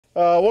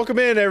Welcome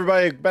in,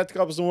 everybody. Back to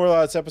Goblets and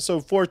Warlocks,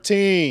 episode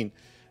 14.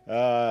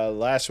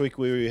 Last week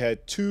we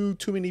had too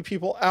many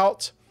people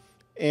out,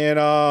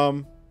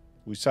 and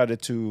we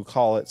decided to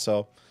call it.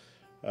 So,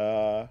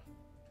 yeah,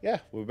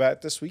 we're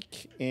back this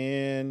week,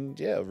 and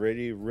yeah,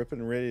 ready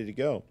to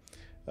go.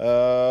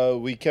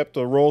 We kept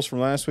the rolls from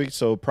last week,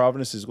 so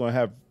Providence is going to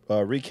have a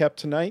recap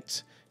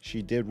tonight.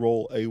 She did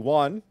roll a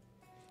 1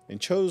 and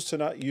chose to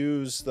not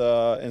use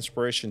the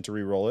inspiration to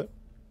re-roll it.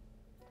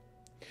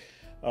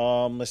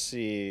 Let's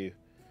see.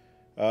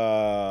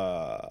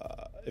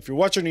 If you're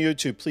watching on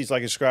YouTube, please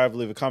like and subscribe.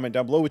 Leave a comment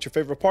down below with your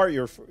favorite part.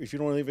 If you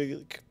don't want to leave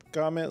a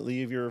comment,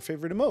 leave your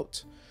favorite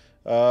emote.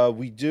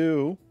 We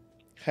do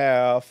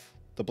have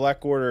the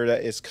Black Order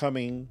that is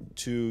coming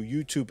to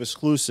YouTube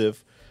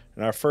exclusive,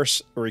 and our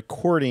first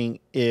recording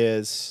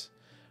is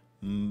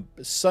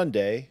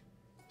Sunday.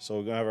 So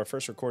we're gonna have our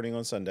first recording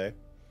on Sunday.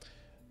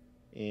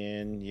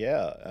 And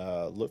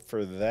yeah, look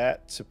for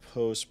that to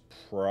post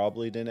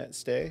probably the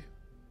next day.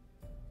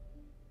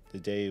 The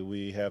day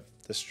we have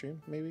the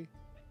stream, maybe?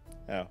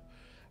 Oh.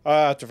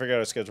 I'll have to figure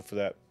out a schedule for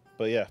that.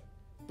 But yeah.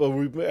 But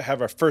we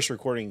have our first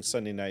recording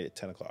Sunday night at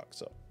 10 o'clock.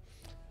 So,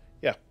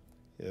 yeah.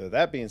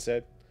 That being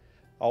said,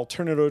 I'll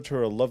turn it over to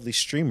our lovely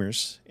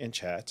streamers in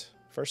chat.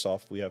 First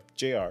off, we have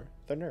JR,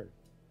 the nerd.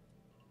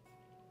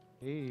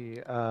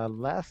 Hey,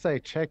 last I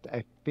checked,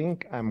 I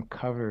think I'm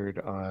covered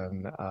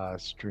on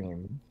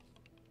stream.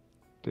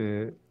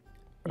 You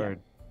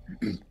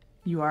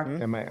are.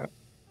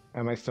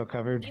 Am I still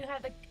covered? You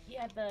have the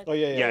Oh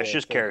yeah, it's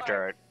just character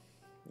art.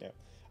 Yeah.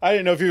 I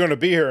didn't know if you're gonna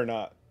be here or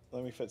not.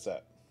 Let me fix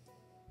that.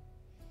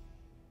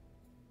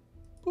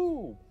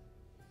 Ooh.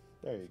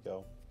 There you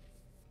go.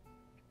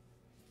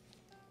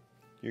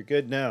 You're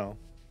good now.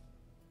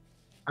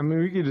 I mean,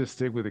 we could just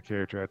stick with the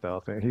character art,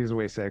 though. He's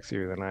way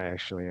sexier than I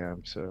actually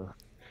am, so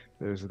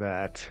there's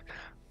that.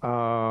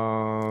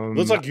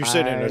 Looks like you're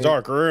sitting in a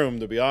dark room,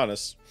 to be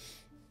honest.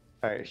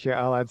 All right, here,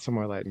 I'll add some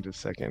more light in just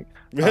a second.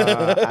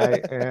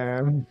 I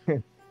am.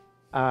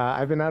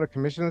 I've been out of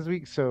commission this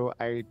week, so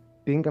I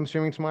think I'm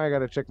streaming tomorrow. I got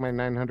to check my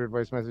 900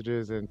 voice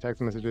messages and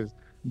text messages.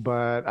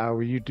 But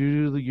we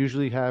do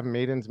usually have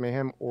Maiden's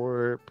Mayhem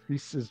or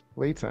Priest's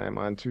Playtime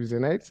on Tuesday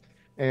nights.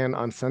 And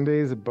on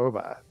Sundays,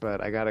 Boba.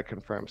 But I got to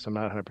confirm, so I'm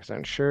not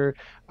 100% sure.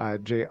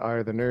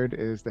 JR the Nerd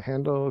is the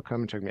handle.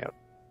 Come check me out.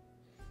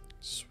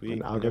 Sweet.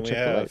 And I'll go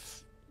check the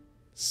lights.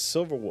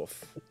 Silver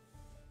Wolf.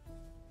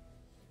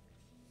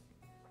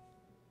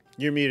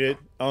 You're muted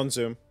on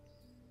Zoom.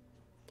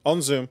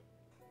 On Zoom.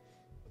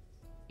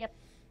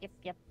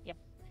 Yep.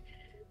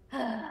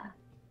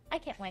 I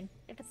can't win.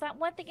 If it's not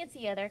one thing, it's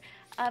the other.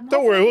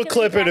 Don't worry, we'll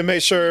clip it and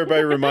make sure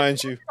everybody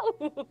reminds you.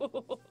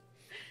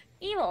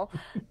 Evil.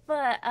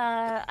 But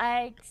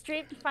I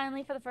streamed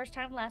finally for the first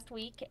time last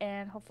week,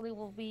 and hopefully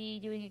we'll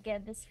be doing it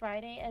again this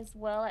Friday as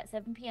well at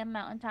 7 p.m.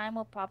 Mountain Time.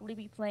 We'll probably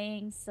be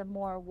playing some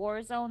more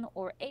Warzone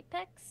or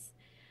Apex.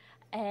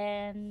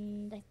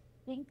 And I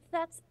think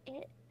that's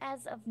it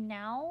as of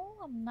now.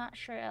 I'm not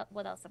sure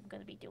what else I'm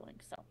going to be doing,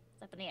 so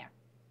it's up in the air.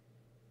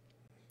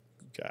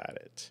 Got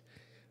it.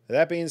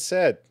 That being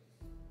said,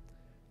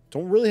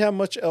 don't really have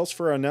much else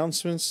for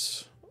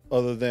announcements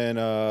other than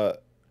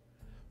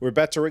we're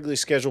back to regularly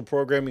scheduled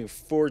programming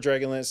for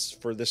Dragonlance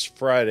for this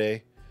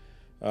Friday.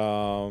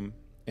 And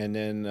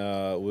then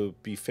we'll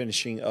be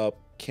finishing up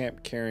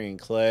Camp Carrying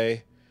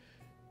Clay.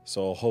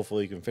 So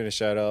hopefully you can finish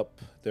that up.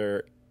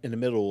 They're in the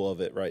middle of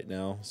it right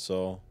now.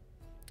 So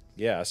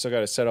yeah, I still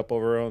got it set up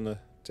over on the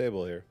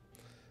table here.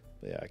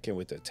 But yeah, I can't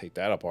wait to take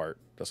that apart.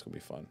 That's going to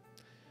be fun.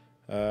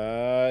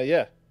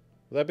 Yeah.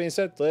 With that being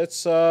said,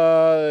 let's,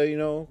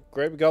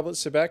 grab a goblet,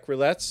 sit back,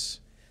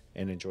 relax,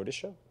 and enjoy the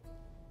show.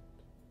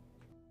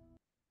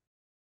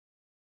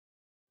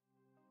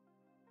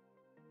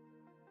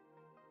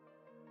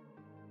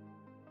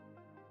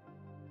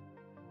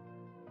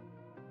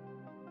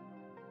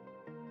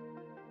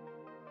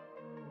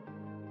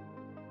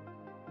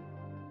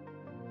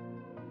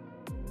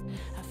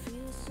 I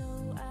feel so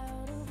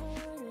out of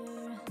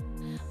order.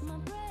 My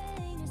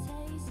brain is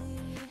hazy.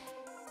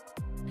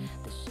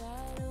 The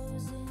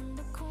shadows in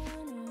the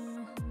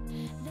corner,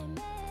 they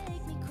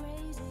make me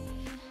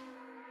crazy.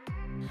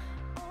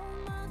 All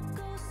my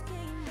ghosts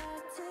came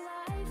back to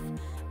life.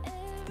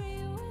 Every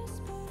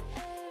whisper,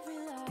 every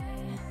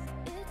lie.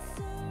 It's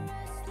a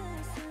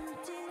restless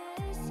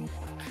emptiness.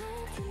 I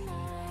can't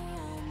deny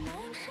I'm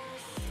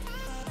anxious.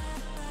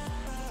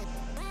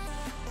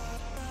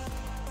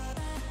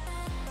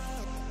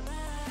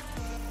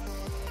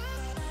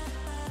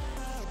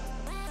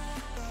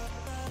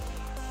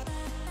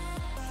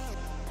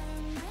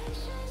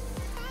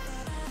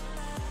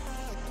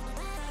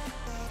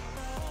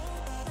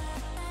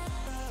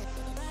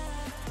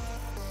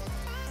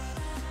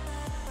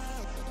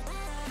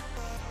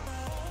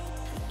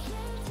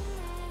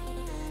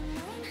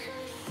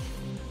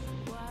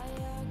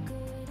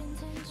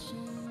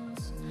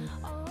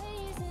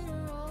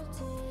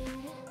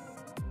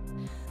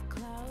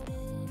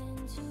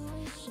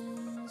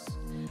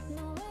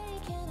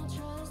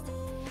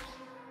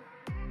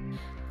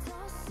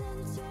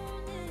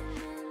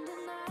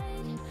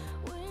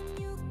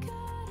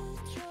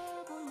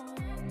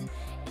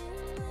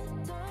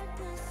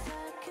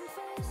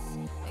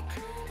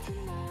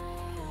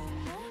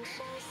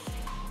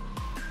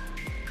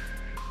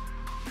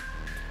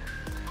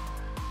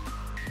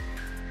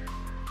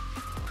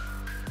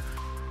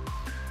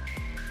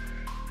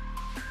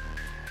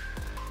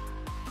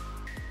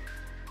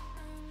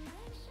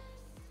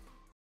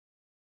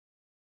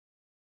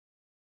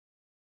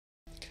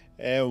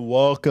 And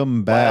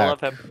welcome Why I back.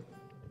 love him.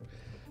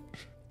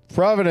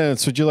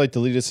 Providence, would you like to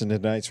lead us into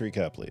tonight's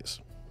recap, please?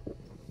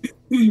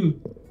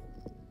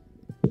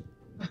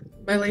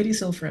 My Lady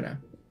Sylphrena.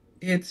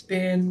 It's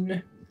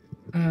been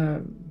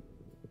a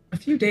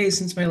few days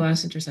since my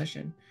last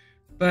intercession,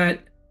 but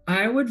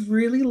I would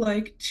really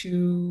like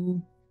to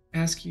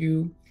ask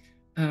you,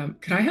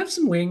 could I have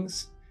some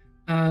wings?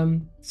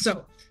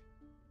 So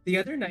the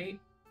other night,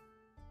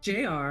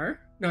 I'm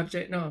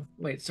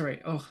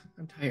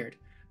tired.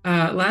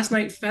 Last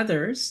night,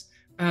 Feathers,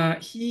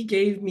 he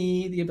gave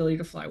me the ability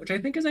to fly, which I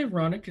think is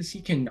ironic because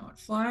he cannot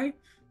fly,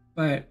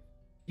 but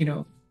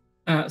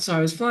so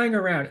I was flying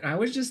around and I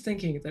was just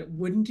thinking that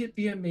wouldn't it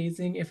be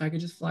amazing if I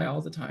could just fly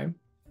all the time?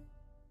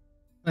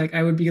 Like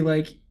I would be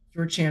like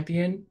your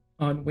champion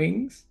on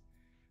wings.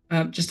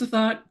 Just a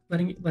thought,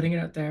 letting it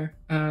out there.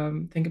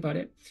 Think about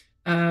it.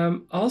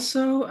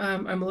 Also,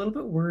 I'm a little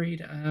bit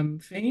worried.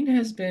 Fane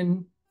has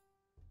been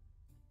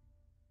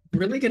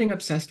really getting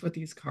obsessed with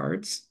these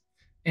cards,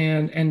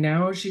 and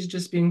now she's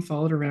just being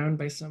followed around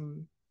by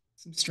some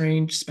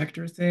strange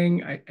specter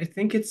thing. I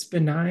think it's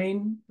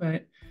benign,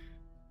 but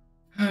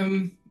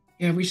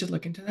yeah, we should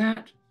look into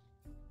that.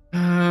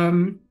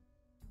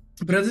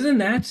 But other than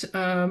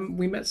that,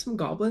 we met some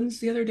goblins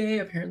the other day.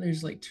 Apparently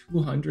there's like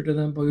 200 of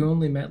them, but we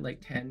only met like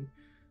 10.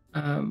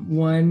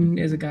 One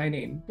is a guy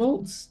named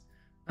Bolts.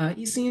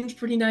 He seems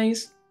pretty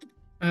nice.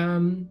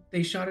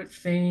 They shot at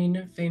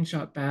Fane. Fane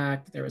shot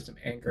back. There was some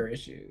anger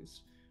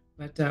issues,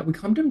 but we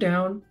calmed him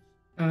down.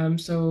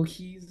 So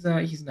he's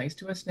nice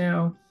to us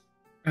now.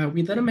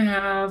 We let him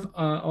have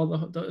all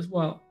the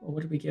well.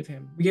 What did we give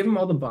him? We gave him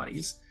all the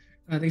bodies.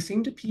 They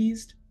seemed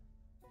appeased,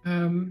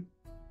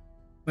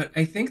 but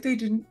I think they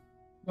didn't.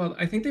 Well,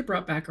 I think they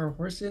brought back our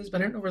horses, but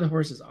I don't know where the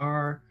horses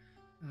are.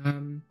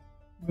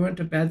 We went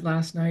to bed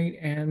last night,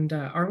 and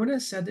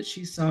Arwina said that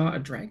she saw a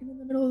dragon in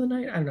the middle of the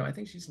night. I don't know. I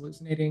think she's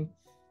hallucinating.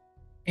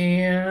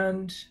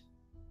 And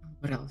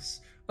what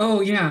else?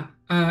 Oh yeah,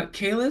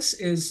 Kalis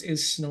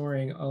is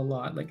snoring a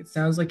lot. Like it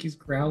sounds like he's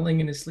growling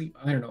in his sleep.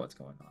 I don't know what's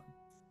going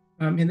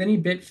on. And then he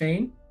bit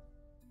Fane.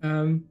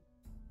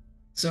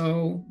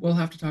 So we'll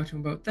have to talk to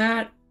him about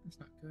that. That's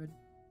not good.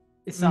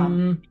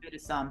 Assam. Bit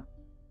Assam.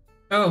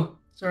 Oh,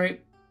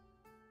 sorry.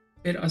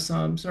 Bit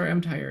Assam. Sorry,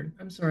 I'm tired.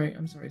 I'm sorry,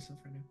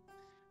 Sylphrena.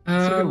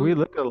 So we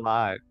look a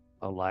lot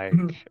alike,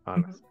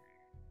 honestly.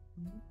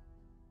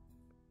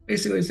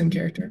 Basically the same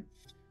character.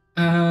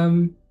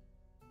 Yeah,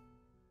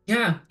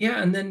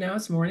 and then now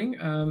it's morning.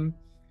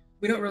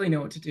 We don't really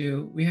know what to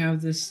do. We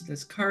have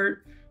this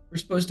cart. We're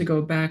supposed to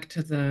go back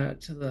to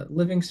the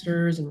living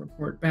sters and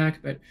report back,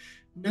 but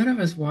none of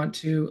us want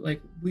to.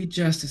 Like we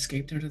just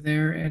escaped out of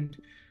there, and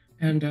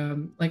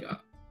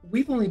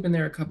we've only been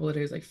there a couple of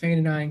days. Like Fane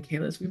and I and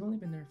Kalis, we've only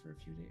been there for a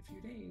few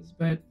days,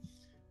 but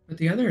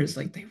the others,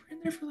 like they were in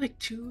there for like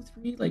 2,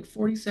 3, like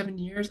 47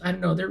 years. I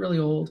don't know. They're really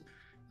old.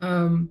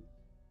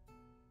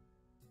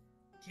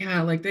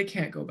 Yeah, like they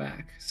can't go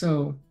back.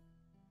 So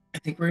I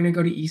think we're gonna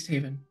go to East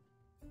Haven.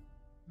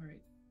 All right.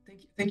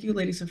 Thank you,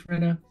 Lady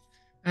Sylphrena.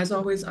 As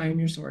always, I am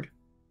your sword.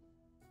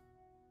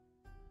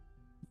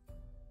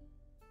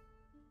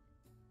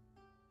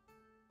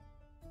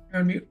 You're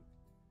on mute.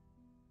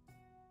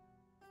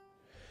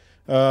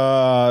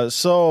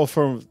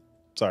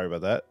 Sorry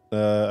about that.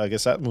 I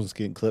guess that one's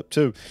getting clipped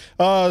too.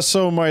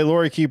 So my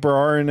lore keeper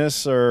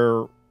Arnis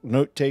or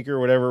note taker,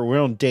 whatever,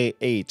 we're on day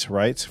 8,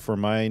 right? For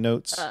my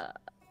notes.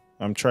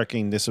 I'm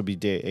tracking this will be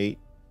day 8.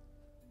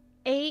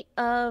 8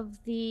 of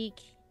the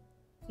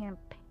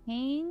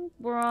campaign.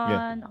 We're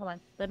on hold on.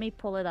 Let me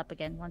pull it up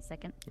again. 1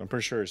 second. I'm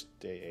pretty sure it's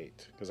day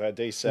 8 because I had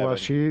day 7.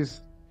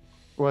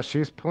 While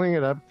she's pulling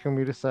it up, can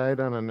we decide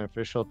on an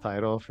official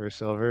title for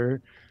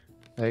Silver?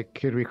 Like,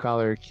 could we call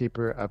her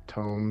Keeper Up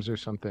Tomes or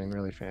something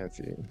really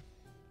fancy?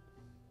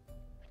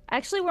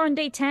 Actually, we're on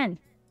day 10.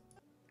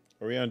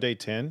 Are we on day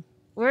 10?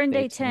 We're in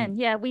day 10.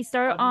 Yeah, we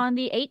started on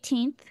the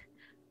 18th.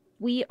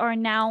 We are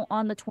now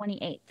on the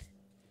 28th.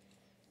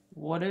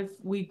 What if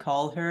we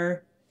call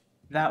her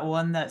that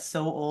one that's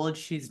so old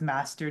she's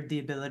mastered the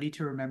ability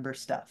to remember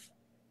stuff?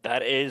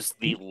 That is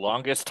the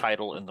longest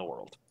title in the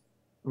world.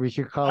 We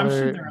could call I'm her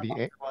sure there are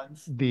longer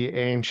ones. the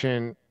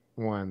ancient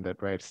one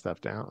that writes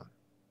stuff down.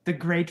 The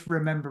Great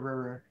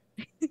Rememberer.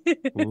 Ooh,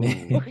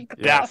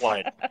 That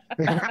one.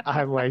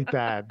 I like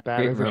that. That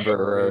Great is a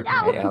rememberer.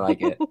 No. Yeah, I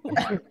like it.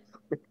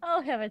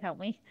 Oh, heaven help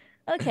me.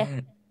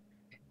 Okay.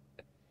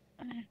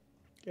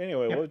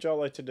 Anyway, what would y'all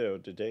like to do?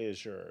 Today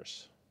is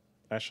yours.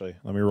 Actually,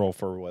 let me roll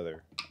for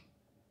weather.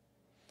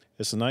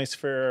 It's a nice,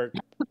 fair,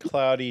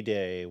 cloudy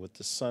day with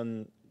the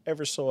sun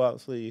ever so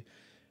outly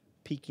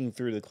peeking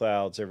through the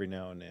clouds every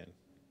now and then.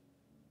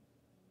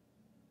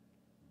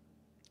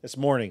 It's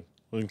morning.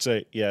 We can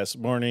say, yes,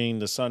 morning.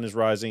 The sun is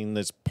rising.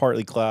 It's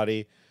partly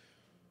cloudy.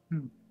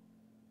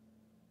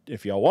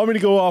 If y'all want me to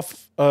go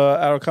off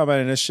out of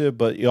combat initiative,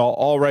 but y'all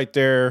all right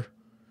there.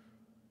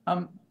 I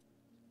have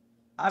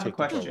a take control of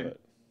question. it.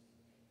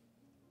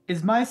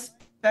 Is my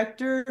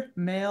specter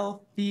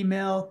male,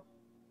 female,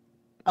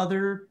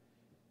 other?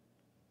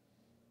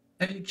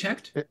 Have you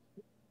checked?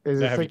 Is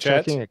this Have you like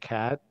checked? checking a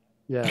cat?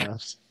 Yeah.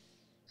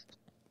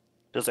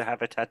 Does it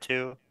have a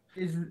tattoo?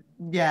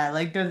 Yeah,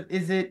 like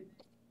does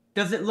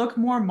it look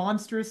more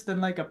monstrous than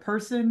like a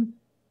person?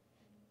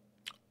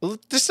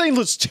 This thing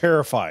looks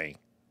terrifying.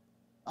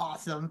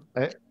 Awesome.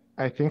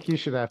 I think you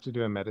should have to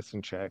do a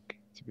medicine check,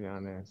 to be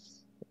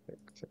honest.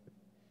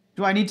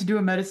 Do I need to do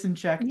a medicine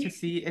check to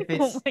see if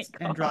Oh it's my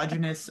God.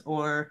 androgynous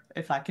or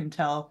if I can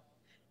tell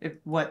if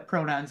what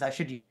pronouns I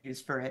should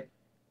use for it?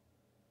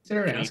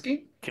 Consider Can you-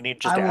 asking. Can you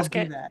just I will ask do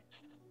it? that.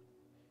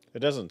 It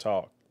doesn't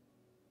talk.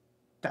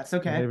 That's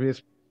okay. Maybe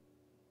it's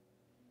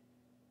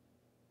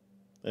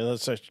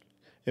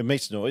It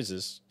makes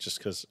noises just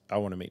because I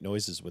want to make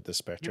noises with this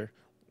specter.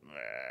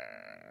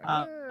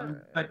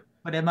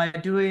 But am I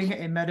doing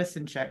a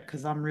medicine check?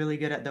 Because I'm really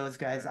good at those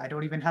guys. I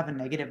don't even have a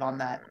negative on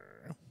that.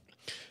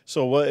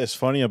 So what is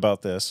funny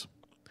about this?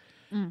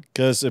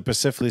 Because it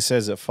specifically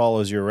says it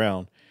follows you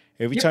around.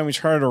 Every Yep. time you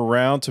turn it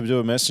around to do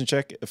a medicine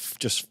check, it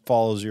just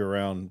follows you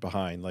around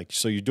behind. Like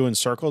so, you're doing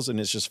circles and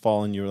it's just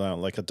following you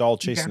around like a doll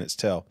chasing Okay. its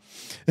tail.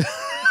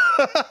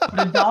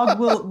 The dog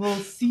will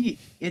see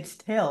its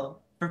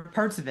tail for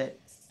parts of it.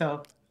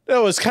 So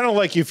No, it's kind of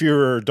like if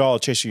you're a doll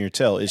chasing your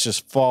tail. It's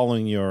just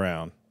following you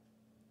around.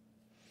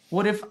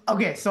 what if?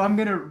 Okay, so I'm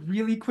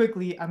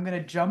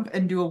gonna jump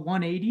and do a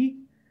 180,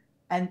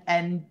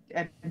 and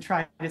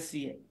try to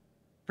see it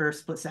for a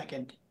split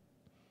second.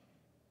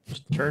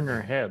 Just turn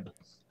your head.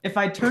 If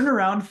I turn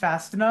around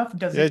fast enough,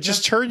 does Yeah, it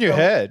just turn your go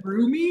head.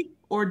 through me,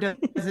 or does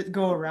it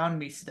go around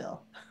me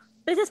still?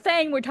 This is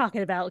Fang we're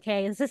talking about,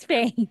 okay? This is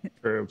Fang.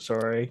 True,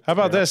 sorry. How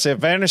about Yeah. this? It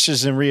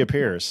vanishes and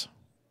reappears.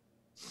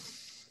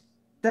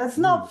 That's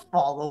not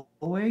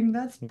following.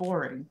 That's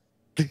boring.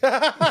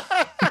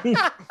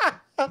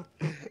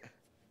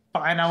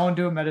 Fine, I won't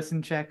do a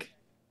medicine check.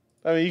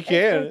 I mean, you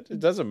can. It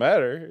doesn't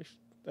matter.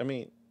 I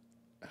mean,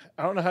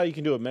 I don't know how you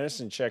can do a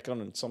medicine check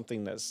on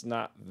something that's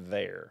not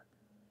there.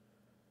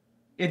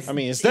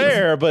 It's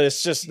there, but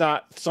it's just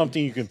not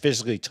something you can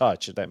physically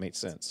touch, if that makes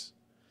sense.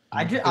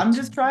 I'm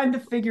just trying to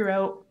figure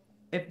out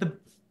if the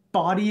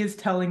body is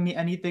telling me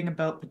anything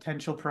about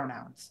potential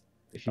pronouns.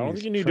 I don't think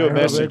he's you need to do a trying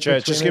medicine look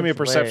check. Just between give me a its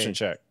perception legs.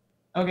 check.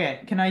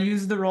 Okay, can I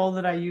use the roll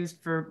that I used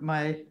for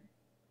my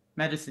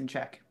medicine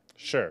check?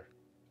 Sure.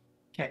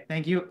 Okay,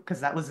 thank you,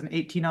 because that was an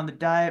 18 on the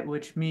die,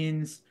 which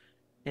means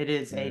it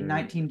is a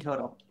 19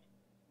 total.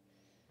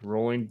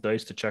 Rolling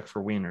dice to check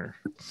for wiener.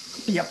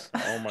 Yep.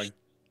 Oh my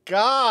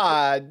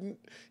god.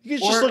 You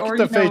can just Or- look or, at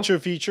the you know- facial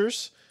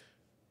features.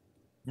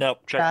 Nope.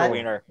 Check That- for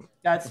wiener.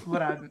 That's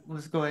what I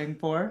was going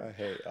for. I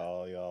hate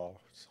all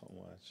y'all so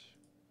much.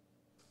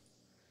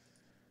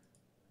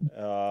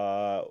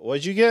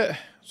 What'd you get?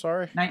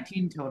 Sorry.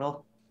 19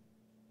 total.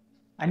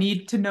 I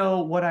need to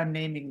know what I'm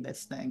naming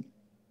this thing.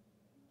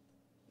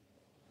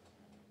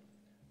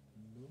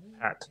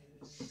 Hat.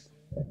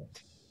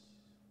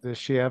 Does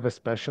she have a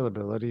special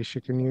ability she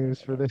can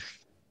use for this?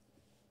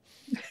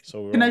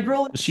 So we're Can I on-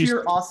 roll She's-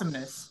 sheer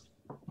awesomeness?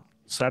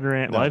 Saturday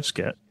Night No. Live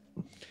skit.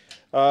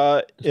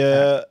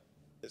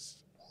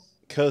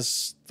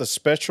 Because the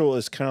spectral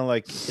is kind of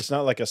like, it's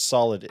not like a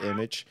solid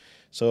image,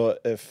 so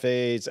it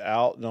fades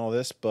out and all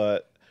this,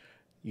 but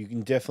you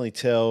can definitely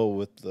tell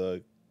with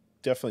the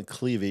definitely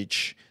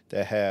cleavage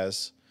that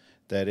has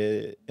that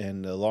it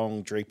and the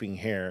long draping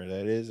hair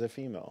that is a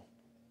female.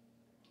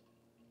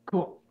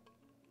 Cool.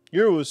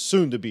 You're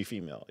soon to be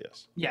female,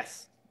 yes.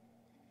 Yes.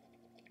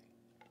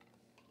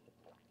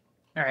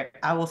 All right,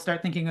 I will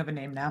start thinking of a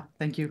name now.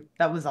 Thank you.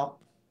 That was all.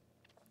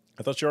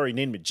 I thought you already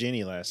named it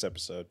Jenny last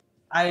episode.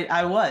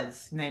 I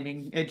was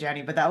naming it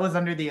Jenny, but that was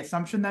under the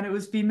assumption that it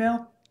was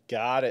female.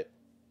 Got it.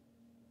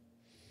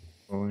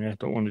 Oh yeah,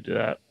 don't want to do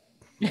that.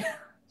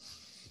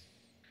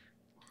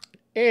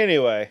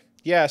 Anyway,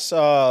 yes,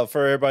 for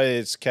everybody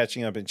that's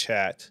catching up in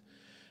chat,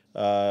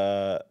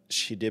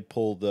 she did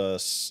pull the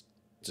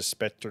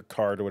Spectre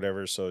card or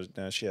whatever, so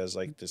now she has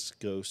like this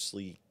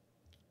ghostly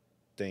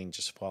thing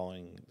just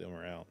following them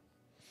around.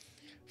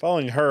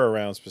 Following her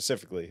around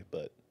specifically,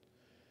 but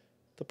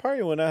the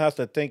party will now have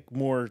to think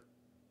more,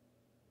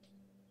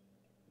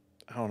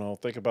 I don't know,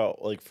 think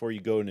about like before you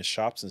go into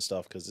shops and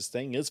stuff, because this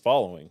thing is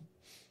following.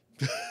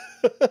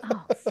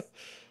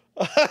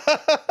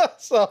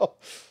 So...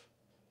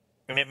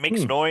 And it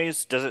makes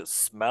noise. Does it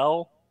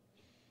smell?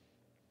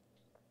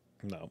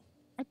 No.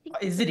 I think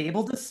Is it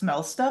able to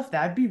smell stuff?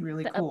 That'd be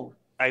really The- cool.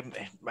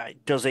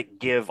 Does it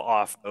give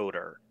off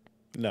odor?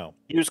 No.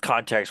 Use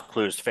context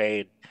clues.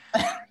 Fade.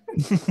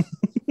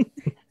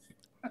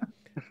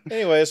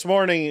 Anyway, this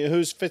morning,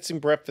 who's fixing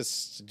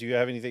breakfast? Do you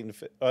have anything to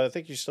fit? I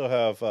think you still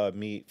have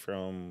meat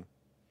from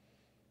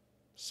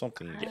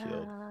something you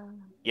killed.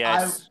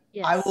 Yes.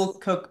 yes. I will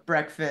cook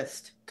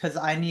breakfast because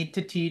I need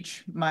to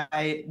teach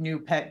my new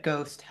pet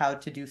ghost how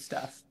to do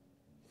stuff.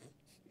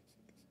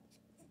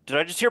 Did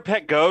I just hear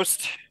pet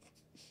ghost?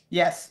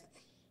 Yes.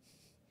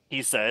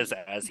 He says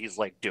as he's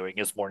like doing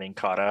his morning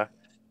kata.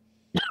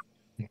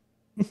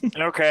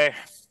 Okay.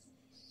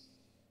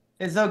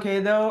 It's okay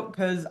though,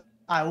 because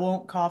I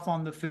won't cough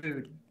on the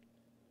food.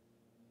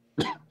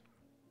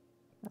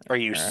 Are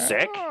you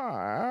sick?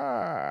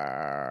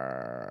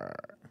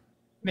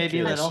 Maybe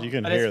a Yes, little, you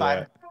can but hear it's fine.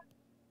 that.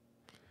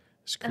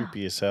 It's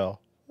creepy as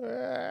hell.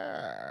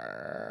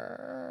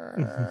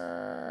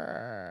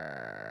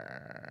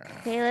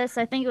 Kalis,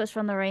 I think it was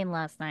from the rain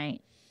last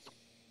night.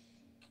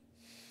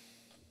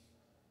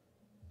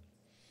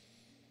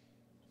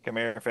 Come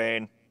here,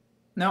 Fane.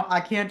 No, I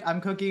can't. I'm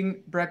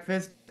cooking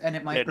breakfast and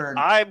it might And burn.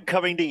 I'm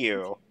coming to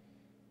you.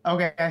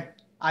 Okay.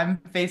 I'm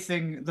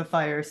facing the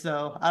fire,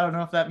 so I don't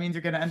know if that means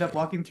you're gonna end up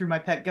walking through my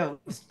pet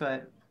ghost,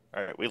 but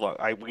All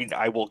right,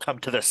 I will come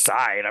to the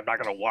side. I'm not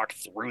gonna walk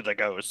through the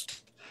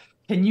ghost.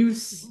 can you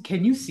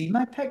see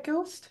my pet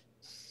ghost?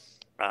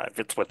 If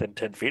it's within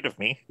 10 feet of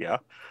me, yeah.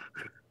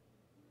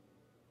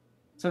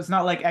 So it's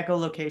not like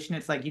echolocation,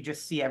 it's like you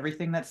just see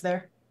everything that's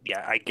there?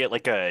 Yeah, I get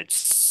like a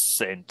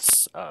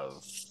sense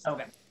of.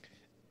 Okay.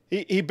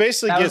 He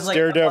basically That was gets like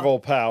Daredevil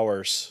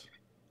powers.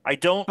 I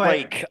don't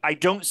But I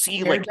don't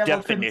see like Daredevil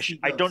couldn't definition. see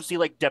I don't ghosts. see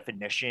like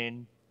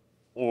definition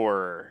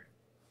or,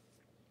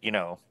 you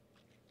know.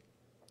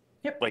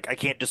 Yep. Like I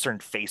can't discern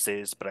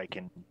faces, but I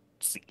can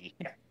see.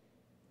 Yeah.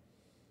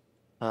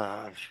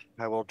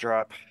 I will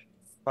drop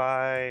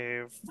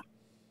 5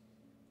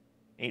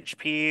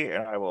 HP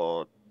and I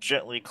will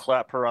gently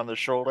clap her on the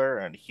shoulder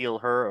and heal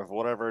her of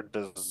whatever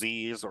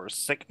disease or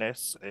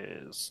sickness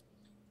is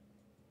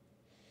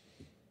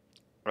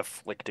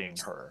afflicting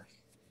her.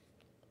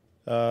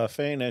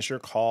 Fane, as your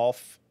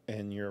cough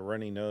and your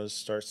runny nose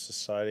starts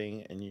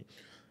subsiding and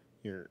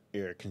your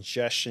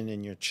congestion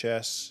in your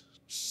chest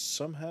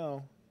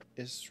somehow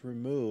is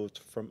removed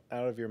from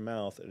out of your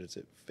mouth as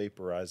it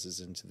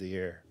vaporizes into the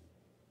air.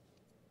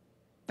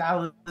 That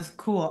was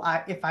cool.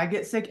 If I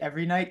get sick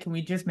every night, can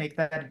we just make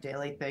that a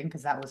daily thing?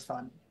 Because that was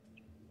fun.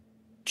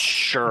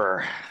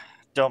 Sure.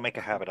 Don't make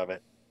a habit of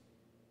it.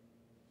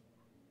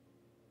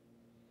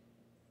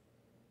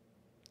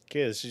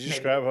 Okay, did you Maybe.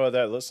 describe how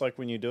that looks like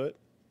when you do it?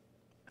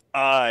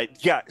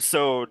 Yeah,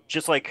 so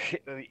just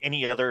like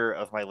any other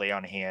of my lay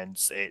on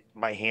hands,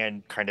 my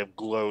hand kind of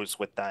glows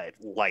with that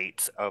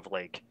light of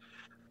like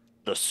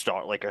the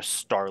star, like a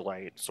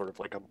starlight, sort of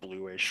like a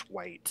bluish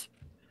white.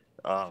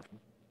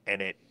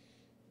 And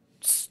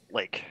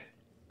like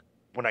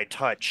when I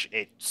touch,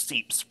 it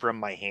seeps from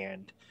my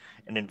hand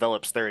and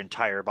envelops their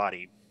entire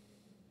body.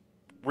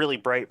 Really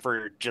bright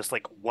for just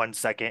like 1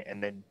 second,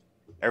 and then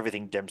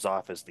everything dims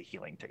off as the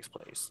healing takes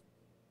place.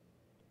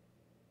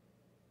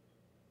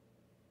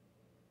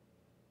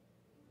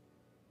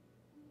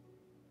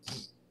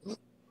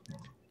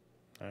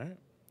 All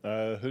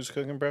right. Who's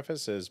cooking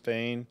breakfast? Is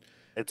Fane.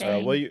 It's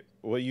Fane.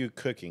 What are you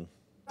cooking?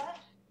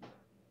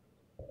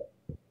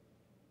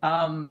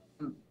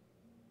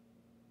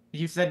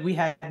 You said we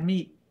had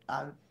meat.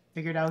 I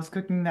figured I was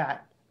cooking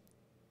that.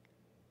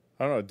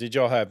 I don't know. Did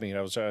y'all have meat?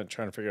 I was trying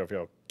to figure out if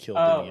y'all killed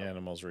Oh. any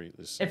animals or eat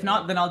this. If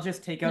not, then I'll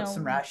just take out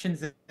some No.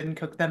 rations and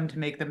cook them to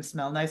make them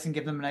smell nice and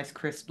give them a nice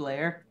crisp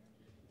layer.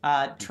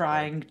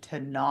 Trying to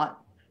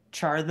not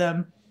char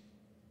them.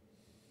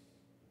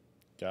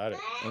 Got it.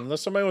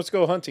 Unless somebody wants to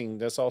go hunting,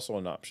 that's also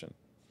an option.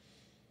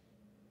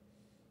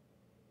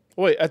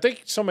 Wait, I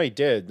think somebody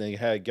did. They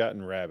had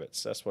gotten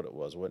rabbits. That's what it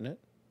was, wasn't it?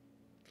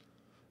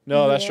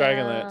 No, that's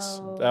Dragonlance.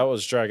 No. That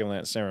was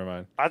Dragonlance. Never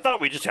mind. I thought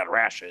we just had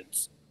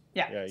rations.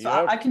 Yeah, Yeah, so you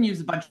have- I can use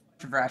a bunch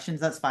of rations.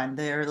 That's fine.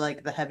 They're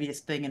like the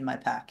heaviest thing in my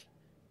pack.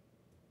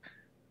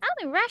 How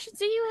many rations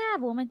do you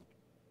have, woman?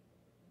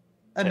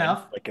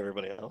 Enough. Like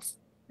everybody else.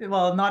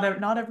 Well, not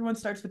everyone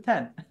starts with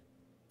 10.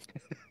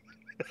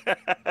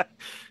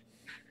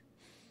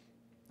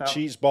 So,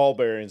 Cheese ball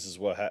bearings is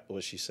what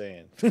she's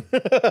saying.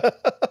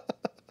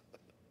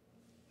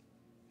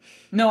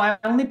 no, I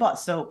only bought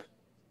soap.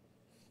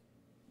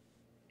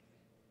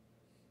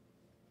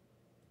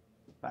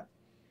 But,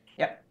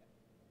 yeah.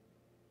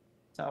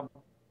 So, do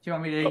you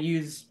want me to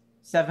use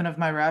 7 of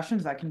my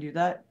rations? I can do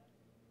that.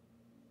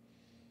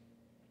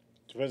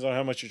 Depends on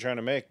how much you're trying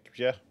to make.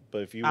 Yeah,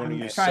 but if you want to I'm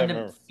use trying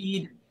 7 to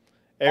feed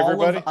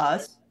everybody, all of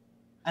us,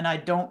 and I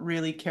don't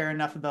really care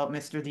enough about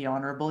Mr. the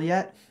Honorable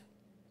yet.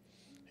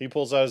 he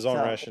pulls out his own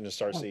So- ration and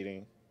starts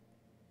eating.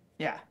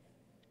 Yeah.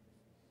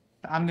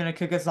 I'm gonna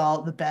cook us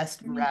all the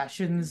best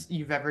rations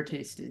you've ever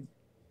tasted.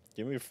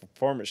 Give me a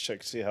performance check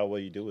to see how well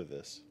you do with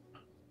this.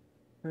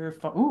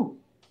 Ooh.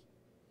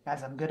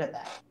 Guys, I'm good at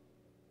that.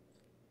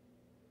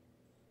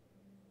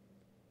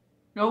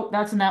 Nope,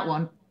 that's in that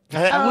one.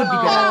 I would be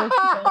good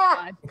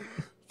at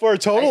it. For a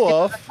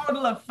total It's of. a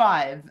total of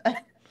 5.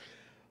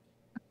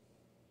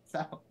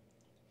 So,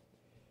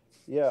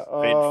 Yeah.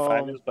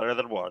 5 is better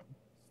than 1.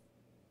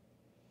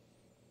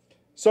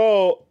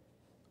 So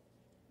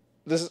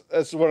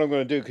that's what I'm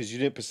going to do because you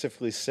didn't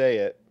specifically say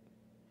it.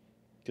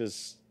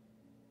 Because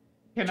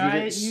can You I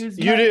didn't- use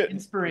you my didn't-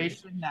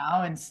 inspiration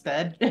now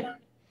instead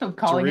of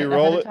calling it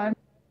re-roll ahead it? of time?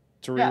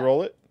 to Yeah.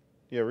 re-roll it,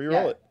 re-roll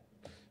Yeah. it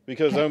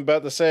because I'm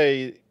about to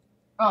say.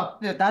 Oh,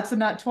 yeah, that's a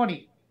nat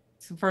 20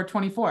 for a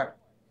 24.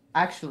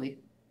 Actually,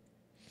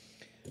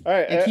 All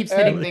right, it keeps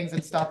hitting things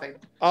and stopping.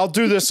 I'll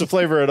do this to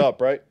flavor it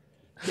up, right?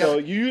 So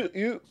Yep.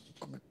 you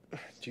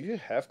do you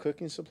have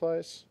cooking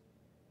supplies?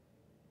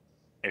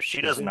 If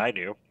she doesn't, I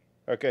do.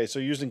 Okay, so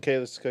using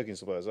Kayla's cooking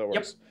supplies that Yep.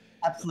 works.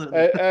 Absolutely.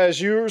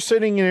 As you're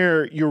sitting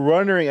there, you're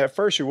wondering at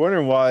first. You're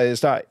wondering why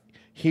it's not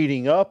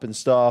heating up and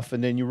stuff,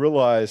 and then you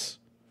realize,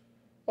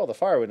 oh, the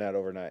fire went out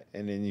overnight,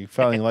 and then you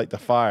finally light the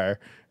fire,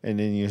 and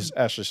then you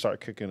actually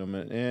start cooking them,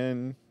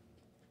 and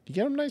you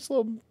get them nice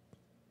little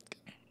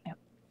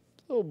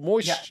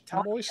moist, Yeah,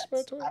 tell me, moist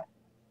yes. spot to it.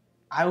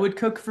 I would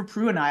cook for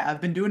Prue and I. I've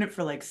been doing it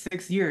for like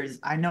 6 years.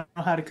 I know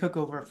how to cook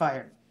over a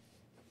fire.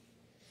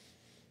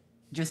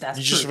 Just ask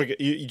Prue.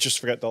 You just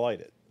forgot to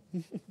light it.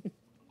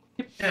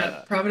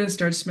 Yeah, Providence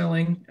starts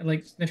smelling and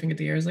like sniffing at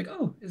the air. Is like,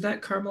 oh, is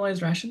that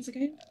caramelized rations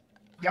again?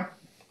 Yep.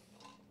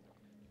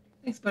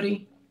 Thanks,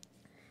 buddy.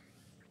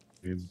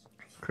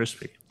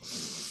 Crispy.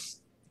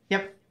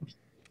 Yep.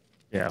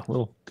 Yeah, a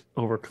little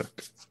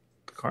overcooked.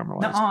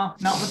 Caramelized. Nuh-uh,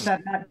 not with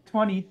that nat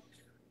 20.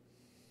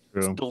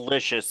 True.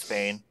 Delicious,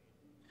 Fane.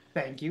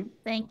 Thank you.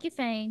 Thank you,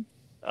 Fane.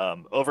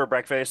 Over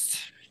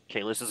breakfast,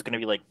 Kalis is going to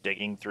be like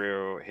digging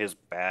through his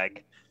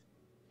bag.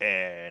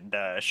 And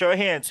show of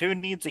hands, who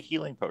needs a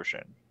healing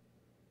potion?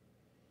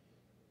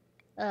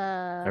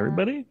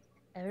 Everybody?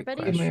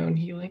 Everybody. I have my own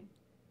healing.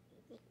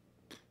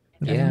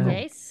 Yeah.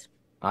 Case.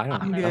 I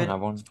don't, I'm I good. don't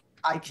have one.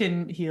 I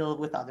can heal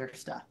with other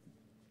stuff.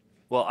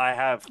 Well, I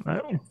have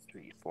I-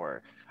 3,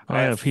 4.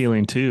 I have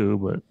healing too,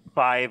 but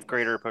 5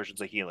 greater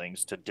potions of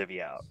healings to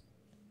divvy out.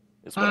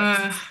 Is what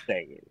I'm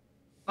saying.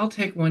 I'll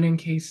take one in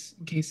case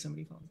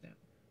somebody falls down.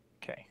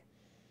 Okay.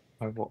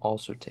 I will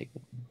also take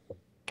it.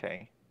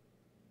 Okay.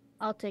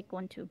 I'll take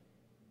one too.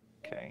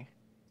 Okay.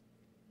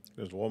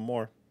 There's one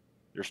more.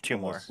 There's 2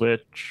 more.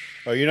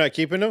 Switch. Oh, you're not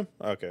keeping them?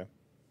 Okay.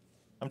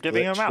 I'm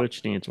divvying them out.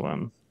 Switch needs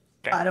one.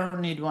 Okay. I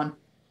don't need one.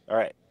 All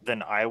right.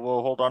 Then I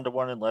will hold on to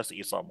one unless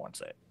Esau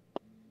wants it.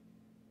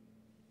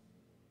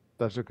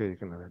 That's okay. You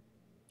can have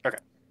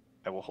it.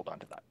 I will hold on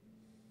to that.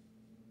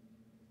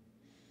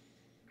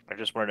 I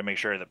just wanted to make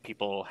sure that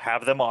people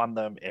have them on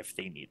them if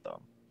they need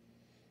them.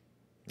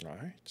 All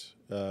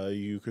right.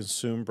 You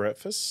consume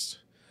breakfast.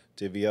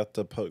 Divvy out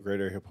the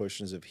greater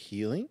potions of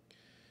healing.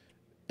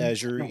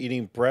 As you're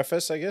eating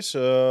breakfast, I guess,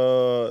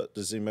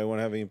 does anybody want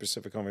to have any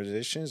specific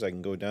conversations? I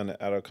can go down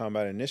to out of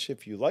combat initiative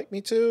if you'd like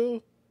me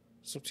to.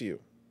 It's up to you.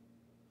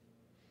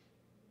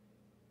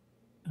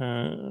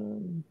 I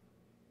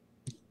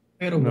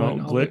got a No,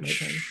 one. I'll wait my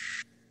turn. Glitch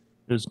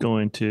is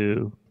going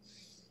to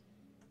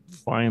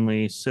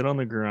finally sit on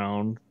the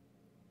ground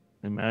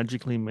and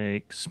magically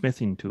make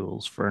smithing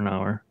tools for an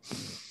hour.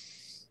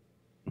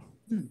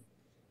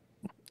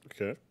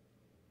 Okay.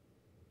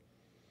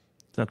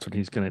 That's what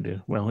he's going to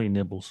do. Well, he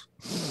nibbles.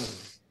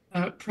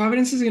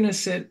 Providence is gonna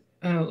sit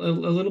a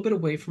little bit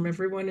away from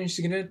everyone, and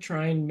she's gonna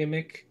try and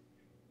mimic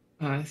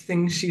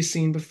things she's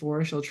seen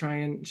before. She'll try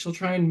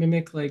and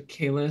mimic like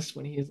Kalis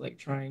when he's like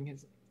trying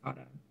his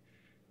kata.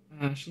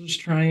 She'll just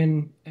try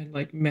and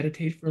like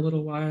meditate for a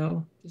little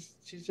while.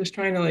 She's just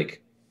trying to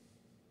like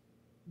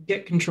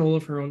get control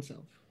of her own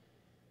self.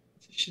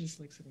 So she's just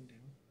like sitting down.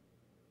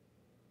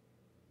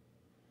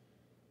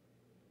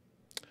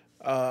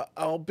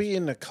 I'll be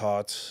in the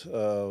cot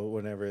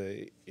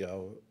whenever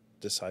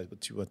decide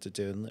what you want to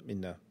do and let me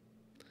know.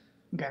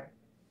 Okay.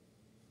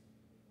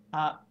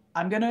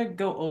 I'm gonna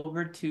go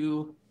over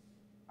to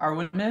our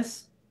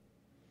witness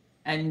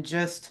and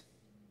just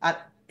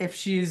if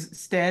she's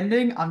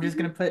standing, I'm just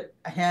gonna put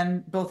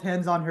both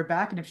hands on her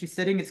back, and if she's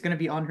sitting, it's gonna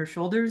be on her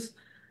shoulders.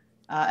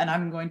 And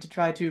I'm going to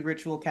try to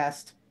ritual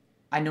cast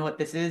I know what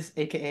this is,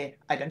 aka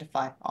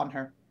identify on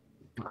her.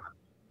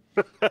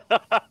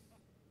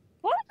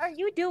 What are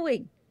you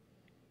doing?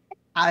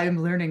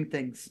 I'm learning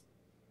things.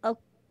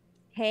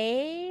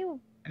 Hey.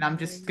 And I'm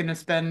just gonna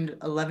spend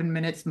 11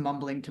 minutes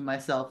mumbling to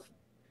myself.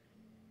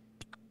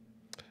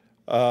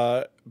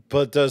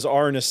 But does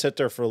Arna sit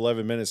there for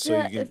 11 minutes so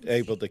Yeah, you can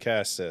able to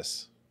cast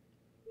this?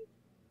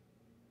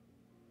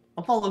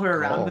 I'll follow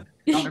her around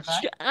with on her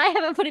back. I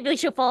have a funny feeling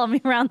she'll follow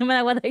me around no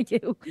matter what I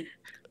do.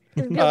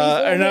 And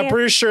I'm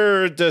pretty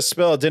sure the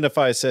spell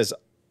identify says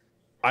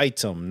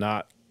item,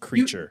 not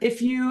creature.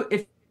 If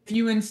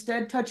you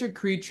instead touch a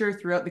creature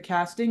throughout the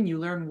casting, you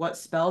learn what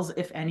spells,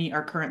 if any,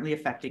 are currently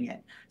affecting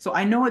it. So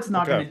I know it's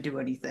not Okay. going to do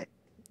anything.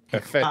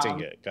 Affecting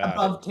it. Got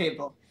Above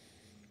table.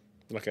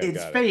 it. Okay, It's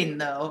got it. Fane,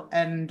 though,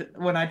 and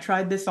when I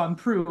tried this on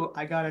Prue,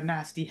 I got a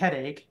nasty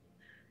headache.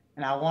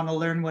 And I want to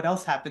learn what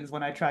else happens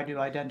when I try to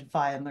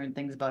identify and learn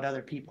things about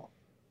other people.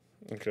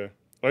 Okay.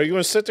 Are you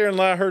going to sit there and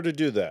allow her to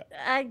do that?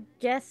 I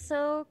guess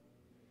so.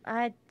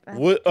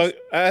 Would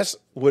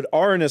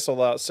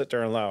Arnis sit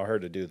there and allow her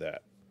to do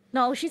that?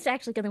 No, she's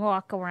actually gonna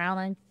walk around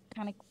and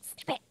kind of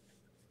stop it.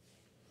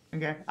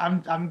 Okay,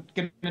 I'm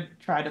gonna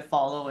try to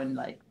follow and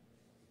like.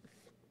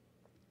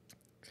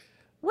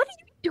 What are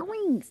you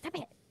doing? Stop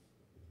it.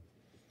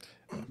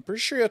 I'm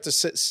pretty sure you have to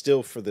sit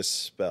still for this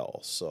spell,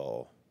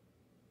 so.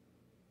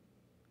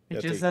 It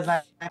Yeah, just says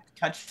I have to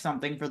touch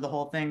something for the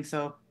whole thing.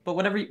 So, but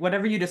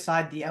whatever you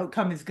decide, the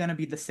outcome is gonna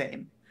be the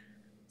same.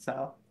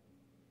 So.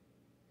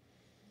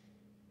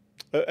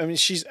 I mean,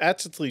 she's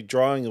actively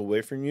drawing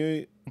away from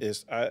you.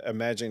 I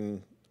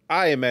imagine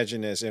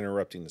as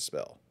interrupting the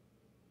spell.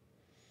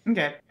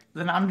 Okay,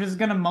 then I'm just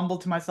gonna mumble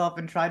to myself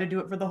and try to do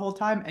it for the whole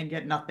time and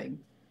get nothing.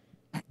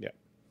 Yeah.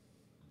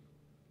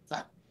 So,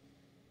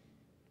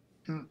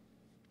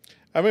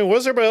 I mean, what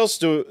does everybody else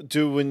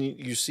do when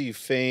you see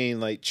Fane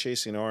like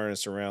chasing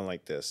Arnis around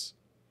like this?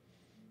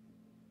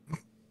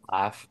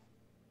 Laugh.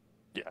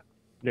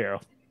 Yeah.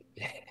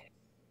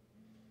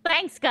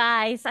 Thanks,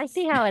 guys. I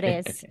see how it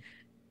is.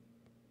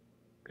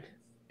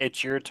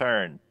 It's your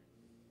turn.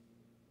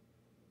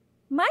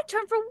 My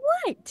turn for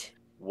what?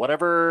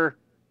 Whatever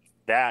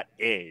that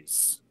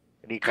is.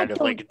 And he kind of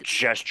don't- like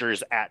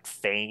gestures at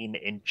Fane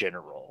in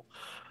general.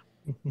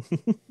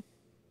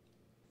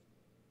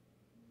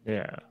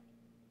 Yeah.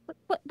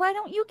 Why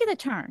don't you get a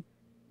turn?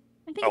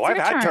 I think Oh, it's I've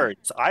your had turn.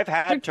 turns. I've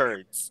had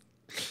turns.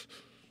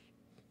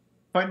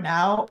 but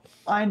now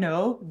I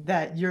know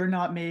that you're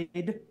not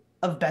made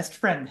of best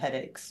friend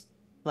headaches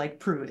like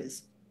Prue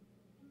is.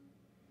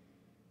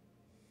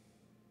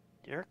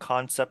 Your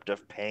concept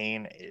of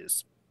pain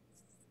is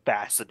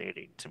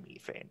fascinating to me,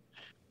 Fane.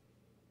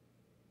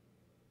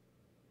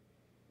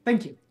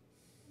 Thank you.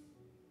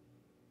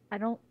 I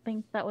don't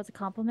think that was a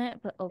compliment,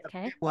 but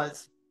okay. It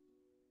was.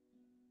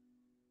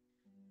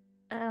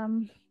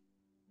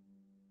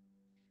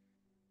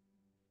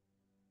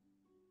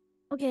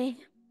 Okay.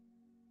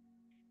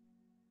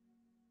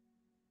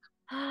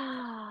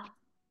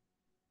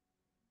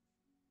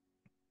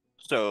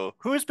 So,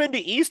 who's been to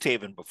East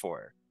Haven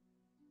before?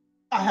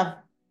 I have.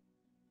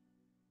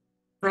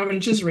 Robin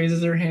just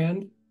raises her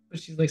hand, but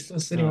she's like still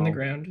sitting on the No.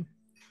 ground.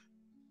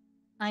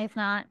 I have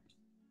not.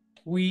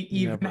 We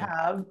even Never.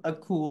 have a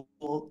cool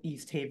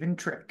East Haven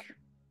trick.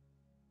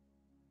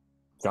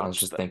 John's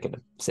just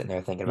sitting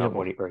there thinking Yeah, about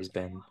but- where he's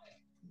been.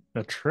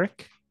 A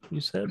trick,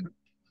 you said?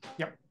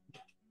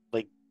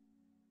 Like,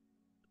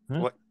 Huh?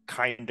 what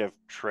kind of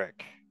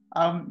trick?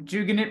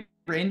 Jugan, it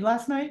rained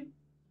last night.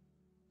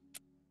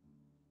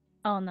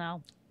 Oh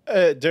no.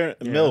 During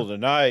the middle of the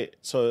night,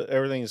 so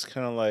everything is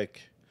kind of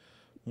like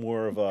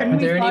more of Can Are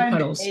we there any find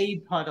puddles? a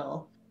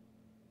puddle?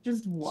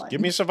 Just one.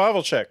 Give me a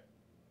survival check.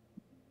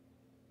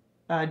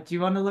 Do you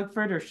want to look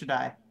for it or should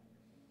I?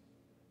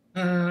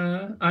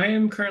 I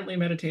am currently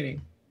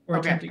meditating or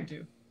Okay. attempting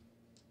to.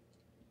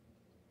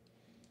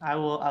 I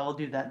will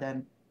do that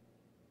then.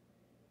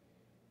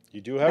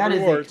 You do have That is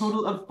rewards. a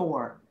total of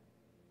 4.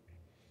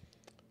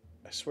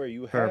 I swear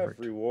you have Perfect.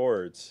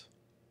 rewards.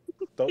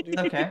 Don't you?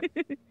 Okay.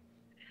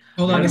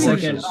 Hold on a Mine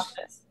second. was-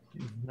 That's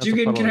a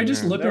Jugan, puddle can I in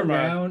just there. look Never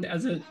mind. around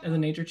as a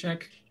nature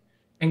check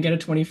and get a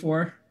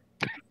 24?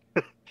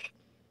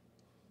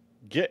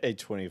 Get a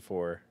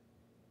 24.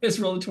 Just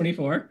roll a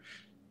 24.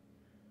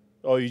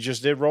 Oh, you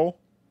just did roll?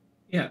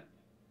 Yeah.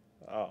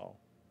 Oh.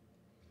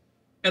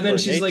 And then For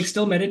she's like nature-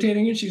 still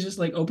meditating and she just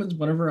like opens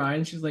one of her eyes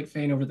and she's like,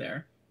 Fane over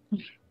there.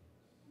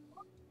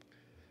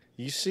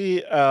 You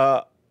see,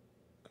 I'm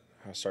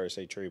sorry to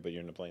say tree, but you're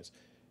in the plains.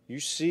 You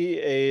see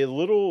a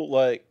little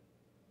like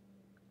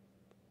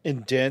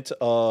indent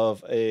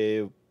of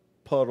a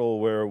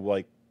puddle where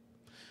like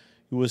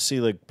you would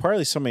see like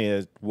probably somebody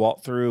had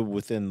walked through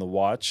within the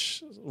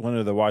watch, one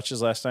of the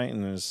watches last night,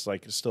 and there's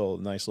like still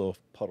a nice little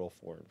puddle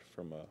formed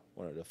from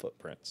one of the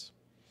footprints.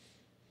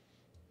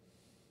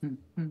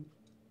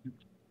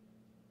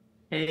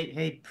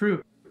 Hey,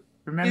 Prue.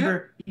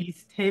 Remember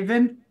East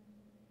Haven?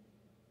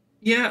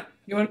 Yeah.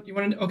 You want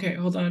to, okay,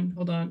 hold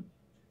on.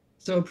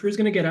 So Prue's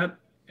gonna get up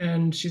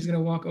and she's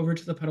gonna walk over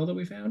to the puddle that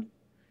we found.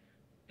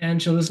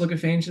 And she'll just look at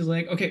Fane. She's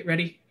like, okay,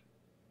 ready.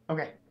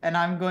 Okay. And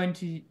I'm going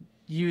to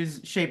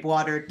use shape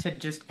water to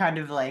just kind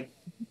of like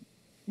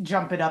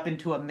jump it up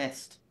into a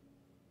mist.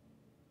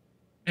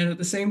 And at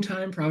the same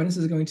time, Providence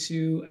is going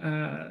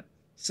to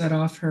set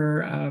off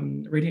her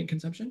radiant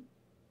consumption.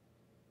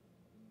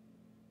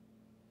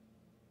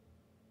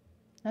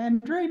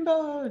 And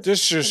rainbows.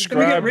 Just Then we get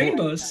describe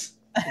rainbows.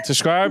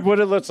 describe what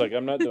it looks like.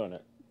 I'm not doing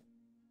it.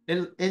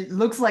 It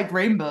looks like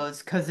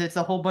rainbows because it's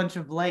a whole bunch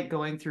of light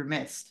going through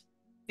mist.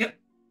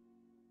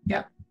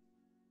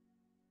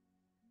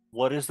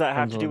 What does that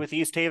have to do with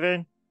East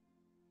Haven?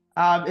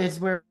 It's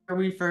where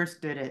we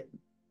first did it.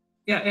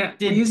 Yeah. We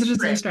Did use it as a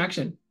trick.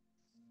 distraction.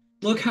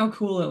 Look how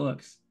cool it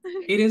looks.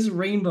 It is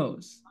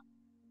rainbows.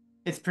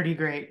 It's pretty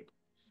great.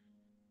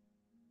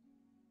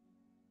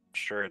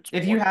 Sure, it's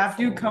If you have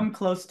to, wonderful. come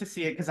close to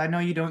see it because I know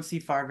you don't see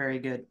far very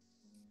good.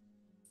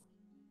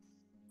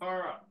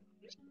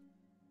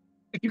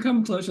 If you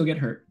come close, you'll get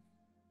hurt.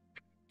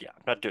 Yeah,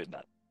 I'm not doing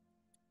that.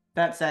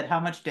 That said, how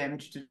much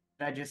damage did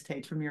I just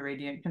take from your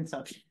radiant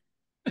consumption?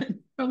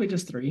 Probably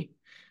just 3.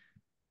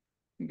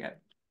 Okay.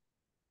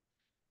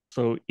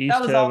 So East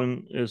was all-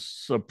 Haven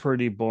is a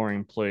pretty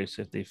boring place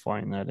if they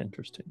find that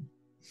interesting.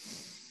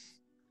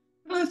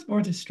 Well, that's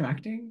more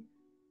distracting.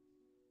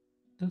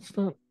 That's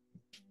not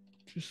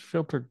just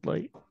filtered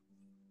light.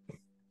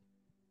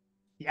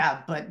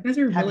 Yeah, but You guys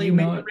are have really you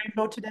made not. a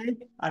rainbow today?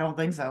 I don't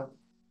think so.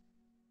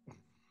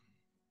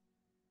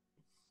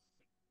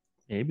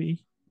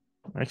 Maybe.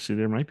 Actually,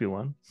 there might be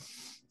one.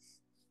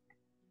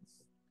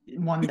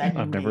 One that you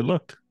I've never made.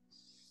 looked.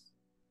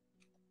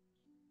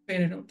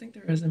 And I don't think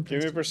there is.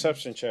 Give me a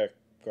perception check,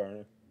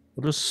 Garner.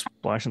 We'll just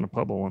splash in a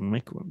puddle and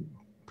make one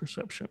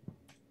perception.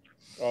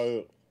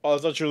 Oh, I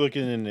thought you were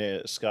looking in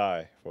the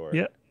sky for it.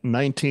 Yeah.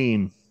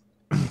 19.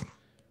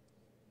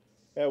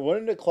 Yeah, one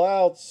of the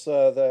clouds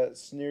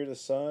that's near the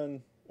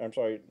sun. I'm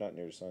sorry, not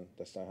near the sun.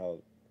 That's not how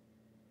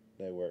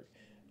they work.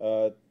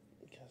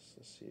 Guess,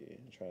 let's see.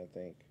 I'm trying to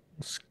think.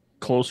 It's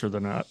closer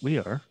than that. We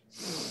are.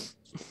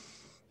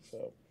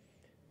 So,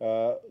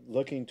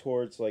 looking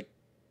towards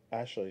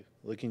actually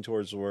looking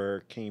towards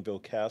where Kingville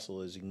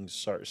Castle is, you can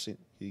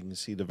you can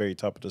see the very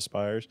top of the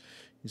spires.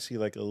 You see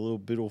like a little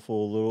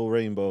beautiful little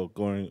rainbow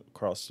going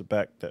across the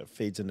back that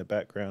fades in the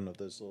background of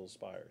those little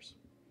spires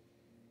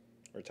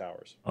or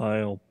towers.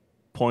 I'll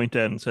point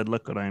at it and said,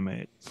 "Look what I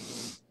made."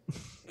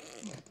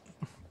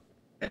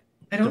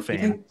 I don't fan.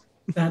 think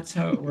that's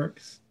how it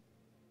works.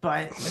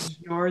 But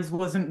yours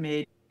wasn't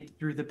made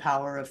through the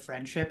power of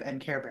friendship and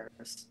Care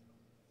Bears.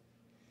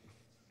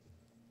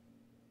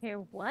 Here,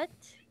 what?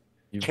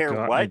 You've Care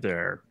got me what?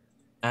 there.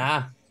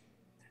 Ah,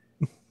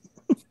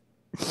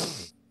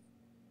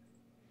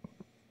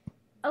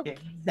 Okay.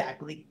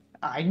 Exactly.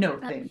 I know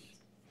things.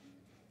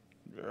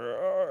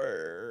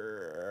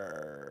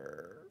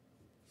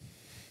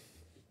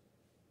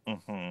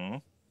 Mm-hmm.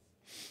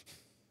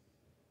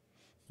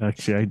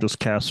 Actually, I just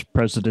cast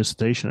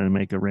Prestidigitation and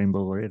make a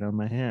rainbow right on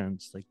my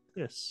hands like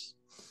this.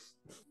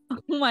 Oh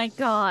my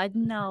god,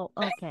 no.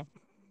 Okay.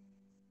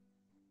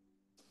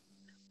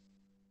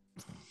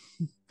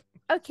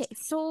 Okay,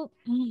 so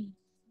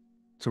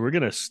So we're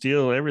gonna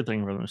steal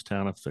everything from this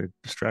town if they're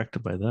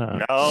distracted by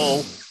that.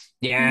 No.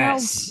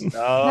 yes.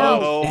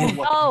 No.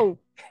 no.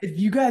 If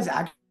you guys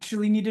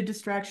actually need a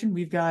distraction,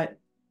 we've got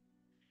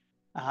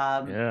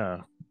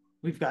Yeah.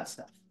 we've got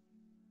stuff.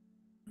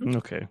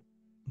 Okay.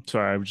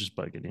 Sorry, I was just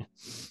bugging you.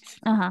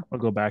 Uh-huh. I'll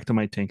go back to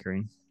my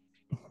tinkering.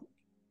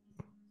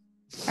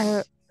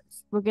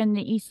 We're getting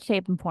the East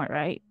Haven Point,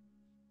 right?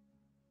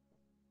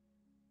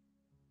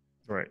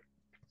 Right.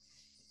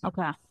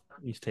 Okay.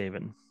 East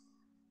Haven.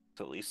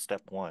 It's at least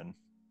step one.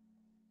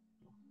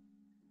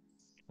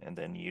 And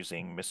then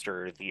using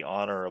Mr. the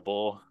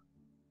Honorable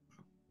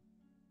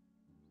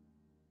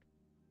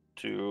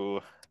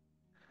to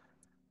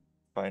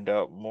find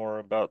out more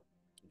about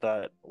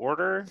that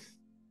order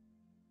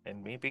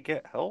and maybe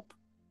get help.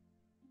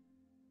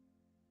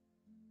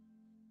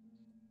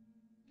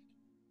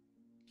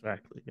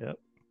 Exactly. Yep.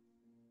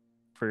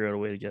 Figure out a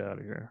way to get out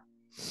of here.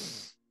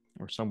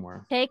 Or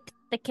somewhere. Take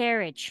the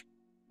carriage.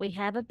 We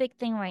have a big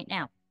thing right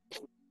now.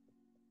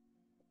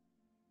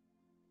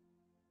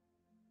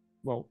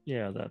 Well,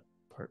 yeah, that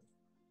part.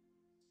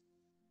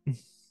 I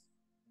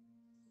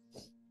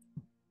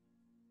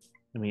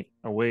mean,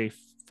 away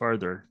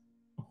farther.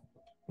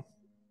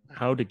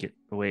 How to get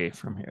away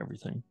from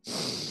everything.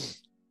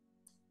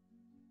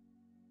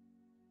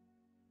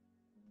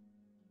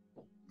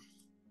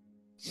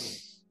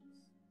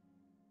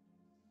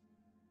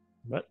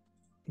 But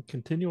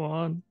continue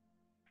on.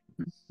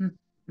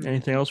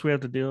 Anything else we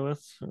have to deal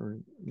with, or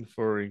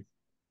before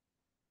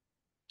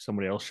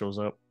somebody else shows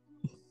up?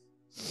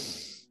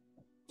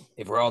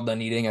 If we're all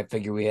done eating, I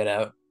figure we head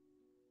out.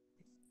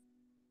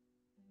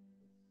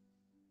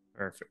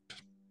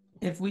 Perfect.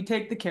 If we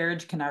take the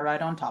carriage, can I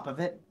ride on top of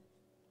it?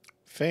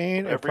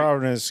 Fane or Every-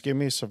 Providence, give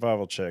me a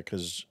survival check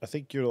because I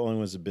think you're the only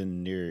ones that have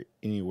been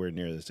anywhere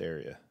near this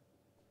area.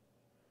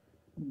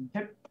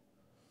 Yep.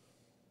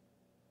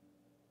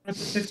 Up to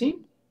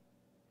 15?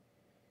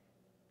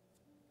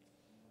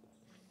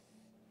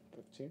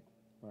 15.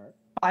 All right.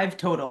 5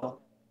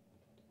 total.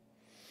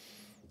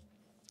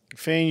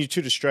 Fane, you're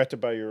too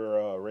distracted by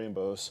your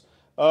rainbows.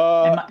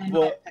 And my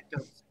Well,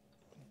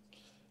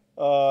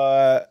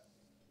 ectos.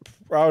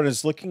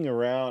 Providence, looking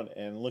around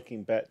and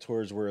looking back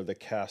towards where the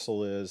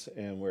castle is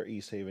and where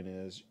East Haven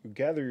is, you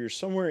gather you're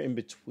somewhere in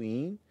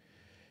between.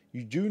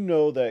 You do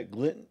know that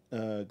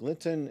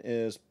Glinton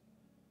is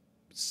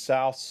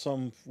south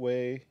some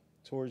way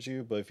towards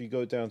you, but if you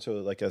go down to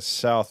like a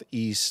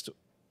southeast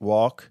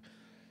walk,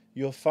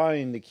 you'll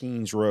find the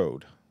King's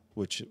Road,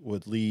 which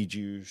would lead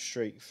you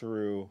straight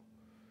through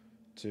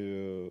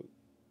to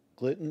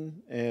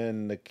Glinton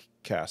and the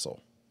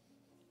castle.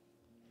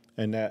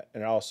 And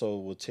also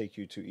will take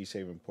you to East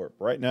Haven Port.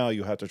 Right now,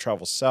 you'll have to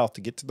travel south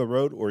to get to the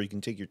road, or you can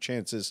take your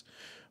chances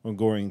on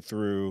going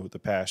through the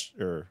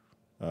pasture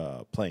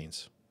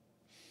plains.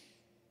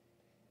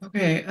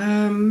 Okay,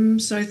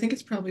 so I think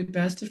it's probably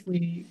best if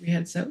we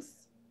head south.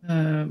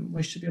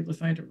 We should be able to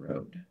find a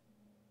road.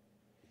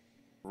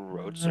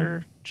 Roads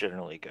are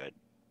generally good.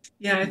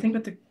 Yeah, I think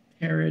with the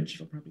carriage,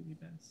 it'll probably be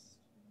best.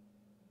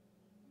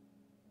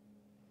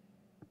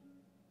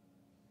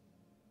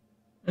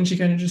 And she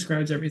kind of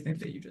describes everything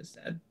that you just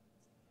said.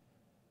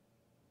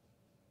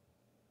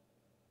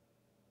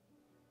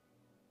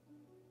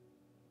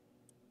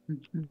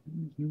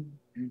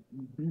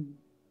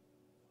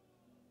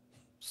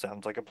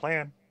 Sounds like a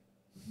plan.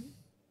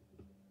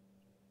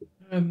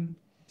 Do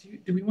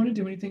we want to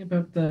do anything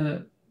about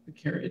the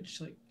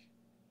carriage? Like,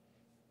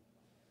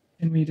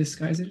 can we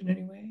disguise it in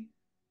any way?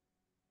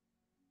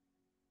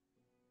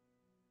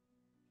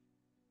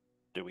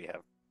 Do we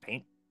have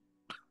paint?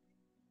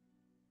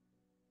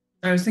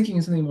 I was thinking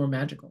of something more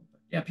magical. But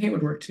yeah, paint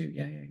would work too.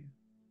 Yeah. Or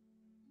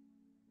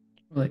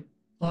like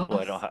cloth. Well,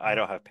 I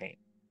don't have paint.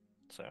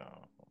 So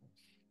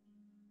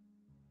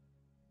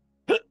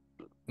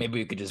Maybe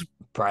we could just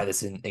pry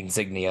this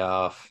insignia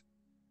off.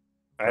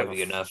 I have Probably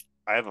good enough.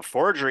 I have a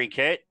forgery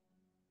kit.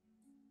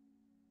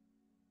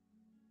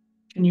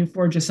 Can you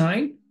forge a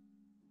sign?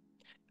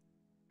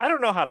 I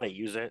don't know how to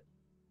use it.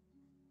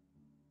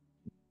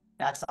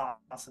 That's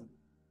awesome.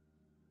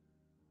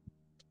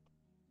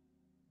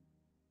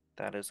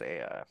 That is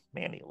a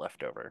Manny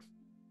leftover.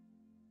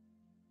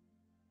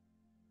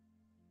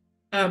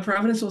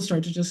 Providence will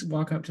start to just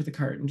walk up to the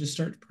cart and just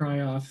start to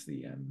pry off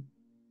the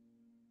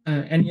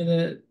any of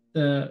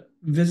the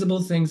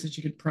visible things that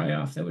you could pry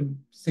off that would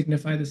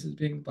signify this as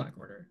being the Black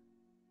Order.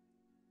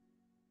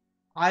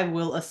 I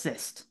will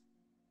assist.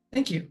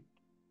 Thank you.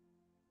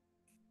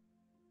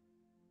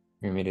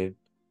 Hear me, dude.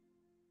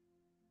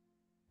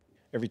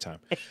 Every time.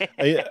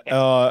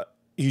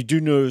 You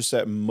do notice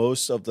that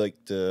most of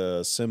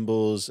the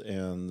symbols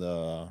and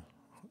the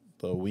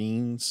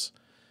wings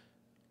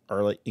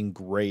are like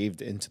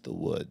engraved into the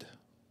wood.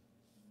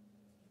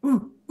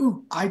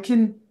 Ooh, I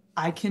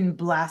can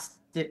blast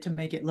it to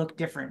make it look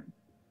different.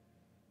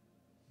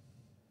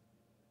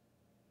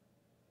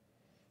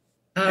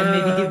 And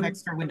maybe give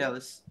extra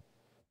windows.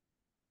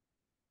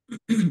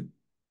 I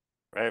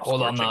have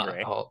Hold on, Scorching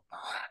Ray. hold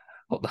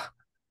on.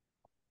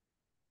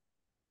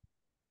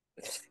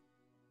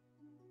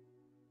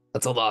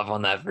 Let's hold off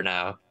on that for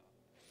now.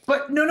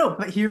 But no,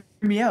 but hear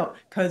me out,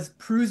 because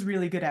Prue's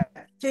really good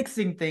at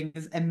fixing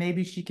things, and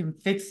maybe she can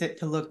fix it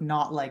to look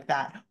not like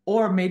that.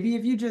 Or maybe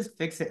if you just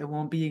fix it, it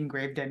won't be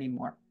engraved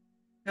anymore.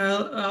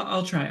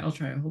 I'll try.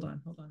 Hold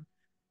on.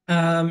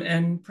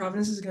 And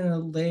Providence is gonna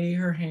lay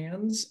her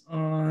hands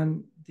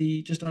on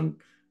on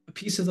a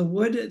piece of the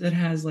wood that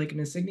has like an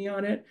insignia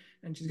on it,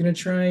 and she's gonna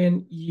try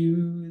and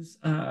use.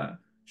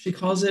 She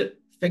calls it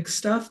fix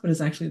stuff, but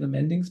it's actually the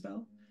mending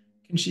spell.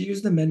 Can she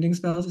use the mending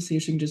spell to see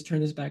if she can just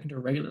turn this back into a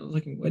regular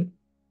looking wood?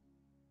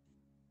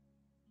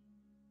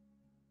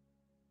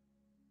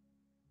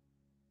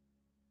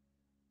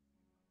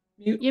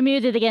 Mute. You're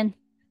muted again.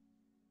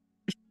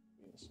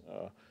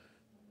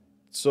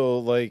 So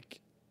like,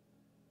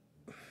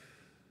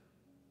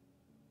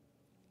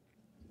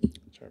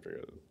 trying to figure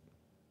out.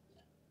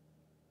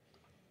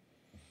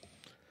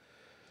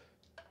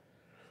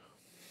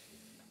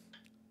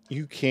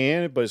 You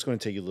can, but it's going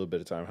to take you a little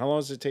bit of time. How long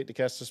does it take to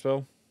cast a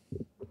spell?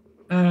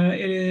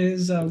 It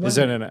is. Is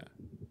that in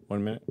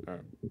 1 minute? All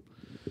right.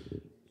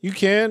 You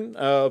can,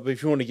 but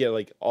if you want to get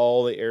like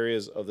all the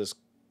areas of this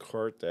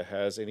cart that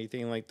has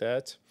anything like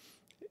that,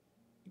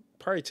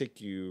 probably take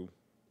you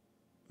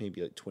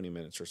maybe like 20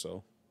 minutes or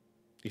so.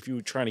 If you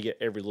were trying to get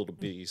every little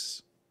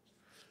piece.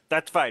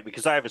 That's fine,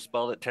 because I have a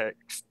spell that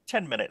takes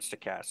 10 minutes to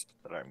cast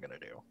that I'm going to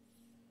do.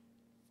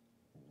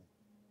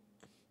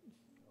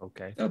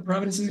 Okay. So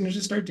Providence is gonna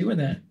just start doing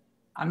that.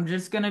 I'm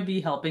just gonna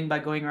be helping by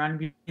going around and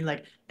being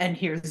like, and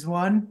here's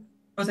one.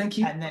 Oh, thank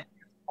you. And then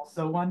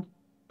also one.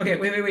 Okay,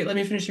 wait. Let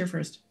me finish here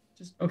first.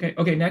 Just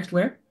okay. Next,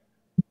 where?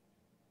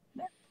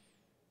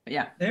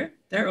 Yeah. There.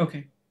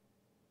 Okay.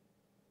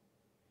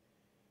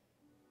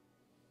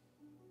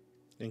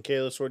 And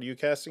Kalis, what are you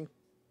casting?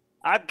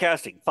 I'm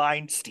casting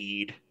Find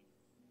Steed.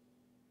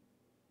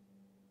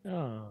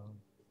 Oh.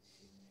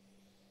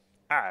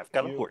 I've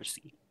got a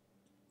horsey.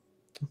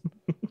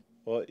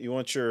 Well, you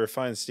want your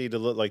fine steed to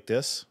look like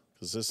this?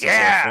 Because this is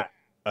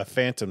a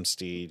phantom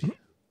steed.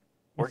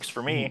 Works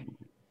for me.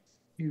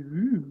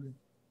 Ooh.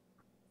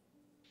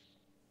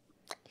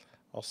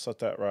 I'll set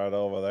that right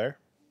over there.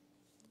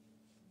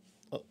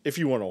 If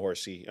you want a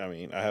horsey, I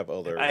mean, I have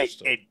other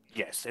stuff.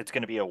 Yes, it's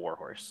going to be a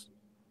warhorse.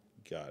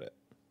 Got it.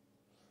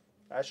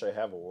 Actually, I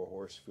have a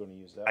warhorse if you want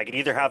to use that. I can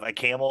either have a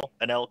camel,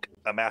 an elk,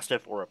 a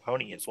mastiff, or a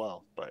pony as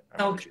well. But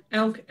I'm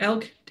gonna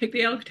Elk. Take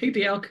the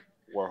elk.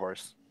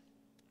 warhorse.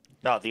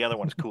 No, the other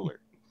one's cooler.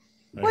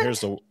 Here's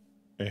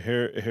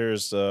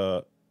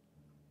the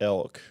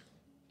elk.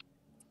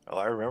 Oh,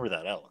 I remember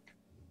that elk.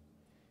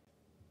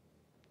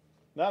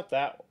 Not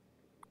that one.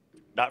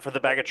 Not for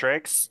the bag of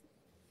tricks.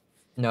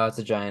 No, it's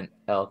a giant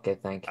elk, I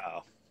think.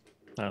 Oh,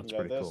 That's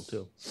pretty cool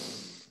too.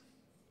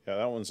 Yeah,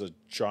 that one's a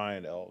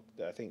giant elk.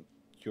 I think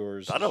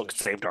yours. that elk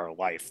saved our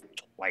life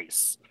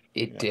twice.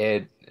 It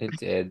did.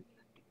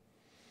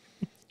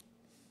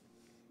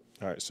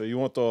 All right, so you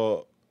want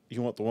the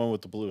one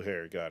with the blue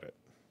hair? Got it.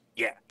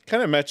 Yeah.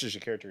 Kind of matches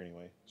your character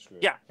anyway. Screw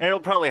it. Yeah, and it'll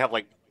probably have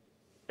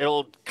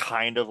it'll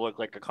kind of look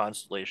like a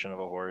constellation of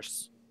a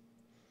horse.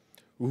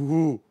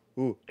 Ooh,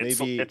 It's,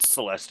 maybe it's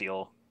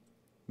celestial.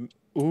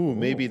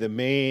 Maybe the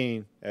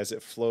mane as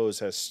it flows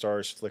has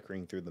stars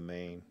flickering through the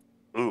mane.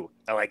 Ooh,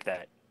 I like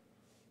that.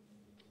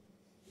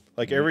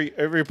 Like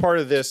every part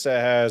of this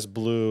that has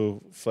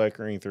blue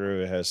flickering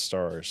through it has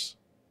stars.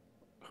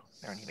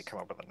 Now I need to come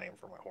up with a name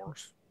for my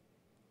horse.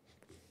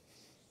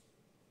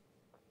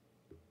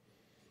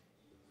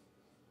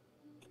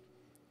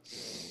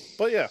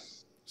 But yeah,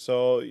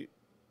 so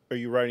are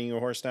you riding your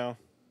horse now?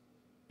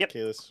 Yep.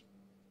 Kalis?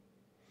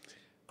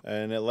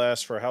 And it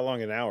lasts for how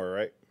long? An hour,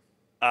 right?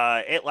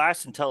 It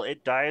lasts until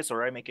it dies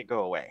or I make it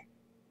go away.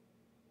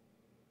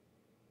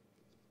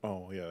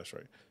 Oh yeah, that's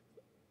right.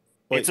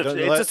 Wait,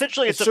 It's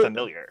essentially a so-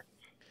 familiar.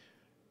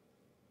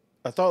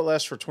 I thought it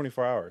lasts for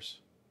 24 hours.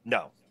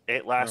 No,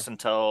 it lasts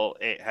until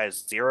it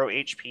has 0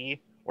 HP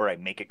or I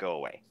make it go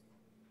away.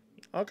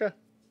 Okay.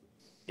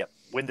 Yep.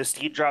 When the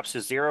steed drops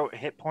to 0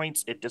 hit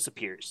points, it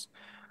disappears,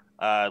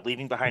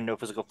 leaving behind no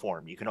physical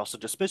form. You can also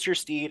dismiss your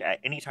steed at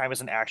any time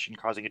as an action,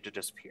 causing it to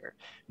disappear.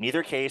 In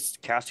either case,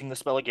 casting the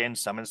spell again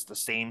summons the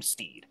same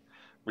steed,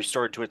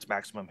 restored to its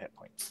maximum hit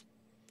points.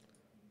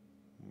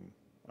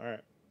 All right.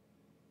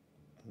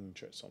 Let me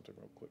try something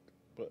real quick.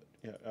 But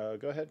yeah,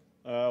 go ahead.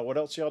 What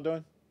else y'all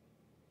doing?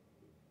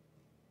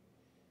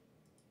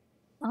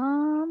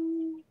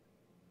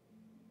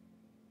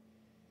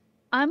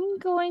 I'm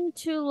going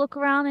to look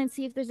around and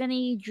see if there's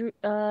any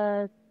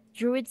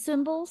druid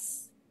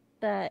symbols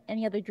that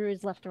any other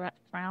druids left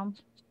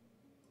around.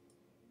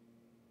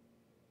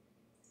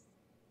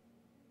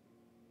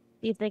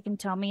 See if they can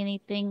tell me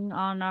anything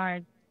on our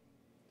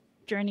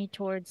journey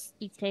towards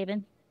East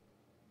Haven.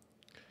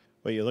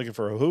 Wait, you're looking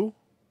for a who?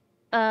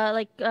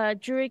 Like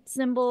druid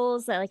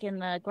symbols, like in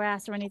the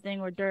grass or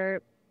anything, or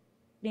dirt.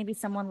 Maybe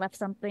someone left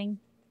something.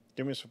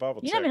 Give me a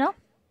survival You check. never know.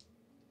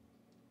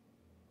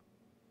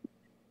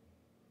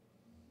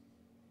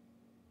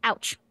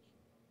 Ouch.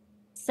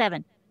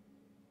 7.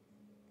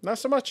 Not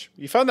so much.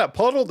 You found that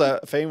puddle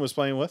that Fane was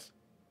playing with.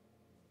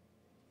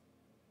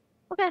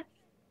 Okay. I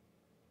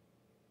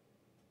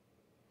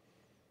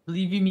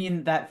believe you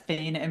mean that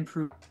Fane and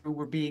Prue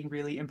were being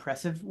really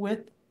impressive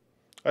with.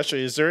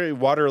 Actually, is there any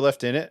water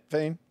left in it,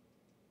 Fane?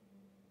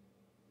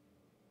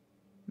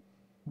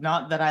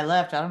 Not that I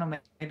left. I don't know.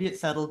 Maybe it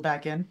settled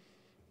back in.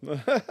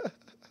 But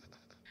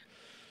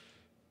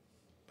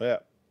yeah.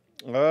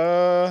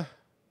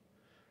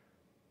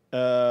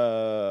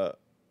 All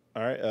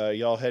right.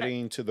 Y'all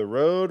heading to the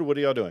road. What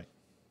are y'all doing?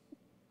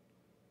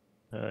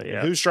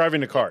 Yeah. Who's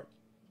driving the cart?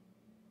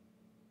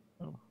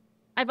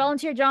 I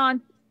volunteer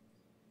John.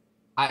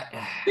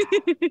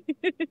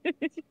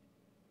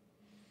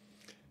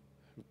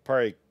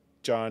 Probably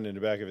John in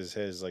the back of his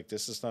head is like,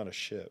 this is not a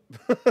ship.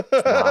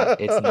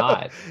 It's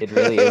not. It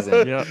really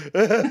isn't. Yeah.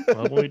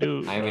 What will we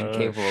do? I'm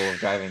incapable of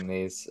driving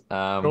these.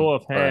 Show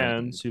of or-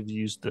 hands who've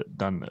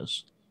done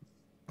this.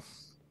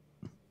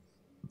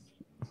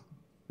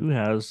 Who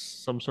has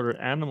some sort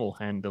of animal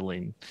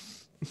handling?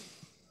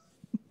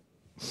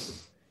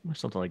 Or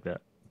something like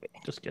that.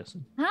 Just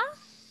guessing. Huh?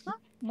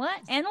 What?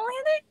 Animal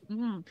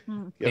handler?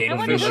 Mm-hmm. Hey, I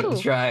wonder would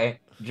who. try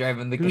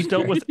driving the Who's car.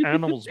 dealt with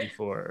animals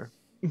before?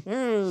 We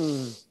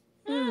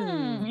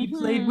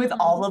played with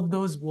all of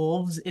those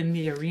wolves in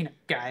the arena,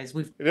 guys.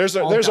 There's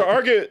an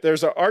argument.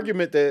 There's an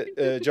argument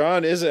that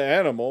John is an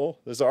animal.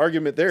 There's an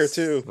argument there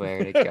too.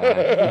 Swear to God.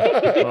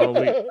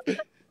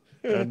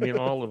 Well, I mean,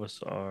 all of us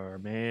are,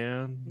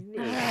 man.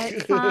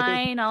 Alright,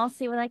 fine. I'll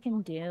see what I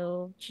can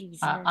do. Jesus.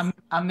 I'm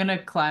gonna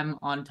climb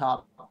on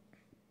top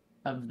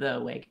of the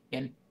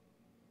wagon.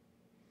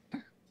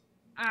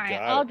 Alright,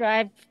 Got I'll it.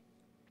 drive.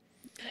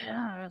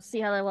 See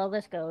how well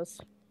this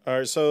goes. All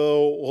right,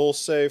 so we'll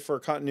say for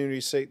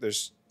continuity's sake,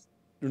 there's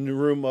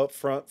room up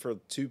front for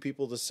 2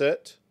 people to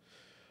sit.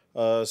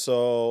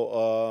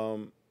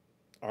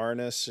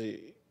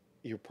 Arnis,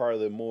 you're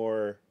probably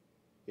more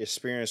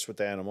experienced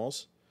with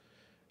animals.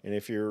 And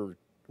if you're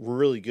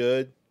really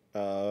good,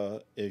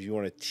 if you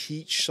want to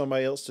teach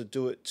somebody else to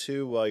do it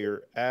too while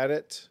you're at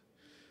it,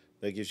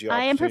 that gives you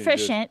I am opportunity to do it.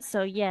 proficient,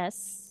 so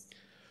yes.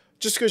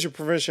 Just because you're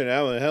proficient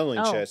at handling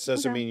Oh, chats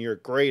doesn't okay. mean you're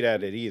great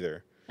at it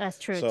either. That's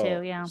true So,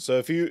 too, yeah. So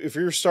if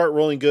you start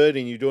rolling good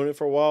and you're doing it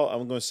for a while,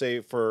 I'm going to say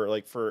just for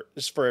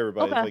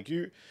everybody.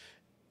 Okay.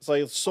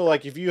 Like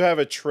like if you have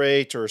a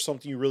trait or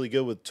something you're really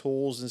good with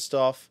tools and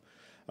stuff,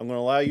 I'm going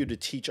to allow you to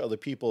teach other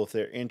people if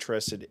they're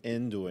interested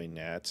in doing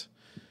that,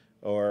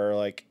 or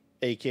like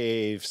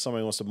AKA if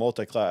somebody wants to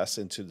multi-class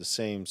into the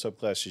same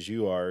subclass as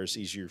you are, it's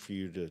easier for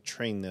you to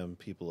train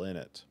people in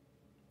it.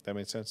 That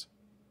makes sense?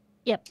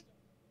 Yep.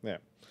 Yeah.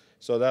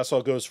 So that's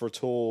all goes for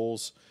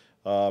tools,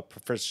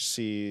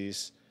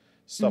 proficiencies,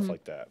 stuff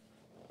like that.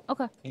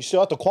 Okay. You still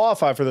have to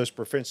qualify for those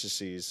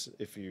proficiencies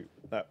if you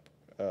not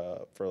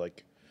for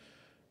like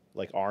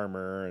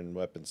armor and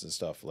weapons and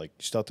stuff. Like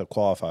you still have to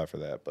qualify for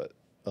that, but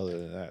other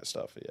than that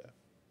stuff,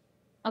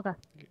 yeah. Okay.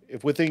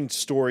 If within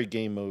story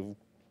game mode,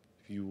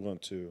 if you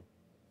want to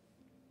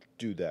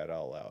do that,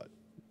 I'll allow it.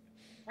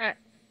 Alright.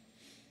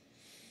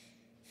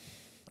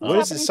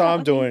 What is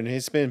Sam doing?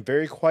 He's been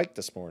very quiet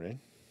this morning.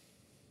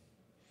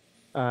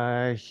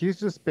 He's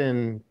just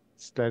been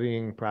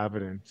studying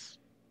Providence.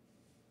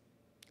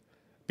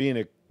 Being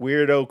a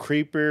weirdo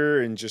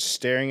creeper and just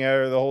staring at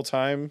her the whole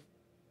time.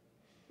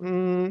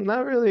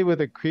 Not really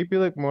with a creepy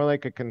look, more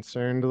like a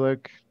concerned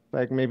look,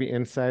 like maybe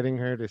inciting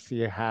her to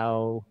see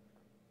how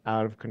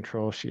out of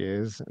control she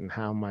is and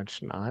how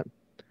much not.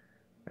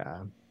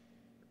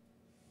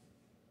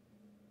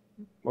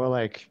 More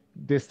like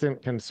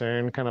distant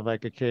concern, kind of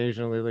like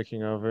occasionally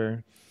looking over.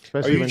 Are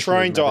Especially you when she was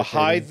trying to meditating.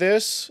 hide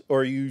this,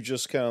 or are you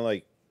just kind of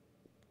like?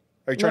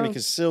 Are you trying to No.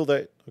 conceal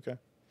that? Okay.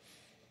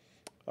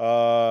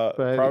 But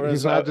Providence,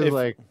 he's not just if-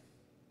 like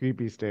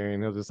creepy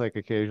staring. He'll just like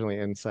occasionally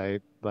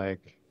incite,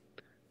 like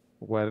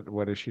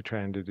What is she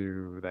trying to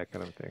do? That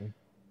kind of thing.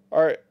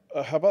 All right.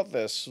 How about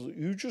this?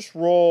 You just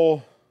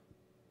roll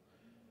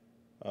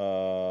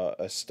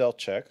a stealth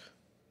check,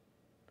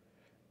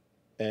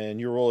 and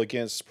you roll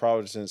against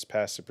Providence's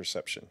passive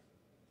perception.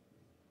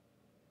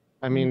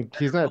 I mean,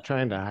 he's not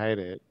trying to hide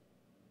it,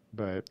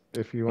 but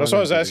if you want That's what I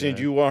him was to do asking. that.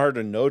 Do you want her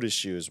to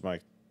notice you? Is my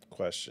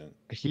question.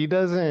 He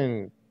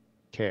doesn't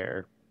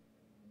care.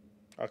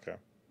 Okay.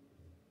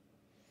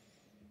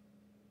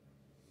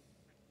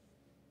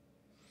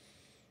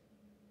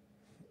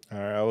 All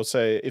right. I will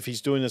say if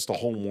he's doing this the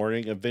whole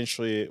morning,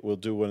 eventually we'll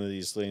do one of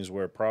these things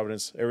where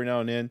Providence, every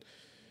now and then,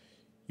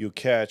 you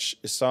catch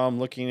Isam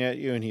looking at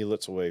you and he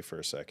looks away for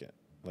a second.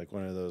 Like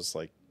one of those,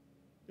 like,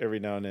 every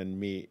now and then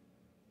meet.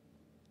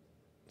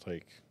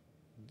 Like,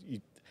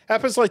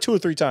 happens like 2 or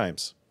 3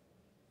 times.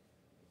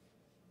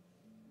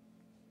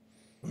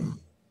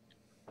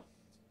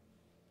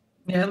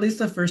 Yeah, at least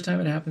the first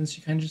time it happens,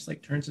 she kind of just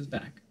like turns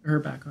her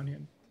back on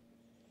him.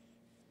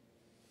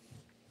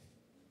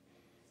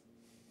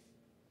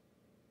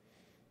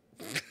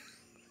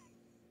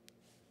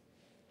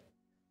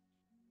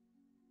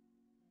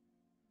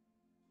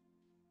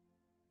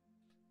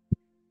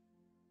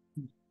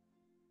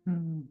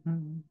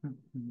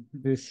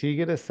 Does he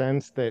get a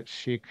sense that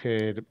she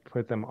could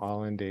put them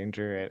all in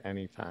danger at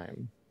any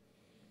time?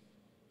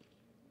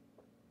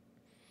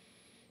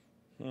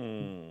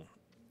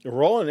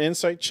 Roll an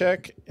insight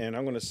check, and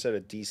I'm going to set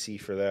a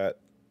DC for that.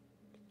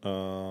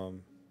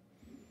 I'm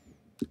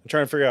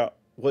trying to figure out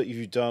what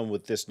you've done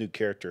with this new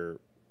character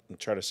and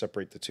try to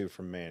separate the two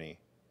from Manny.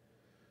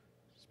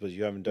 But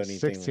you haven't done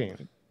anything.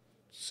 16.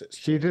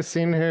 16. He just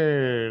seen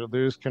her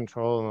lose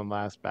control in the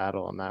last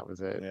battle, and that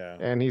was it. Yeah.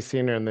 And he's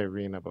seen her in the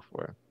arena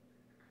before.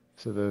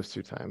 So those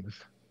 2 times.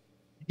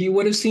 He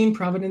would have seen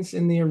Providence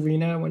in the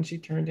arena when she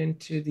turned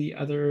into the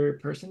other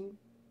person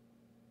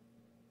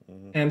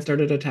and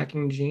started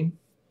attacking Jean.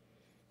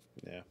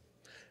 Yeah.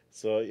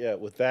 So yeah,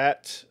 with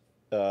that,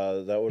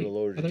 that would have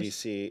lowered the Others?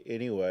 DC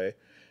anyway.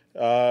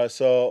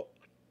 So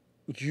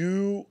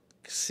you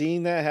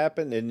seen that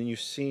happen, and then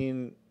you've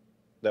seen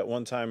that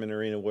one time in the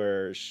arena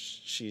where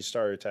she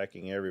started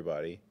attacking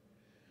everybody,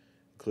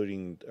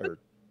 including her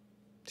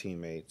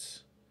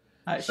teammates.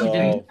 She So-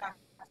 didn't attack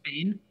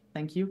Spain.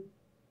 Thank you.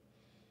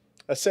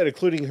 I said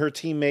including her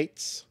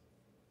teammates.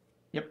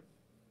 Yep.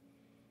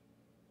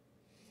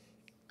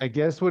 I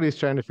guess what he's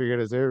trying to figure out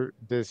is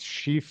does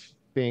she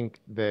think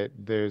that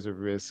there's a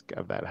risk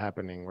of that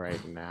happening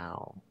right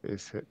now?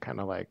 Is it kind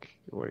of like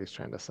what he's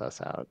trying to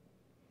suss out?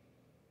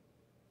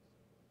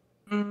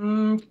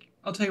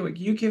 I'll tell you what,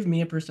 you give me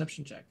a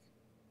perception check.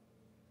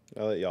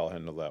 I'll let y'all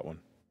handle that one.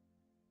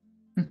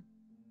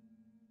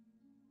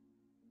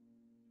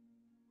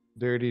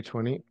 Dirty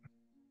 20.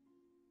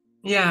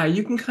 Yeah,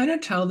 you can kind of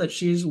tell that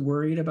she's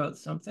worried about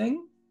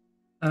something.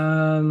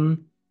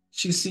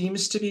 She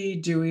seems to be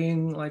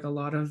doing like a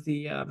lot of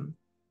the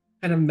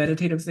kind of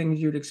meditative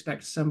things you'd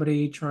expect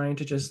somebody trying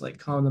to just like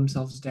calm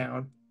themselves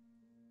down.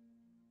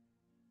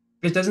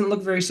 It doesn't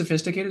look very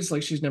sophisticated. It's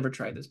like she's never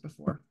tried this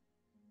before.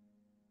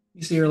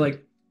 You see her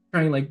like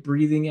trying like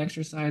breathing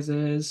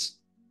exercises,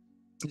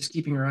 just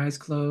keeping her eyes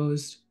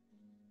closed.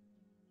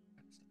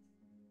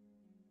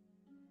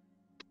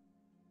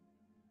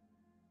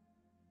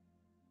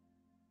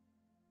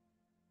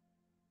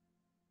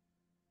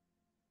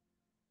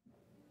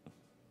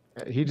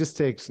 He just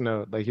takes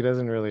note. Like he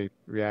doesn't really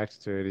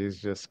react to it. He's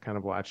just kind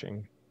of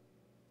watching.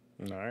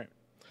 All right.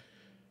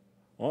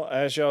 Well,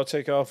 as y'all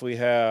take off, we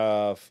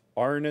have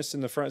Arnis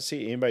in the front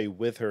seat. Anybody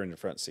with her in the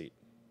front seat?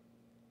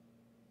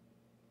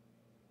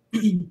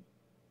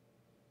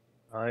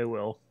 I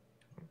will.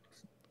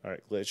 All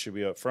right, Glitch should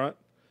be up front.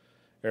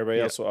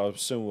 Everybody else, I'll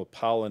assume, will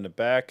pile in the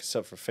back,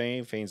 except for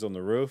Fane. Fane's on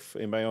the roof.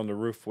 Anybody on the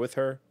roof with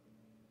her?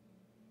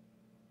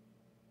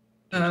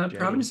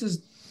 Providence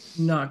is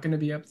not going to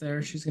be up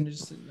there. She's going to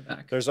just sit in the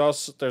back. There's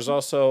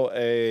also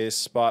a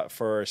spot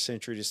for a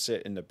sentry to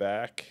sit in the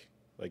back,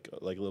 like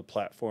a little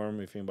platform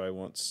if anybody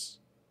wants,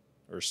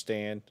 or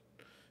stand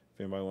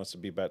if anybody wants to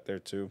be back there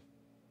too,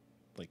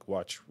 like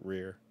watch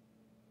rear.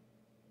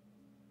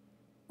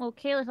 Well,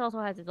 Kalis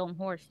also has his own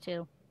horse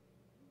too.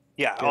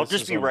 Yeah, Okay, I'll this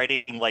just is be on-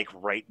 riding like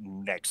right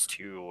next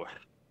to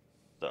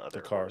the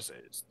other car.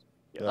 horses.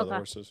 The other Okay.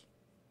 horses.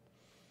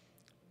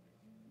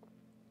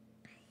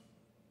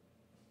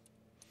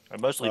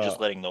 I'm mostly just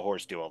letting the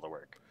horse do all the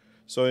work.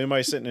 So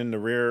anybody sitting in the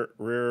rear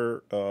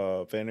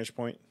vantage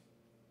point?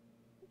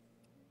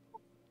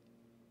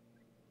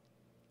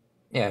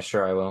 Yeah,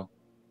 sure, I will.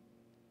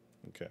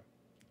 Okay.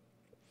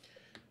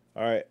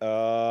 All right.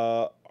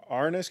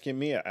 Arnis, give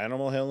me an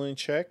animal handling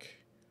check.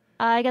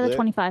 I got a Lit.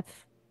 25.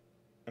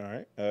 All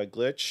right.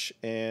 Glitch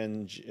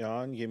and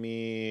John, give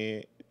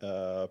me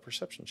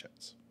perception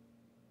checks.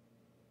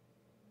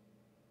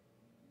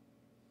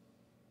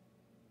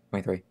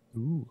 23.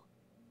 Ooh,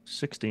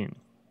 16.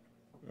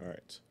 All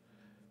right.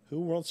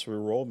 Who wants to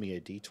roll me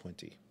a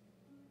d20?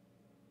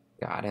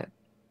 Got it.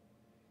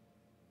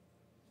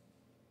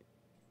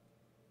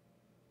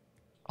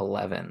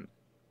 11.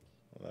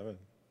 11.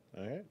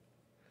 All right.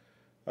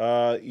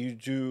 You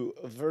do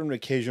very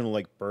occasional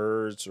like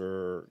birds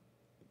or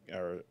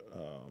a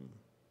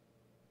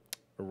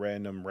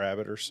random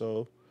rabbit or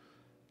so.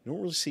 You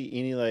don't really see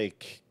any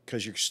like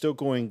because you're still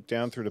going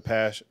down through the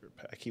pasture.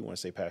 I keep wanting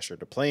to say pasture,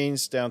 the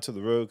plains down to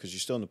the road because you're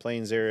still in the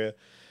plains area.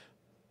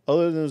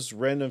 Other than those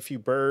random few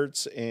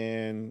birds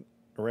and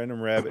a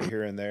random rabbit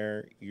here and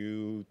there,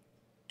 you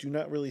do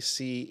not really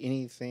see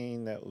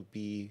anything that would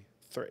be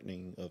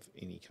threatening of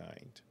any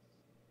kind.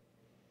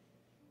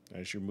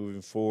 As you're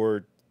moving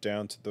forward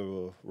down to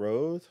the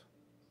road,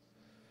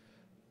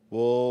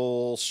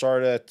 we'll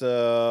start at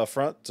the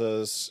front.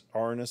 Does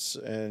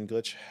Arnis and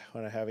Glitch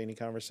want to have any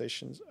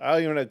conversations? I'll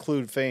even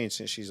include Fane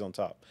since she's on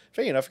top.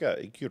 Fane, I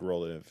forgot you could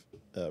roll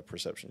a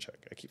perception check.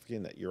 I keep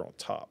forgetting that you're on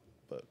top,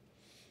 but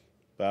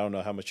I don't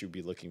know how much you'd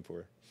be looking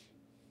for.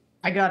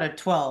 I got a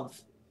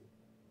 12.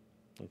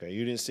 Okay,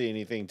 you didn't see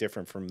anything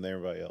different from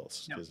everybody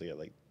else No. because they got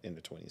like in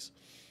the 20s.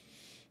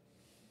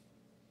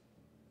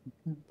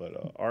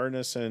 But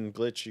Arnis and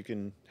Glitch, you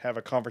can have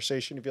a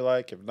conversation if you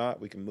like. If not,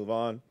 we can move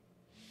on.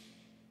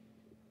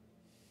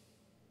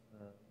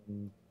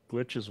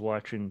 Glitch is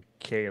watching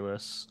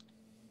Kalis,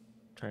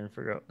 trying to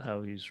figure out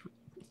how he's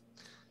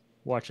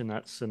watching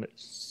that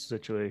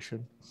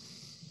situation.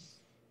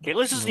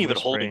 Kalis isn't even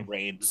holding Whispering.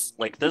 reins.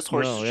 Like this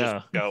horse No, is yeah.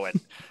 just going.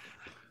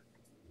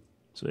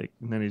 It's like,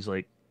 and then he's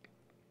like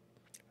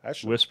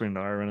Actually, whispering to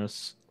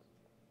Arnis.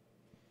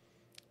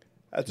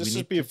 this we is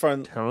need be to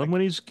fun. Tell him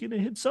when he's gonna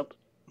hit something.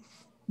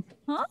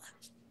 Huh?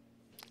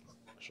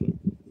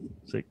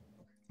 It's like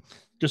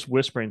just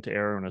whispering to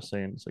Arnis,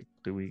 saying, "It's like,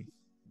 do we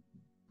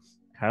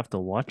have to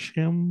watch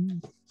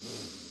him,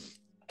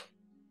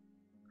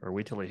 or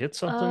wait till he hits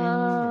something?"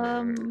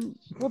 or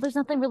Well, there's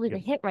nothing really to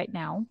Yeah. hit right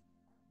now,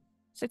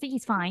 so I think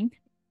he's fine.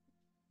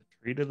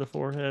 tree to the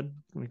forehead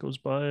when he goes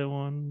by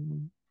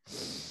one.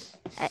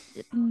 Uh,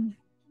 mm,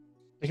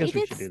 I guess If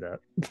we should it's- do that.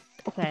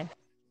 okay,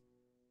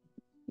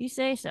 you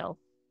say so.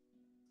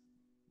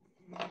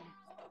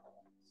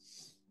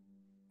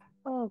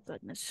 Oh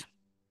goodness.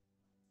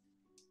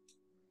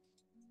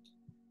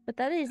 But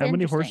that is How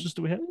many interesting. horses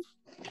do we have?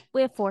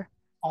 We have 4.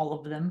 All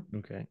of them.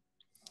 Okay.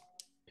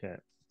 Okay.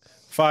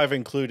 5,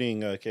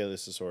 including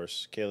Kalis'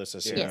 horse. Kalis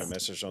has sent Yes. a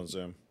message on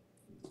Zoom.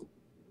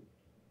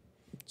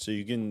 So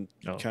you can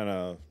Oh. kind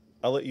of...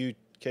 I'll let you...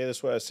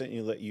 Kalis, what I sent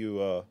you, let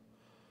you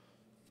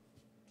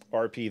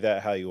RP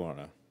that how you want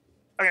to.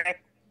 Okay.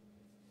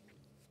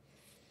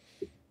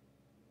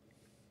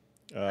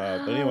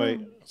 But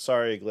anyway,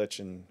 sorry, Glitch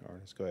and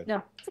Arnis. Go ahead.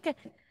 No, it's okay.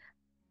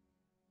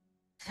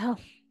 So,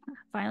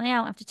 finally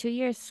out after 2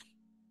 years.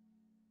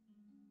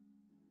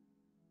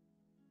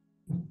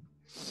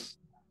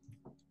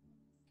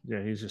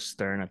 Yeah, he's just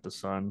staring at the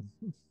sun.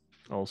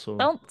 Also,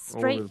 Don't all over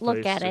straight the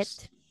look place, at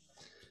just- it.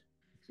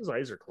 His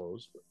eyes are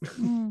closed. But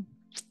Mm.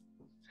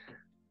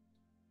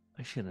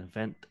 I should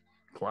invent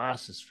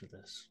glasses for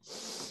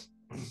this.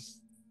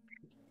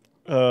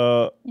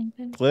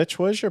 Glitch,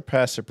 what is your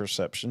passive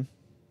perception?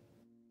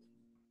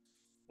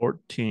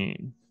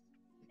 14.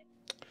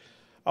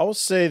 I will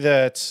say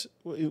that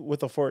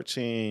with a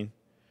 14,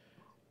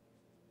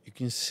 you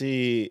can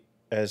see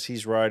as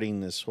he's riding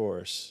this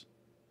horse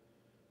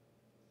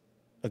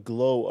a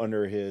glow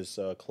under his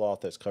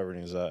cloth that's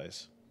covering his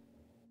eyes.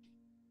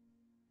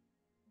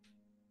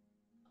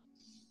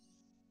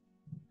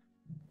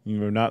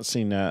 You have not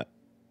seen that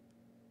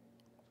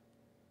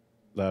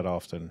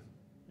often.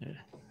 Yeah.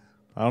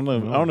 I don't know.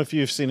 I don't know if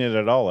you've seen it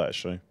at all,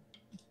 actually.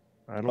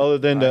 I don't, Other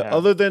than I the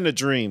have-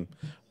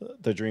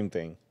 the dream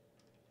thing.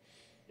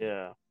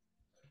 Yeah.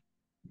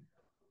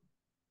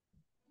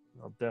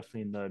 I'll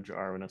definitely nudge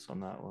Arvinus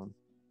on that one.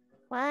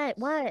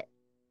 What?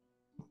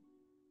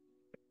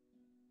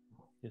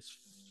 His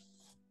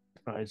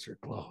eyes are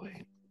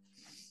glowing.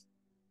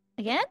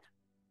 Again?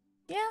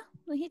 Yeah,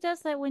 well, he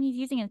does that when he's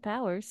using his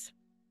powers.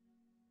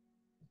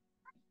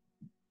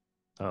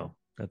 Oh,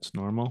 that's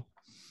normal.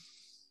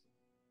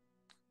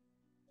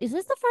 Is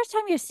this the first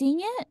time you're seeing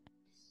it?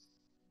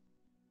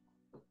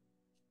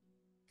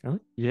 Really?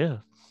 Yeah.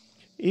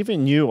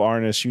 Even you,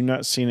 Arnis, you've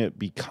not seen it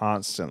be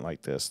constant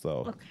like this,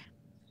 though. Okay.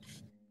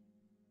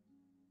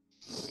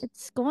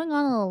 It's going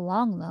on all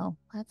along, though.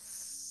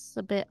 That's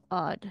a bit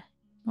odd.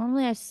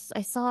 Normally, I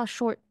saw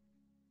short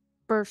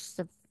bursts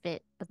of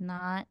it, but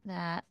not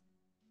that.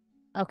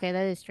 Okay,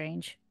 that is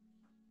strange.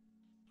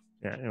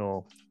 Yeah,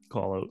 he'll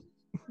call out,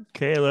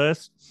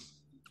 Kalis,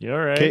 you all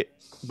right?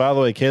 By the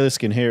way, Kalis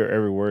can hear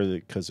every word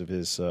because of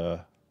his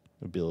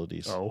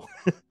abilities. Oh.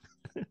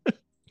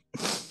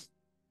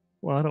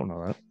 Well, I don't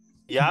know that.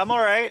 Yeah, I'm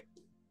all right.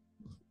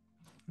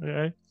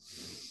 Okay.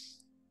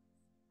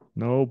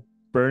 No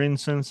burning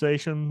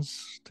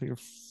sensations to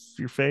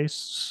your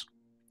face?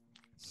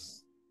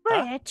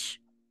 Huh? Rich.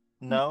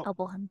 No,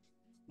 Elbow him.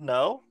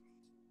 no.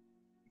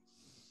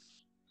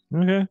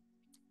 Okay.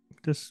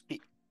 Just,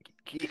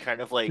 He kind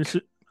of like just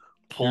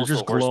pulls you're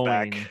the just horse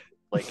glowing. back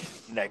like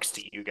next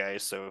to you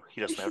guys, so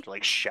he doesn't have to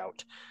like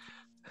shout.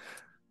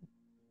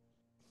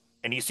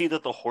 And you see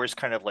that the horse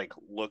kind of like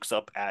looks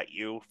up at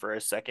you for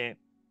a second,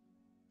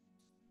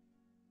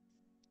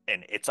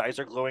 and its eyes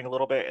are glowing a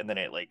little bit, and then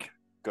it like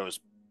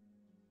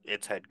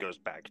its head goes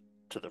back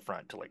to the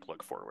front to like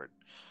look forward.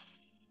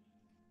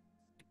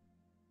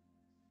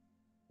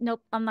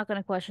 Nope, I'm not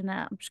gonna question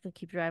that. I'm just gonna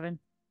keep driving.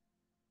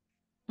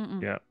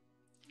 Mm-mm. Yeah.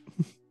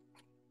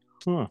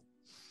 Huh. All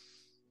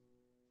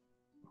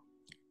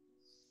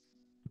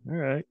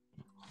right.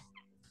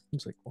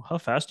 It's like, well, how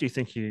fast do you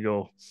think you could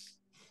go?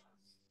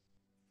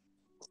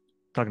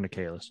 Talking to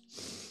Kalis.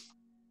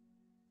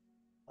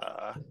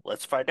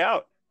 Let's find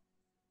out.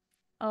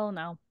 Oh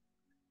no.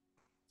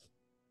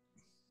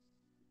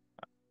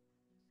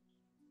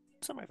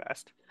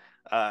 Semi-fast.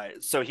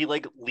 So he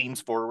like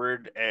leans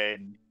forward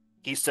and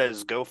he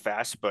says, "Go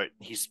fast," but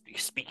he's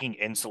speaking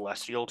in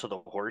Celestial to the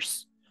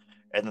horse,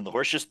 and then the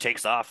horse just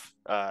takes off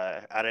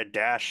at a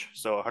dash,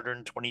 so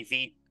 120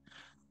 feet.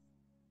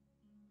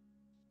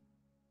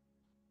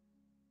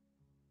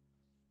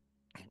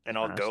 And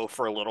I'll go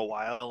for a little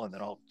while, and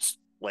then I'll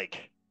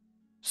like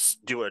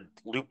do a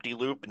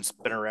loop-de-loop and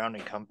spin around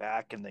and come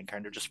back, and then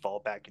kind of just fall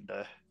back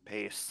into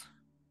pace.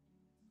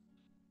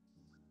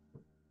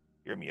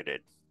 You're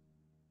muted.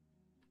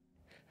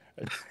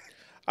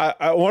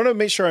 I want to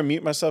make sure I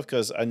mute myself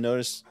because I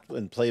noticed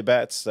in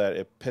playbats that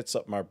it picks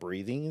up my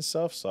breathing and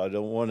stuff. So I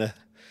don't want to.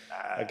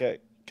 I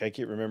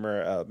can't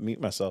remember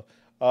mute myself.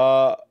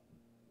 I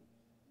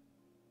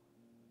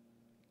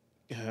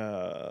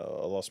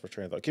lost my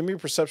train of thought. Give me a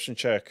perception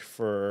check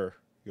for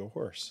your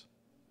horse.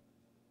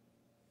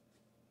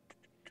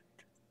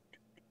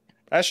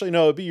 Actually,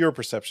 no, it'd be your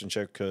perception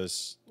check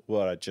because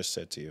what I just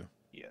said to you.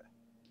 Yeah.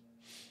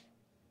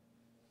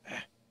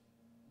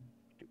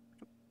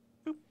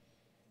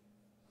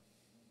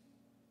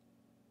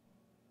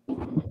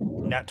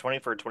 Nat 20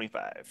 for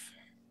 25.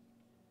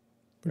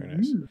 Very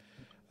nice.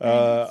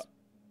 Nice.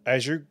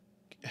 As you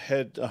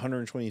head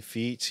 120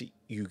 feet,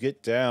 you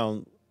get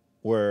down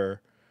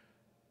where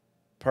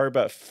probably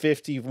about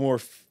 50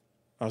 more,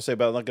 I'll say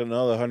about like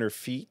another 100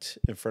 feet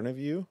in front of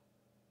you.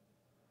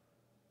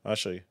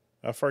 Actually,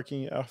 how far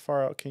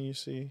out can you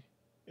see?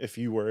 If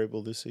you were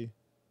able to see?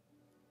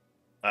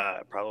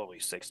 Probably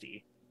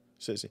 60.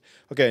 60.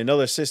 Okay,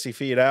 another 60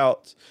 feet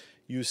out,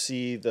 you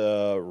see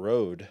the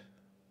road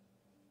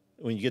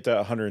when you get to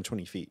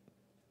 120 feet.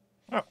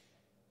 Oh.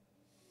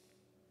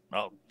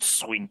 I'll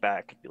swing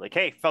back and be like,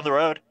 "Hey, found the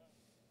road."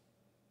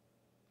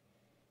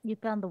 You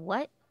found the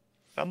what?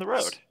 Found the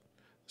road.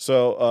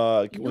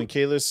 So when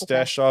Kalis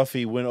dashed off,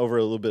 he went over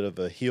a little bit of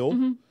a hill,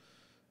 Mm-hmm.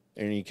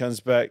 and he comes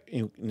back,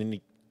 and then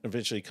he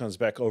eventually comes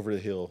back over the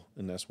hill,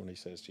 and that's when he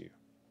says to you.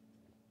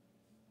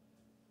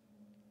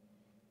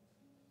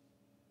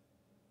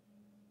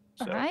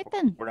 So All right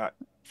then. we're not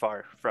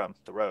far from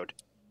the road.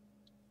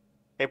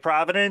 Hey,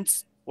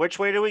 Providence, which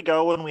way do we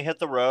go when we hit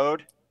the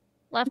road?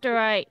 Left or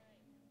right?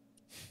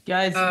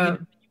 Guys,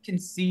 you can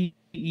see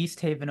East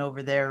Haven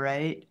over there,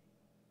 right?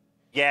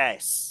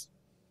 Yes.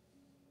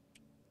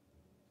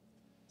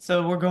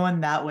 So we're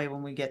going that way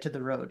when we get to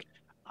the road.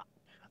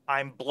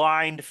 I'm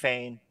blind,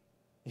 Fane.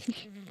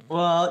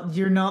 Well,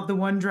 you're not the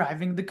one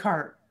driving the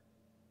cart.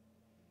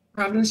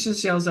 Providence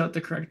just yells out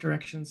the correct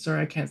direction.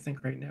 Sorry, I can't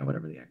think right now.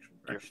 Whatever the actual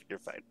direction. You're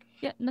fine.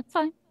 Yeah, that's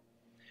fine.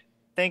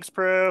 Thanks,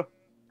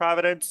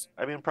 Providence.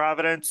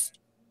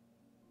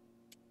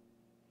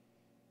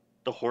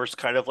 The horse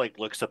kind of like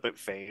looks up at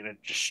Fane and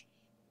just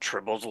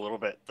trembles a little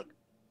bit, then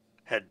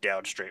head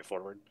down straight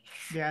forward.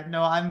 Yeah,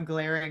 no, I'm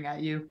glaring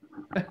at you.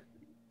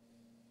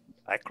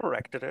 I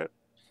corrected it.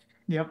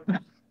 Yep.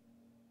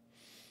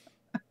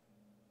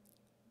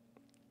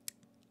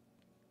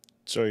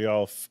 So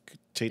y'all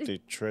take the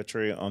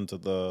treachery onto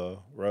the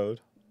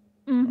road?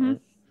 Mm-hmm.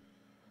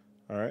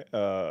 All right.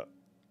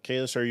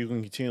 Kalis, are you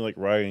going to continue like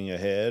riding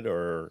ahead,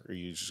 or are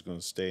you just going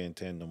to stay in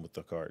tandem with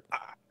the cart?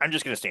 I'm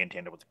just going to stay in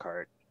tandem with the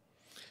cart.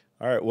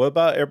 All right. What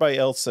about everybody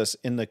else that's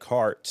in the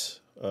cart?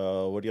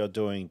 What are y'all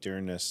doing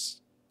during this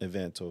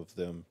event of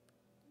them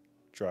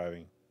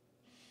driving?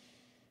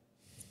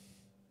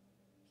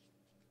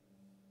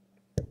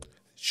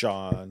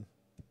 Sean,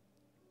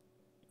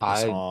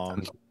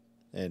 Tom,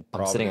 and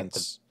I'm sitting at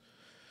Providence.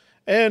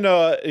 And,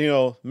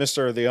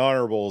 Mr. The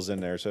Honorable's in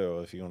there, too,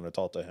 if you want to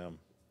talk to him.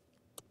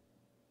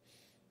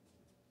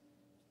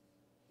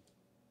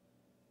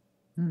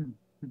 I'm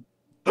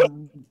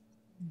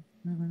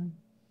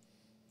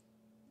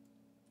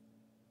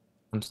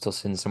still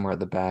sitting somewhere at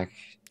the back.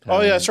 Oh,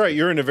 yeah, that's right.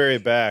 You're in the very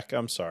back.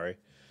 I'm sorry.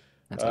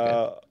 That's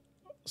okay.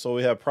 So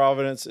we have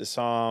Providence,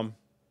 Isam.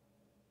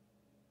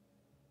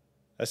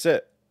 That's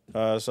it.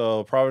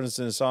 So Providence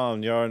and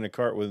Isam, you're in the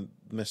cart with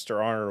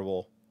Mr.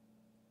 Honorable.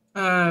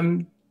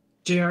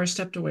 JR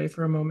stepped away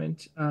for a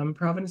moment.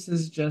 Providence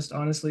is just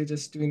honestly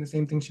just doing the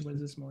same thing she was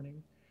this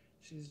morning.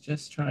 She's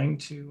just trying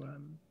to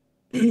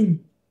to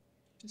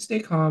stay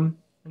calm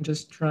and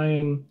just try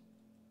and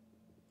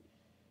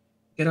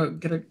get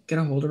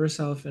a hold of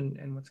herself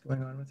and what's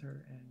going on with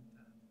her.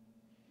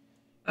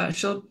 And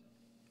she'll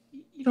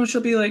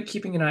be like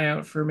keeping an eye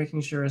out for making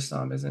sure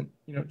Assam isn't,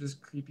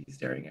 just creepy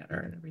staring at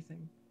her and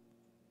everything.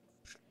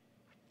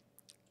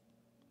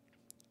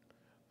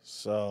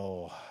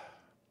 So,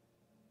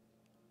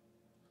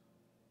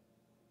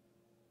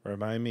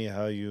 remind me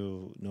how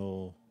you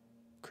know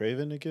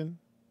Craven again?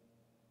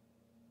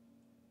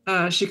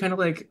 She kind of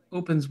like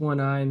opens one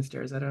eye and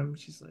stares at him.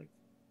 She's like,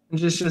 and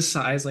just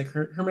sighs, like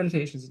her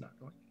meditation is not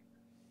going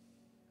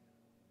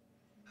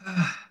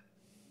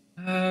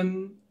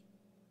anywhere.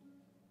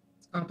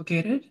 It's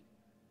complicated.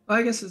 Well,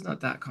 I guess it's not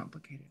that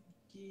complicated.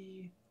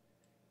 He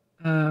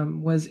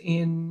was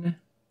in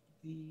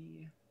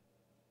the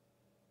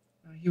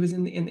he was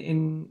in the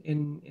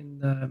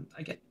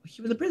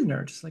he was a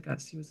prisoner just like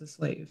us. He was a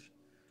slave,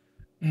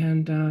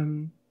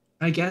 and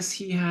I guess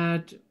he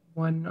had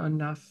won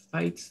enough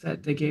fights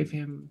that they gave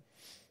him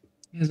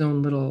his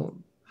own little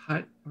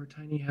hut or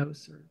tiny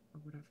house or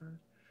whatever.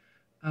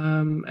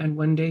 And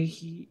one day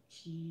he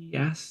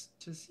asked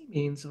to see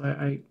me, and so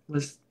I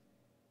was,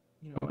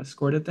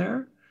 escorted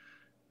there.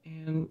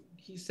 And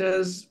he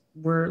says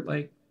we're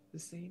like the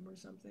same or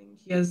something.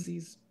 He has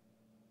these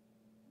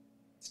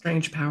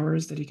strange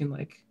powers that he can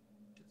like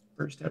just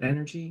burst out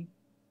energy.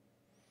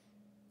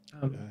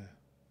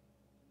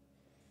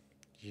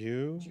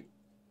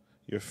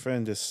 Your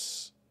friend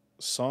is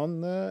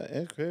Sonna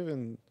and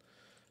Craven.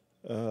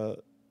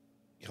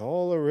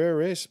 Y'all a rare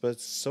race, but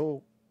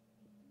so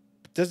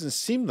it doesn't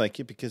seem like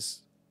it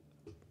because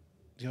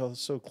y'all are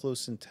so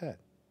close and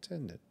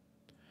tended.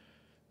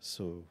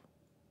 So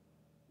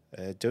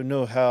I don't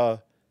know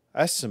how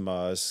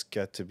Asimar's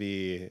got to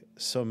be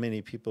so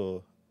many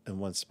people in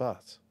one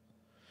spot.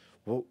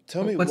 Well,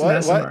 tell me what's what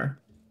an Asimar?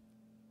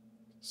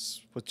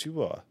 what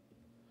you are.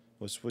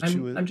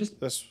 I'm just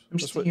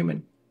a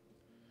human.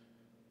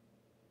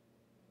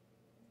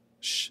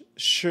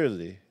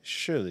 Surely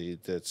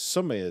that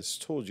somebody has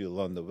told you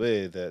along the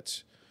way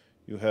that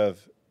you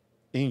have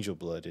angel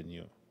blood in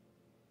you.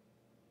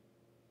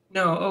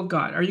 No, oh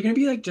God, are you gonna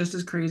be like just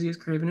as crazy as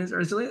Craven is, or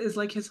is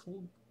like his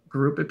whole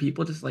group of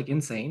people just like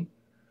insane?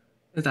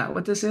 Is that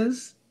what this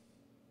is?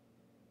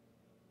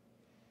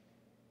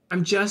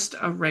 I'm just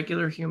a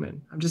regular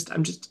human. I'm just.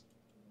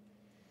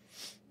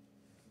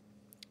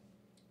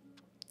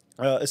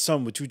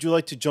 Son, would you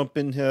like to jump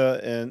in here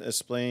and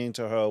explain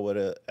to her what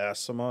a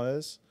Asima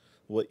is?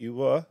 What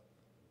you are?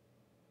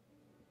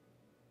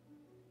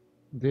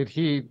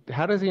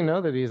 How does he know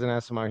that he's an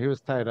SMR? He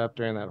was tied up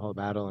during that whole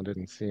battle and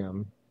didn't see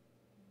him.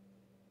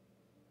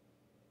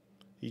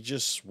 He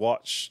just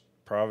watched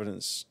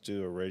Providence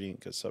do a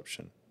radiant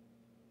consumption.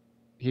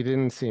 He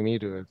didn't see me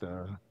do it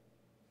though.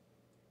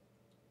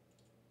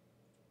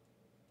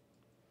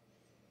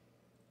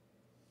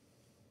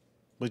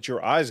 But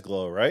your eyes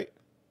glow, right?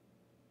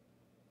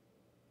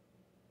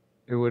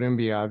 It wouldn't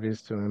be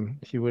obvious to him.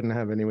 He wouldn't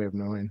have any way of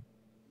knowing.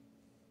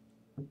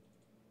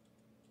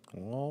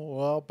 Well,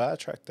 I'll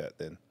backtrack that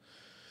then.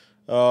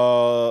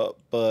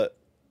 But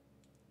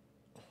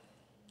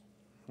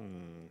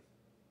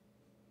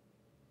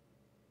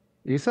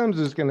Isam's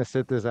just gonna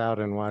sit this out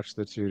and watch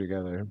the two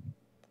together.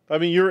 I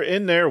mean, you're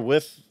in there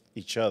with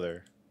each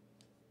other.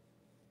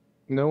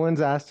 No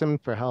one's asked him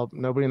for help.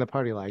 Nobody in the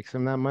party likes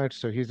him that much,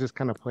 so he's just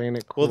kind of playing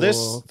it cool.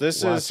 Well,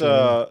 this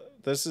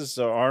is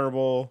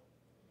honorable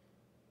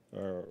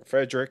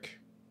Frederick,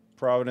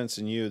 Providence,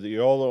 and you.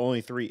 You're all the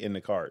only three in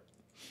the cart.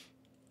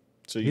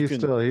 So he's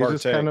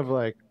just kind of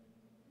like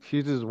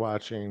he's just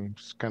watching,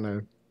 just kind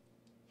of.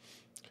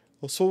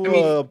 Well, so I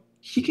mean,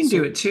 he can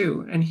do it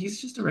too, and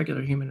he's just a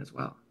regular human as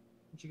well.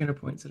 You're gonna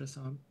point at us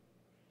on.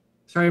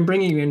 Sorry, I'm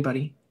bringing you in,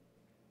 buddy.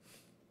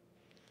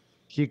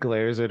 He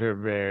glares at her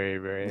very,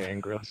 very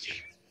angrily.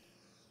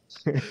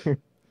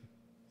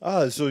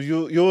 So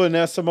you're an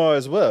SMR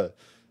as well.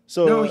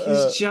 So no,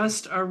 he's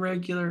just a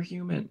regular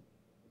human.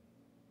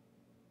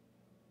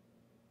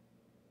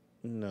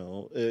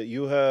 No,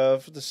 you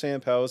have the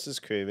same powers as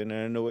Craven,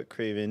 and I know what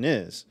Craven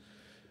is.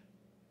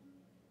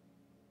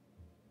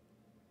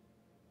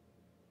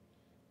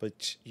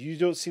 But you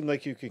don't seem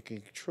like you can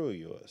control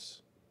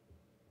yours.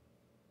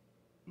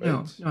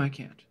 Right? No, I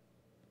can't.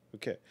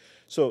 Okay,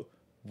 so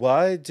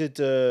why did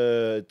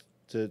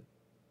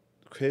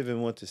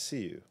Craven want to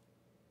see you?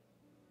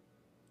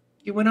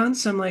 He went on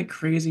some like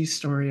crazy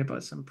story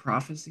about some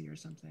prophecy or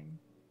something.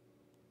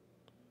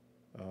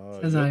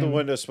 You're the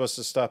one that's supposed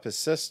to stop his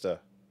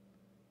sister.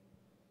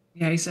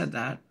 Yeah, he said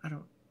that. I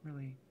don't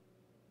really.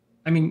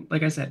 I mean,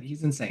 like I said,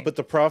 he's insane. But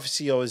the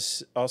prophecy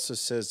always also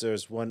says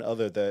there's one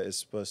other that is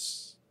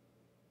supposed.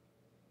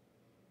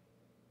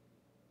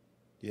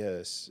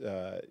 Yes,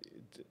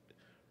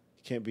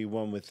 can't be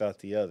one without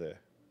the other.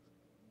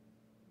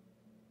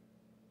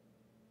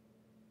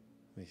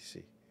 Let me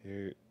see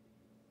here.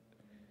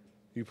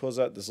 He pulls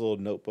out this little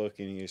notebook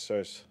and he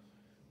starts.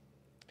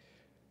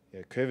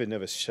 Yeah, Craven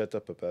never shut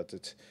up about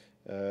it.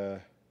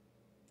 The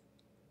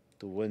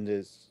one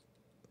that's.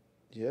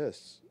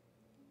 Yes.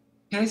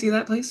 Can I see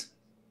that, please?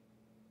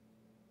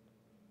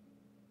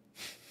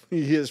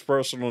 His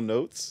personal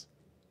notes.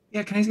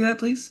 Yeah, can I see that,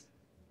 please?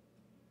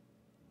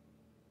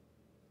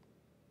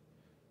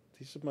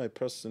 These are my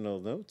personal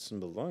notes and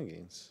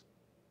belongings.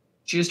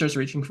 She just starts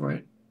reaching for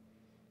it.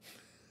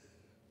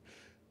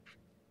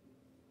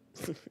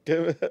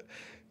 Give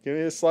me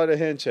a sleight of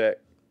hand check.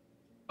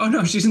 Oh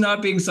no, she's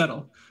not being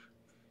subtle.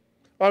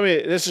 I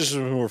mean, this is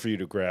more for you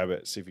to grab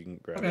it. See if you can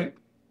grab it.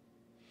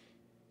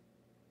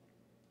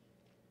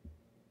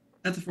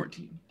 That's a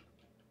 14.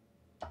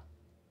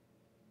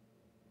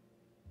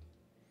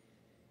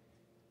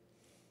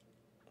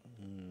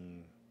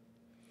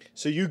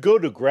 So you go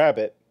to grab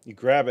it. You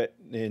grab it,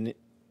 and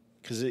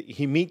because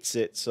he meets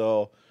it,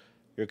 so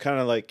you're kind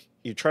of like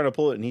you're trying to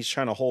pull it, and he's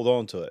trying to hold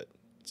on to it.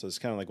 So it's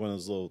kind of like one of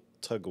those little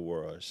tug of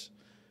wars.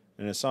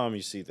 And in Psalm,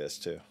 you see this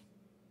too.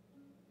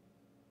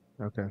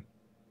 Okay.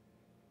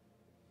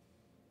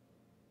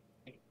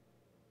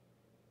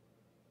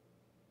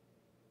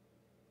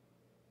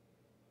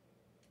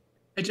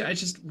 I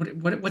just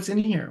what's in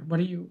here? What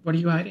are you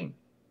hiding?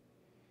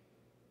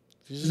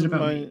 This Is it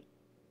about me?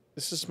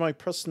 This is my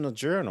personal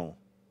journal.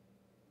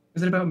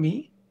 Is it about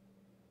me?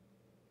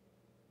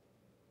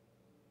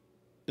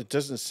 It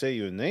doesn't say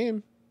your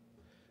name.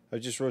 I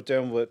just wrote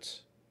down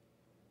what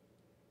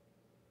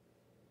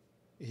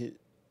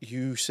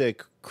you said.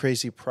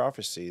 Crazy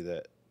prophecy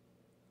that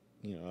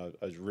I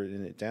was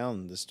written it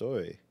down. The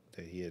story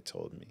that he had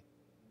told me.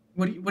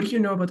 What do you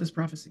know about this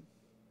prophecy?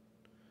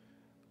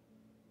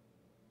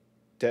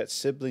 That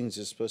siblings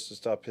is supposed to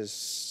stop his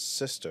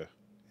sister,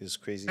 his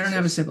crazy. I don't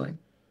have a sibling.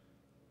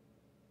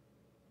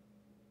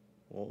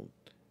 Well,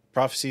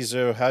 prophecies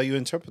are how you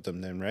interpret them,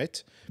 then,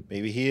 right?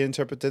 Maybe he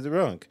interpreted it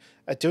wrong.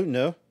 I don't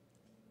know.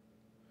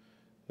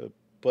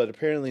 But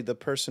apparently, the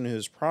person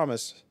who's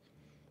promised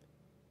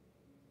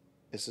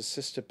is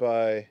assisted by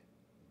a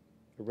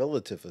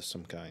relative of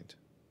some kind.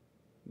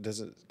 It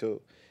doesn't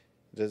go.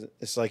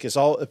 It's like it's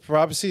all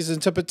prophecy's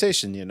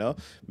interpretation,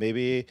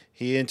 Maybe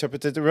he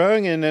interpreted it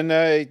wrong, and then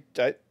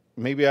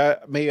maybe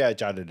I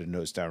jotted the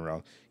notes down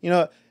wrong.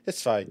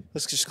 It's fine.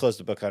 Let's just close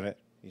the book on it.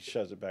 He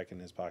shoves it back in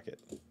his pocket.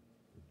 I'm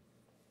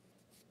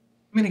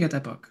gonna get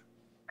that book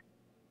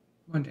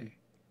one day.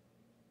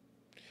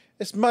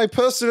 It's my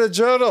personal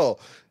journal.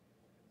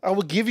 I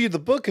would give you the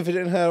book if it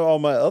didn't have all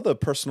my other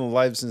personal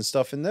lives and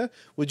stuff in there.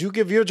 Would you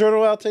give your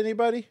journal out to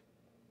anybody?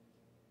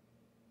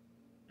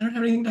 I don't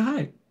have anything to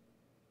hide.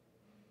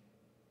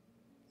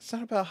 It's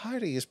not about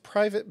hiding. It's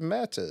private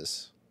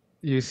matters.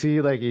 You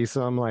see, like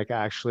Isam, like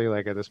actually,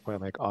 like at this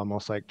point, like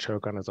almost like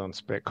choke on his own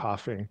spit,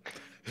 coughing.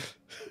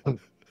 And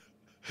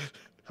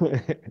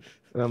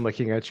I'm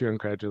looking at you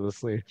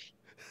incredulously.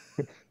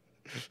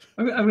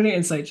 I'm gonna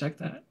insight check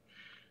that.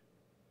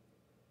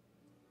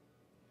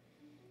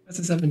 That's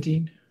a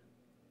 17.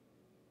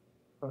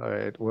 All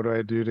right, what do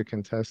I do to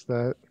contest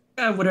that?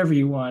 Whatever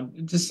you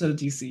want, just a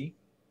DC.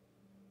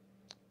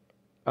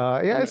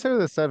 Yeah, I say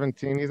with a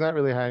 17. He's not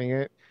really hiding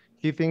it.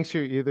 He thinks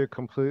you're either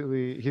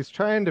he's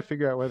trying to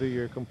figure out whether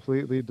you're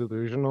completely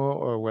delusional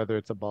or whether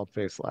it's a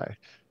bald-faced lie.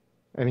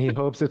 And he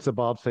hopes it's a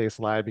bald-faced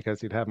lie because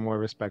he'd have more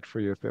respect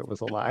for you if it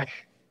was a lie.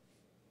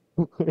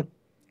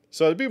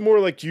 So it'd be more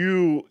like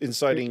you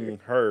inciting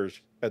her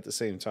at the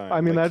same time.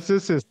 I mean, that's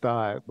just his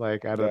thought.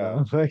 Like, I don't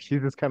know. Like,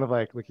 he's just kind of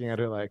like looking at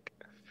her like,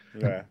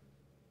 yeah.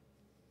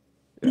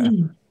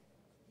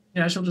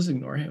 Yeah, she'll just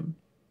ignore him.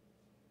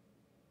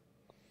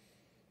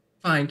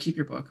 Fine, keep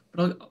your book.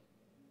 But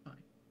fine.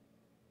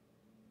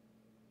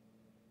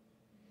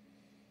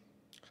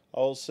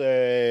 I'll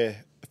say,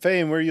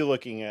 Fame, where are you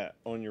looking at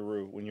on your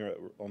roof when you're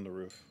on the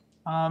roof?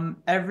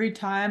 Every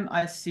time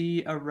I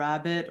see a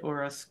rabbit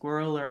or a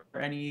squirrel or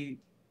any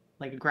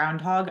like a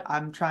groundhog,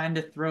 I'm trying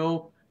to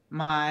throw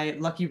my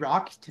lucky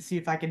rock to see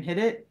if I can hit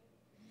it,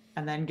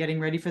 and then getting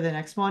ready for the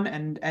next one.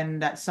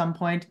 And at some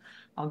point,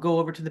 I'll go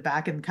over to the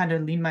back and kind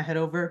of lean my head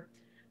over,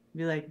 and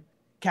be like,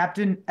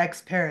 Captain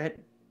X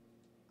Parrot,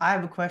 I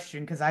have a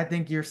question because I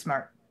think you're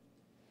smart.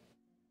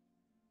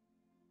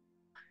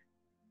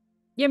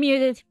 You're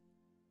muted.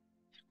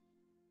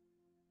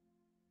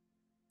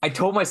 I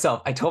told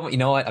you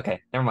know what? Okay,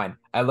 never mind.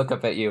 I look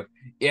up at you.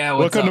 Yeah,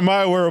 what's Welcome up? to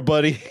my world,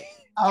 buddy.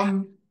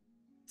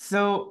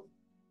 So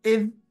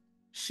if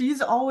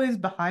she's always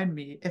behind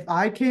me, if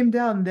I came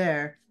down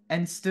there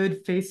and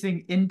stood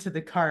facing into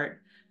the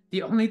cart,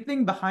 the only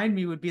thing behind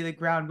me would be the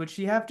ground. Would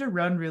she have to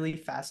run really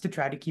fast to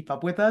try to keep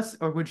up with us,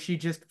 or would she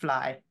just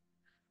fly?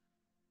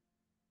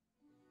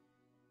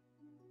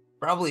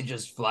 Probably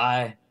just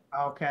fly.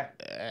 Okay.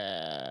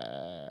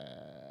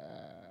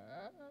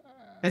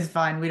 It's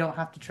fine. We don't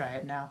have to try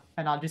it now.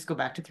 And I'll just go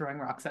back to throwing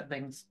rocks at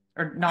things.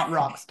 Or not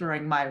rocks,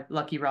 throwing my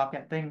lucky rock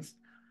at things.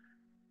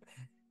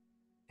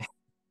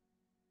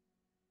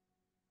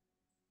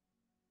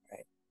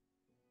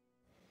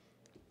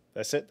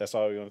 That's it? That's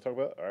all we're going to talk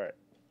about? All right.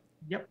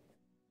 Yep.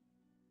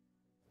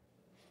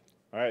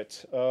 All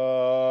right.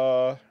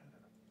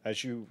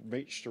 As you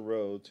reach the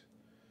road,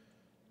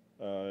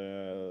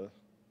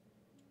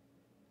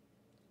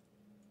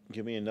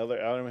 give me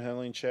another item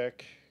handling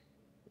check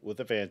with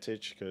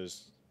advantage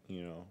because,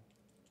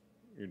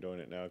 you're doing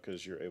it now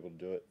because you're able to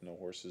do it. No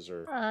horses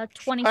are...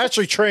 26. I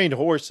actually trained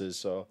horses,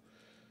 so...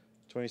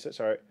 26,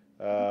 all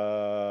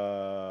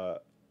right.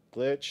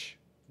 Glitch,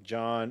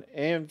 John,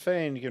 and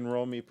Fane, you can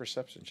roll me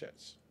perception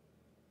checks.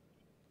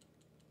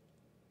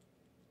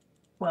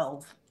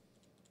 12.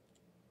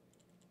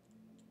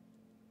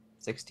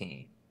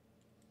 16.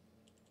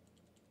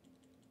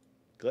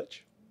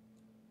 Glitch?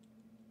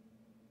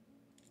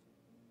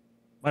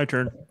 My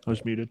turn. I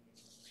was muted.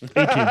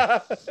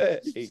 18.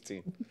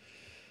 18.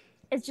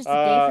 It's just a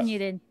day for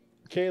Newton.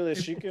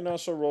 Kalis, you can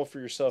also roll for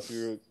yourself.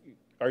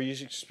 Are you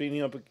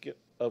speeding up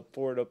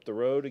forward up the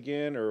road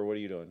again, or what are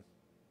you doing?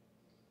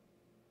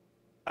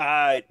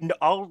 No,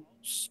 I'll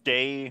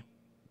stay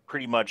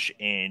pretty much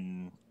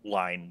in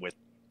line with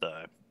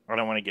the. I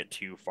don't want to get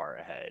too far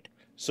ahead.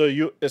 So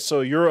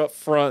you're up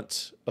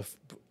front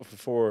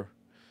before.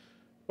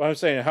 What I'm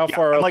saying, how Yeah,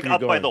 far I'm up like are you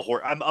up by going? the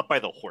horse. I'm up by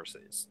the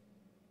horses.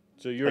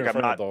 So you're like, in I'm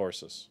front of not- the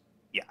horses.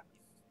 Yeah.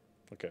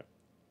 Okay.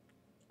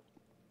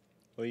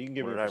 Well, you can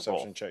give What me did a I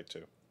perception roll? check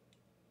too.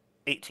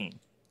 18.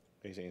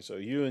 18. So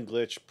you and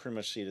Glitch pretty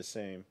much see the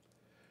same.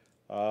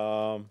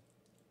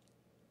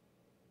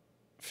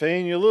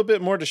 Fane, you're a little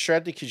bit more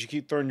distracted because you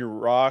keep throwing your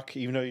rock,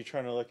 even though you're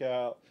trying to look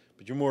out,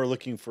 but you're more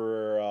looking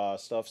for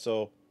stuff.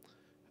 So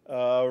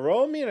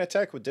roll me an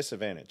attack with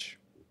disadvantage.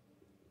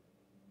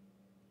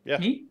 Yeah.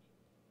 Me?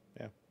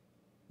 Yeah.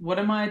 What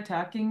am I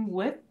attacking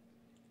with?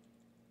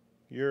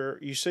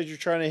 You said you're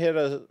trying to hit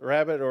a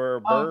rabbit or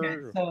a Oh, okay,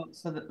 bird.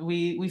 so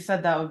we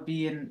said that would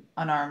be an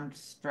unarmed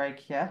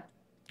strike, yeah?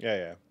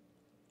 Yeah.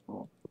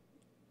 Cool.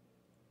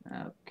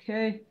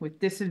 Okay, with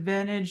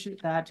disadvantage,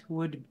 that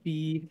would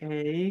be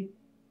a.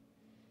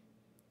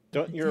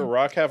 Don't your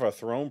rock have a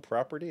thrown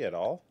property at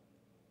all?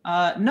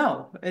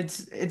 No,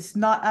 it's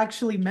not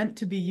actually meant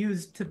to be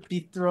used to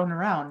be thrown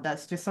around.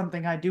 That's just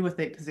something I do with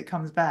it because it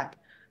comes back.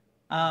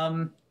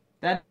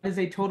 That is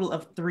a total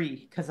of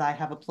 3 because I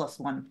have a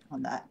 +1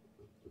 on that.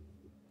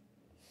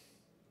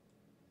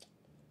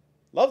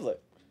 Lovely.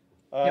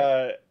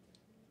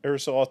 Every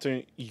so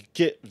often, you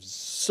get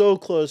so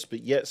close,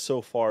 but yet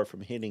so far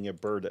from hitting a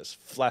bird that's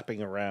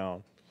flapping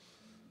around.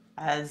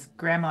 As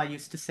Grandma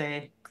used to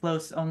say,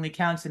 close only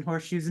counts in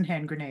horseshoes and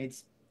hand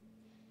grenades.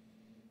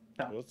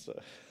 So, What's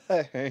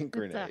a hand What's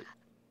grenade?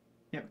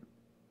 yep.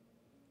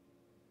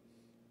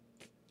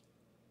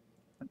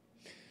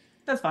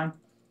 That's fine.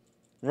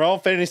 Wrong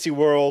fantasy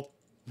world.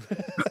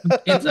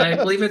 I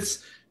believe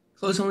it's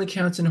close only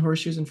counts in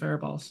horseshoes and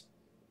fireballs.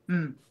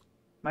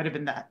 Might have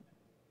been that.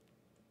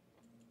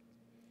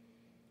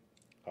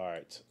 All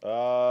right.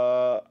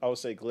 I would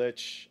say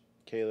Glitch,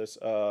 Kalis,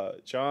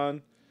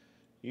 John.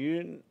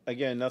 You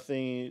again,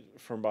 nothing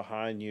from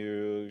behind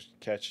you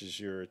catches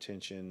your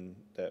attention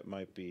that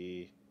might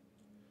be.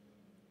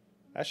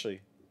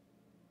 Actually,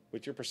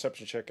 with your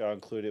perception check, I'll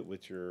include it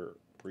with your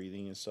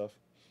breathing and stuff.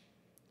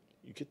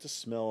 You get to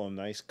smell a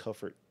nice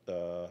comfort,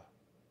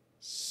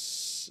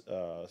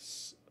 sea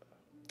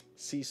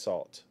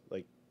salt,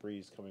 like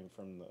breeze coming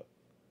from the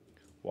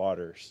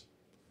waters.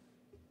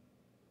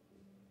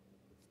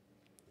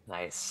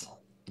 Nice.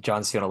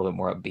 John's feeling a little bit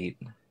more upbeat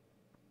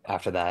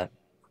after that.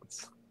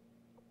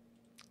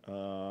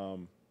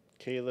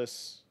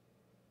 Kalis,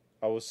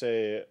 I would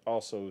say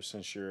also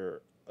since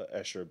your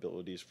extra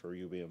abilities for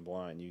you being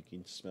blind, you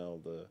can smell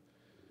the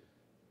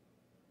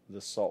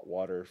salt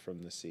water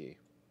from the sea,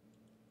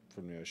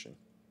 from the ocean.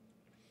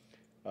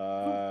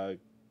 But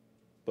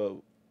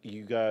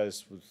you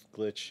guys with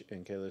Glitch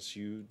and Kalis,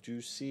 you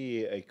do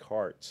see a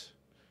cart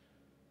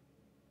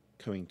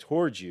coming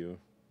towards you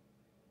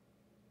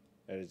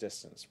at a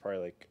distance,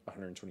 probably like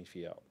 120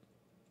 feet out.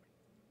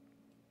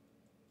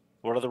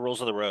 What are the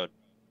rules of the road?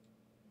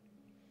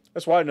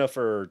 That's wide enough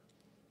for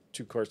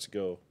 2 carts to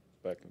go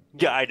back.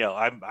 Yeah, I know.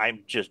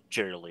 I'm just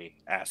generally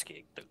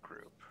asking the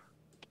group.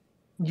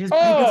 Just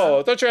Oh,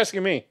 I thought you were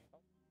asking me.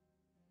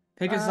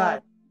 pick a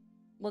side.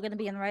 We're gonna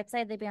be on the right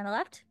side. They'd be on the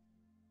left.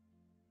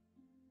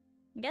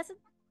 I'm guessing.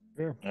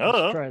 Sure. Oh.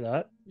 Let's try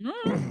that.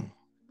 Mm.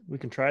 We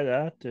can try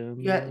that.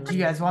 And, Yeah, do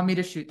you guys want me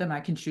to shoot them?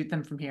 I can shoot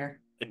them from here.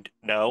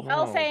 No, Oh,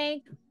 No.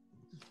 Faye.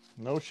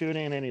 No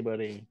shooting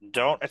anybody.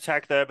 don't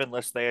attack them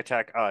unless they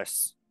attack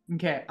us.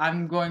 Okay,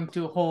 I'm going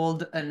to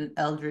hold an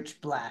Eldritch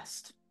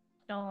Blast.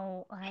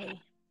 No,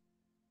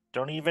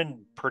 Don't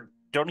even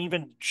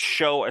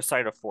show a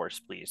sign of force,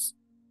 please.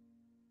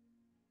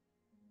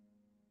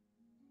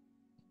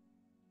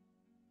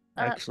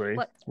 Actually,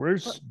 what-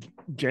 where's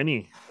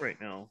Jenny right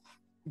now?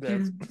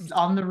 She's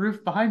on the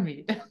roof behind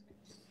me.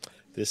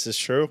 This is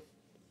true.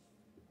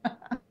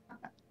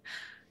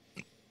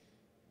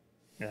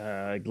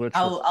 Glitch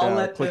I'll was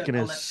let clicking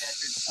the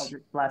his.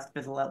 Eldritch Blast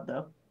fizzle out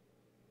though.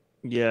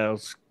 Yeah,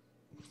 it's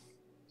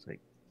like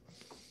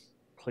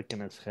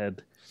clicking his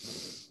head.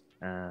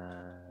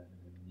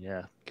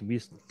 Yeah, can we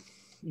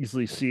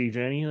easily see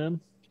Jenny then?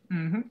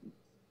 Mm-hmm.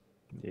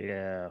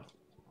 Yeah.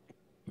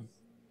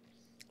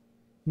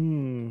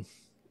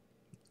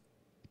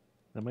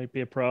 That might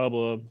be a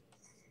problem.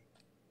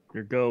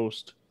 Your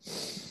ghost.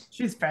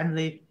 She's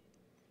friendly.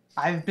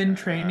 I've been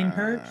training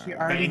her. She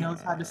already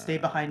knows how to stay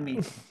behind me.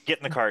 Get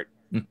in the cart,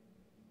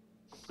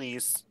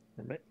 please.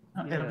 It'll be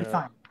Yeah.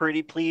 fine.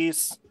 Pretty,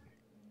 please.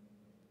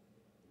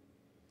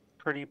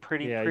 Pretty,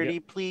 Yeah,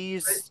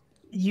 please.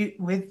 You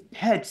with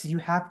pets, you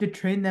have to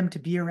train them to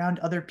be around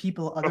other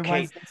people.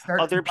 Otherwise, they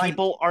start Other to bite.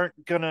 people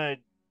aren't gonna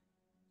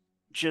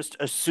just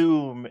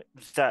assume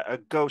that a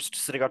ghost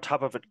sitting on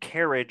top of a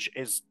carriage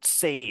is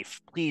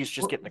safe. Please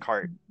just get in the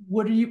cart.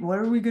 What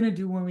are we gonna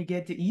do when we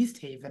get to East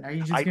Haven? Are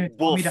you just I gonna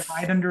tell will me to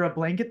hide under a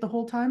blanket the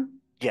whole time?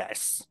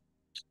 Yes.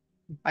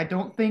 I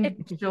don't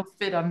think she'll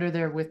fit under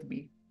there with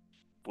me.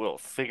 We'll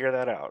figure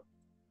that out.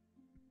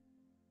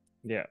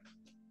 Yeah.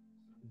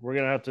 We're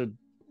gonna have to.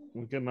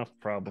 We've got enough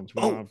problems.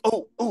 We don't have...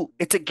 Oh!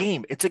 It's a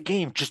game. It's a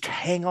game. Just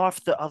hang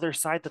off the other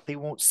side that they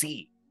won't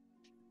see.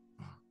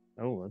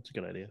 Oh, that's a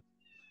good idea.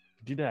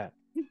 Do that.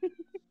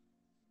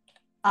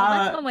 Well,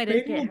 that's one way to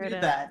Fane get will her do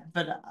to- that,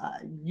 but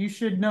you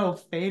should know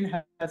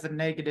Fane has a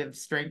negative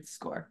strength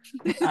score.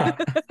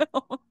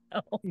 Oh,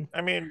 no.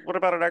 I mean, what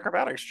about an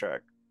acrobatics check?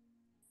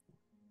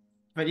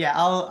 But yeah,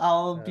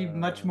 I'll be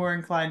much more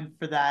inclined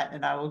for that,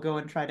 and I will go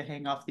and try to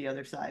hang off the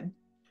other side.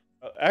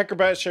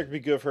 Acrobatics check would be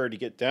good for her to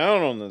get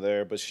down on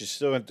there, but she's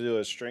still going to do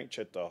a strength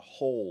check to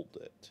hold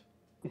it.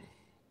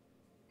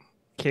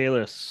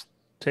 Kalis,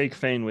 take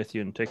Fane with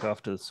you and take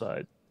off to the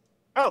side.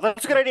 Oh,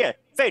 that's a good idea.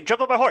 Fane,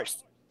 jump on my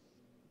horse.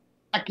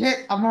 I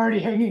can't. I'm already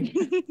hanging.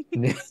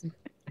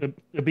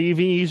 It'd be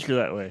even easier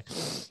that way.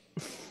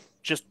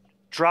 Just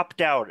drop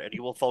down and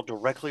you will fall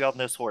directly on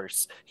this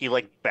horse. He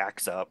like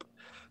backs up.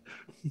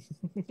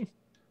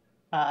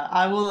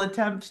 I will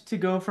attempt to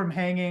go from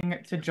hanging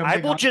to jumping. I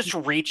will on- just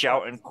reach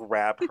out and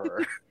grab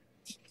her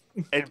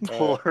and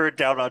pull her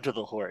down onto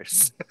the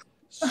horse.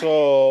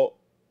 So,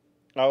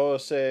 I will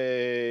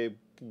say,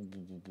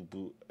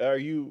 are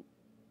you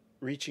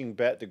reaching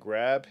back to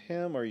grab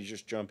him, or are you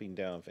just jumping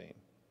down, Fane?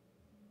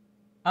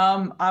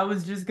 I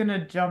was just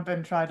gonna jump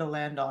and try to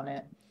land on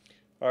it.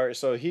 All right,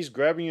 so he's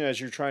grabbing you as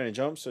you're trying to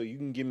jump, so you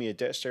can give me a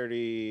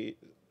dexterity,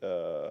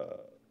 or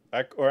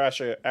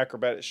actually an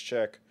acrobatics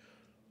check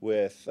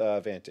with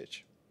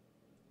advantage.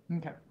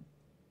 Okay.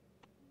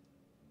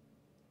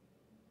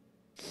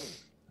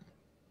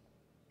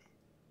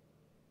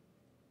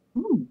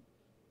 Ooh.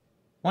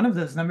 One of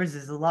those numbers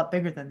is a lot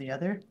bigger than the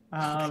other.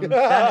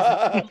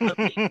 I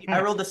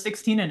rolled a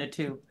 16 and a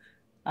 2.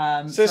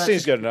 16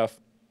 is good enough.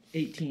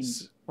 18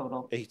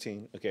 total.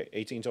 18. Okay,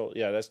 18 total.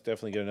 Yeah, that's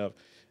definitely good enough.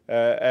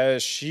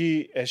 As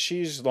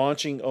she's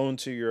launching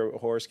onto your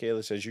horse,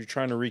 Kalis, as you're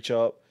trying to reach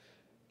up,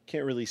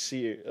 can't really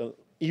see it.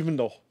 Even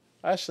though,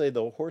 actually,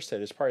 the horse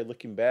head is probably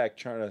looking back,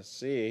 trying to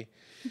see,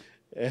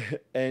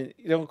 and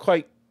you don't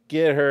quite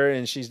get her,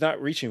 and she's not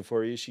reaching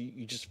for you.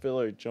 You just feel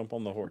her jump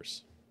on the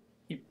horse.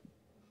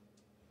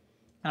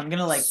 I'm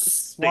gonna like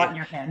swat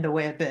your hand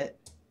away a bit.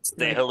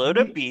 Say Like, hello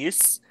to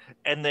Beast,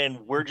 and then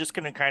we're just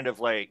gonna kind of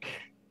like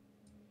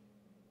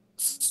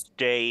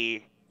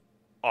stay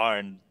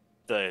on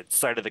the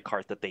side of the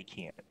cart that they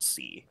can't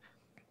see.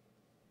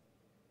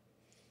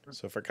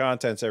 So for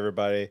contents,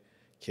 everybody,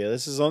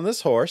 Kalis is on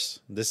this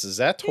horse. This is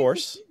that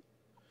horse.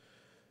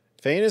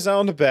 Fane is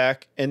on the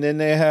back, and then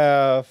they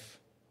have.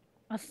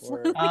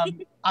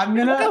 I'm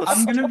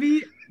gonna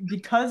be,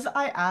 because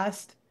I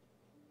asked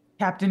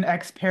Captain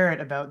X Parrot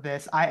about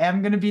this, I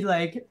am gonna be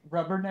like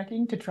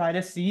rubbernecking to try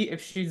to see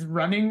if she's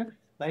running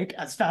like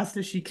as fast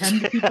as she can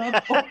to keep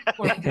up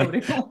or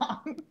floating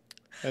along.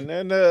 And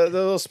then the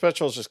little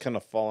spectral's just kind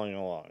of falling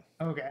along.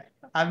 Okay.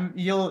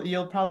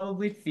 You'll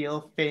probably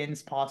feel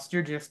Fane's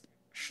posture just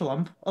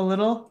slump a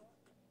little,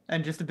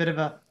 and just a bit of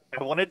a.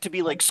 I want it to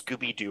be like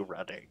Scooby-Doo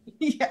running,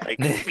 Yeah.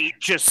 like feet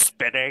just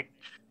spinning.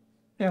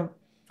 Yeah.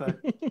 But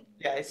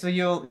yeah, so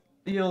you'll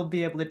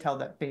be able to tell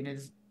that Fane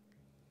is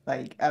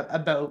like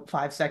about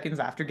 5 seconds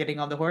after getting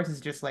on the horse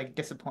is just like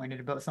disappointed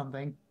about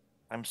something.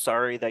 I'm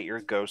sorry that your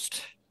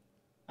ghost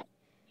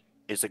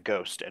is a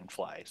ghost and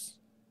flies.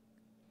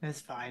 It's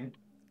fine.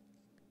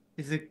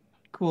 It's a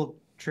cool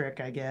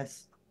trick, I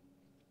guess.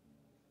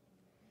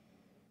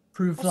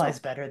 Prove Also- flies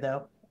better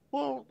though.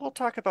 We'll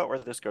talk about where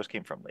this ghost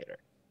came from later.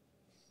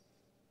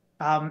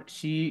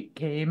 She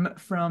came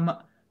from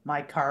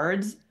my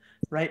cards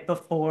right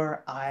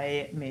before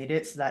I made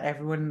it so that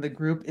everyone in the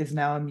group is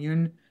now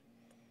immune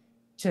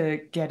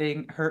to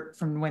getting hurt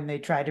from when they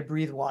try to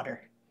breathe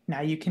water.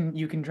 Now you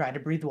can try to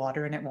breathe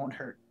water and it won't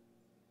hurt.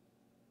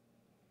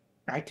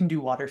 I can do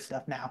water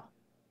stuff now.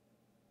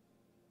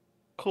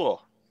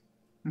 Cool.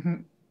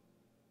 Mhm.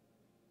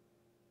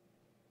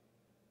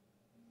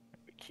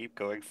 We keep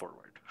going forward.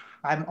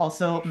 I'm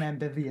also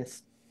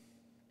amphibious.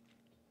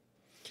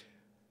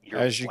 You're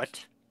As you-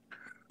 what?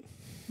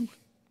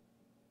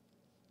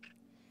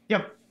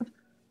 Yep.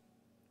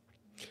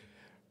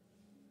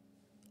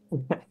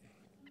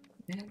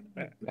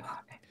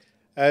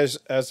 As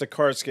the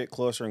carts get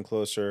closer and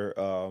closer,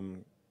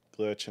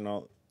 Glitch and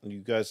all, you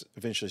guys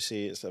eventually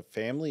see it's a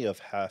family of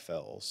half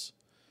elves.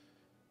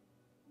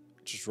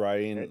 Just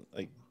riding,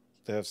 like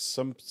they have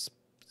some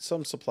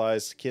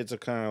supplies. The kids are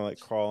kind of like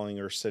crawling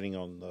or sitting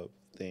on the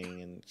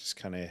thing and just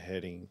kind of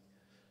heading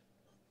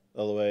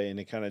all the way, and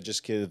they kind of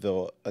just give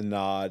a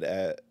nod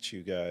at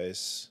you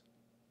guys.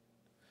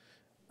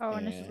 Oh,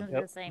 and this is Yeah. gonna be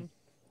Yep. the same.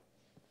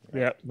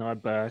 Yep,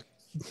 nod back.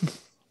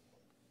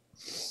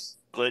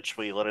 Glitch,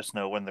 will you let us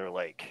know when they're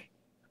like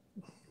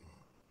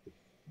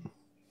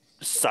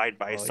side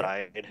by Oh, yeah.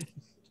 side?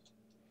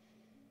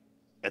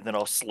 And then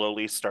I'll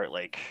slowly start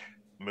like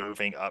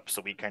moving up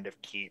so we kind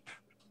of keep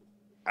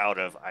out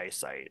of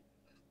eyesight.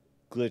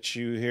 Glitch,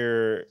 you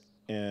hear,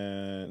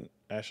 and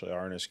actually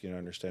Arnis can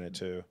understand it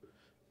too,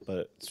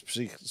 but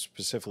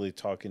specifically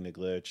talking to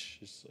Glitch,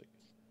 just like,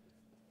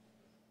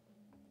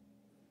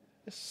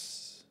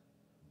 Yes.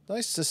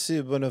 Nice to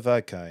see one of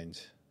our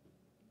kind.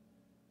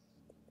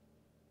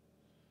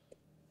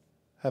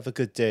 Have a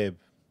good day.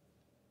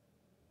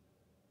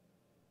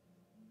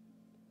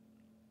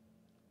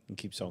 And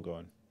keeps on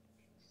going.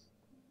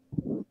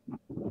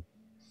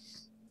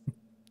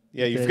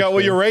 Yeah, you Okay, forgot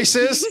what so- your race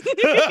is?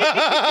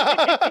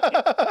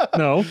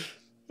 No.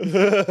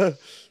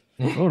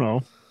 Oh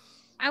no.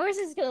 I was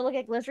just gonna look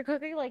at Glister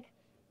Cookie like,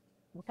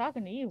 we're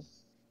talking to you.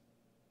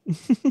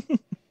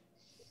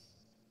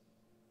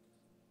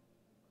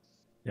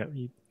 Yeah,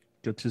 you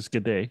just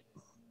good day.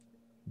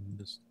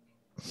 And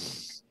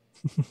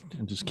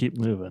just keep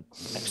moving. I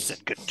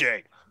said good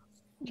day.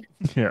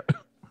 Yeah.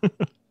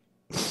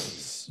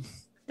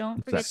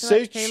 Don't forget to Say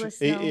let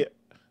Kayla know.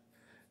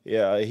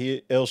 yeah,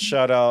 he'll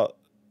shout out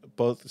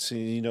both.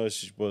 See, you know,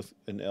 she's both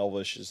in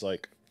Elvish is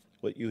like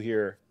what you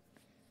hear.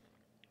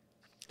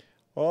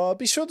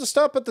 Be sure to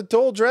stop at the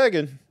Dole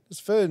Dragon. It's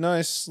a very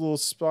nice little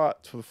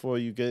spot before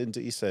you get into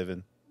East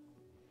Haven.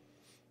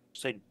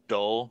 Say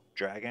dull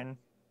dragon.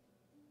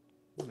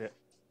 Yeah.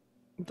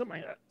 Something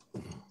like that.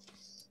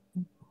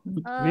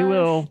 We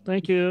will.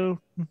 Thank you.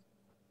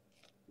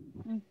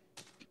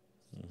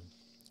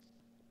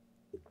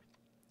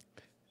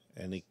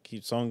 And he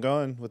keeps on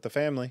going with the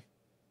family.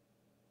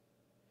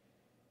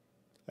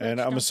 And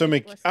Which I'm don't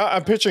assuming, listen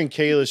I'm to picturing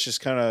Kayla's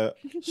just kind of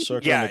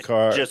circling Yeah, the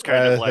car. just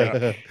kind of like-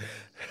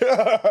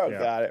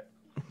 Got it.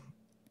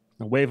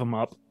 Now wave them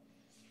up.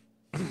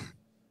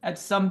 At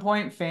some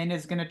point, Fane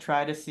is gonna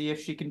try to see if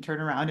she can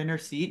turn around in her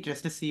seat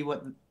just to see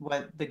what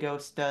the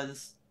ghost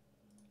does.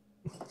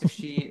 If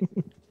she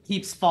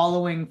keeps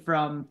following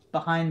from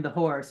behind the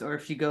horse, or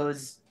if she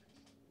goes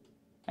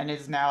and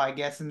is now, I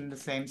guess, in the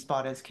same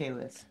spot as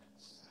Kalis.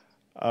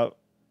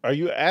 Are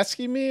you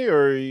asking me,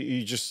 or are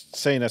you just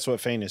saying that's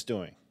what Fane is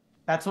doing?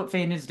 That's what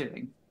Fane is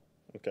doing.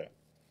 Okay.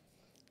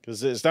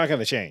 Because it's not going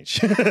to change.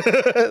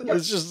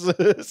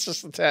 It's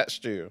just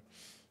attached to you.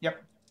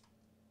 Yep.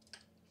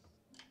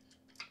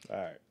 All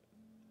right.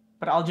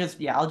 But I'll just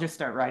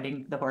start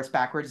riding the horse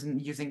backwards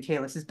and using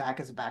Kalis's back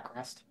as a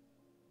backrest.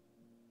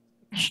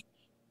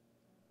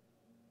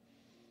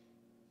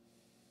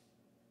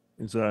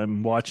 As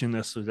I'm watching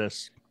this, could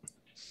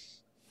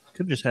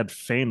have just had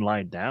Fane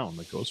lie down.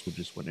 The ghost would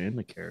just went in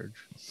the carriage.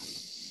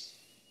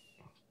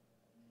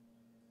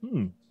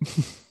 I'm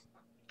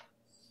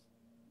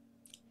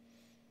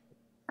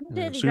as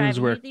dizzy soon as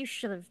driving. we're- You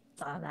should have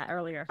thought of that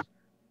earlier.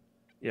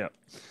 Yeah.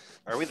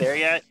 Are we there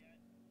yet?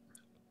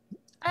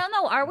 I don't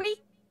know. Are we?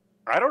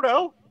 I don't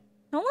know.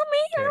 Don't let me.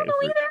 I don't know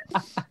either.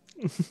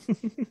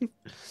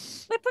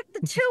 We picked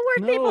the two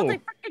worst people to No.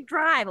 freaking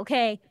drive.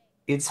 Okay.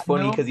 It's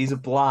funny No. because he's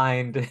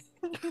blind.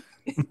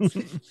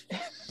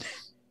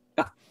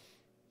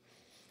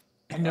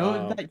 I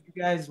know that you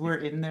guys were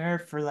in there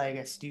for like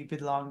a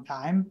stupid long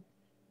time,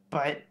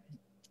 but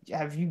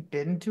have you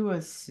been to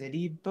a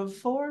city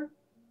before?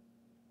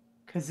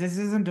 Because this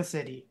isn't a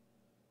city.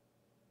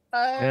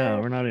 Yeah,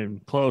 we're not even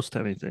close to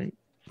anything.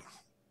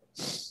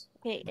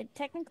 Okay.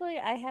 Technically,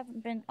 I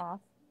haven't been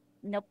off.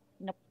 Nope.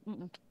 Nope.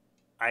 Mm-mm.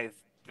 I've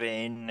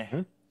been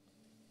Huh?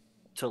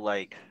 to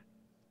like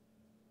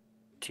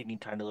teeny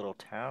tiny little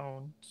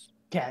towns.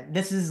 Yeah,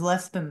 this is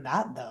less than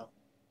that though.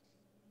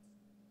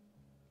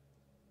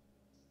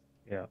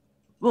 Yeah.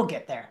 We'll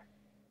get there.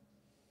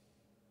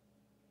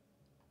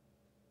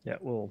 Yeah,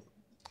 well,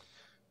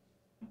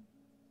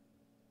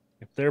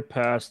 if they're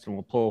past, then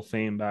we'll pull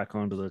Fane back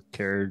onto the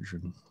carriage.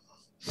 And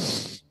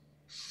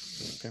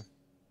Okay.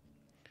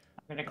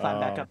 I'm gonna climb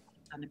back up,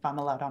 and if I'm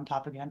allowed on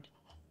top again.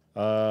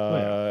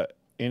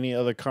 Any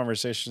other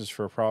conversations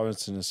for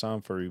Providence and Assam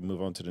before we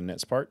move on to the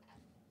next part?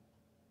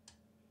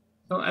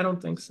 No, I don't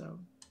think so.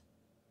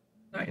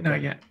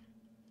 Not yet.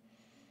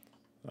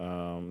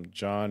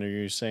 John, are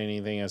you saying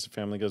anything as the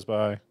family goes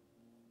by?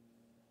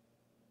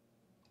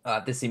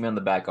 If they see me on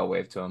the back, I'll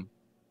wave to him.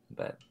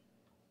 But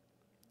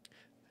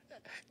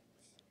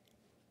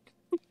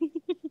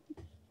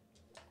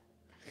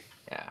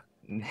yeah.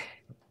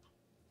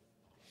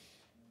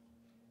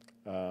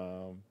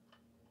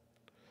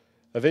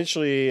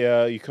 Eventually,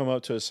 you come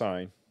up to a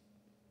sign.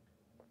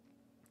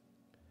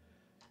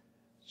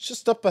 It's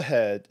just up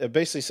ahead. It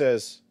basically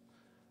says,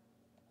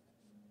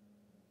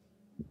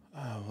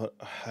 I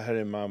had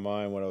in my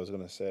mind what I was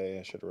going to say.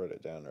 I should have wrote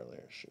it down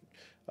earlier.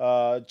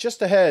 Shoot.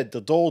 Just ahead,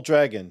 the Dole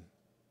Dragon.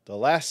 The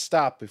last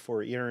stop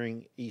before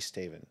entering East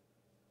Haven.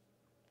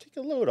 Take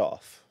a load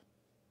off.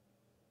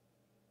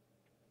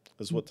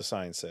 Is what the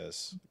sign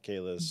says.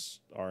 Kalis,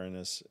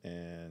 Aranus,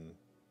 and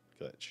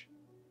Glitch.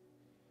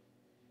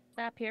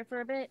 Stop here for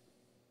a bit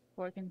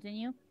before we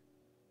continue.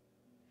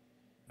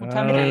 What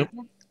time it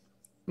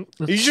is?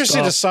 You just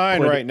see the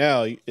sign Wait. right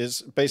now.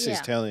 It's basically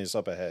Yeah. telling us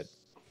up ahead.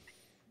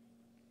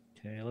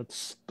 Okay, let's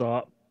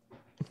stop.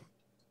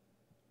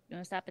 You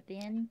want to stop at the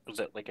inn Was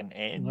it like an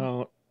inn?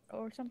 No,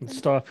 or something? let's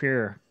stop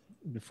here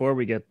before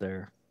we get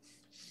there.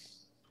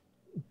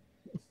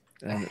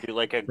 And Do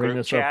like a Bring group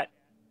us up. chat?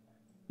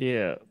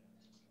 yeah,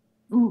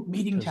 Ooh,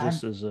 meeting 'cause time.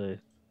 this is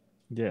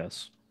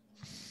yes.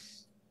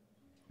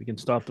 We can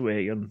stop the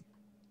wagon.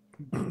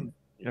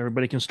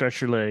 Everybody can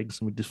stretch your legs,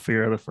 and we just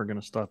figure out if we're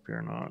gonna stop here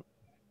or not.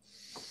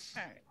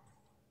 Alright.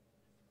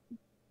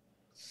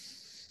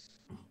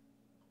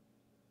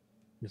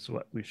 Is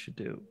what we should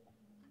do.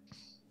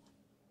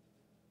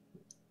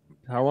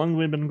 How long have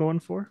we been going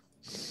for?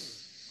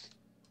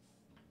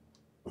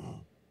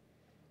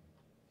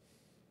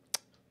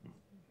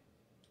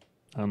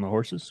 On the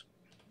horses?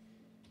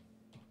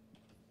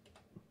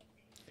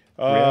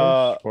 3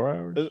 hours? 4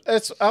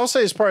 hours? I'll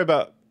say it's probably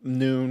about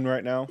noon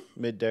right now,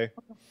 midday.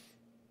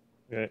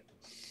 Okay.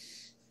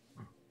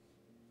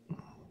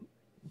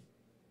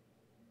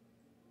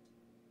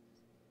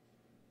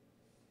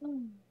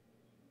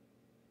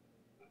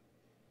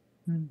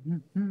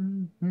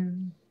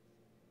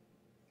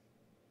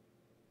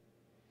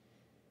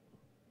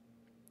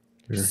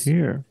 You're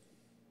here.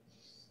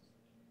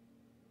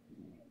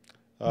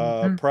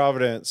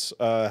 Providence,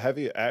 have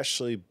you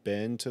actually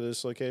been to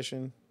this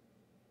location?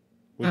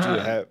 Would you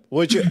have?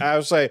 Would you? I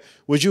would say,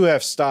 would you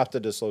have stopped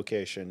at this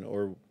location,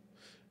 or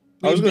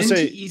I was We've going been to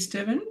say to East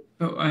Heaven,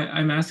 but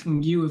I'm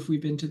asking you if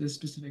we've been to this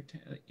specific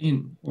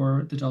inn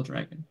or the Dull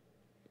Dragon.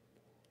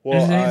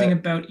 well, Is there anything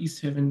about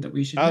East Heaven that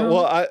we should know?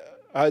 well,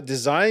 I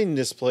designed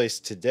this place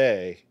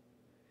today,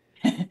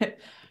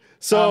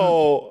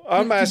 so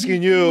I'm did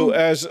asking you,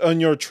 as on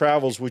your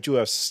travels, would you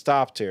have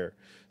stopped here?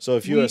 So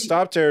if you have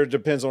stopped here, it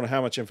depends on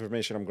how much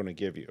information I'm going to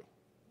give you.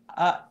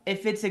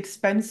 If it's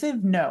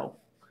expensive, no.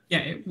 Yeah,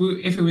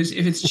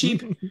 if it's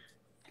cheap.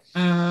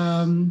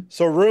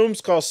 So rooms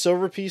cost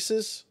silver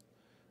pieces.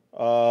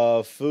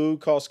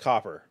 Food costs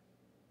copper.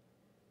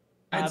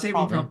 I'd say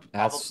probably.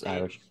 That's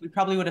average. We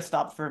probably would have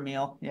stopped for a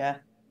meal. Yeah.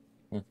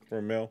 For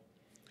a meal.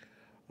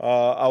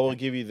 I will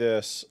give you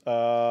this.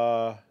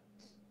 I'll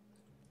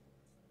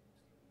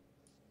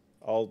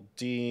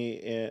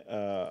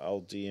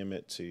DM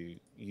it to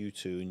you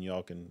two, and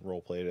y'all can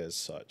roleplay it as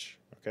such.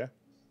 Okay.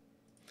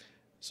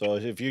 So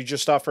if you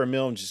just stop for a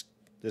meal, and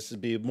this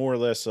would be more or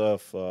less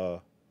of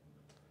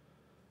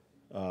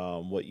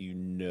what you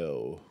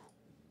know.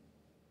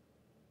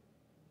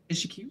 Is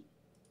she cute?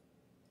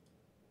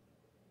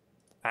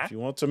 Huh? If you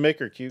want to make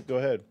her cute, go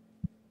ahead.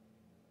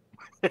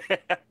 I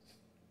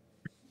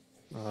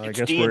It's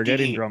guess D&D. we're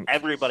getting drunk.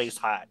 Everybody's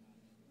hot.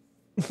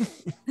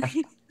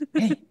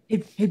 Hey,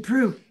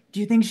 Prue. Do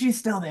you think she's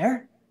still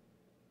there?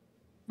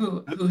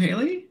 Who,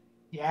 Haley?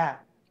 Yeah.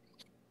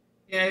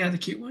 Yeah, the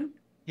cute one.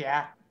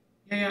 Yeah.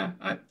 Yeah.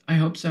 I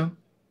hope so.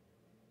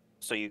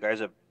 So you guys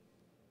have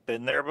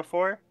been there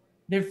before?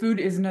 Their food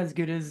isn't as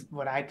good as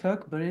what I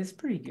cook, but it's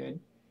pretty good.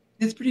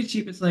 It's pretty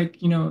cheap. It's like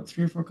 3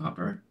 or 4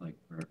 copper, like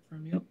for a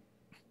meal.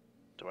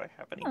 Do I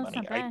have any Oh, it's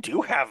money? not I bad.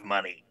 do have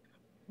money.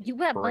 You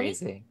have money?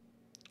 Crazy.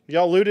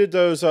 Y'all looted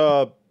those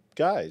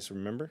guys,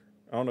 remember?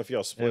 I don't know if y'all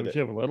Yeah, split we it.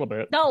 have a little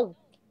bit. No.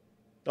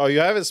 Oh, you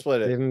haven't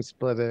split it. Didn't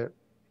split it.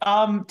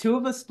 2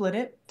 of us split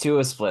it. 2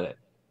 has split it.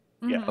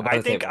 Yeah, Mhm. About I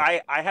the think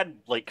table. I had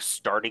like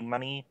starting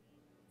money,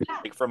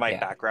 like for my Yeah.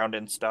 background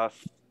and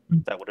stuff.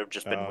 That would have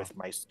just been Oh. with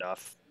my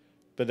stuff.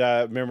 But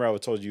remember, I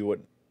told you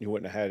wouldn't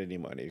have had any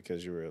money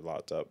because you were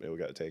locked up. It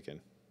got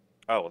taken.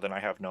 Oh, then I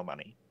have no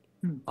money.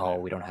 Oh,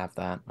 we don't have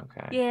that.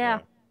 Okay.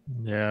 Yeah.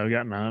 Yeah, we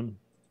got none.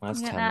 Well,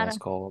 that's Yeah, 10 nada. less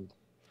cold.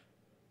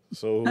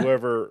 So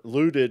whoever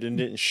looted and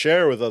didn't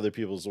share with other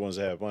people is the ones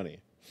that have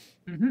money.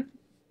 Mm-hmm.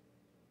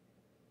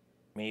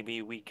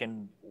 Maybe we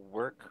can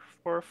work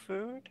for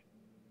food.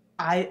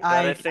 I Is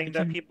that a thing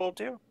that can, people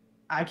do?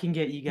 I can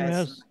get you guys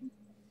Yes.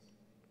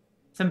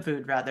 some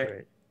food, rather.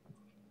 Great.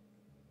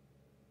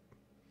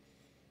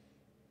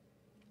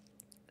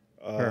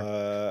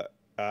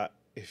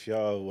 If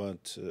y'all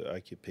want to, I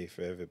could pay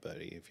for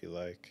everybody if you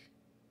like.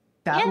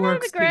 That Yeah, that'd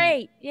works be too.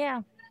 great.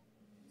 Yeah.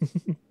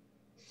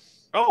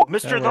 Oh,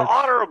 Mr. the works.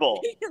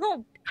 Honorable.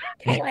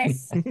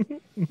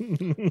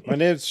 Payless. My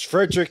name's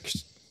Frederick.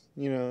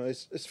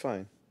 It's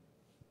fine.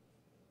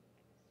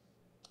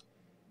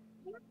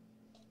 You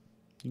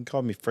can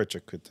call me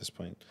Frederick at this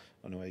point. I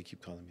don't know why you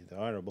keep calling me the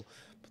Honorable,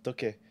 but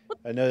okay.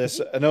 I know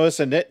it's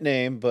a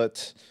nickname,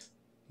 but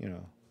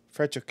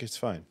Frederick is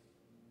fine.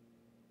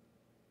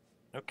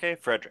 Okay,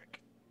 Frederick.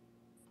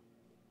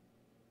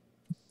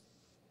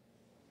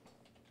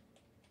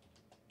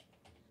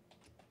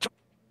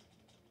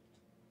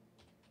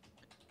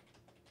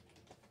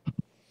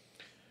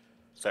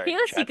 Sorry,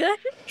 Payless, you good?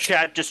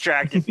 Chad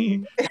distracted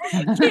me.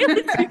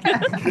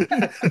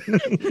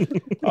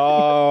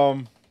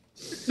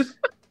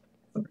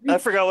 I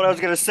forgot what I was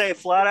gonna say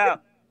flat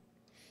out.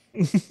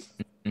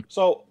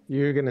 So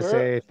You're gonna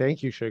say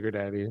thank you, sugar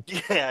daddy.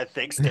 Yeah,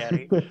 thanks,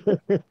 Daddy. Those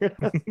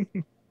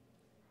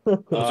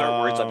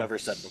are words I've never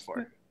said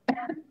before.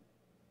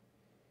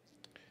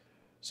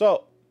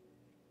 So,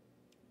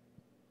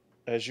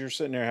 as you're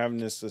sitting there having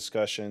this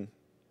discussion,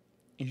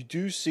 you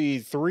do see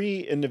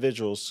 3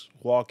 individuals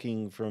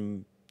walking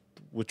from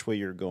which way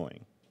you're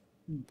going.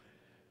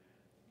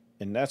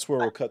 And that's where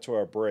we'll cut to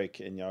our break,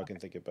 and y'all can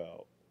think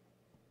about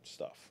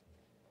stuff.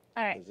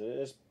 All right.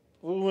 'Cause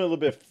we went a little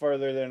bit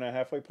further than our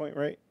halfway point,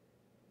 right?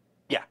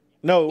 Yeah.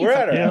 No, we're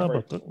at our Yeah, halfway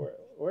but point.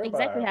 We're about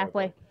Exactly our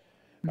halfway. point.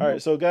 All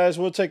right, so guys,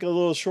 we'll take a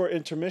little short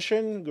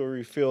intermission. Go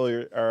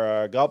refill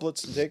our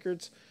goblets and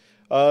takers.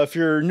 If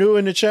you're new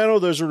in the channel,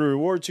 those are the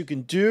rewards you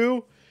can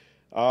do.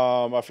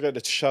 I forgot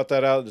to shout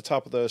that out at the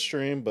top of the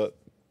stream, but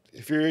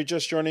if you're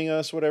just joining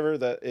us, whatever,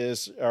 that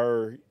is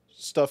our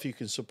stuff you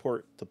can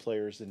support the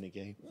players in the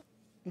game.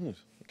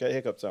 Got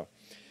hiccups now.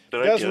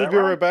 Guys, we'll be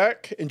right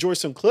back. Enjoy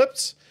some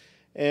clips,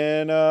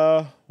 and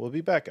we'll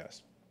be back,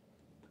 guys.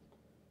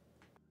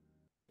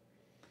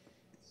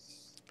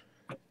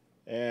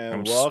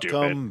 And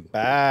welcome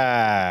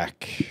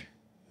back.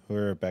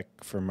 We're back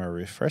from our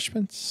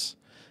refreshments.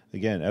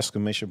 Again,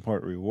 exclamation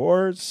point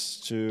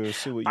rewards to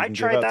see what you can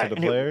give out to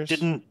the players.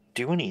 It didn't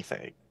do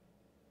anything.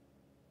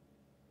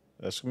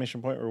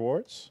 Exclamation point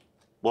rewards?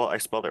 Well, I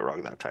spelled it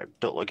wrong that time.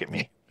 Don't look at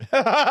me.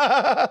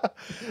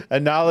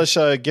 And Knowledge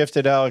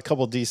gifted out a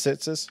couple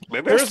D6s.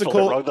 Maybe I spelled it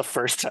wrong the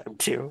first time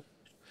too.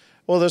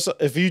 Well,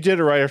 if you did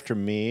it right after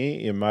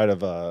me, you might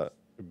have I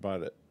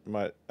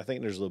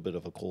think there's a little bit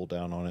of a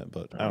cooldown on it,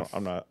 but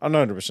I'm not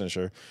 100%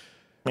 sure.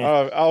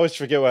 I always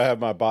forget what I have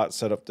my bot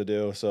set up to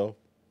do. So,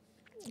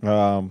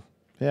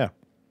 yeah.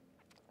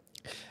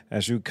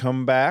 As you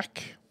come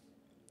back,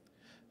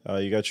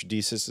 you got your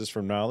D6s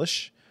from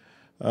Knowledge.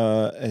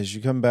 As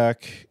you come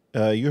back,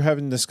 you're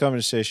having this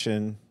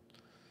conversation,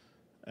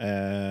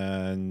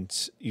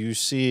 and you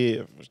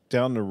see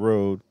down the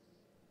road,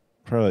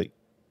 probably,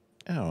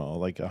 I don't know,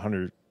 like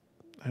 100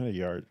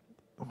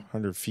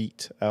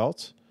 feet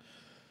out.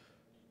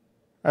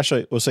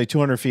 Actually, we'll say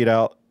 200 feet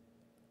out,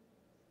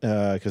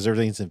 because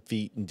everything's in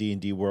feet in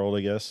D&D world,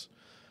 I guess.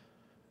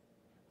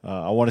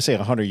 I want to say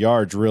 100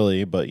 yards,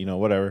 really, but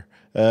whatever.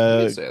 You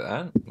can say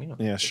that.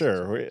 Yeah,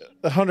 sure.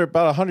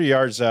 About 100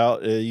 yards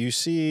out, you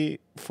see,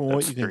 from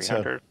what you can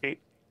tell. 300 feet.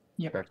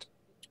 Yeah. Correct.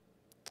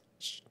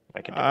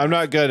 I'm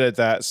not good at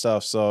that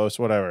stuff, so it's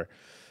whatever.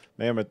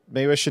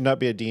 Maybe I should not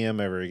be a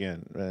DM ever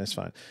again. That's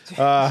fine.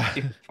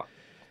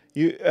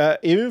 You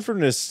even from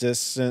this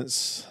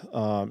distance.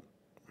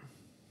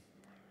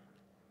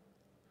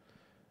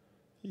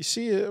 You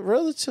see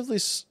relatively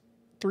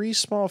 3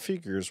 small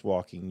figures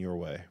walking your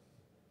way.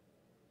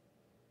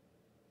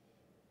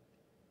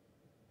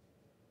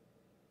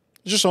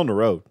 Just on the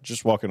road.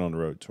 Just walking on the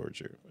road towards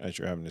you as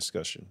you're having a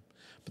discussion.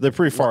 But they're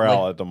pretty far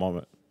out at the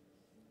moment.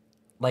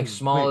 Like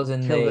small as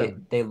in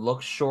they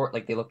look short,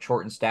 like they look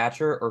short in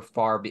stature, or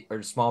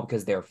or small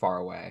because they're far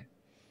away?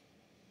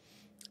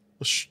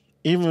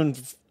 Even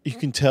you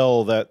can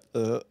tell that,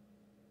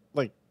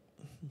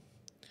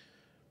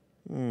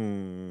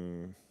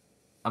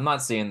 I'm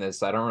not seeing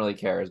this. I don't really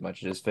care as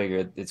much. I just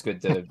figured it's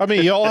good to. I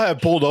mean, y'all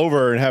have pulled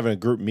over and having a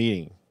group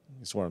meeting.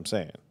 That's what I'm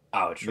saying.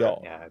 Oh, true.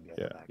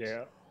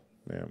 Yeah.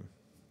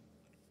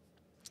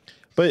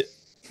 But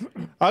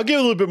I'll give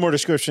a little bit more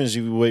description as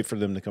you wait for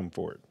them to come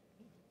forward.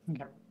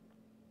 Okay.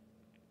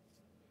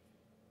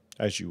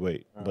 As you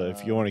wait. But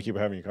if you want to keep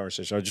having a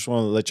conversation, I just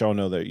want to let y'all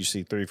know that you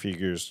see 3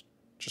 figures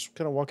just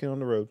kind of walking on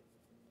the road.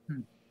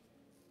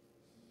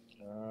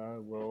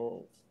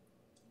 Well,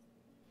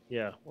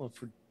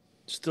 if we're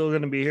still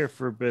going to be here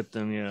for a bit,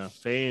 then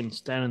Fane,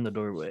 stand in the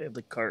doorway of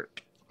the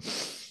cart.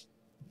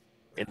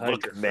 It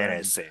looked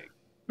menacing.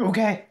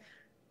 Okay.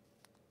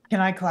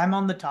 Can I climb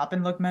on the top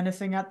and look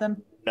menacing at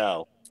them?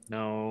 No.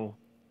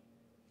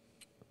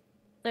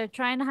 They're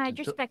trying to hide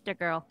your specter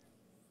girl.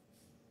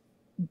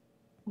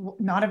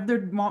 Not if they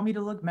want me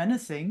to look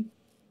menacing.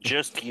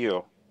 Just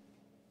you.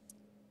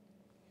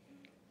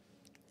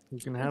 You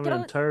can have an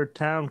entire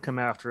town come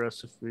after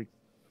us if we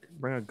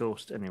bring a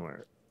ghost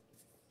anywhere.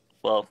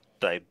 Well,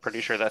 I'm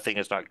pretty sure that thing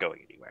is not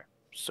going anywhere.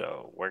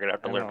 So we're going to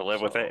have to learn to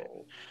live with it.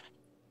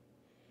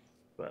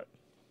 But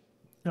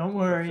don't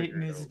worry,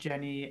 Ms.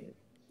 Jenny.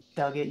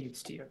 They'll get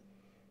used to you.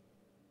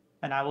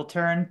 And I will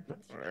turn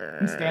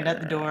and stand at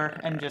the door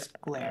and just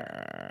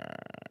glare.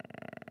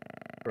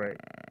 Right.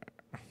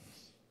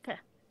 Okay.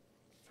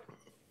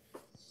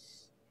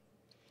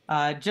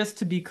 Just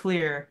to be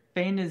clear,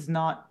 Fane is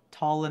not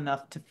tall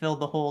enough to fill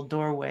the whole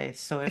doorway.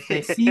 So if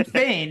they see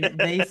Fane,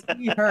 they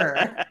see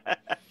her.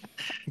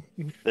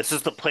 This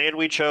is the plan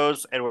we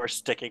chose, and we're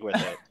sticking with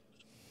it.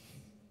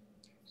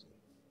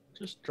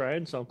 Just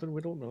trying something.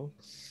 We don't know.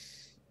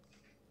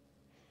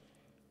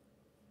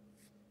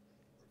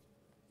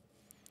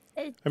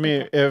 I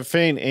mean, if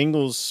Fane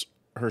angles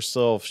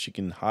herself, she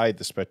can hide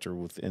the specter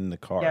within the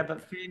car. Yeah, but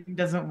Fane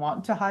doesn't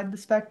want to hide the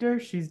specter.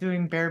 She's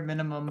doing bare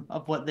minimum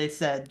of what they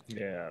said.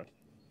 Yeah.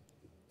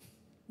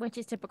 Which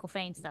is typical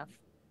Fane stuff.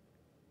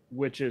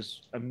 Which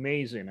is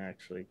amazing,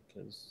 actually,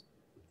 because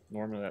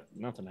normally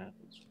nothing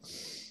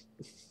happens.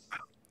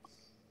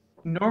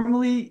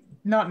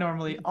 Not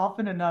normally,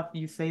 often enough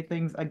you say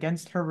things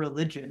against her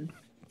religion.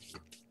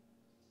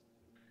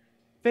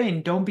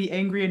 Fane, don't be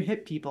angry and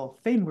hit people.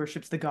 Fane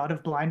worships the god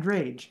of blind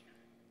rage.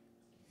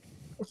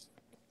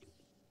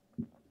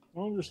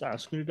 Well, I'm just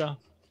asking you to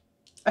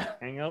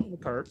hang out in the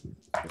cart.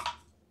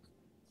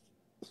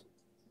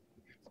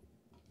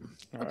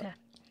 Okay.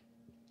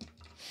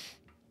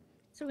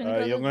 So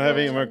you're gonna have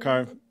any more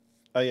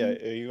are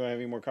you gonna have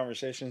any more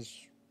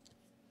conversations?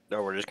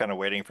 No, we're just kind of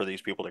waiting for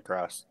these people to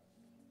cross.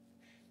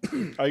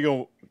 Are you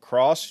going to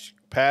cross,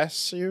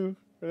 pass you,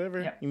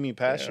 whatever? Yeah. You mean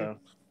pass Yeah. you?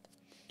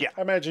 Yeah.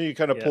 I imagine you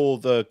kind of Yeah. pull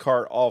the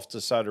cart off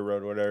the side of the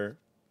road, whatever.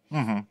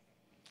 Mm-hmm.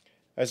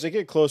 As they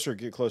get closer,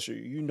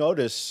 you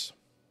notice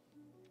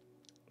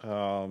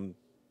the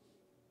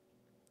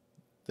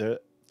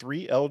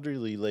 3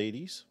 elderly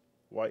ladies,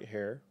 white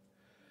hair.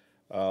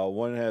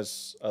 One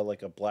has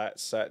like a black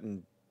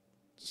satin,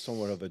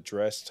 somewhat of a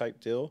dress type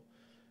deal,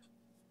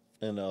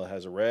 and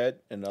has a red,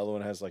 and the other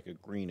one has like a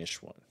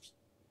greenish one,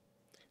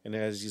 and it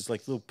has these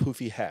like little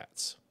poofy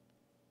hats,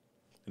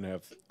 and they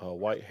have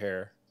white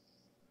hair,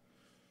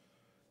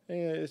 and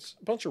it's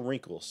a bunch of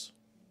wrinkles,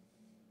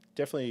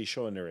 definitely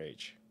showing their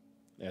age,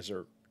 as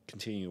they're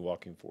continuing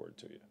walking forward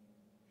to you.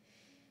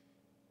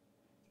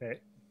 Okay.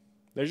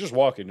 They're just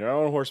walking; they're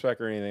not on horseback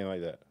or anything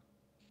like that.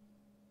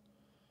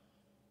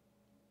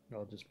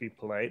 I'll just be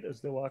polite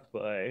as they walk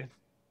by.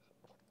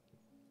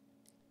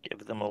 Give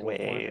them a Don't want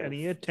wave.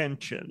 any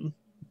attention.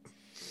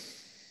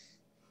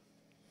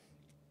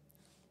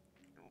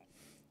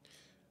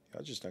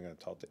 I'm just not going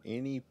to talk to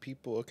any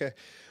people. Okay.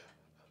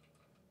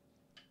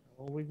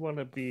 Well, we want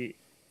to be.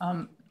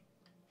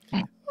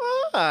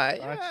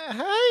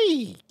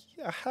 Hi.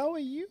 How are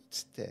you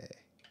today?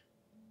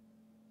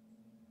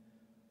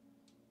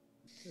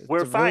 We're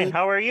The fine. road-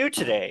 How are you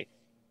today?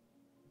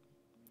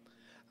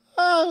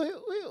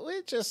 Oh,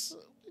 we're just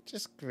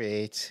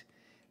great.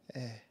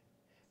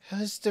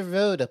 How's the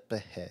road up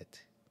ahead?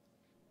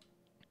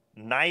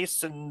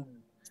 Nice and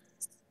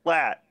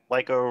flat,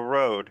 like a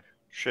road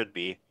should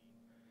be.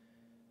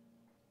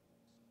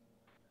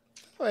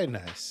 Very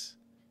nice.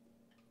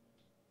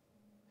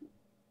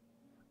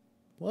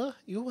 Well,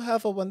 you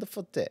have a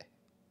wonderful day.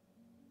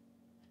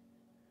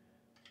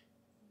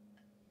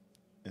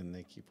 And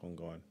they keep on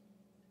going.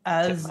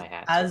 As my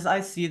hat, as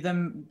I see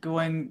them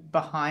going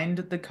behind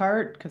the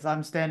cart, because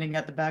I'm standing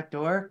at the back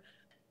door,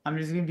 I'm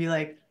just gonna be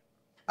like,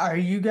 "Are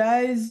you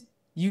guys?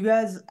 You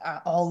guys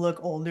all look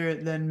older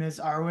than Miss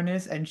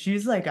Arwinis, and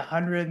she's like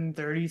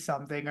 130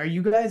 something. Are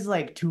you guys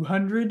like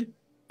 200?"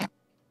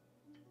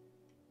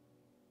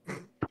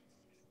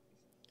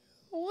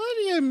 What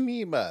do you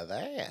mean by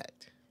that?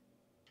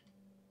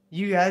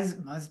 You guys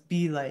must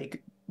be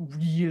like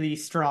really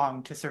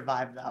strong to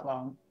survive that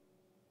long.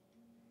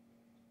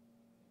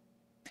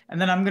 And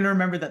then I'm gonna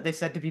remember that they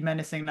said to be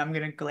menacing, and I'm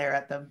gonna glare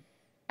at them.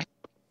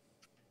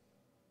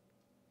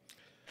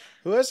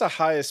 Who has the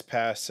highest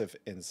passive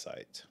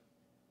insight?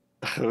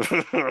 I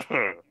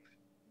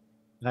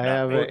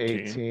have an 14.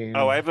 18.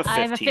 Oh, I have a 15.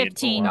 I have a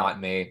 15. Not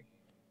me.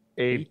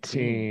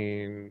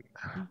 18.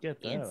 You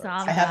get that.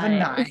 Insomnia. I have a 9.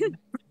 I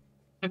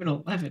have an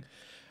 11.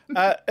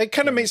 It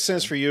kind of makes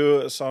sense for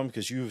you, Sam,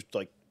 because you've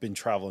like been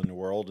traveling the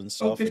world and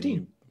stuff.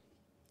 15.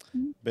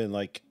 And been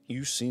like,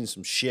 you've seen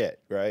some shit,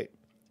 right?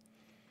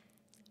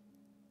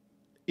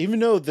 Even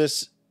though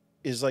this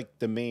is like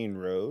the main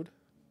road,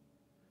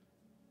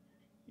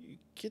 you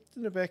get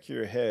in the back of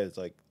your head, it's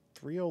like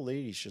 3 old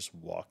ladies just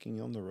walking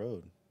on the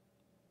road.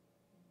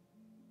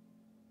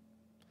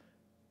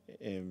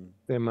 And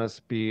They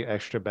must be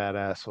extra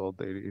badass old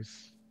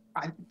ladies.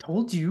 I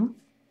told you.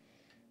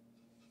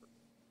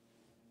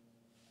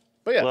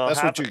 but yeah, Well,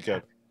 that's what have- you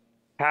get.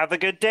 Have a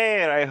good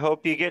day, and I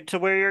hope you get to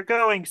where you're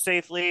going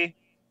safely.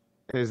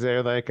 Is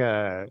there like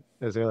a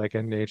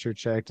nature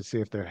check to see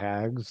if they're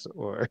hags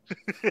or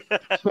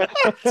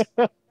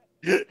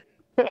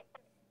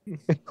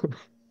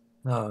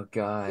Oh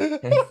god.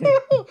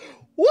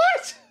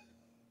 What?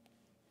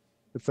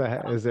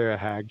 is there a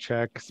hag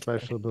check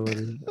special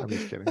ability? I'm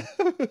just kidding.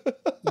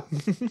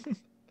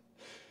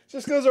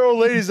 Just because they're old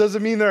ladies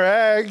doesn't mean they're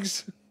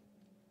hags.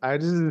 I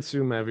just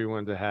assume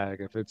everyone's a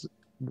hag.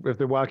 If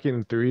they're walking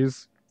in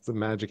threes, it's a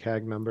magic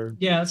hag number.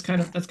 Yeah, that's kind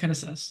of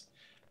sus.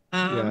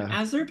 Yeah.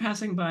 As they're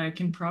passing by,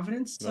 can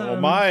Providence No,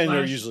 mine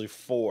are flash- usually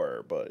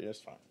 4, but it's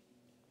fine.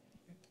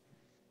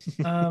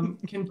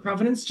 Can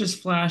Providence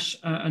just flash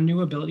a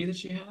new ability that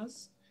she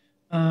has?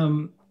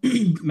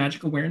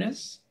 Magic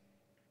awareness.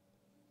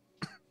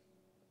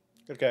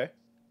 Okay.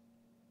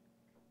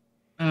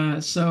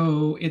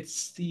 So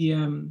it's the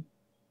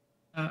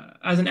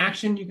as an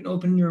action, you can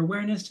open your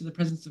awareness to the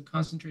presence of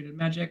concentrated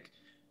magic.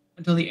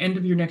 Until the end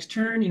of your next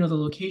turn, you know the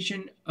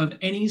location of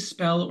any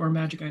spell or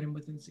magic item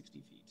within 60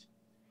 feet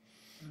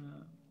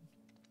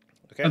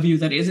Okay. of you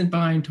that isn't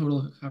behind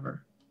total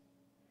cover.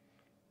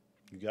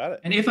 You got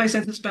it. And if I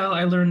sense a spell,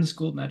 I learn the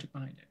school of magic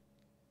behind it.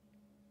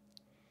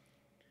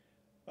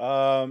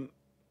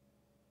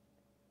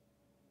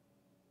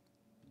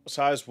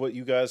 Besides what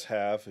you guys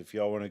have, if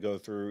y'all want to go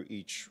through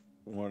each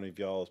one of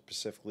y'all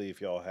specifically,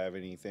 if y'all have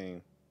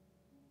anything.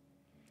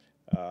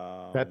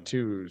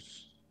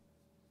 Tattoos.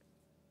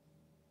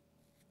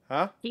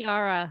 Huh?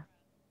 Tiara.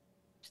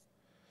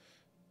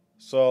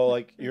 So,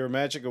 like, your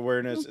magic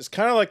awareness is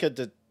kind of like a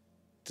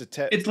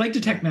detect. It's like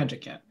detect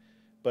magic, yeah.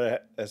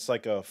 But it's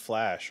like a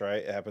flash,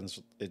 right? It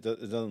happens. It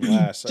doesn't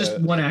last. Just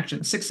one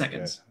action, 6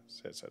 seconds.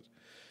 Yeah,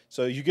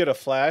 so you get a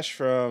flash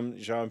from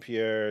Jean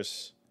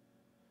Pierre's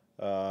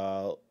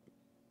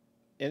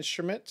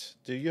instrument.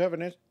 Do you have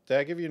did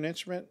I give you an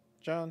instrument,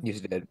 John? You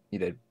did. You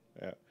did.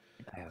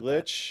 I have that.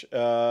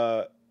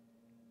 Glitch,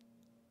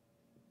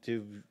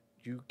 did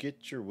you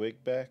get your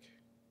wig back?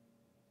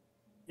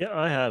 Yeah,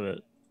 I have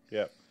it.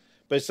 Yeah.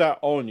 But it's not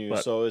on you,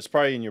 But- so it's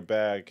probably in your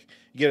bag.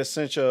 You get a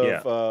sense of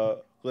Yeah.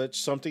 Glitch,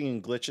 something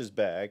in Glitch's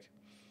bag.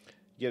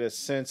 You get a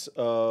sense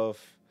of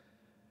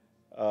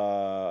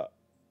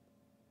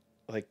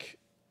like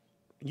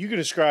you could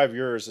describe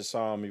yours as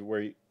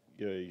where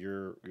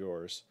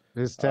yours.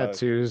 His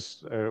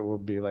tattoos will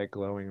be like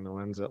glowing, the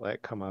ones that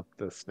like come up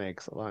the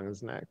snakes along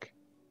his neck.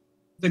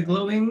 The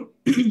glowing,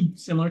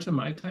 similar to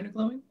my kind of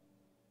glowing.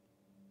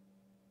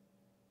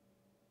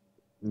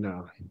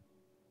 No.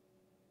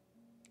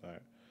 All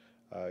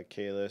right.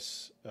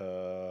 Kalis,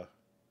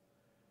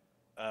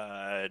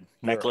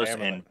 Necklace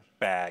amulet. and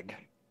bag.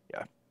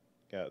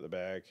 Got the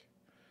bag.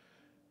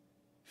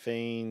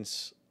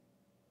 Fane's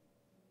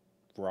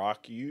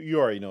rock. You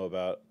already know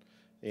about.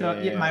 So,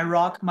 yeah, my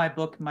rock, my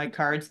book, my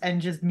cards, and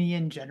just me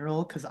in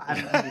general, because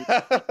I'm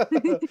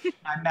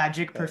my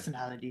magic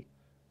personality.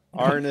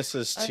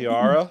 Arnis's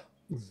tiara.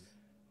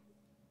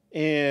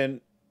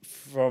 And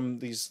from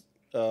these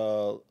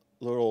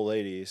little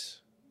ladies,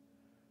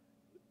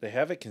 they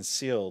have it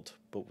concealed,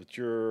 but with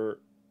your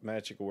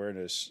magic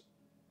awareness,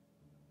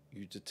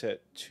 you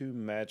detect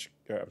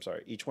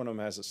each one of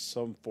them has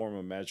some form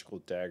of magical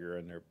dagger,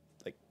 and they're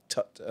like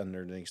tucked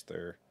underneath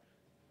their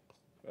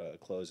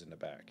clothes in the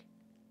back.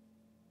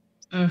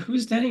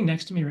 Who's standing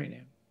next to me right now?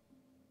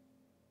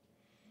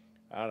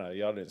 I don't know.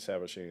 Y'all didn't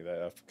establish any of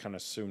that. I kind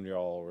of assumed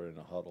y'all were in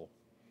a huddle.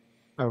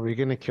 Are we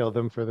gonna kill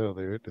them for their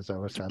loot? Is that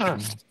what's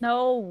happening?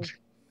 No.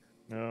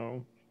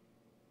 No.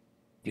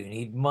 Do you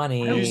need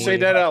money? Did you say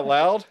that out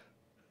loud?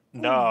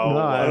 No.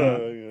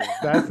 No,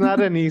 that's not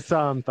an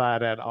Esam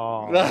thought at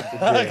all.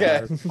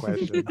 Okay.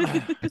 Question.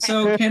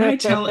 So can I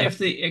tell if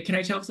the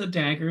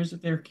daggers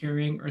that they're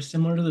carrying are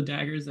similar to the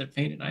daggers that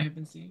Fane and I have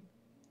been seeing?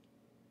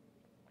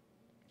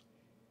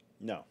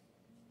 No.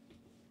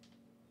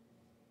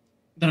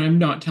 Then I'm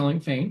not telling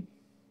Fane.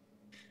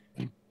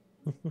 She's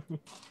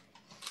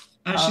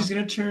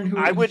gonna turn.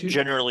 I would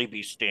generally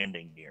be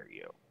standing near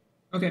you.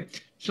 Okay,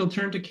 she'll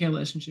turn to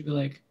Kalis and she'll be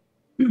like,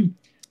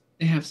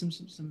 "They have some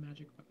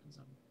magic weapons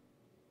on.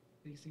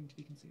 They seem to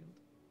be concealed."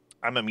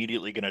 I'm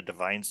immediately going to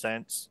divine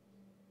sense.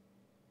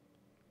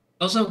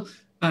 Also,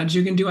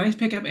 Jugan, do I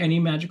pick up any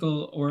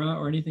magical aura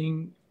or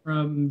anything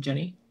from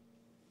Jenny?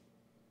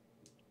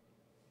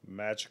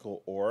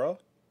 Magical aura?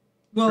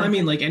 Well, I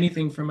mean, like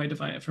anything from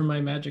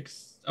my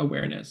magic's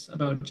awareness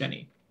about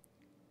Jenny.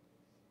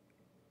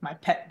 My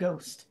pet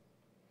ghost.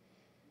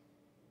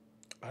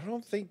 I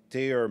don't think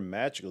they are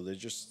magical. They're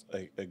just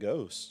a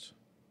ghost.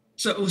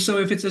 So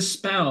if it's a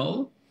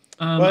spell,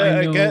 But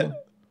I know. again,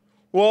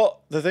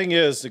 well, the thing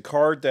is, the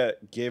card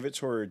that gave it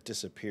to her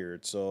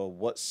disappeared. So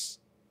what's?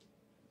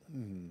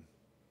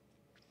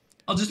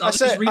 I'll just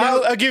read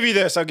out. I'll give you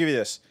this. I'll give you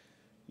this.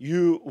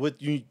 You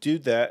do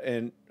that,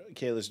 and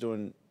Kayla's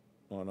doing.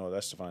 Oh no,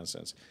 that's divine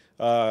sense.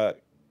 When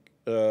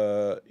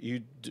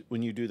you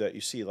do that,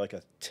 you see like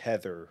a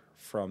tether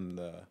from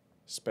the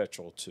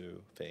spectral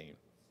to Fane.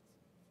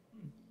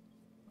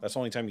 That's the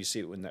only time you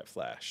see it in that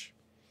flash.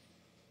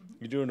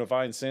 You do a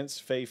divine sense,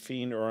 fae,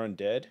 fiend, or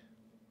undead.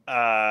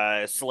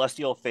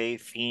 Celestial, fae,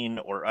 fiend,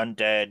 or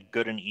undead,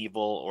 good and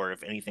evil, or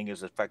if anything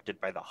is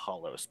affected by the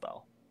hollow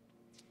spell.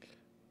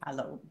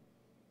 Hallow.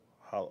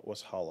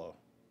 What's hollow?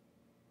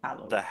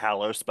 Hallow. The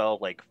hallow spell,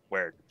 like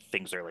where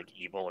things are like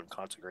evil and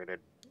consecrated.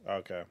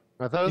 Okay.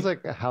 I thought it was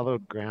like a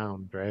hallowed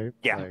ground, right?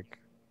 Yeah. Like,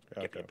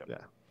 Okay. yeah.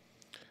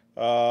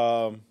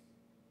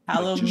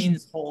 Hallow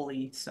means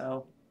holy,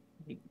 so.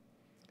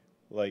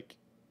 Like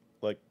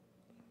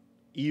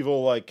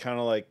evil, like kind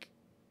of like.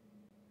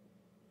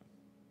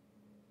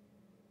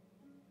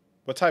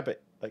 What type of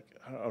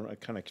I'm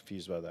kind of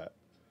confused by that.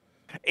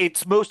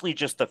 It's mostly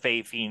just the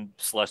fae, fiend,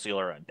 celestial,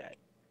 or undead.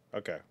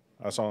 Okay,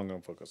 that's all I'm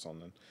going to focus on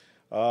then.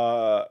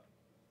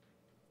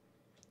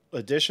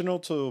 Additional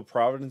to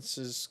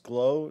Providence's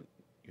glow,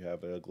 you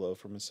have a glow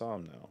from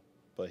Assam now,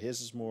 but his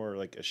is more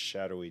like a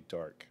shadowy,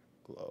 dark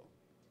glow.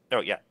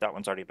 Oh yeah, that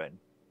one's already been.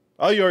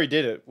 Oh, you already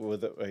did it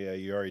with it. Oh, yeah,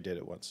 you already did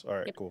it once. All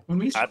right, cool. When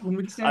we stand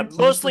I'm close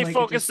to, mostly like,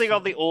 focusing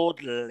on the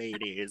old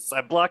ladies.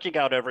 I'm blocking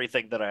out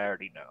everything that I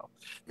already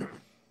know.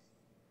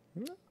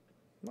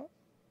 No,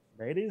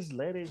 Ladies.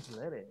 no,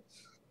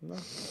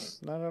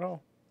 not at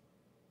all.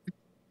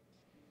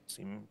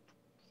 Seem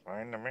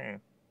fine to me.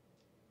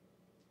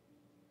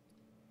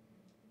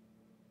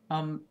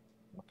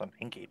 Nothing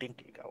hinky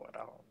dinky going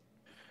on.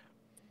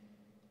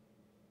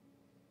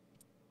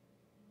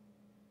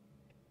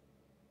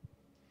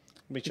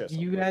 Let me check If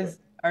something you real guys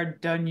are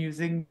done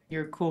using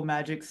your cool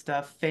magic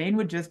stuff, Fane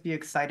would just be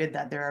excited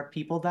that there are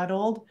people that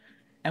old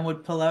and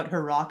would pull out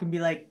her rock and be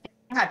like,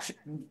 catch,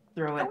 and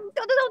throw it. No.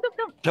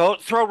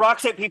 Don't throw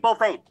rocks at people,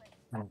 Fate.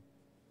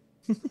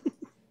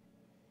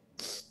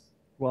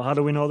 Well, how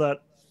do we know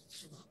that?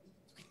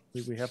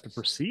 We have to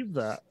perceive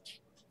that.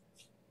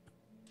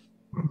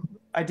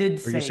 I did Or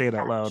say you say it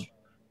out loud. catch.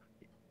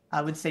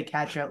 I would say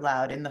catch out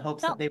loud in the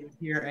hopes No. that they would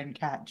hear and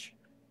catch.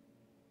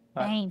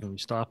 But Fine. Can we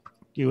stop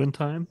you in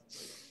time?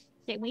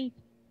 Can we?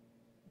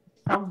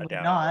 Probably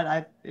doubt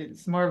not.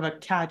 It's more of a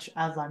catch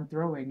as I'm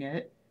throwing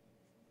it.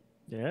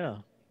 Yeah.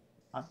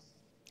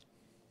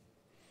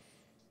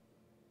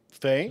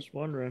 Faye, Just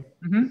wondering.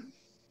 Mm-hmm.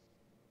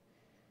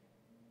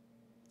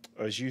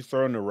 as you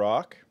throwing the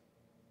rock,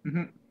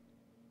 Mm-hmm.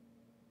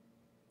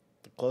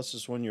 the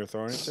closest one you're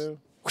throwing it to,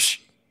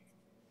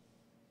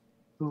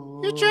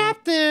 Ooh. you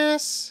dropped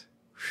this.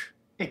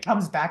 It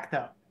comes back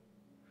though.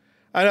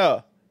 I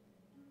know,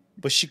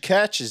 but she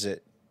catches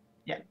it.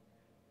 Yeah.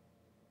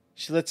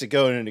 She lets it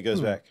go and then it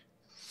goes back.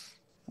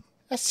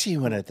 I've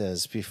seen one of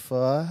those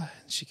before.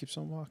 She keeps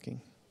on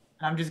walking.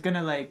 And I'm just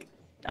gonna like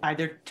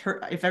either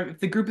turn if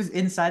the group is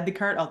inside the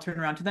cart, I'll turn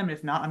around to them. And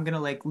if not, I'm gonna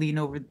like lean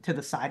over to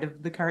the side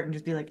of the cart and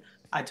just be like,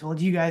 "I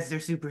told you guys they're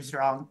super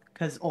strong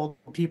because old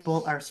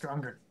people are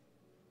stronger."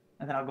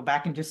 And then I'll go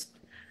back and just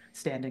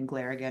stand and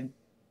glare again.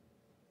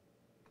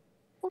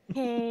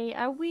 Okay,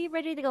 are we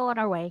ready to go on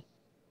our way?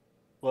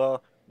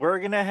 Well, we're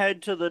gonna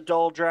head to the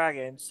Dull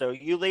Dragon, so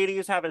you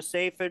ladies have a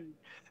safe and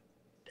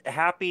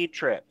happy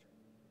trip.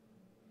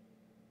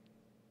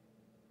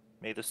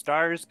 May the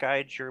stars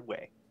guide your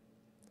way.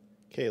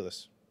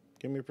 Kalis,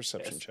 give me a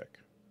perception Yes. check.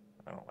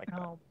 I don't like that.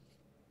 Oh,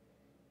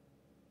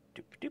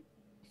 Doop, doop.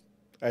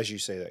 As you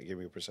say that, give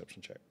me a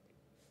perception check.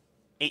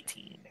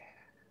 18.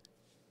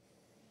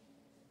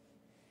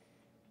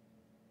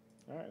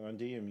 All right, I'm going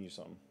to DM you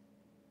something.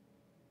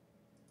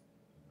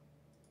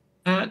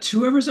 To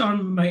whoever's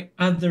on my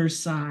other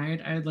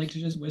side, I'd like to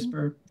just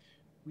whisper,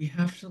 we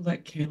have to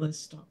let Kalis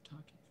stop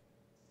talking.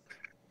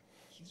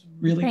 He's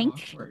really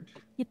Think? awkward.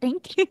 you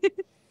think?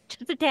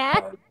 Just a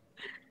tad?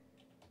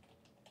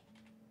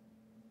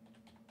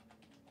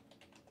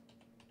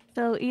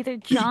 So either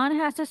John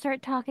has to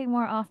start talking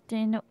more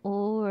often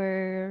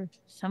or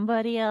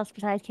somebody else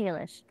besides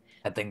Kalish.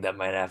 I think that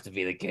might have to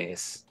be the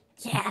case.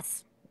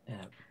 Yes.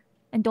 Yeah.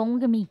 And don't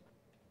look at me.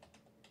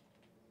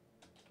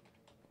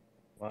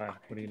 Why?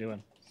 What are you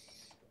doing?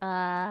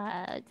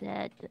 That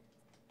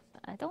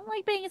I don't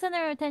like being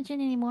center of attention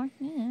anymore.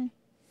 Yeah.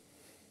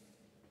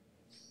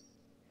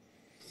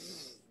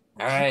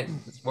 All right,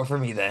 it's more for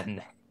me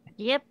then.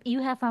 Yep,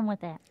 you have fun with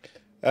that.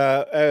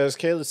 As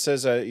Kalis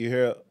says that, you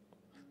hear,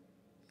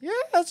 yeah,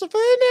 it's a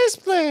very nice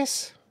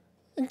place.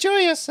 Enjoy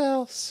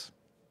yourselves.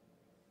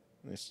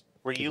 Nice.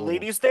 Were you People-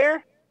 ladies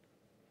there?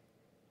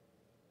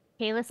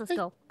 Kalis, let's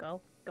go.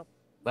 Go.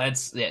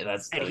 That's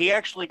And he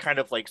actually kind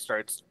of like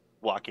starts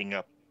walking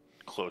up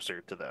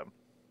closer to them.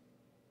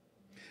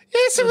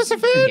 Yes, it was a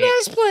very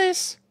nice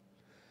place.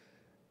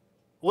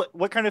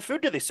 What kind of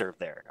food do they serve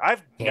there?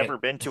 I've Yeah. never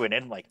been to an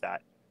inn like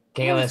that.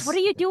 Kalis, what are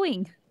you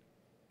doing?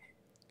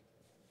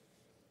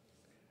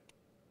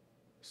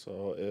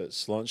 So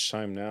it's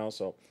lunchtime now,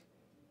 so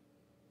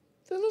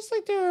it looks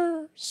like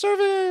they're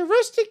serving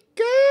roasted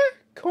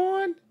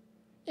corn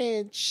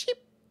and sheep.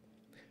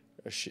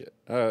 Oh shit!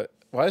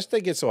 Why does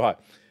they get so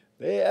hot?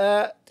 They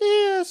are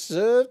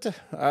served.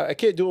 I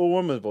can't do a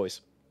woman's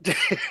voice.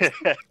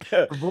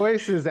 Her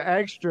voice is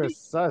extra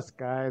sus,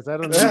 guys. I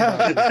don't know.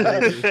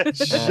 About this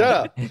Shut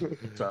up.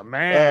 It's a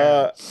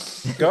man.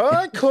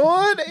 Garlic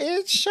corn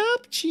and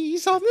sharp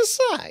cheese on the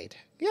side.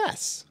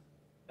 Yes.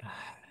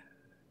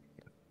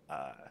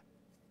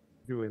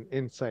 Do an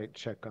insight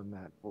check on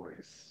that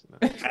voice.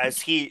 No. as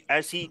he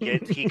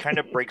kind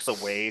of breaks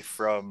away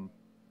from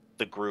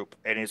the group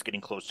and is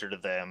getting closer to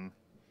them.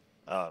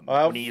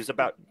 When he's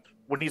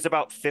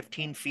about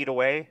 15 feet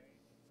away.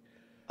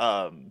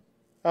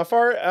 How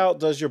far out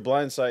does your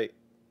blind sight?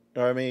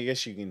 Or, I mean, I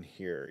guess you can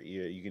hear.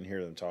 You can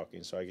hear them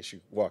talking. So I guess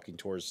you're walking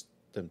towards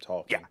them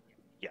talking.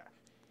 Yeah.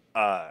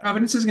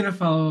 Providence is going to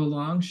follow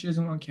along. She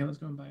doesn't want Kalis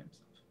going by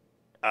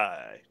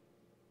himself.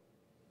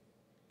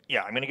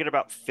 Yeah, I'm gonna get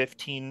about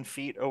 15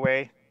 feet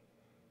away.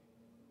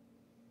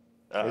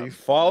 Are you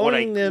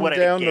following them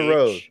down the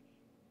road?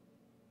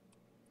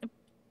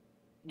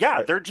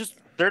 Yeah,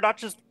 they're not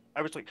just.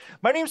 I was like,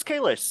 my name's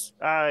Kalis.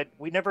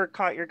 We never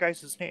caught your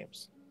guys'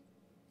 names.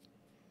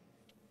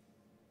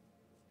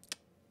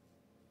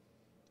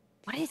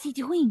 What is he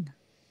doing?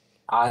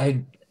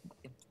 Your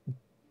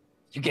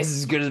guess is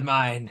as good as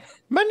mine.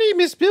 My name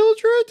is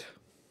Mildred.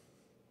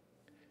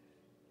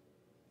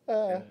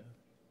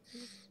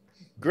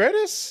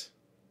 Gretis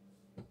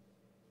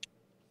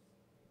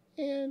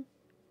and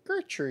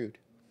Gertrude.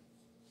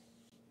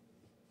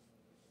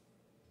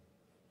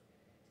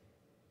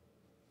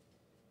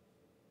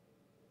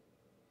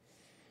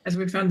 As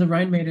we found the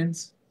Rhine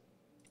Maidens.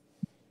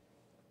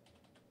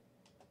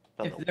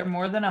 If they're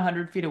more than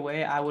 100 feet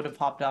away, I would have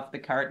hopped off the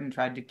cart and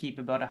tried to keep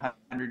about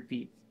 100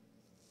 feet.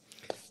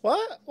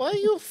 Why are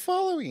you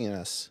following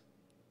us?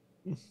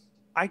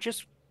 I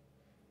just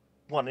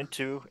wanted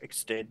to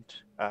extend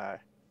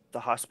the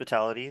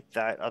hospitality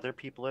that other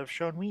people have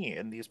shown me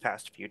in these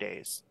past few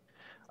days.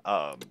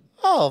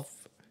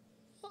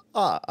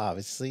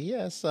 Obviously,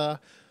 yes.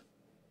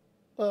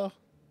 Well,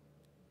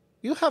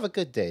 you have a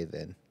good day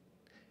then.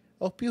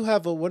 Hope you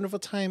have a wonderful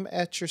time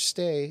at your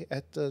stay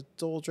at the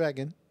Dull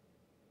Dragon.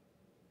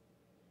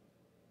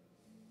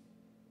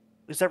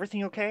 Is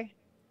everything okay?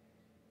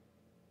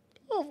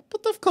 Oh,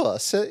 but of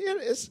course,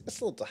 it's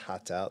a little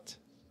hot out.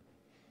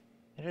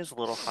 It is a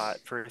little hot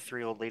for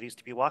 3 old ladies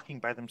to be walking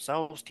by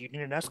themselves. Do you need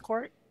an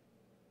escort?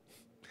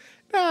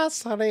 Nah,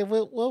 sorry,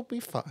 we'll be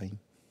fine.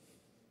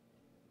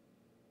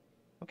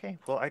 Okay,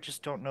 well, I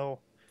just don't know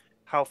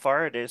how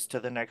far it is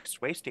to the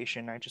next way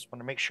station. I just want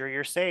to make sure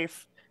you're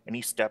safe. And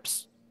he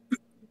steps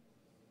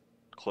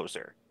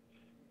closer.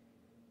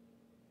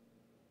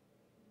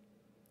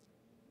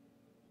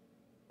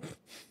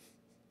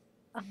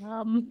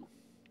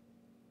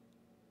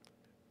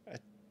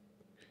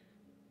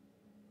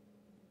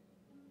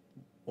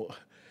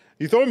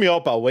 You throwing me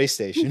off about way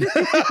station.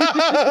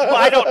 Well,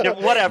 I don't know.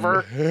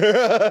 Whatever.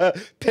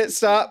 Pit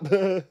stop.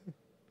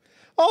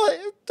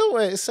 Oh, don't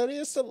worry, Sonny.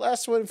 It's the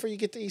last one before you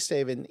get to East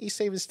Haven. East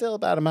Haven's still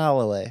about a mile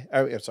away.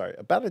 I'm sorry,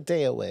 about a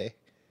day away.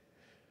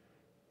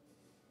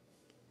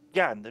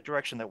 Yeah, in the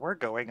direction that we're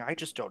going, I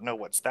just don't know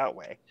what's that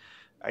way.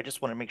 I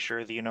just want to make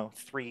sure that,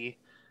 3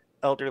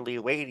 elderly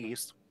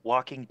ladies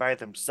walking by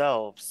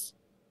themselves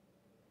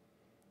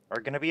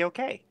are going to be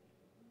okay.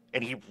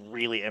 And he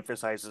really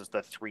emphasizes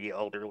the 3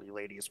 elderly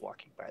ladies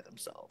walking by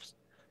themselves.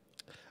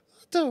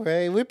 Don't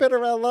worry, we've been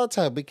around a long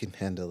time. We can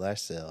handle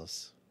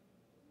ourselves.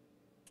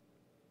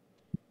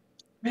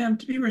 Ma'am,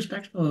 to be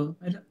respectful,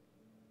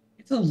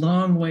 it's a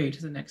long way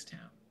to the next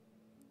town.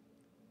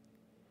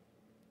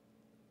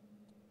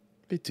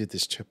 We do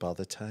this trip all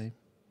the time.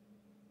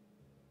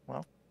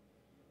 Well,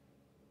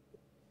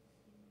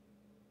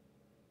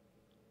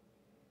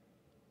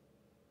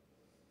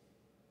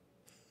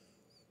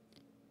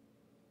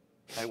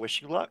 I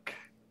wish you luck.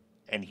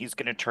 And he's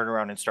going to turn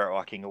around and start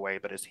walking away,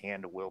 but his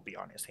hand will be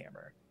on his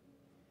hammer.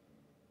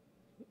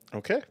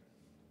 Okay,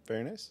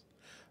 very nice.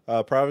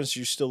 Province,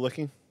 you still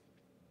looking?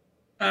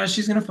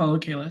 She's gonna follow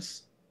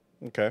Kalis.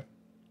 Okay.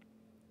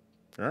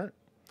 All right.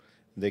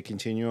 They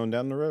continue on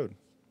down the road.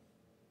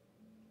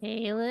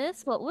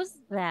 Kalis, what was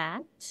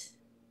that?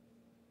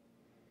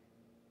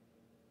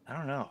 I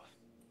don't know.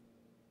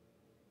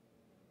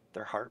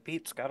 Their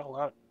heartbeats got a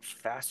lot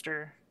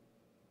faster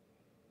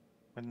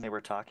when they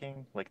were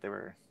talking, like they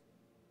were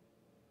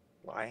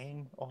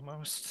lying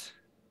almost.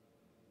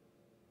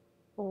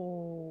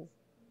 Oh.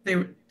 They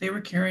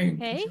were carrying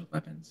Okay. concealed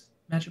weapons,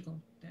 magical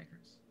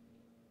daggers.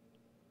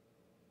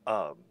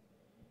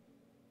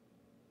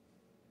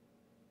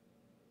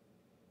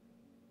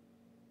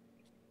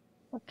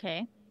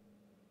 Okay.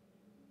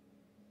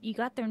 You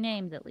got their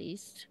names at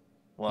least.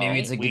 Well, Maybe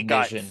it's a we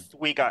ignition.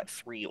 we got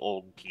 3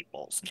 old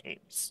people's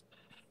names.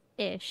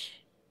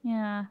 Ish.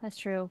 Yeah, that's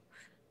true.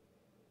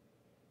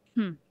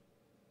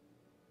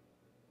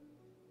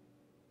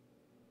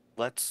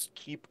 Let's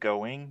keep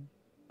going.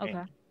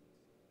 Okay.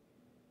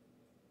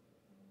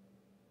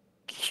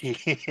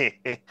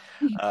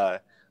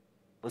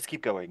 Let's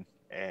keep going.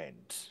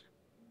 And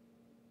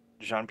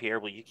Jean-Pierre,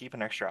 will you keep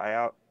an extra eye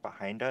out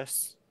behind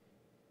us?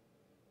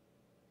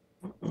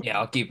 Yeah,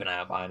 I'll keep an eye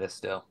out behind us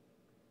still.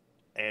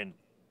 And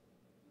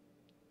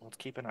let's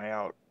keep an eye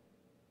out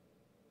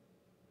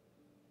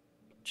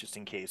just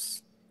in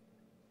case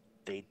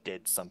they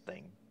did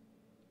something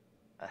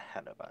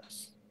ahead of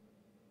us.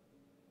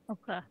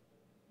 Okay.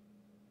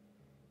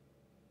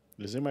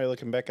 Is anybody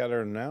looking back at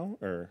her now,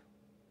 or?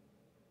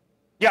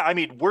 Yeah, I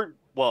mean,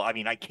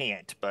 I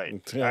can't,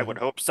 but I would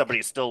hope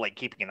somebody's still like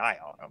keeping an eye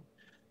on them.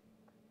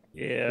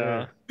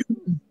 Yeah.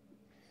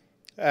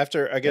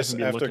 After, I guess,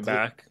 Definitely after looking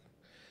back.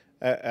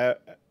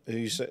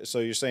 So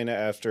you're saying that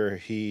after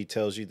he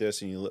tells you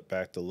this and you look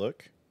back to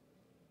look?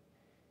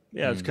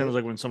 Yeah, it's kind of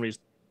like when somebody's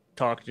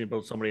talking to you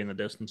about somebody in the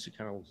distance, you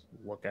kind of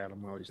look at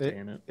them while he's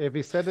saying it. If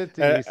he said it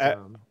to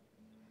you,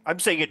 I'm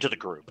saying it to the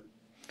group.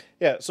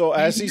 Yeah, so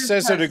as he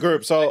says to the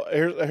group, so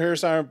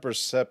here's how I'm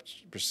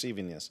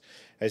perceiving this.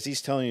 As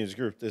he's telling you his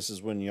group, this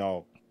is when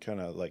y'all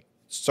kind of like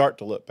start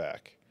to look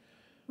back.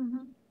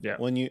 Mm-hmm. Yeah.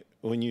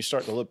 When you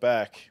start to look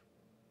back,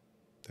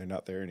 they're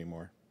not there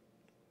anymore.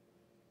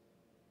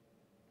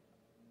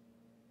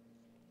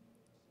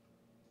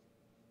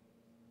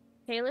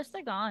 Kalis,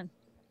 they're gone.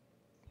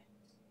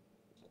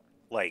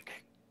 Like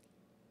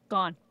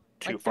Gone.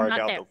 too Like, far they're not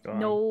down there. the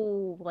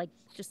No, like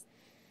just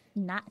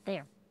not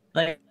there.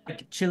 Like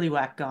chili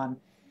whack gone.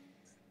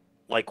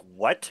 Like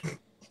what?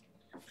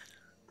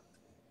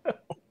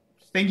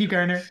 Thank you,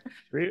 Garner.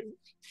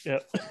 Yeah.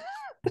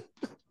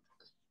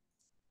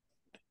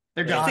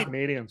 They're Yeah, gone.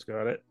 Canadians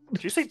got it.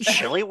 Did you say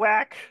chili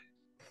whack?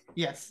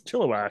 Yes,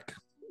 Chilliwack.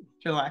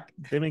 chili whack.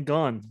 They've been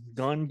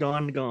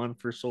gone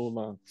for so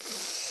long.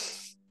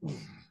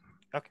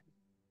 Okay.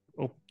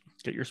 Oh,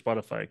 get your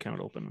Spotify account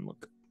open and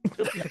look.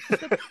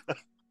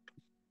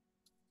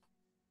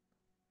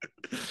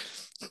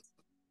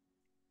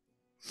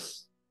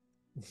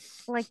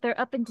 Like they're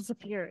up and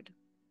disappeared.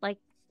 Like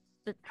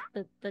the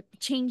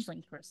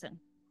changeling person.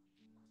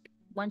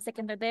 1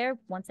 second they're there,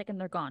 1 second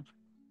they're gone.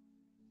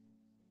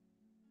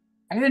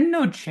 I didn't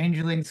know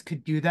changelings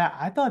could do that.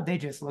 I thought they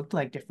just looked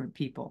like different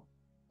people.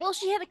 Well,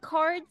 she had the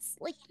cards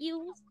like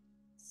you.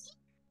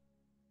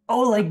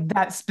 Oh, like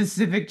that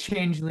specific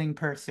changeling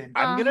person.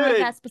 I'm Uh-huh, gonna,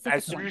 that specific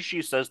as soon one. as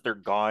she says they're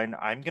gone,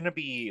 I'm gonna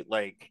be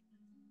like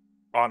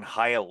on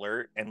high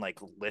alert and like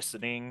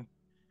listening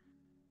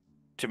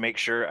to make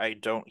sure I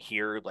don't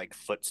hear like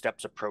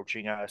footsteps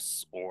approaching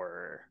us,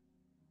 or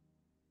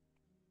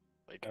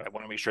like I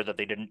want to make sure that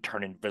they didn't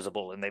turn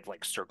invisible and they've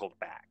like circled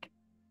back.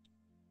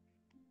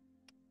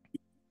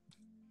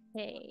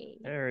 Hey,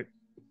 All right,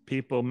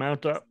 people,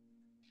 mount up.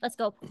 let's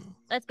go.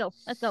 Let's go.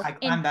 Let's go. I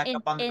climb back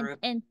up on the roof.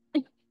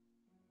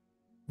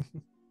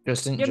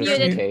 Just in You're just in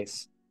muted.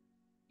 case.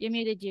 You're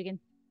muted, Jugan.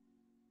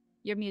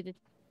 You're muted.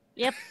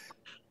 Yep.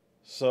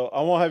 So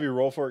I won't have you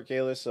roll for it,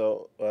 Kayla.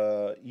 So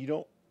you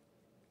don't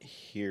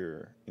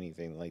hear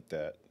anything like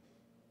that.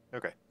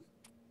 Okay.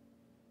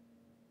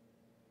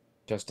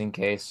 Just in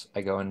case,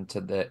 I go into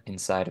the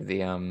inside of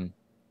the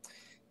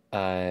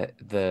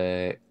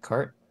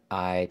cart.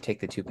 I take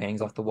the 2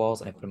 paintings off the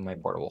walls and I put them in my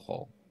portable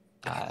hole.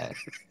 I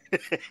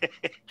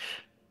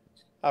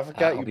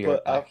forgot I'll be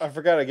right back. I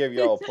forgot I gave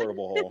you all a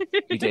portable hole.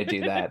 You did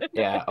do that.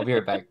 Yeah, I'll be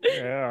right back.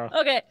 Yeah.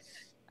 Okay.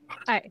 All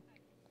right.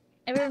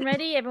 Everyone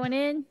ready? Everyone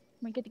in?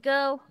 We're good to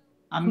go.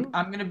 I'm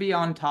gonna be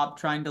on top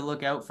trying to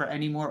look out for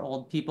any more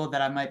old people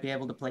that I might be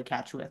able to play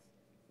catch with.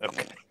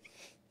 Okay.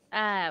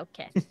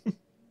 Okay.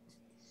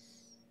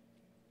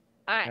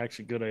 All right.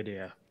 Actually, good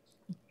idea.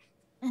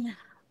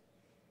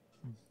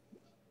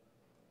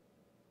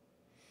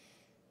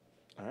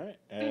 All right.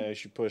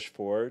 As you push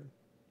forward,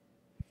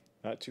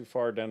 not too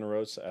far down the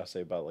road, so I'll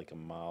say about like a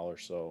mile or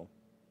so.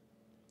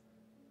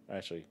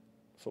 Actually,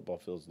 football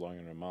field's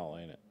longer than a mile,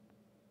 ain't it?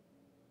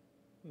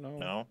 No.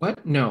 No,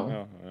 What?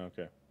 No. Oh,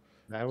 okay.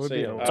 That would So,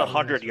 be yeah, a it's Uh,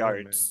 100 nice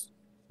yards.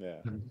 Yeah.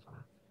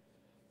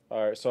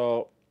 All right.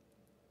 So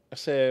I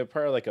say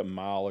probably like a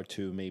mile or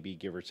two, maybe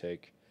give or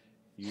take.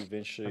 You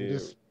eventually.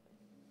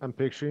 I'm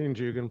picturing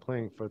Jugan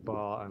playing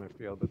football on a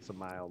field that's a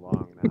mile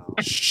long now.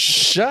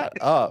 Shut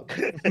up!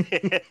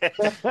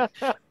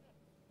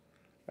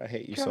 I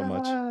hate you so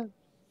much. God.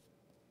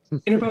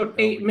 In about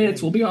 8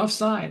 minutes, we'll be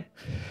offside.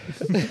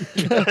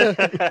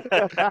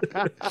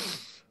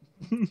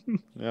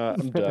 Yeah,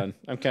 I'm done.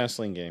 I'm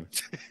canceling game.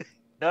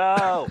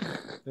 No.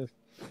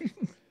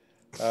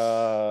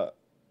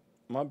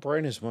 My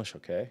brain is mush.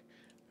 Okay.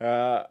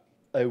 A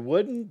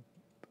wooden,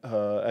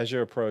 as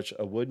you approach,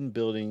 a wooden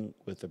building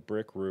with a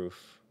brick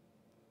roof.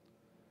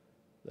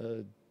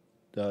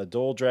 The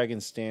Dole Dragon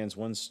stands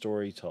 1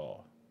 story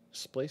tall.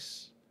 This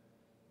place,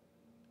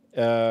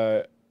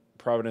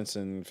 Providence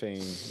and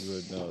Fane, you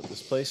would know.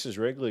 This place is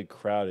regularly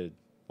crowded.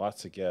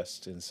 Lots of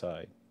guests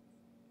inside.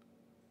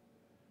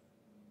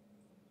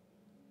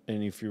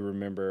 And if you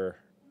remember,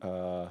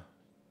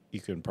 you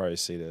can probably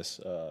see this.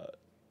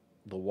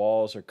 The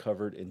walls are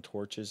covered in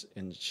torches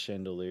and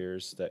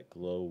chandeliers that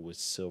glow with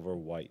silver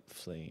white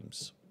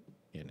flames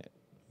in it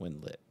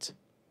when lit.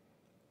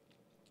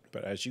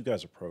 But as you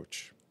guys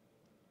approach,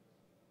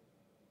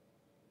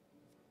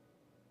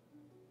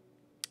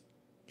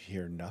 you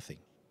hear nothing.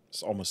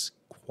 It's almost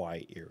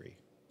quiet, eerie.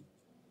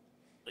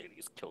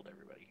 Ladies killed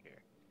everybody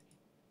here.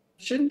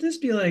 Shouldn't this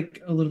be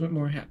like a little bit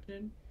more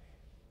happening?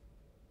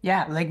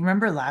 Yeah, like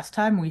remember last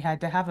time we had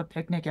to have a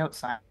picnic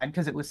outside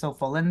because it was so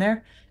full in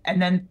there,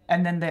 and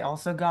then they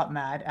also got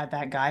mad at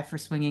that guy for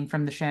swinging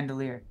from the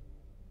chandelier.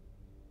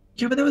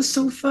 Yeah, but that was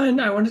so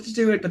fun. I wanted to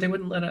do it, but they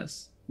wouldn't let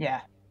us.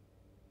 Yeah.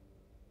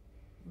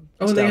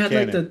 Oh, and they Stop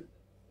had cannon.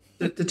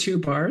 like the 2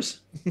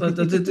 bars,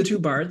 the 2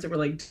 bards that were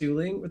like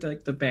dueling with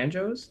like the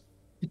banjos.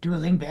 The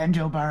dueling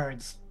banjo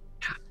bards.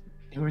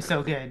 They were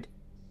so good.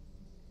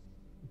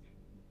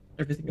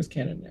 Everything is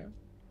canon now.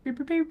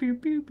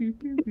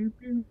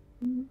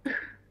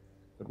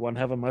 Would one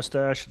have a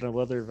mustache and a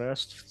leather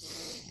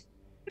vest?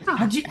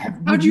 How'd you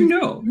How'd you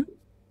know?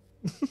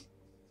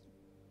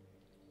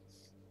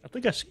 I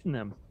think I've seen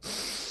them.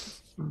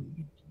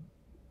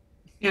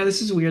 Yeah,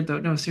 this is weird though.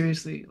 No,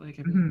 seriously, like,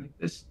 I mean, Mhm.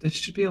 like this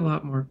should be a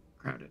lot more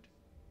crowded.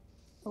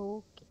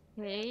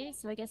 Okay,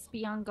 so I guess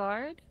be on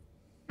guard.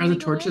 Are the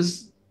Legal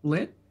torches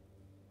lit?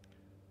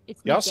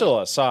 It's Y'all midday. still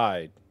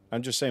outside.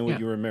 I'm just saying what Yeah.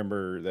 you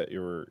remember that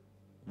you were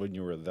when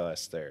you were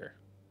last there.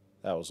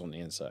 That was on the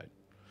inside.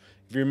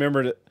 If you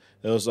remember,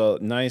 there was a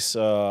nice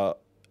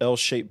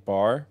L-shaped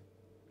bar.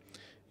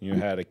 You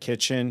had a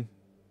kitchen.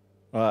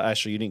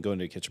 Actually, you didn't go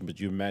into the kitchen, but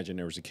you imagine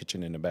there was a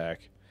kitchen in the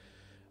back,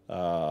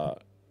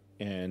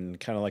 and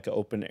kind of like an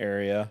open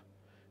area.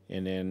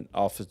 And then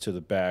off to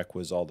the back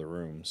was all the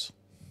rooms.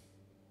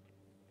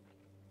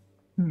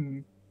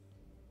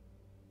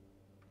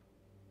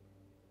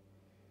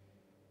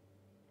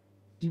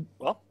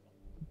 Well,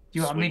 Do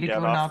you want me swing to go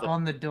down off knock the-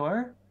 on the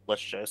door?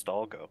 let's just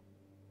all go.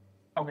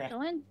 Okay.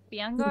 Go in, be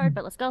on guard,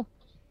 but let's go.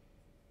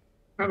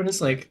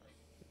 Providence like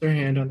put their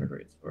hand on her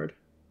greatsword.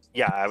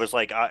 Yeah, I was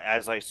like,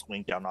 as I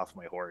swing down off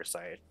my horse,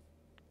 I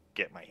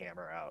get my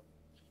hammer out.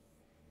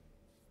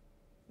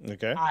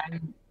 Okay.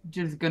 I'm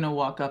just gonna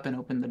walk up and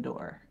open the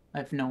door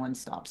if no one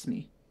stops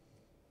me.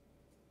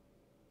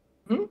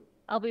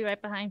 I'll be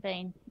right behind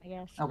Thane, I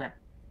guess. Okay.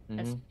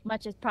 As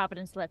much as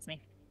Providence lets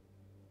me.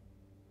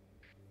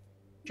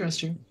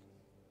 Trust you.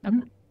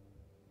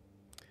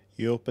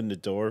 You open the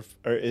door.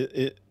 Or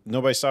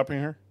nobody stopping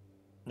her?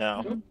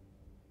 No.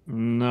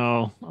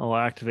 No, I'll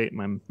activate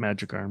my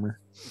magic armor.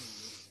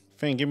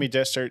 Fane, give me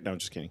desert. No, I'm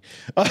just kidding.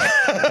 And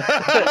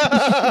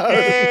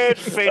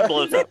Fane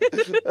blows up.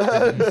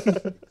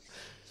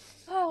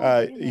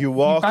 Oh, You You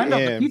walk find all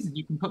the in. pieces,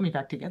 you can put me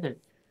back together.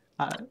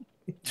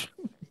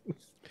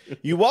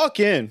 You walk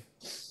in.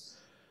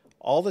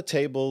 All the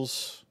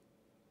tables,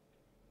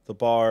 the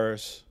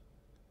bars.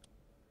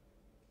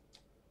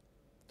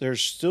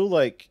 There's still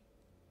like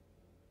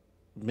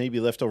maybe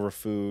leftover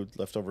food,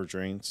 leftover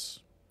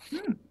drinks.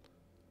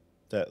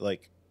 That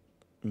like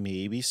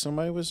maybe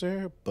somebody was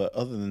there, but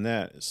other than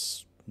that,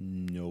 it's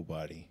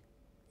nobody.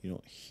 You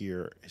don't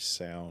hear a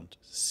sound,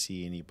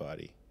 see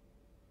anybody.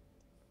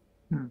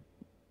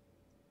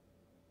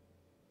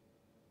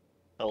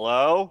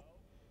 Hello?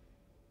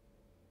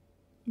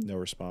 No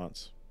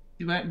response.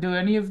 Do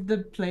any of the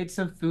plates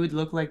of food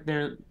look like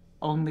they're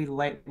only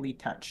lightly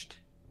touched?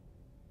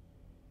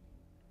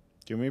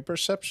 Give me a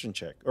perception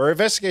check or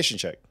investigation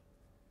check.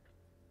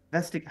 I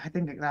think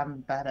I'm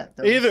bad at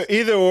those.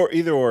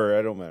 Either or.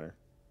 I don't matter.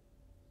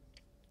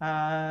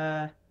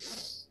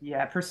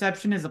 Yeah,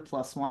 perception is a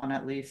 +1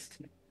 at least.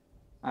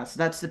 So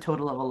that's the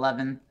total of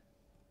 11.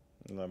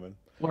 11.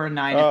 Or a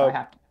 9 if I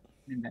have to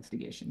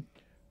investigation.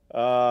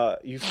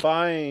 You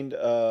find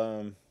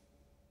a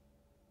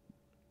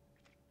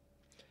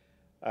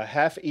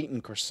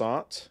half-eaten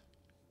croissant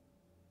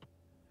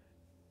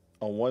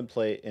on one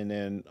plate, and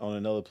then on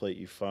another plate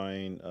you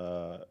find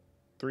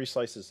 3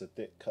 slices of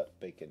thick cut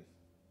bacon.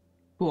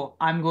 Cool.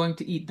 I'm going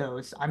to eat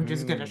those. I'm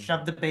just gonna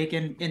shove the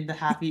bacon in the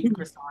half-eaten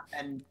croissant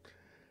and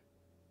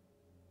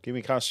Give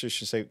me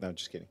Constitution save. No, I'm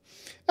just kidding.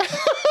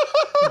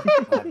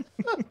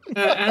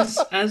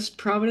 As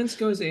Providence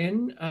goes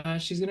in,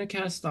 she's gonna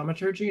cast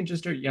Thaumaturgy and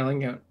just start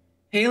yelling out,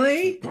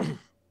 "Haley, Fane,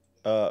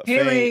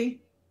 Haley!"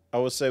 I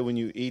would say when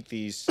you eat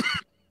these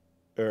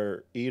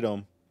or eat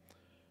them,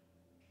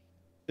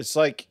 it's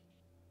like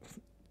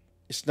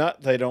it's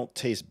not they don't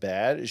taste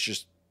bad. It's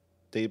just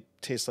they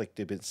taste like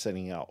they've been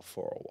sitting out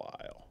for a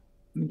while.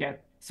 okay.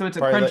 So it's a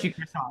Probably crunchy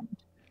croissant.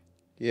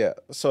 Yeah,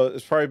 so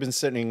it's probably been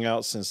sitting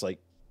out since like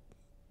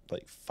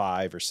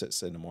 5 or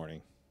 6 in the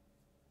morning.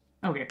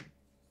 Okay.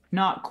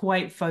 Not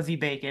quite fuzzy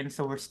bacon,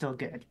 so we're still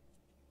good.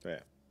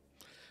 Yeah.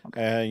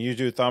 Okay. And you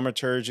do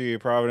Thaumaturgy,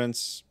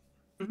 Providence.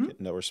 Mhm.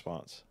 No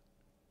response.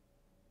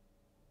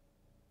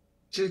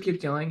 She just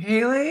keeps yelling,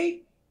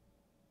 "Haley!"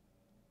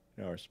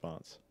 No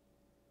response.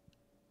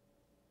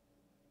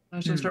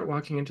 She'll start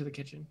walking into the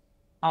kitchen.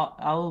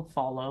 I'll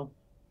follow.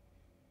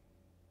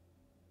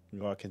 You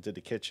walk into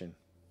the kitchen.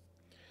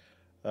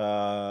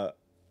 Trying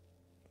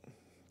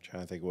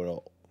to think what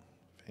else.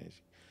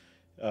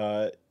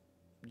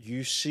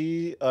 You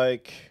see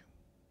like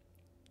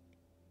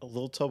a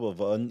little tub of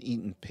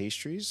uneaten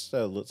pastries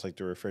that looks like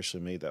they were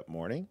freshly made that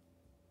morning.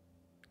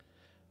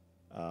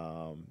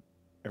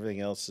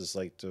 Everything else is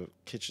like the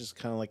kitchen's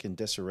kind of like in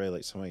disarray,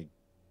 like somebody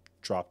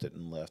dropped it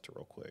and left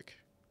real quick.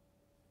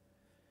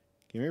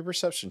 Give me your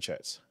perception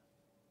checks.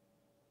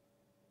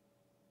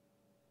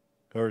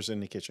 Whoever's in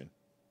the kitchen.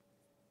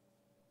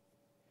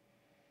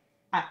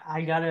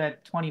 I got a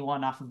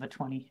 21 off of a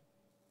 20.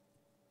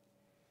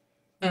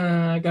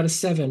 I got a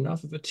 7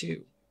 off of a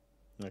 2.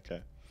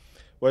 Okay.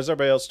 What is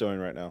everybody else doing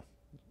right now?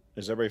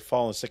 Is everybody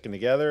falling sticking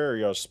together, or are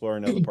y'all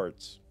exploring other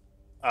parts?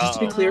 Just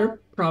to be clear,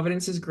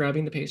 Providence is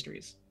grabbing the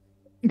pastries.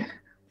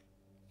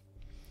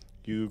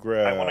 You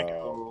grab. I want to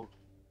go.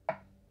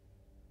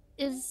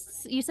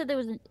 You said it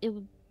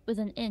was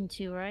an inn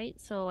too, right?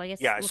 So I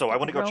guess Yeah, look so at I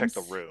want to the go check the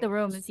rooms. room. The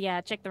rooms,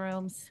 yeah, check the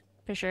rooms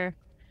for sure.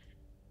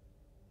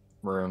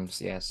 Rooms,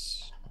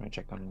 yes. I'm gonna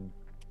check on.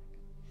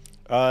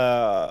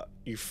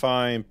 You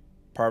find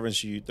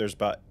Parvins. There's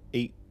about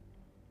 8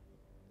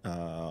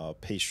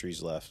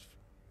 pastries left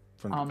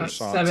from the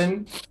croissants.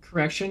 7.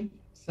 Correction.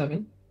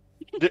 7.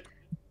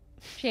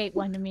 She ate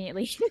one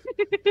immediately.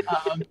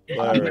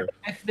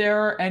 If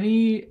there are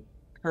any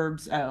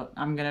herbs out,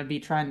 I'm gonna be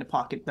trying to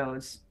pocket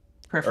those,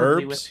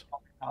 preferably with Herbs?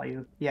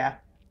 value. Yeah.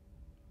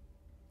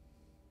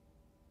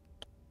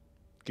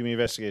 Give me an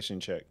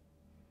investigation check.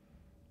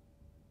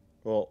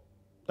 Well,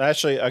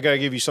 actually, I gotta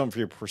give you something for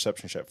your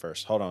perception check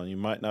first. Hold on, you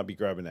might not be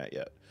grabbing that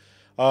yet.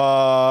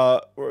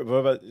 What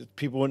about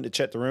people wanting to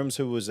check the rooms?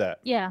 Who was that?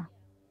 Yeah.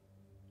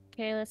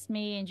 Okay, that's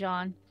me and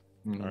John.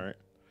 Mhm. All right.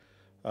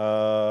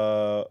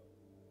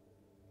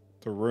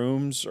 The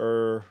rooms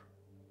are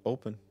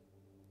open.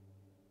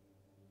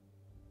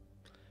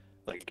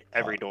 Like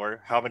every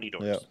door. How many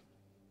doors?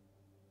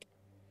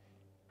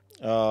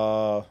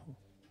 Yeah.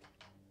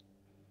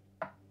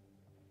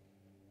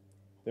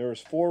 There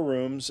was 4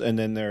 rooms, and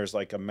then there's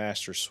like a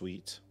master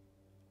suite.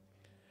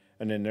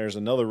 And then there's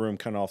another room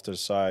kind of off to the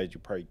side.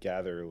 You probably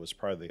gather it was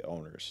probably the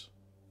owners.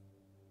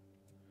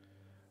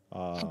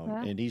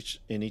 Okay. And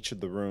each of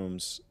the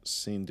rooms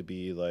seemed to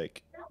be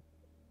like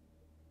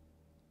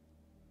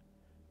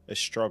a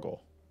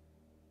struggle.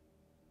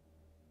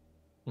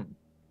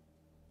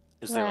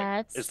 Is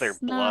there That's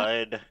not-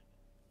 blood?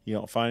 You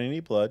don't find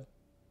any blood.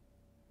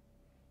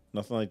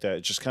 Nothing like that.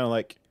 It's just kind of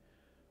like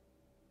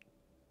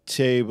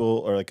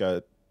table or like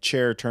a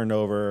chair turned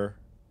over,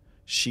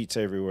 sheets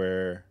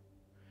everywhere.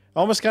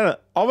 Almost kind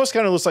of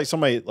looks like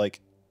somebody like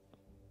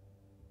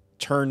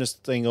turn this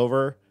thing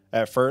over,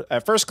 at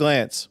first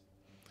glance,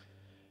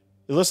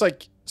 it looks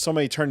like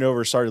somebody turned it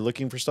over, started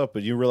looking for stuff,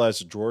 but you realize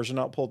the drawers are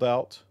not pulled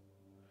out.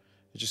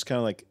 It's just kind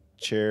of like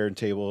chair and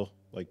table,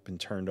 like been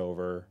turned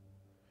over.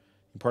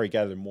 You probably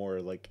gathered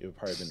more, like it would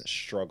probably been a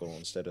struggle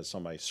instead of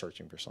somebody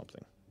searching for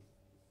something.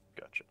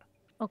 Gotcha.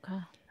 Okay.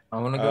 I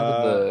want to go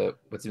to the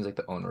what seems like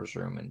the owner's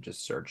room and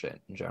just search it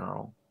in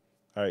general.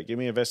 All right, give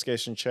me an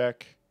investigation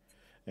check.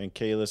 And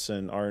Kalis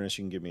and Arnis,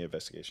 you can give me an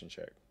investigation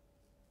check.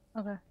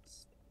 Okay.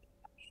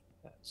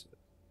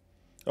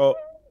 Oh,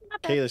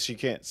 Not bad. Kalis, you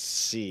can't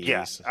see.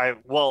 Yeah, so-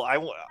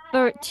 I'll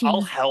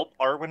 13. help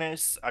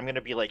Arwinis. I'm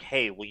gonna be like,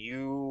 hey, will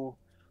you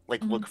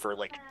like Mhm. look for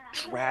like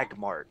drag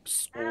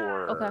marks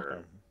or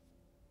Okay.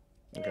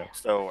 Okay.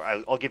 So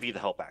I'll give you the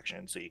help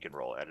action so you can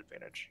roll at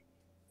advantage.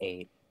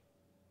 8.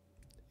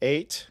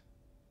 8.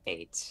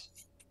 8.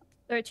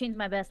 13's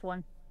my best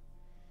one.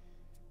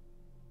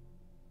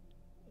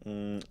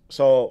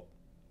 So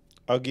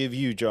I'll give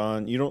you,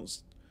 John. You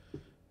don't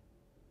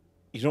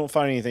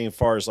find anything as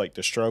far as like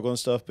the struggle and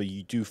stuff, but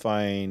you do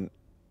find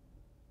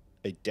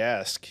a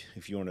desk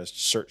if you want to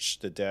search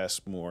the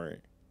desk more.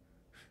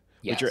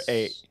 Yes. Which are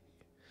 8.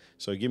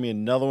 So give me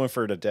another one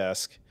for the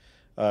desk.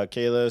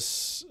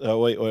 Kalis,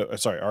 wait,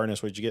 sorry,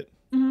 Arnis, what'd you get?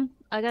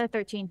 I got a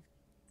 13.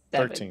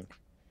 13.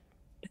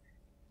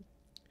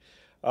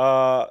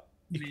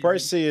 You can probably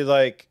see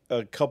like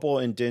a couple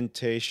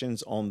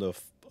indentations on the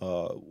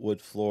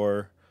wood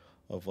floor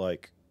of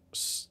like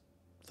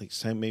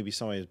maybe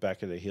somebody's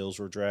back of the heels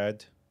were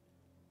dragged.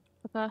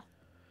 Okay.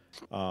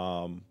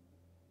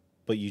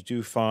 But you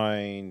do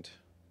find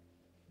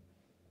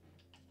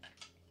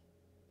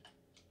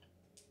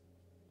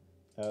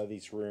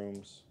these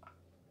rooms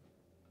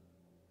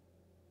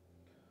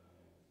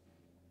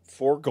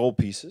 4 gold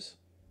pieces.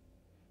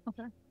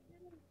 Okay.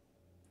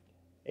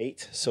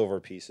 8 silver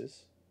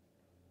pieces.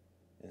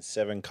 And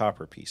 7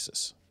 copper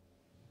pieces.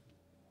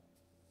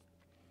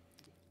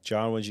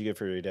 John, what'd you get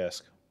for your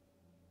desk?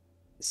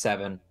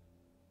 7.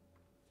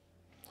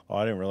 Oh,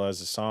 I didn't realize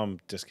the psalm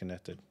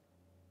disconnected.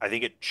 I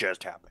think it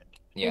just happened.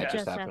 Yeah, It it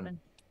just happened.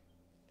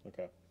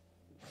 Okay.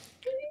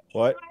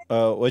 What?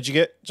 What'd you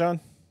get, John?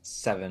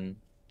 7.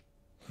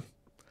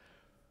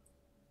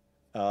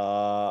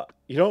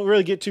 You don't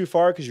really get too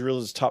far because you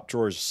realize the top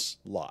drawer is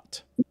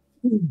locked.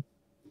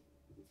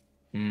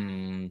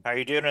 How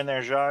you doing in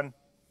there, John?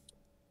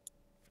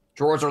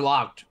 Drawers are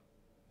locked.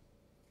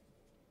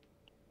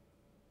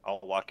 I'll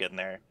walk in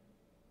there.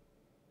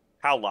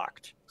 How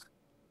locked?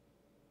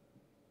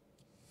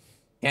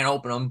 Can't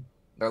open them.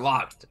 They're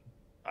locked.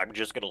 I'm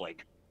just gonna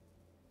like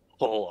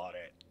pull on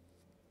it.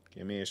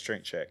 Give me a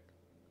strength check.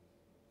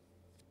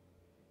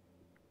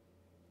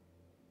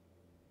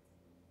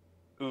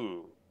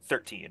 Ooh,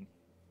 13.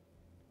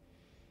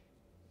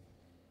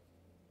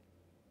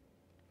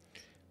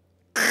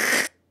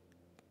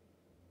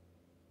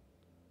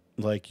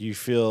 Like you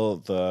feel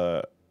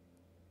the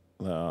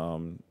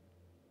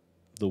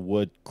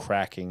wood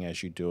cracking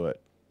as you do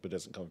it, but it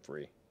doesn't come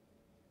free.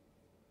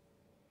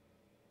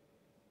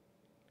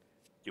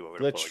 You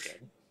want me to pull Glitch.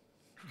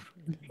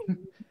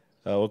 again?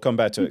 We'll come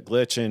back to it.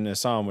 Glitch and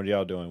Assam, what are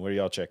y'all doing? What are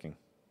y'all checking?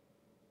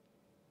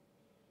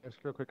 Just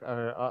real quick.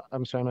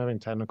 I'm sorry, I'm having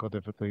technical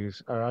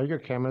difficulties. Are all your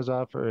cameras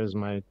off, or is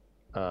my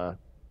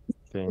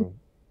thing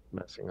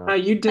messing up?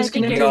 You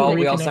disconnected. you're- We all and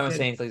reconnected.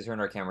 simultaneously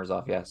turned our cameras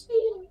off. Yes.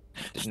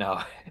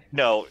 No.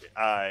 No,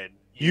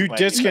 You might-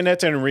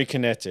 disconnected and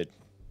reconnected.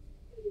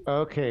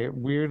 Okay,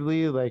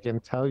 weirdly, like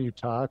until you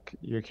talk,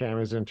 your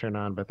cameras didn't turn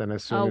on, but then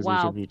as soon Oh, as each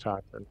wow. of you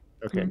talk, then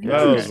okay, Mhm. good.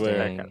 That was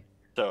Okay. weird.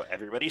 So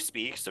everybody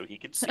speaks so he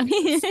can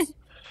see.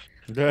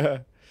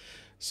 this.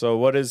 So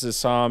what is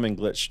Assam and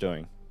Glitch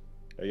doing?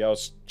 Are y'all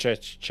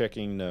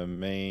checking the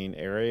main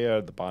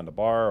area, behind the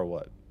bar, or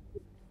what?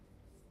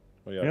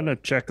 What are y'all I'm gonna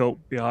check out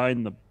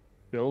behind the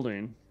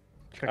building.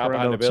 Check Out around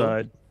behind the building?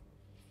 outside.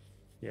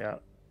 Yeah,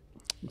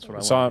 that's what I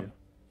Assam, want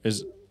to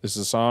do. is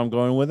Assam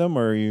going with him,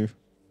 or are you?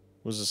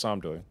 What's Assam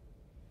doing?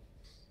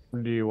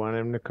 Do you want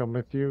him to come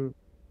with you?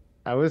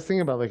 I was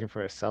thinking about looking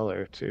for a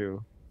cellar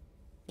too.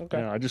 Okay.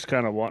 Yeah, I just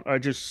kind of want. I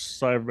just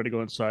saw everybody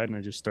go inside, and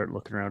I just start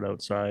looking around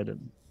outside.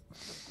 And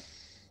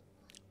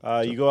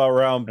You go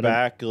around I don't-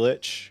 back,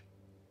 Glitch.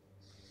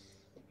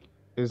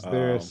 Is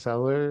there Um, a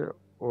cellar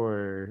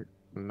or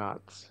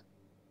not?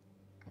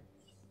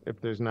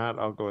 If there's not,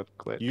 I'll go with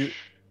glitch.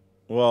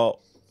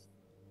 Well,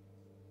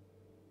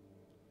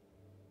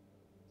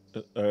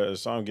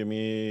 Assam, give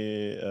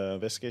me an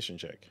investigation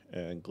check.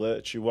 And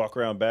Glitch, you walk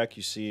around back,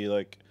 you see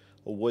like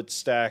a wood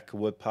stack, a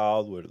wood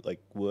pile with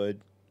like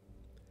wood.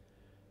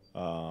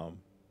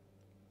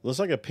 Looks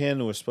like a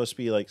pen was supposed to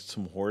be like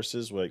some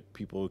horses, where like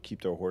people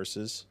keep their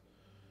horses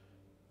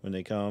when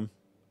they come.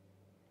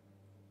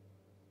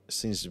 It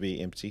seems to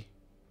be empty.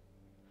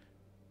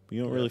 But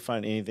you don't really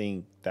find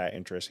anything that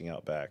interesting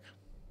out back.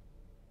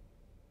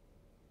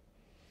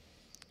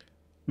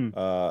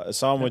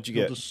 Assam, what'd you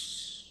We'll get?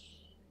 just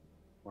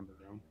wander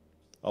around.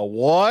 A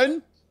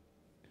 1?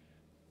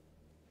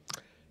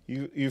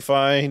 You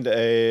find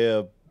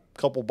a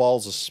couple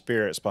balls of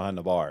spirits behind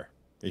the bar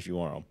if you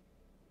want them.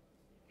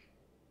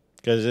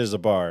 Because it is a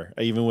bar.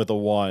 Even with a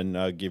 1,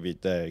 I'll give you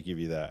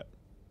that.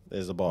 It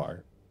is a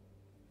bar.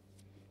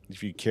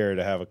 If you care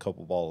to have a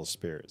couple bottles of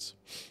spirits.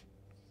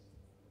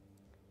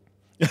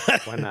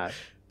 Why not?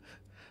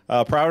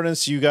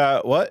 Providence, you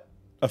got what?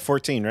 A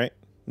 14, right?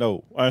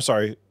 No, I'm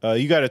sorry.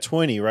 You got a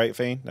 20, right,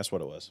 Fane? That's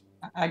what it was.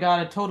 I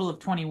got a total of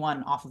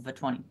 21 off of a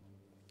 20.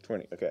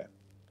 20, okay.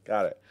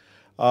 Got it.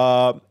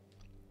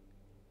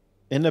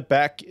 In the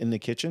back in the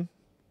kitchen,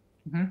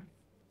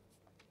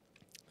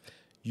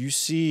 you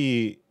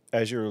see,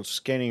 as you're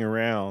scanning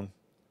around,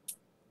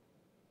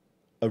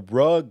 a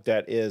rug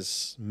that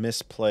is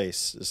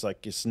misplaced. It's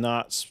like it's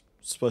not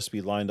supposed to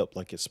be lined up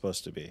like it's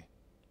supposed to be.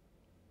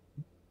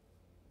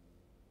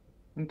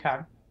 Okay.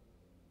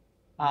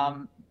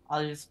 I'll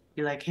just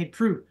be like, hey,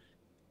 Prue,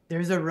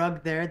 there's a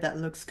rug there that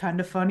looks kind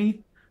of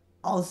funny.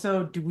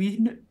 Also, do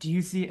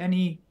you see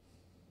any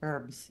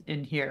herbs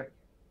in here?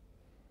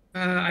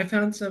 I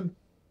found some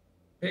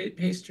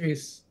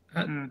pastries.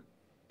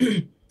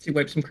 He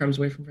wiped some crumbs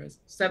away from hers.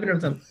 7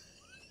 of them.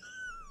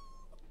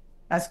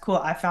 That's cool.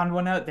 I found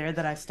one out there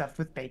that I stuffed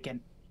with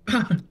bacon.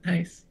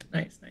 Nice.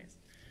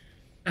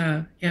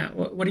 Yeah.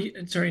 What do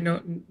you? Sorry,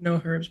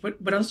 no herbs.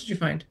 What else did you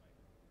find?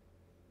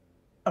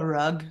 A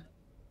rug,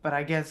 but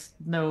I guess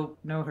no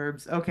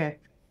herbs. Okay.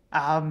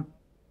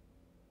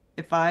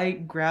 If I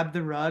grab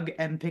the rug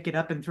and pick it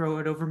up and throw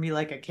it over me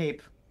like a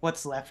cape,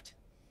 what's left?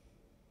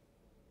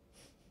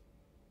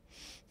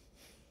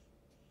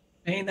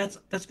 Hey, that's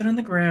been on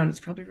the ground. It's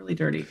probably really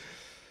dirty.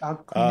 I'll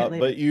clean it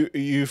later. But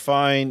you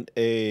find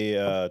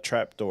a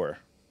trap door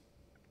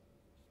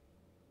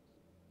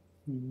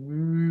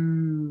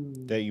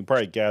that you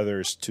probably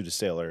gathers to the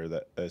cellar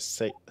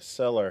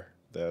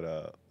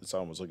that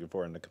someone was looking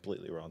for in a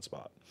completely wrong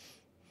spot.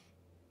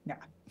 Yeah.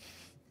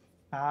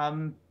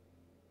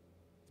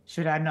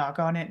 Should I knock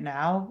on it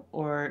now,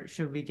 or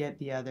should we get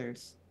the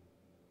others?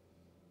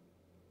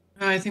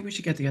 I think we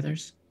should get the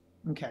others.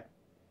 Okay.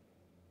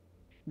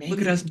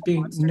 Look at us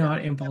being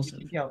not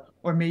impulsive.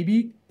 Or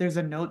maybe there's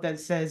a note that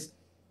says,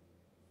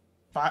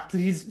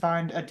 please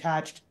find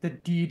attached the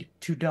deed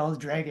to Dull's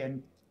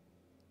dragon.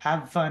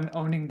 Have fun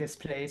owning this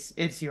place.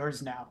 It's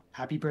yours now.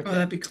 Happy birthday. Oh,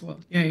 that'd be cool.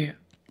 Yeah.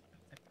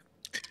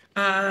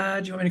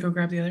 Do you want me to go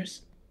grab the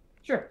others?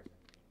 Sure.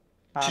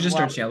 She just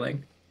starts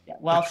yelling. Yeah,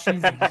 while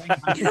she's actively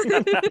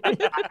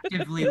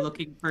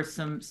looking for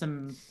some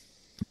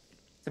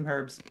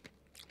herbs.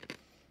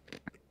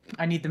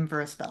 I need them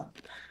for a spell.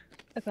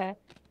 Okay.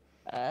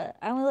 I'm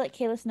gonna let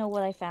Kalis know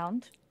what I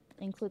found,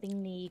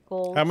 including the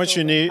gold. How much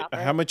you silver, and need? copper.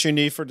 How much you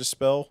need for the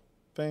spell,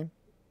 Fane?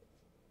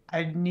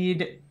 I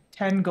need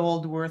 10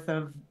 gold worth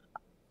of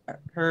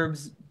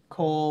herbs,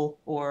 coal,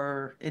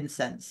 or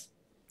incense.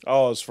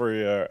 Oh, it's for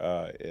your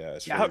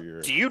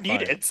Do you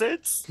need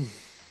incense?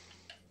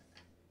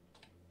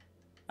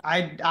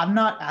 I'm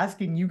not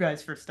asking you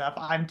guys for stuff.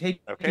 I'm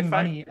taking Okay, fine.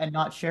 money and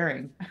not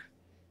sharing,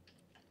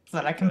 so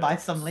that I can buy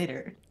some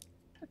later.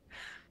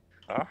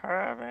 I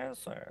have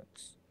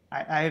incense.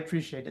 I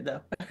appreciate it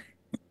though.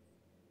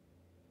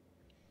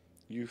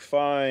 You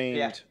find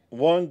Yeah.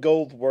 1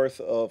 gold worth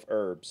of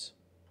herbs.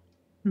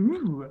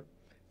 Ooh.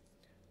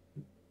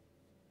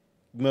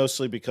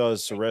 Mostly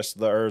because the rest of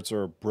the herbs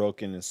are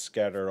broken and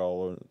scattered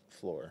all over the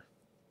floor.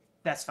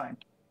 That's fine.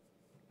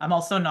 I'm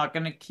also not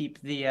gonna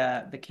keep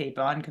the cape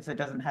on because it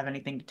doesn't have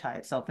anything to tie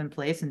itself in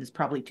place and it's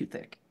probably too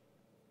thick.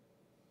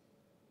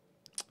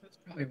 That's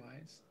probably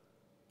wise.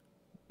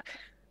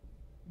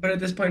 But at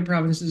this point,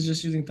 Providence is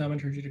just using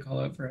thaumaturgy to call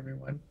out for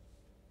everyone.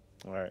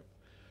 All right.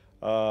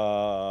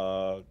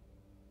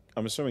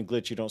 I'm assuming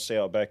Glitch, you don't stay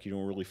out back. You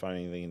don't really find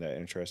anything that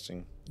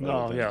interesting. No,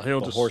 other than yeah,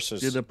 he'll the just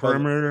horses. do the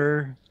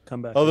perimeter,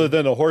 come back. Other in.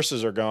 than the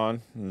horses are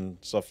gone and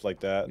stuff like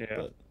that. Yeah.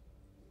 But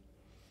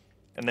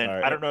And then All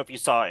right. I don't know if you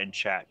saw in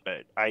chat,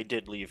 but I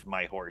did leave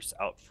my horse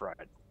out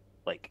front,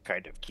 like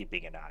kind of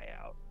keeping an eye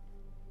out.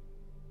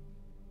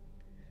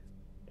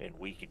 And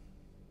we can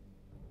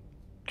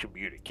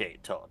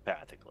communicate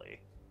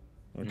telepathically.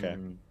 okay.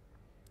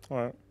 All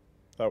right.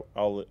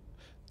 I'll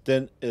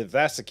then if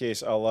that's the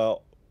case, I'll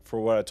allow for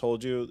what I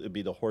told you. It'd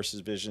be the horse's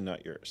vision,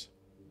 not yours.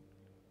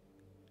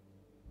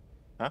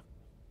 Huh?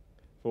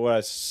 For what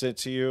I said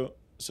to you,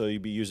 so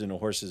you'd be using the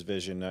horse's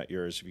vision, not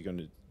yours. If you're going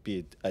to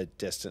be a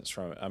distance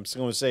from it, I'm just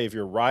going to say if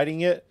you're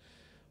riding it,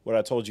 what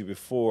I told you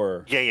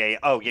before. Yeah.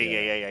 Oh,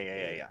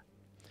 yeah.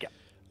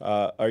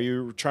 Are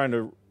you trying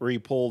to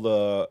re-pull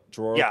the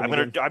drawer? Yeah, open I'm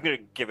again? gonna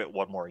give it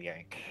one more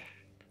yank.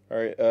 All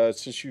right.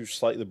 Since you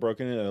slightly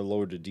broken it, I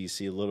lowered the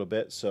DC a little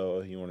bit.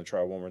 So you want to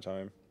try one more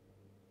time?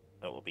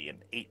 That will be an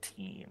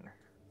 18.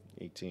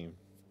 18.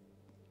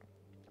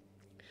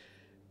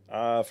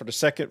 For the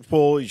second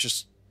pull, you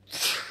just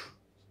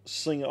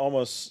sling it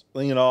off.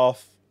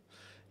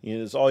 You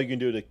know, it's all you can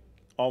do to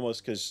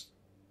almost because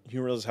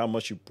you realize how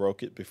much you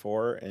broke it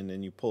before, and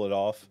then you pull it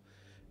off.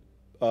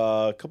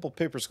 A couple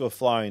papers go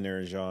flying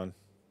there, John.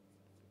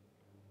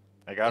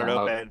 I got it Yeah,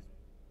 open.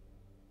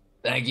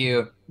 Thank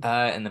you.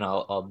 And then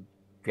I'll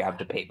grab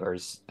the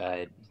papers,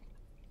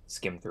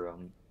 skim through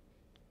them.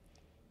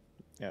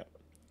 Yeah.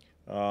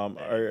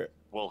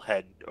 we'll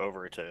head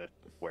over to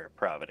where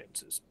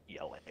Providence is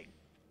yelling.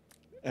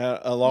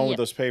 Along with Yep.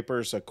 those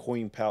papers, a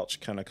coin pouch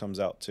kind of comes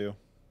out too.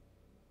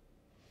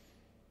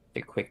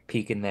 A quick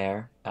peek in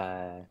there.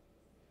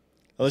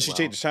 Unless you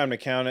take the time to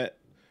count it.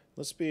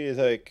 Let's be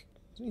like,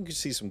 you can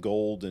see some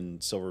gold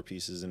and silver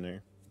pieces in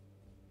there.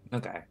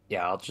 Okay.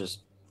 Yeah, I'll just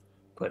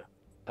put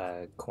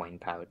a coin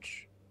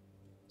pouch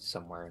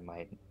somewhere in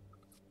my.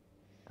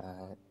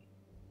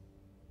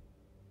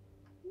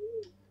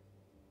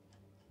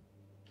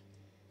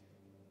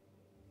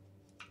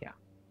 Yeah.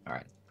 All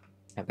right.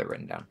 Have that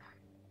written down.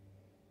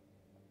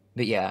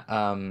 But yeah,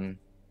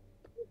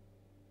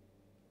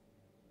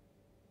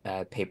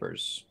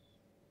 papers.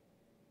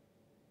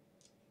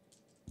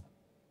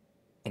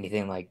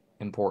 Anything like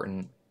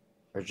important,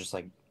 or just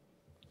like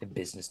the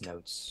business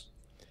notes?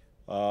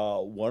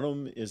 One of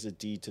them is a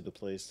deed to the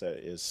place that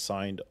is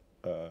signed.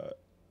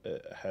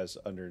 It has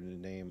under the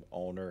name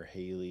owner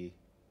Haley.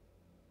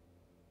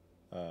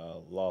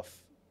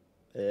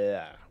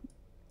 Yeah,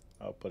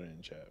 I'll put it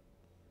in chat.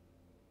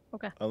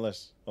 Okay.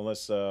 Unless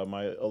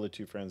my other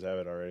two friends have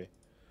it already.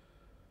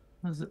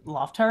 Was it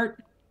Lofthart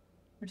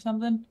or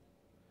something?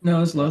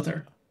 No, it's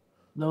Lothar.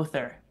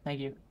 Lothar. Thank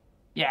you.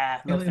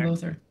 Yeah, Haley Lothar.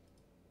 Lothar.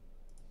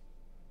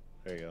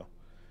 There you go.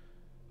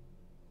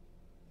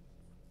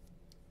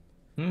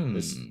 Hmm.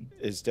 This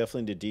is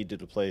definitely the deed to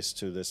the place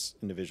to this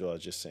individual I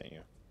just sent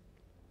you.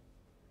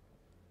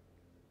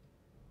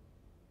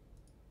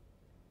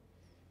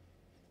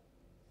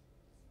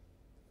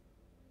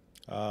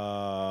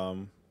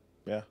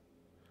 Yeah.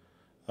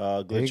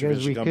 Hey Glitch,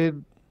 guys, we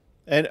could.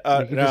 and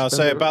we could now I'll just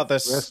say spend the about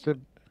this. rest of-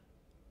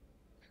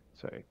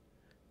 Sorry.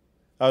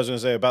 I was going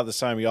to say about this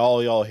time,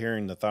 y'all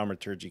hearing the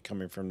thaumaturgy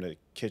coming from the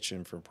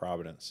kitchen from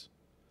Providence.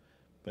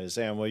 But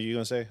Sam, what are you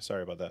going to say?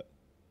 Sorry about that.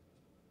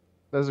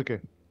 That's okay.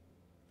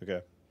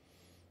 Okay.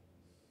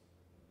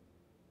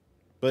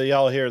 But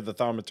y'all hear the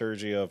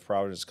thaumaturgy of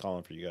Providence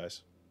calling for you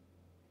guys.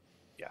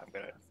 Yeah, I'm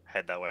gonna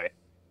head that way.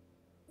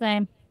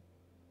 Same.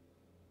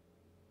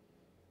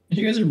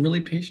 You guys are really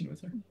patient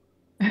with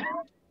her.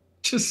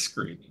 Just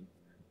screaming.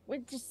 We're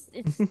just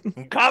it's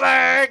I'm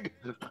coming!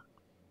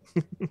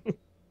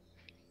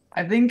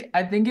 I think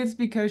it's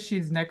because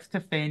she's next to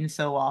Fane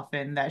so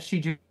often that she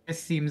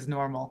just seems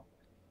normal.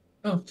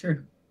 Oh,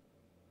 sure.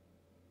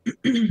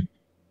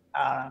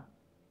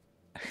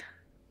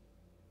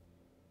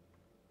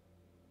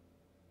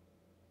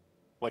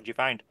 What'd you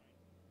find?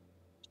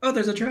 Oh,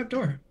 there's a trap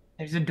door.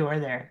 There's a door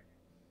there.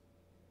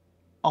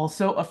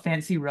 Also, a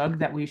fancy rug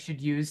that we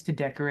should use to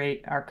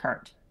decorate our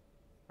cart.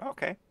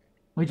 Okay.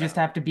 We just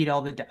have to beat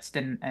all the dust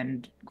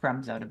and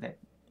crumbs out of it.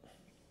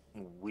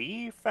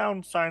 We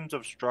found signs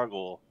of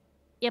struggle.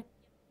 Yep.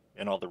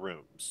 In all the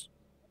rooms.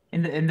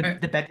 In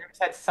the bedrooms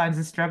had signs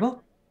of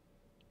struggle.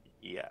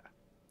 Yeah.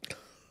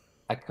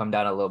 I come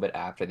down a little bit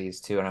after these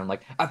two, and I'm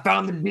like, I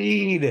found the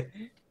deed.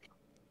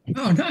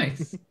 Oh,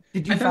 nice.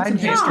 Did you I found find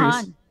some his?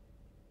 pastries.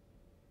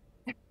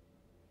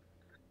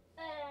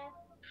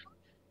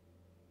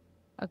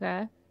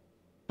 okay.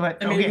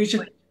 But I mean, okay, we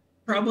should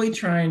probably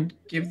try and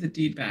give the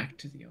deed back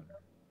to the owner.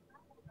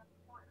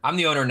 I'm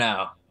the owner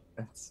now.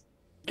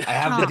 I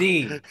have the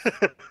deed.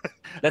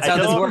 That's I how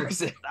this don't-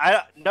 works.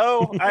 I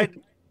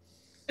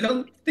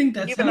don't think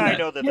that's even how I that...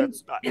 know that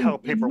that's not how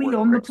if paperwork we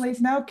own the works.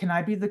 place now, can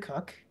I be the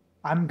cook?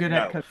 I'm good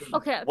at No. cooking.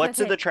 Okay. What's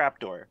in the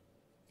trapdoor?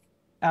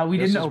 We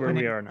This didn't is open where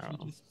we it. are now.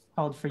 She just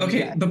called for you Okay,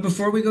 guys. but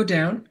before we go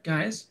down,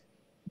 guys,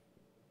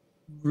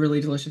 really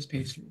delicious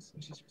pastries.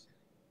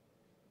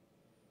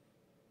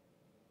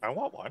 I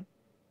want one.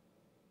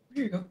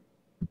 Here you go.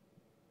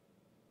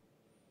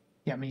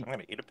 Yeah, me. I'm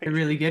gonna eat a They're pastry.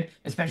 really good,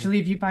 especially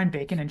if you find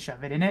bacon and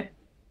shove it in it.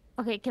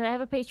 Okay, can I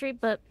have a pastry?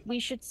 But we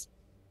should.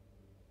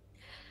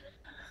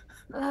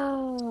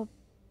 Oh.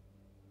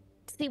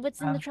 See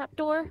what's in the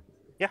trapdoor?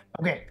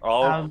 Okay.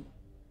 Oh.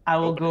 I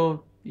will open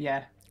go.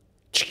 Yeah,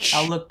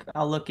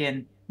 I'll look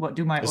in. What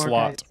do my It's orc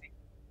locked. eyes see?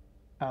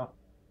 Oh.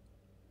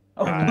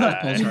 Oh,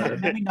 I-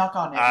 look. Let me knock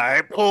on it.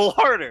 I pull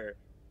harder.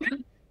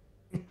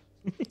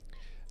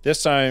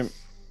 This time,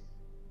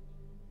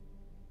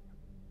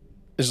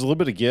 there's a little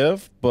bit of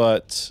give,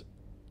 but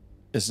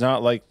it's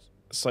not like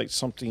it's like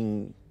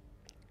something.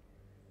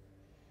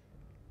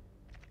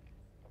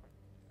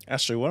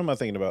 Actually, what am I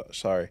thinking about?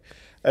 Sorry.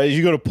 As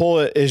you go to pull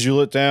it, as you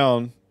look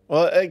down,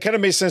 well, it kind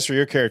of makes sense for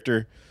your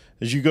character.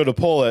 As you go to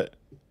pull it,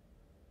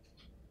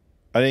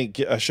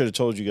 I should have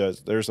told you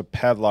guys. There's a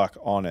padlock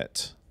on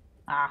it.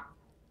 Ah.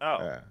 Oh.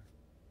 Yeah.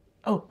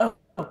 Oh.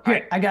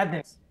 Here, I got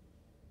this.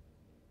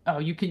 Oh,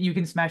 you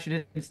can smash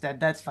it instead.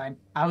 That's fine.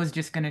 I was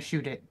just gonna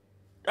shoot it.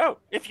 Oh,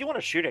 if you want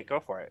to shoot it, go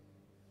for it.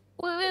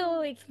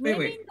 Wait. Maybe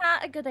wait.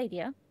 not a good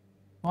idea.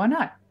 Why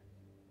not?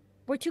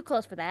 We're too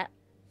close for that.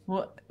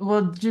 Well,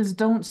 just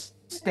don't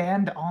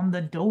stand on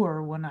the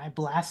door when I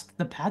blast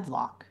the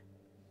padlock.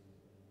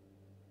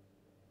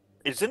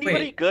 Is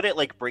anybody Wait. good at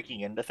like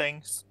breaking into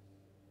things?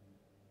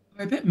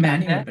 I bet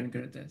Manny would Yeah. have been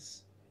good at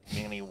this.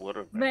 Manny would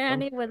have.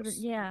 Manny would,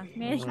 yeah,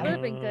 Manny would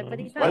have been good, but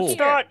he's not Let's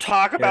here. not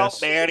talk about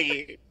Yes.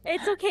 Manny.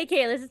 It's okay,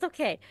 Kalis. It's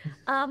okay.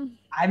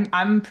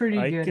 I'm pretty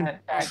I good can-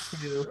 at that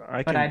too,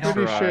 I but can I don't.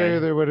 Pretty try. sure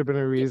there would have been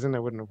a reason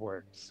that wouldn't have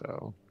worked.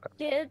 So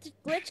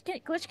Glitch,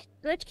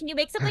 can you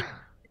make something?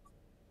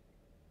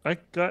 I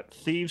got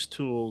thieves'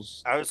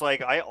 tools. I was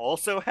like, I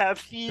also have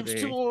thieves'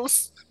 Today.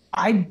 tools.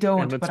 I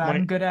don't, And but it's I'm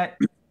my- good at.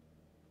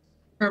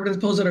 Providence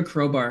pulls out a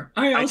crowbar.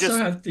 I also just-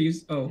 have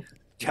these. Oh,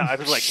 Yeah, I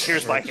was like,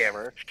 here's my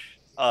hammer.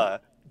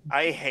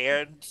 I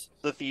hand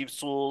the thieves'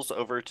 tools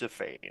over to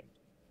Fane.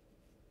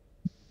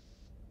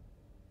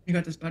 you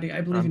got this, buddy.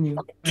 I believe in you.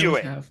 I Do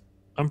always it. have.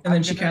 I'm, And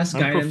then she casts I'm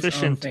guidance on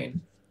proficient.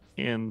 Thane.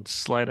 in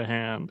sleight of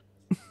hand.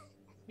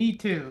 Me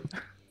too.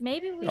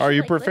 Maybe we. Are should,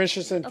 you like,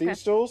 proficient in okay.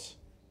 thieves' tools?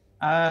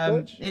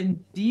 Glitch?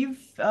 In Steve,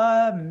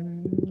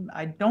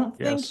 I don't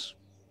think Yes.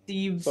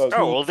 Steve's. So-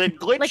 Oh, well then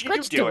Glitch, Like, you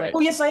Glitch do do it. it. Oh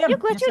yes, I am. You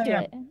Glitch, Yes, you I do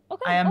am. it.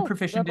 Okay. I am oh,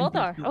 proficient We in both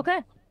are. thieves' Okay.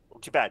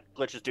 Too bad.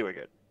 Glitch is doing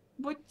it.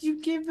 But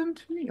you gave them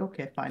to me.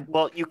 Okay, fine.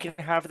 Well, you can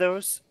have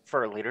those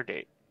for a later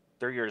date.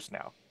 They're yours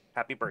now.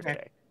 Happy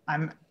birthday.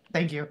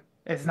 Thank you.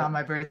 It's not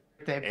my birthday,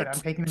 but I'm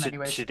It's- taking them t-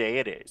 anyways. Today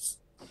it is.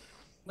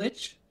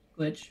 Glitch.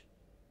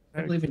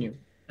 I believe in you.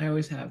 I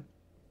always have.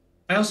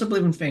 I also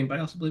believe in Fane, but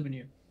I also believe in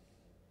you.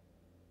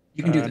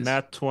 You can do this.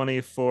 Nat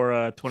 20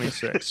 for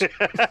 26.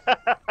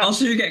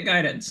 Also, you get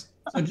guidance.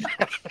 So,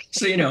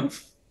 so you know.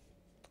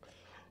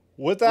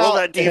 Without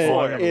that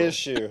D4. an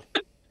issue.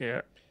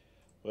 Yeah.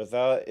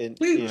 Without an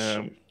Please.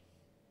 issue.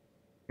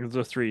 It was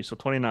a 3, so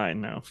 29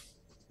 now.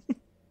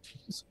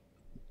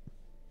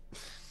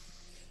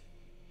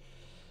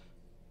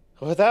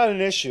 Without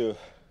an issue.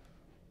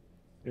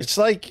 It's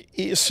like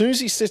as soon as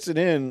he sits it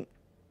in,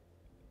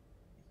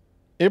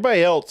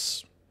 everybody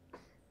else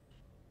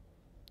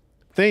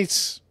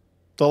thinks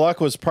the lock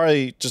was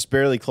probably just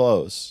barely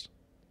closed.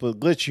 But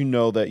Glitch, you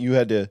know that you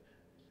had to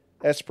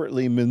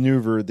expertly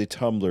maneuver the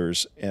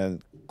tumblers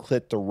and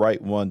click the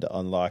right one to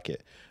unlock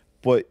it.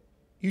 But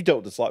you dealt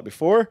with this lock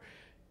before.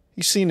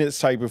 You've seen this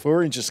type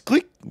before and just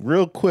click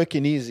real quick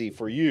and easy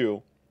for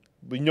you.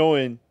 But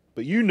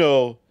you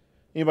know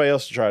anybody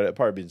else to try it, it'd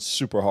probably been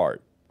super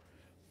hard.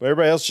 But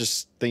everybody else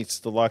just thinks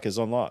the lock is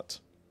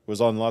unlocked.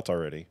 Was unlocked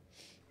already.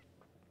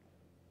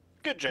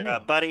 Good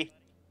job, buddy.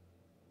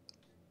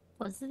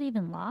 Was it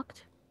even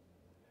locked?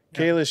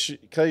 Kayla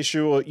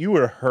Shule, you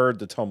would have heard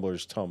the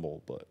tumblers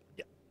tumble, but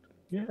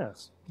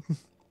Yes.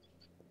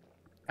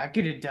 I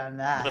could have done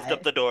that. Lift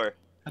up the door.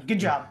 Good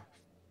job.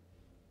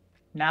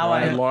 Now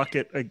I I. lock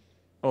it.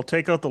 I'll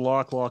take out the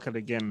lock it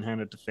again, and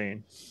hand it to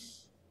Fane.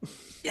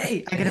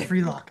 Yay! I get a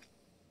free lock.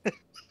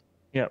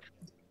 Yep.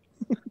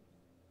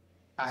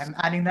 I'm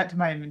adding that to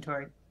my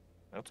inventory.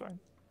 That's fine.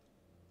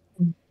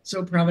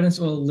 So Providence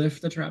will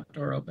lift the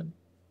trapdoor open.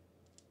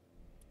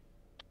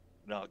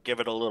 No,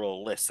 give it a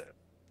little listen.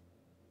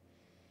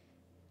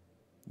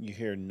 you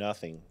hear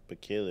nothing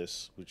but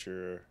Kalis, which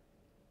are.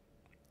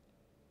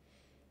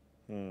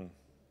 I'm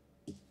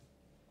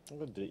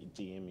gonna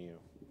DM you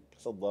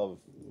because I love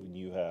when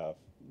you have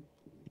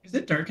Is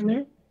it dark in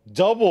there?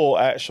 double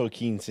actual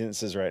keen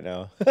senses right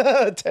now.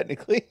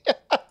 Technically,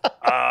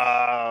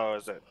 Oh,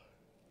 is it?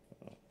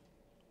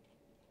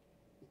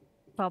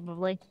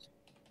 Probably.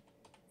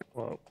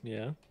 Well,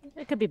 yeah.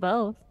 It could be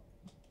both.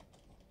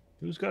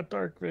 Who's got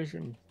dark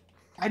vision?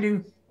 I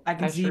do. I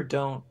can I see. sure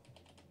don't.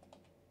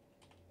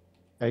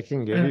 I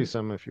can give you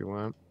some if you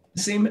want.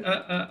 Asim,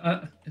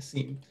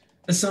 Asim.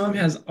 Assam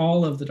has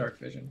all of the dark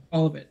vision.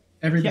 All of it.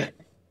 Every Yeah.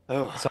 bit.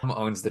 Oh, Someone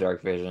owns the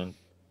dark vision.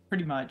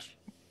 Pretty much.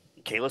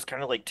 Kayla's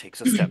kind of like takes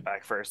a step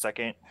back for a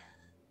second.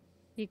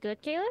 You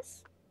good,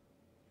 Kalis?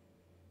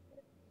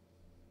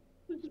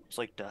 It's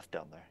like death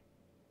down there.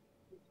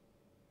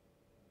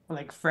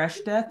 Like fresh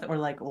death or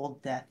like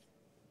old death.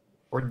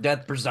 Or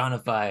death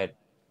personified.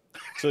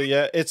 so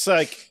yeah, it's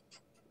like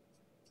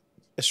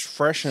it's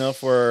fresh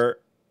enough where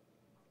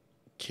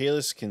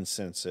Kalis can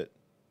sense it,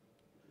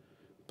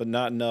 but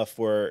not enough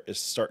where it's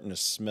starting to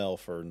smell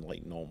for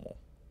like normal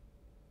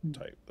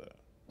type.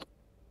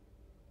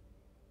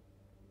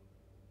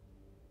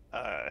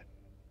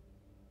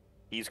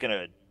 He's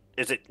gonna.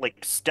 Is it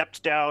like steps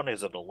down?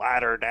 Is it a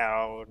ladder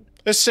down?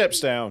 It steps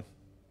down.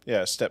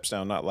 Yeah, it steps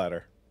down, not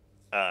ladder.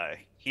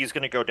 He's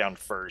gonna go down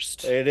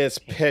first. It is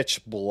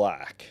pitch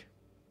black.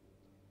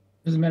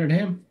 Doesn't matter to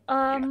him.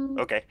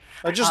 Okay.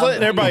 I'm just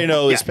letting everybody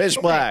know it's pitch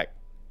black.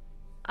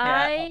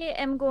 I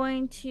am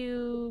going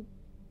to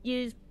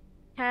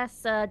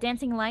cast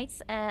dancing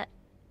lights at,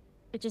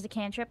 which is a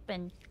cantrip,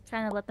 and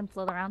trying to let them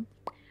float around.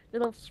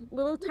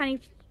 Little tiny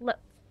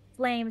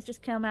flames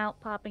just come out,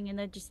 popping, and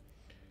they're just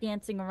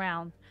dancing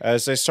around.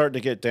 As they start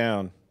to get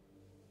down,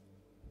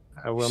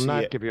 I will See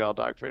not it. give you all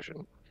dark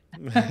vision. I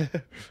want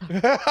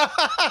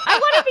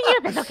to be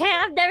used this, okay?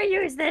 I've never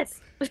used this.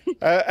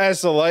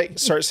 As the light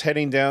starts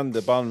heading down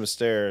the bottom of the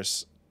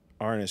stairs,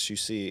 Arnis, you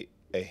see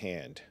a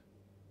hand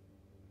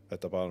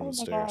at the bottom of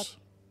the Oh my God. stairs.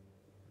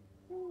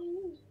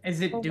 Is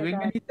it Oh my doing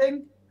God.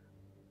 anything?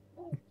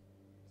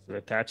 Is it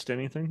attached to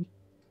anything?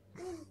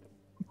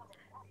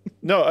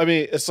 No, I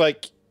mean it's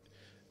like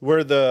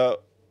where the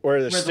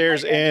where the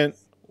stairs light end.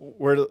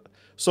 is.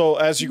 So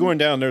as you're going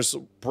down, there's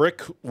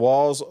brick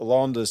walls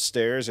along the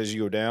stairs as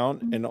you go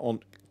down, and on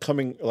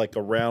coming like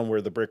around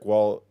where the brick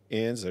wall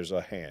ends, there's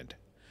a hand.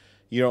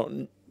 You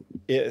don't.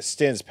 It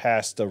extends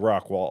past the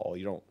rock wall.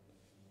 You don't.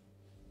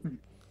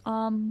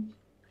 I'm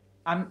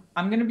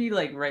gonna be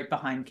like right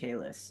behind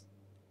Kalis.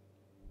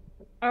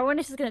 Our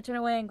witness is gonna turn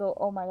away and go,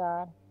 "Oh my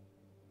god."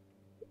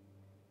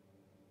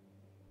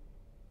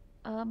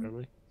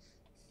 Really?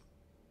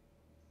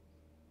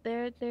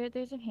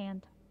 There's a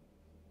hand.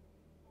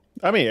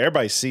 I mean,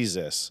 everybody sees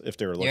this if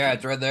they were looking. Yeah,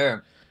 it's right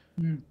there.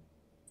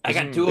 I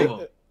got Isn't 2 of it-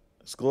 them.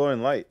 It's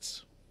glowing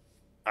lights.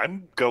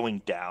 I'm going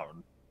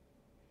down.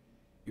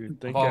 You'd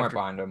think Falling right after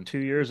behind him. 2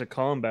 years of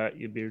combat,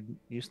 you'd be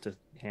used to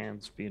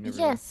hands being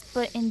everywhere. Yes,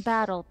 but in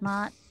battle,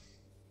 not.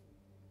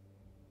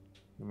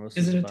 Unless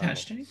Is it's it a battle.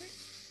 attached to anything?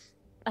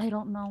 I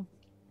don't know.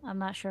 I'm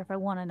not sure if I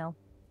want to know.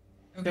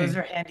 Okay. Those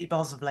are handy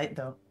balls of light,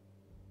 though.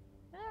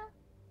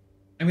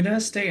 I'm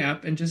gonna stay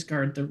up and just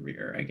guard the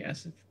rear, I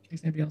guess, in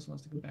case anybody else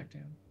wants to go back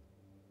down.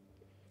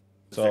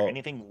 Is So- there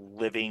anything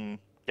living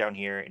down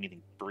here?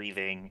 Anything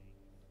breathing?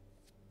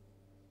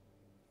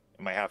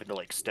 Am I having to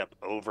like step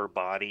over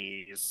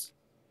bodies?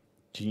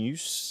 Can you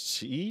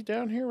see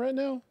down here right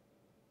now?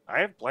 I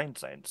have blind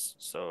signs,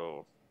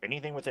 so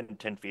anything within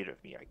 10 feet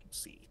of me I can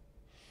see.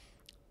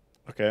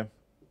 Okay.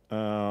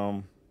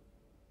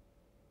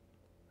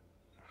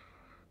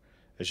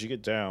 As you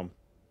get down,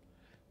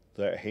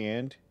 that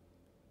hand,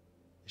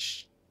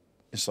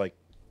 it's like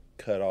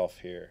cut off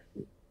here.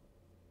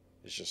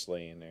 It's just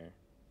laying there.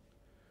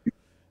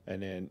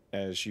 And then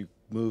as you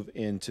move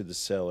into the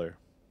cellar,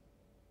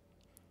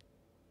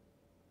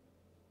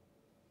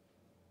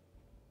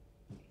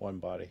 one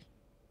body,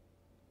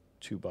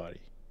 two body,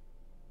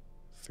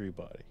 three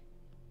body,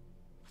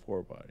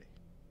 four body,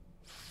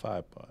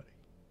 five body,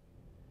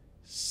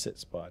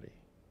 six body,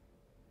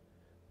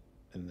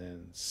 and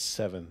then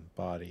 7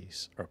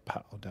 bodies are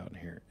piled down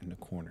here in the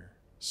corner.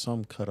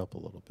 Some cut up a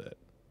little bit.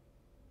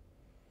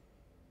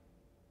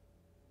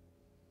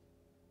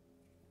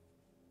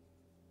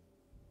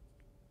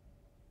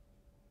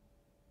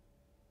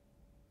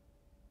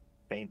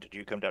 Bane, did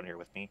you come down here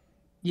with me?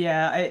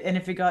 Yeah, and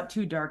if it got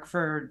too dark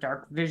for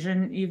dark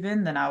vision,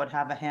 even then I would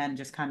have a hand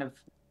just kind of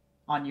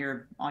on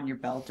your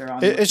belt or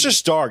on. It's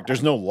just dark.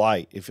 There's no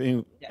light. If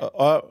you, Yeah.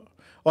 well,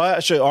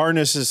 actually,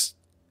 Arnis is.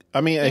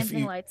 I mean, if Dancing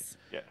you, lights.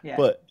 Yeah.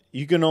 but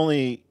you can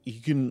only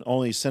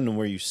send them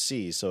where you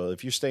see. So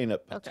if you're staying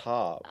up Okay.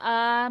 top,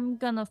 I'm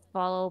gonna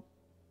follow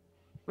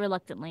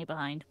reluctantly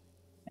behind.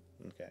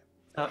 okay.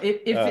 So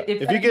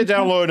If you get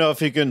down low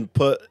enough, you can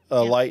put a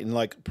Yeah. light in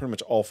like pretty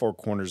much all 4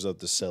 corners of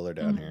the cellar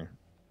down here.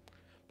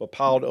 But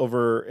piled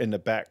over in the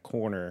back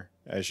corner,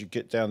 as you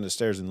get down the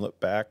stairs and look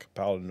back,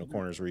 piled in the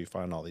corners where you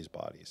find all these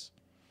bodies.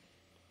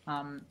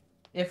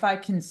 If I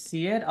can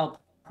see it,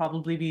 I'll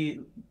probably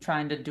be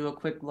trying to do a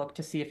quick look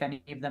to see if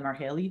any of them are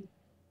Haley.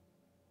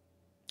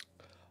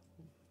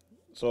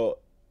 So,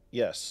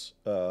 yes,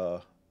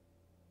 thrown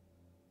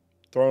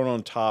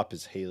on top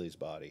is Haley's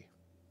body.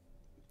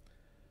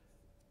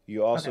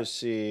 You also Okay.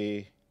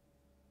 see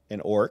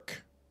an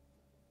orc,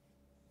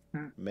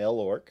 male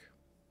orc,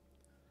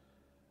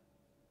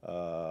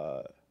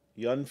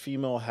 young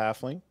female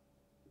halfling.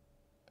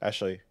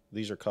 Actually,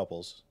 these are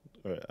couples.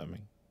 I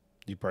mean,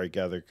 you probably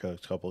gather a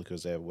couple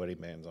because they have wedding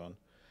bands on.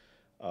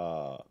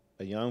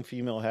 A young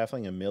female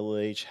halfling, a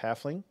middle-aged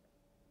halfling.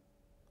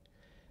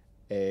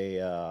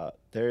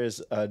 There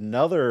is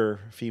another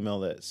female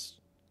that's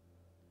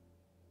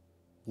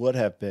would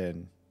have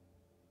been,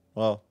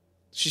 well,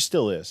 she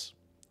still is.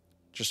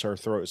 Just her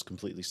throat is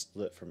completely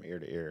split from ear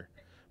to ear,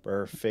 but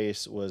her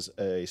face was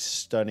a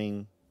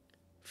stunning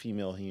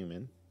female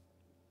human.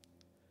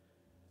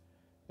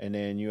 And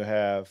then you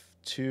have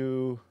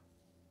 2.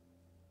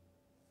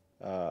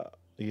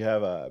 You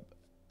have a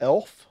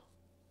elf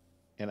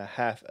and a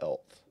half elf.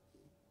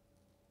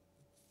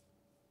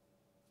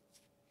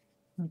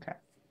 Okay.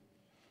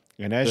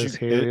 And as Does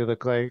you Haley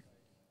look like?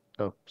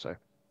 Oh, sorry.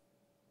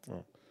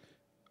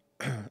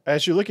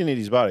 as you're looking at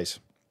these bodies,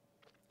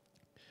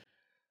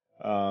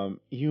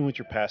 even with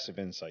your passive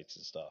insights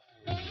and stuff,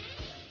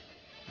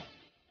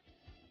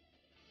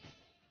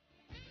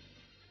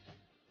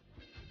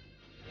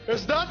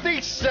 there's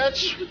nothing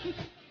such.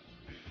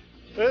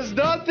 There's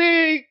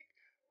nothing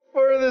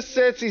for the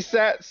sensey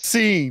sat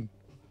scene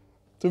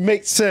to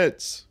make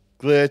sense.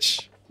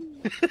 Glitch.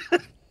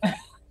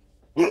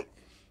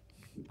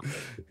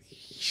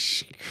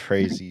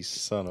 Crazy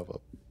son of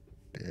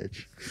a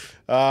bitch.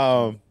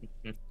 I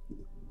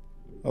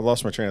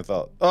lost my train of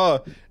thought.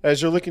 Oh,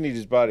 as you're looking at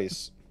these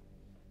bodies,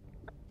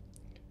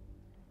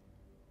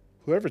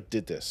 whoever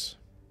did this,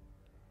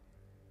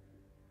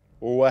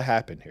 or what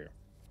happened here,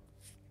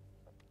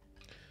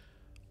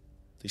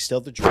 they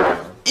still the jewelry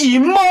on.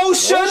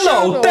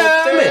 Emotional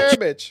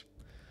damage.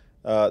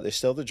 They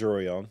still the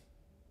jewelry on.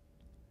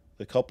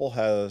 The couple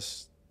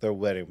has their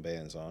wedding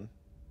bands on.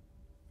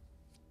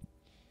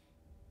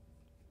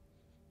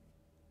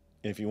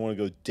 If you want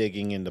to go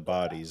digging into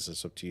bodies,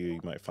 it's up to you. You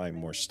might find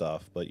more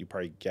stuff, but you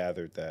probably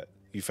gathered that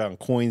You found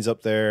coins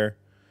up there.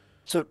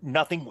 So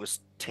nothing was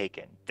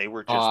taken. They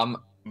were just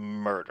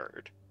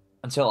murdered.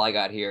 Until I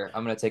got here,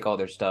 I'm gonna take all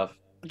their stuff.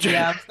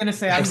 Yeah, I was gonna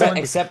say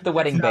except the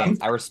wedding bands.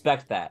 I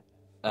respect that.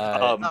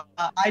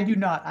 I do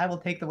not. I will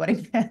take the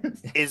wedding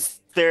bands. Is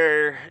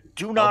there?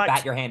 Do not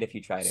bat your hand if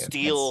you try to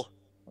steal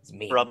that's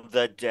me. from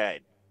the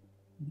dead.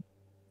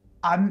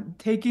 I'm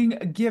taking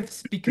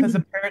gifts because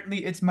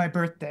apparently it's my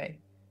birthday.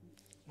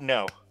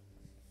 No.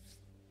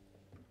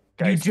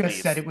 You Guys, just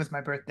please. said it was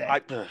my birthday.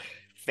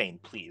 Fane,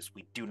 please.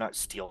 We do not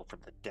steal from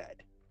the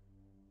dead.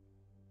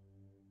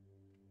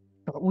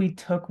 But we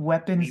took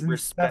weapons We and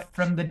stuff respect.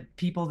 from the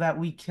people that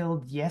we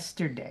killed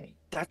yesterday.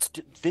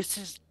 This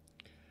is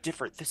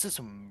different. This is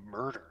a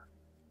murder.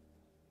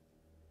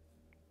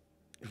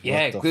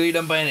 Yeah, What the clearly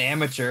done by an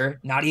amateur.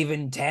 Not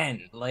even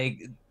 10.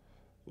 Like,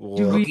 What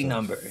rookie the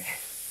number.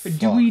 But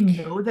do we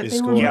fuck know that is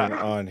they were going murdered?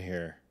 on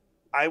here?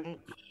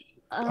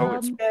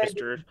 It's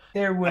Mr.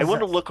 There was I want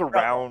to a look struggle.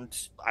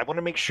 around. I want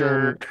to make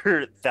sure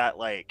that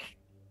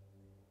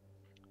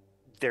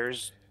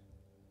there's.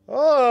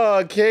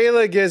 Oh,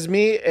 Kayla gives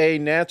me a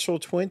natural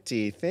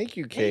 20. Thank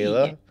you,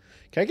 Kayla. Hey.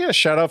 Can I get a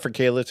shout out for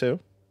Kayla too?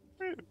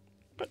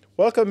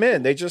 Welcome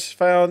in. They just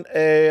found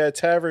a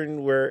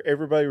tavern where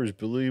everybody was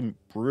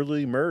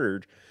brutally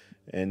murdered,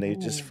 and they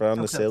just found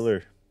so the close.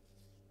 sailor.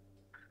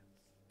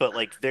 But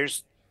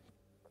there's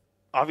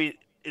obvious.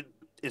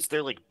 Is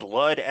there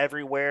blood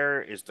everywhere?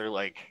 Is there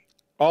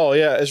Oh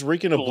yeah, it's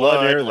reeking of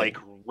blood and everything.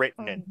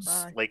 written Oh, in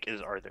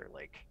God. are there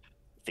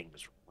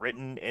things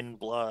written in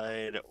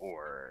blood,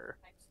 or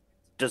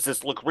does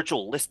this look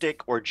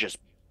ritualistic or just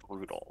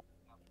brutal?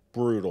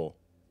 Brutal.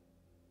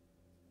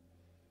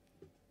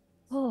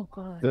 Oh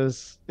god.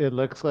 It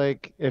looks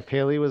like if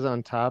Haley was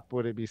on top,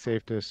 would it be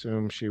safe to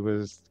assume she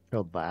was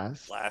killed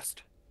last?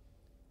 Last.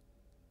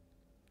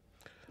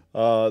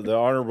 The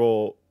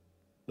honorable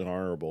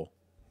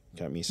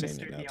got me saying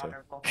Mr. it now The too.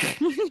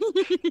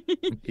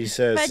 Honorable. He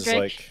says it's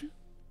Frederick.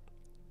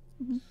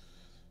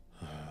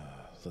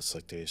 looks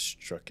like they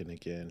struck in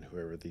again,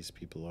 whoever these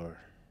people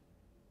are.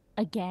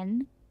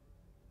 Again?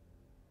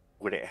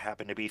 Would it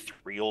happen to be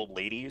 3 old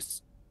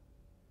ladies?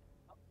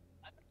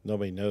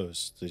 Nobody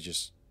knows. They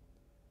just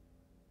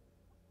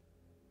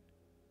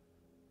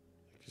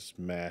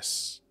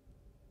mass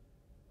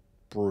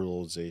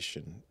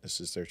brutalization. This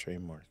is their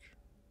trademark.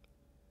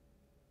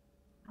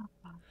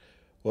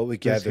 What we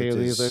Does gathered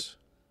Haley is.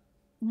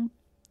 Mhm.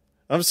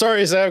 I'm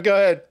sorry, Sam. Go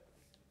ahead.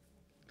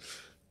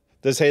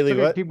 Does Haley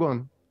Okay, what? keep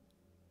going.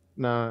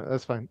 No,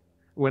 that's fine.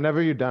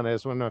 Whenever you're done, I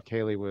just want to know if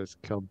Haley was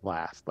killed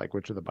last, like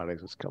which of the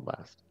bodies was killed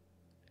last.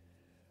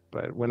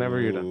 But whenever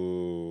you're done.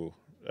 Ooh,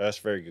 that's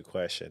a very good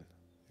question.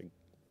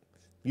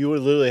 You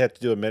would literally have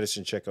to do a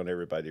medicine check on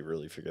everybody to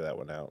really figure that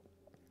one out.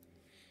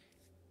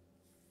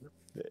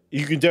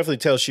 You can definitely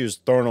tell she was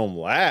thrown on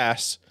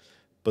last,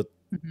 but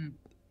Mhm.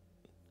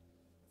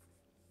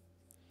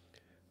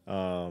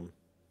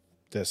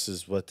 this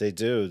is what they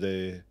do.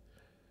 It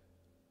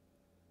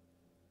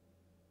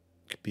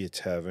could be a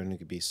tavern. It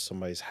could be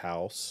somebody's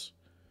house.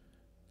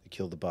 They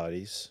kill the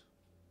bodies,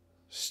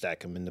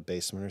 stack them in the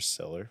basement or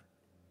cellar.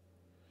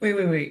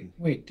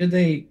 Wait. Did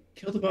they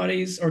kill the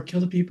bodies or kill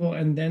the people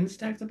and then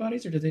stack the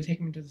bodies, or did they take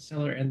them into the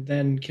cellar and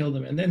then kill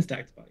them and then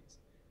stack the bodies?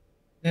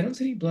 I don't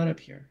see any blood up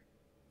here.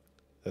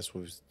 That's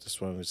what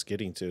I was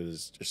getting to.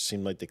 Is it just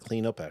seemed like they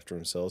clean up after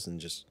themselves and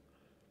just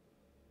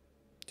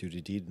do the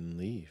deed and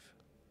leave.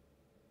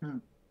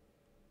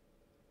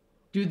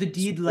 Do the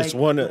deed It's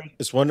one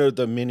of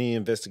the many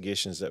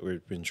investigations that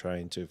we've been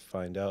trying to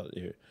find out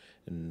here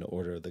in the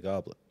Order of the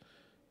Goblet.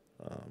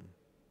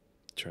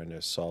 Trying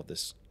to solve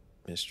this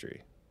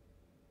mystery.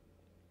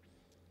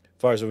 As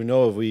far as we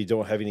know, we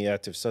don't have any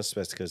active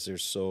suspects because they're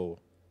so.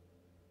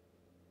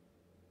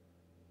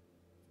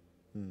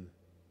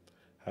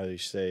 How do you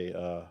say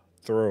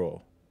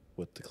thorough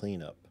with the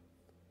cleanup?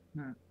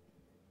 Hmm.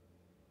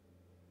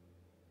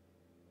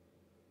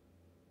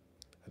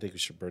 I think we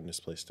should burn this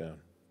place down.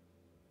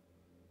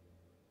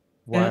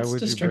 Why That's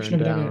would you destruction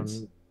burn of down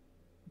evidence.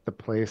 the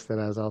place that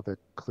has all the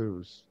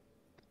clues?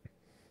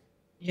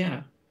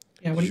 Yeah.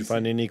 What Did do you you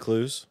find any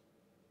clues?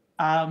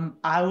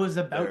 I was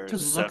about to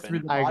There's look through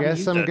 7. the I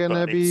guess bodies. I'm dead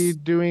gonna be bodies.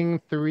 doing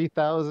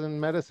 3,000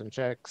 medicine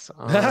checks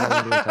on the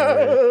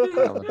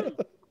entire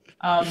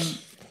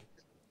island.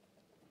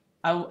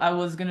 I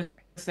was gonna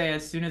say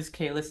as soon as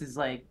Kalis is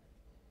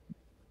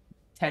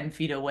 10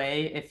 feet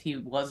away, if he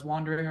was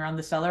wandering around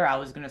the cellar, I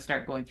was gonna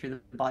start going through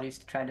the bodies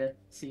to try to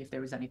see if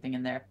there was anything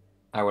in there.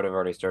 I would have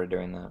already started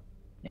doing that.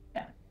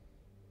 Yeah.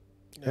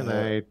 Can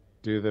I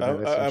do the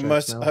medicine I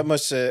checks now?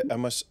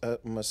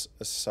 must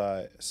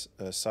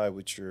side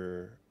with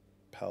your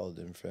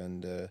paladin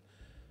friend.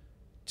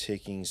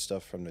 Taking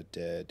stuff from the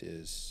dead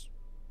is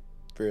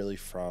fairly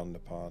frowned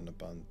upon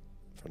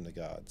from the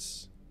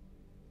gods.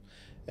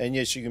 And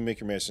yes, you can make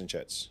your medicine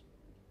checks.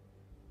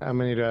 How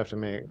many do I have to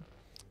make?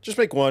 Just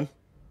make one.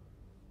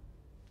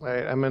 All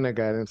right, I'm gonna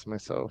guidance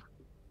myself.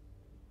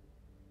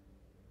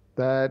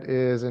 That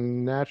is a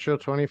natural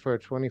 20 for a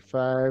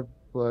 25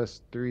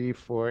 plus 3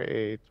 for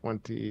a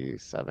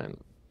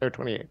 27 or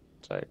 28.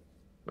 Sorry.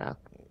 math.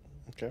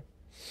 Okay.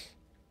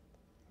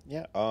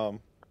 Yeah.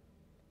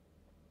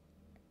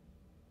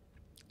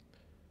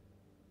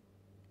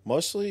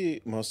 Most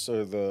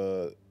of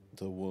the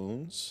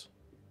wounds,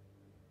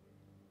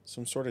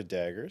 some sort of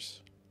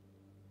daggers.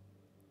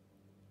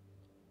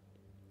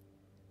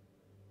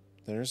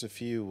 Then there's a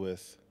few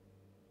with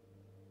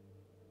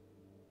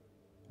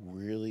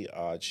really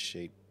odd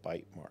shaped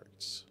bite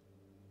marks.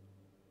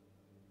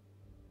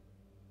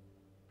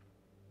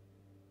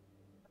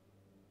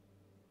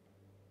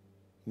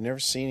 Never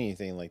seen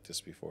anything like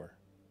this before.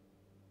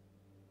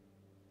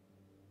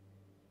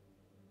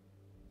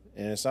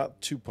 And it's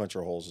not two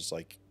puncher holes, it's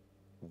like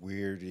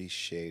weirdly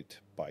shaped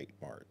bite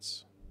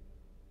marks.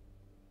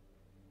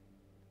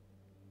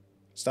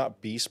 It's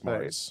not beast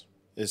marks.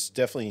 Right. It's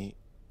definitely,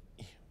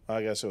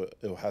 I guess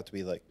it'll have to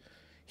be like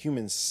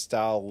human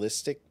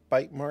stylistic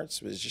bite marks,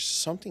 but it's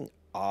just something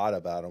odd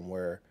about them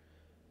where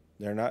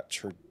they're not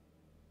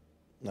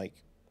like,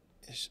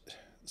 it's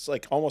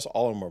like almost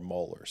all of them are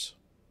molars.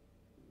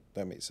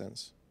 That makes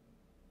sense.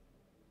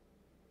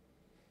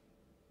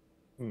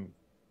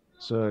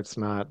 So it's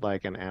not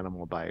like an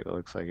animal bite. It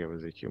looks like it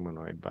was a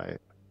humanoid bite.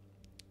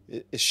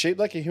 It's shaped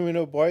like a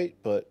humanoid bite,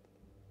 but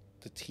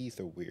the teeth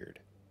are weird.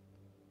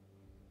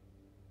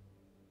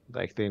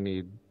 Like they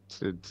need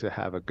to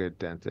have a good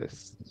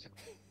dentist.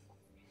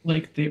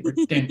 Like they were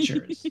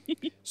dentures.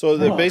 So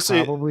they're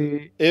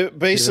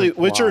basically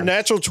with your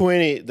natural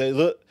 20,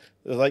 they're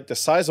like the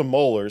size of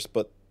molars,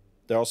 but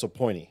they're also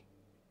pointy.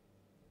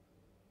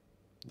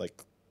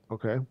 Like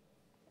okay.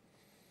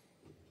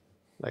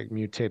 Like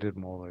mutated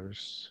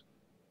molars.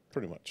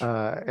 Pretty much.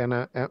 And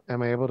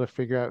am I able to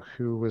figure out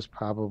who was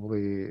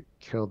probably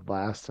killed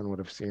last and would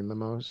have seen the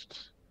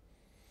most?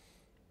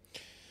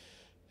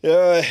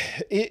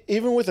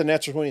 Even with the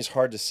natural 20, it's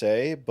hard to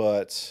say,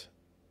 but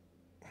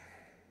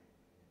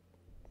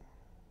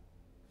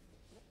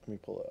let me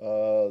pull it.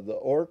 The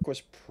orc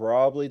was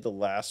probably the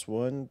last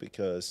one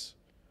because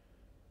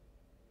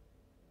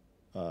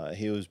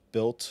he was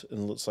built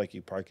and looks like he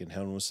probably can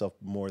handle himself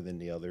more than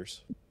the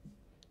others.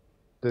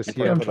 Does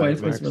he have twice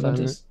with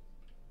Relentless?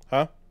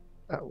 Huh?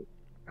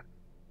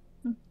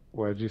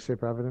 What did you say,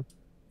 Providence?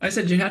 I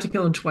said you had to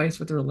kill him twice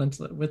with the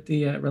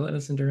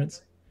relentless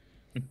endurance.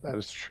 That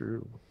is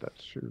true.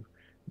 That's true.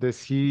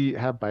 Does he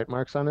have bite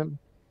marks on him?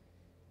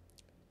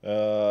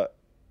 That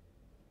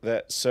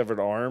severed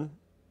arm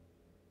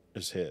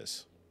is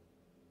his.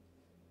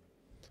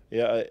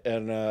 Yeah,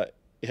 and it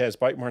has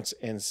bite marks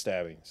and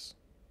stabbings.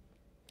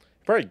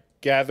 Probably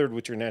gathered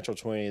with your natural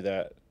 20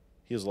 that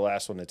he was the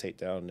last one to take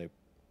down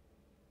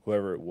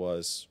whoever it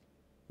was.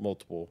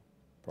 Multiple,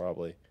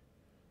 probably.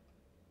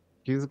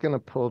 He's gonna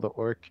pull the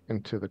orc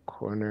into the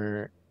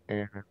corner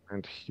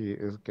and he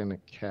is gonna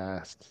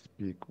cast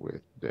Speak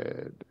with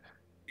Dead.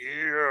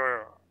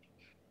 Yeah.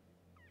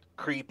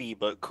 Creepy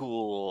but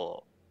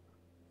cool.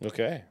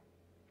 Okay.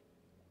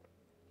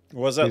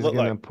 What does that look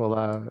like?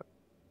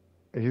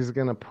 He's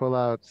gonna pull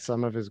out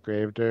some of his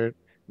grave dirt,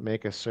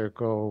 make a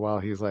circle while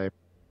he's like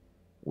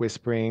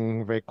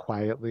whispering very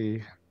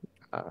quietly.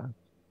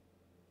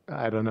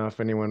 I don't know if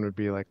anyone would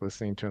be like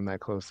listening to him that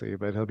closely,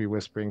 but he'll be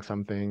whispering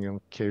something.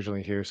 You'll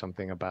occasionally hear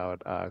something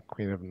about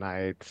Queen of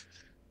Night,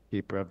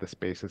 Keeper of the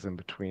Spaces in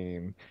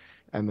Between,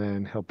 and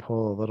then he'll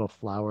pull a little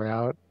flower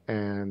out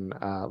and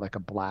like a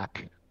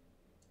black,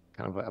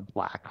 kind of a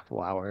black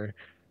flower,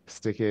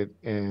 stick it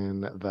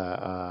in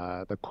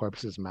the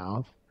corpse's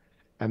mouth,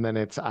 and then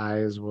its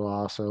eyes will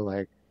also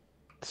like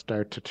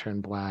start to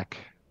turn black.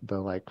 The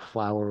like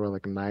flower will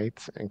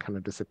ignite and kind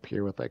of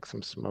disappear with like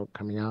some smoke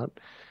coming out.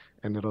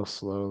 And it'll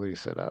slowly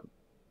sit up.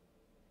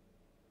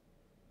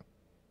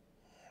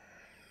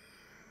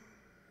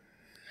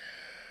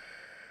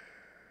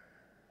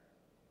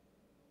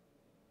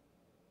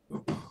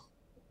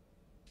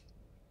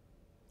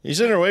 He's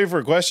in there waiting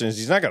for questions.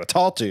 He's not going to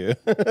talk to you.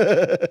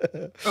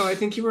 Oh, I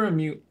think you were on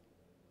mute.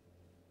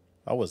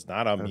 I was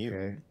not on mute.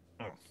 Okay.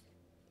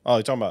 Oh,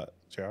 you're talking about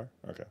JR?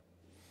 Okay.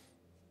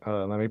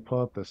 Let me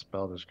pull up the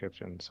spell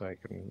description so I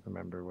can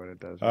remember what it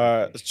does.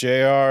 It's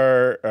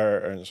JR,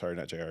 sorry,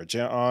 not JR.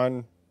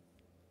 John,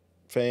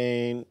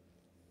 Fane,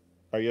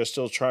 are you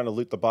still trying to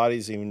loot the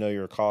bodies even though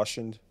you're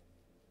cautioned?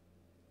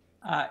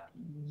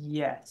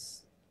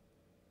 Yes.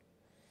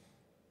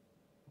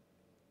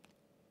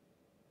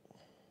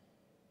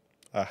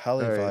 I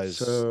highly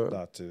advise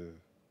not to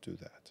do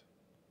that.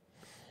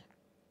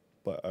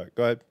 But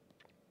go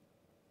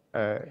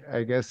ahead.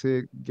 I guess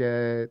it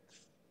gets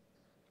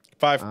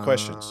 5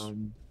 questions.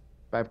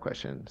 5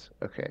 questions.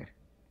 Okay.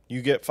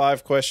 You get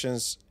 5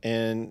 questions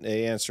and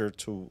they answer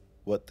to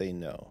what they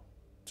know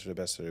to the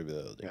best of their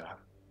ability. Yeah.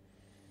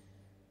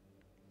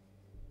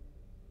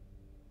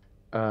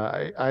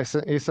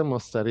 Isom will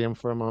study him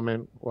for a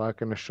moment,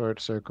 walk in a short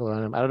circle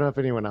around him. I don't know if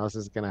anyone else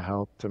is going to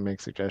help to make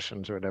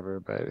suggestions or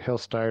whatever, but he'll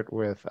start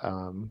with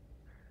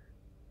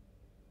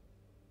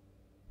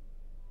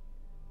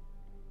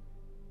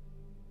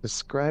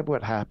describe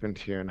what happened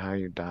here and how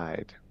you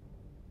died.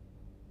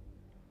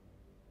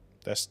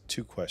 That's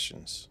 2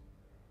 questions.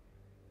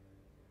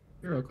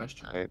 0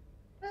 question. Right.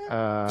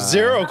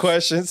 0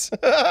 questions.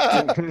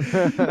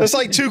 That's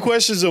like 2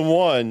 questions in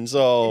one.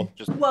 So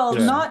Well,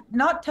 Yeah.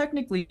 not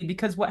technically,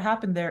 because what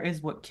happened there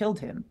is what killed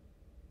him.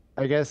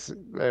 I guess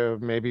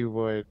maybe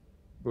would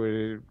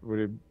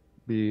it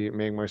be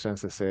make more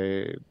sense to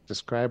say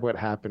describe what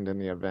happened in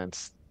the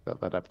events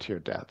that led up to your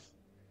death?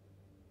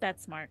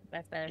 That's smart.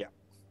 That's better. Yeah.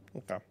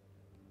 okay.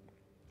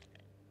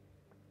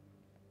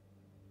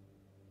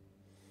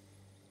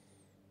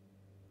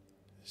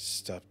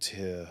 Stopped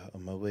here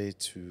on my way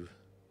to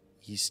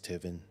East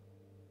Haven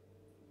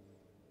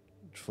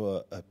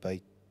for a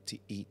bite to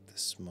eat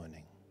this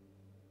morning.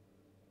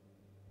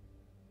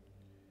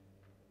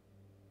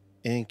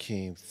 In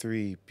came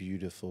 3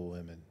 beautiful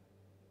women.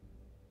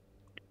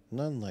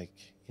 None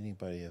like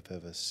anybody I've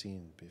ever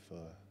seen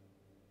before.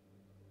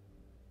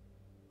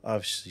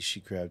 Obviously, she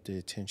grabbed the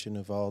attention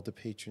of all the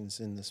patrons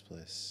in this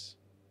place.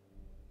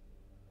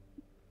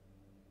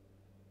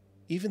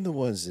 Even the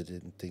ones that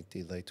didn't think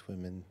they liked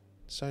women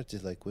started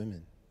to like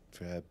women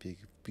for how big,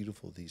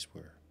 beautiful these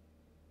were.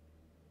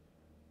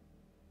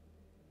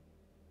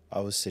 I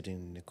was sitting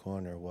in the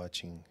corner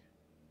watching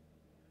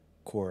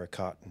Cora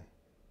Cotton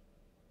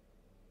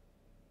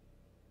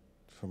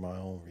for my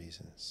own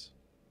reasons.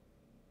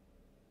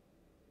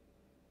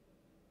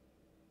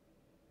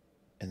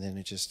 And then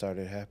it just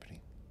started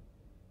happening.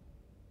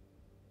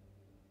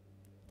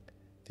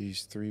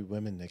 These 3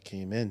 women that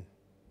came in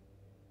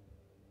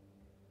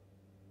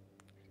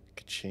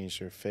could change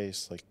their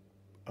face like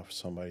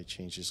somebody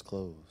changes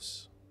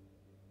clothes.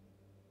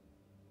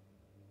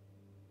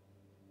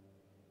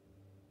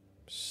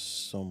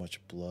 So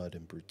much blood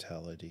and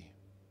brutality.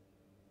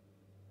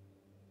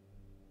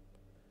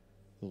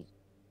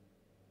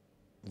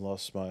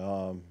 Lost my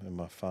arm in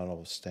my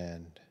final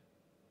stand.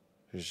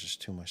 There's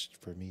just too much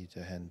for me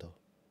to handle.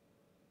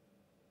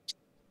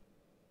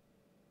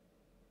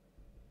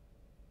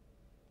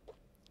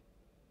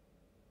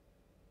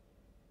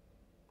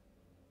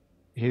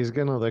 He's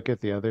gonna look at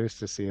the others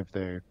to see if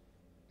they're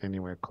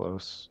anywhere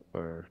close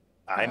or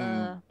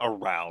I'm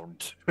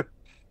around.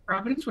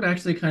 Providence would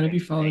actually kind of be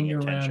following Paying you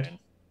around. attention.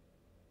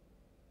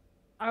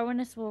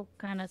 Arwinus will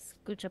kind of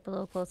scooch up a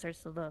little closer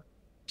so the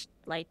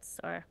lights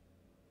are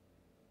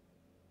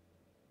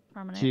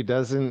prominent. he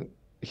doesn't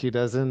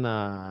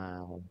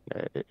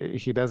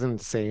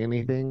say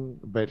anything,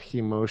 but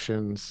he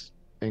motions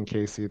in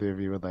case either of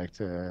you would like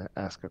to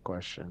ask a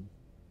question.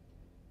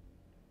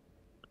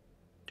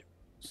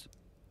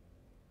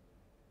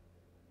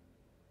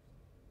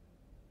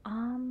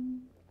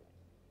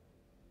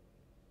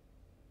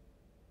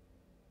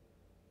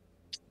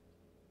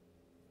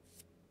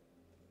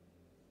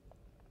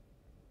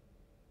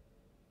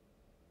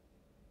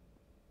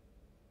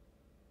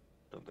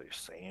 Did they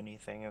say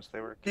anything as they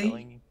were They-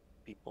 killing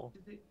people?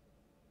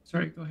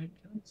 Sorry, go ahead,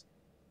 Kelly.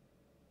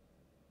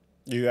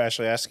 You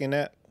actually asking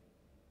that?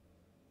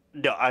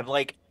 No, I'm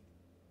like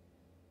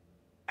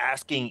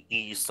asking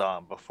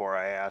Esam before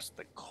I ask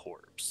the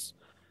corpse.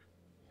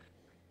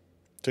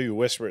 So you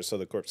whisper it so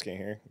the corpse can't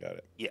hear? Got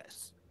it.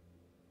 Yes.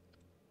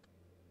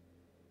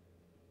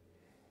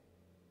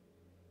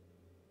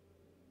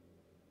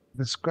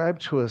 Describe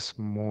to us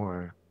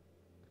more,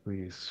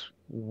 please,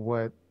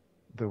 what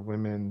the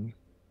women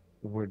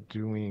were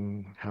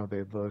doing, how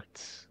they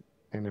looked,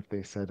 and if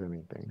they said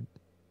anything.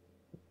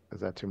 Is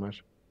that too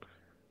much?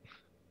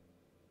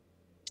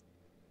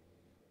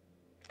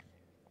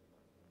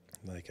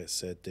 Like I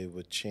said, they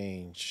would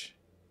change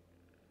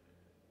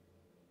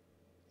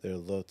their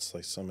looks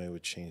like somebody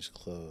would change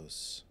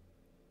clothes.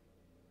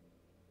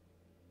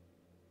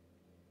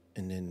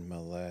 And in my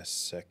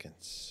last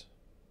seconds,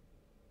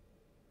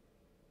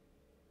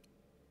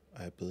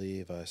 I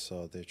believe I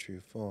saw their true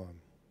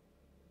form.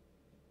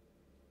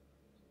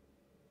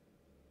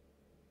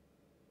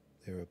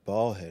 They were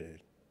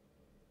bald-headed,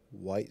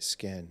 white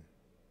skin,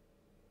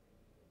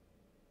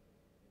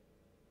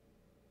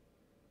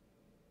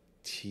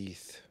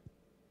 teeth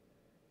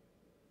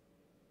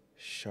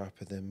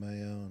sharper than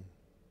my own.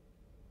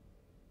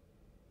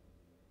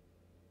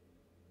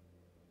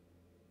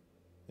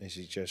 As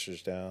he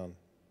gestures down,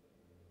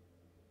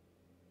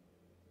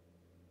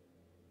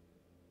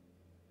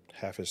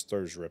 half his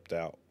throat's ripped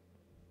out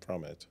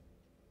from it.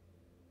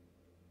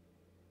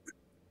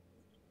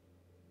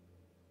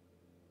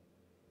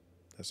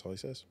 That's all he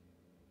says.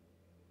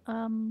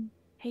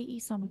 Hey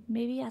Isom,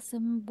 maybe ask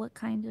him what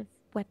kind of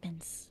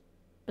weapons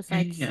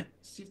besides. Yeah,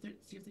 see if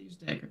they use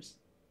daggers.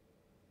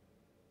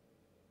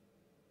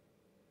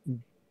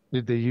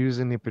 Did they use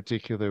any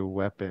particular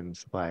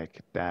weapons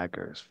like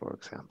daggers, for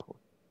example?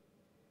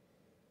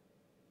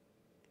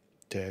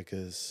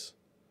 Daggers,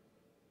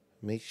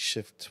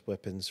 makeshift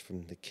weapons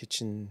from the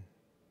kitchen,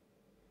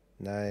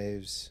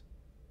 knives,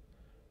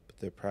 but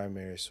their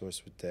primary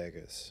source was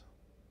daggers.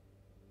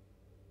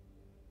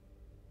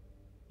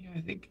 Yeah,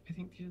 I think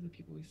these are the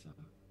people we saw.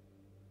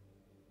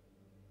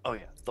 Oh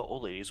yeah, the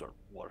old ladies are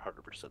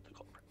 100% the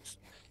culprits.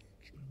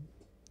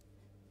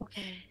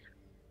 Okay.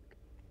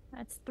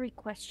 That's 3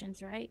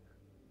 questions, right?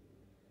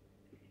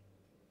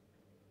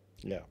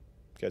 Yeah,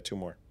 got 2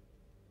 more.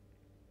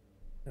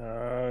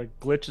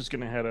 Glitch is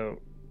gonna head out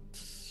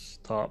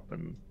top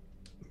and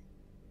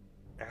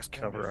Ask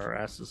him cover if, our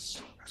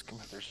asses. ask him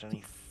if there's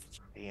any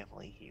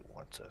family he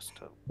wants us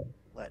to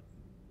let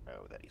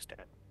know that he's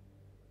dead.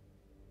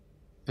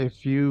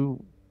 If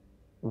you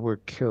were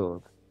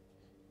killed,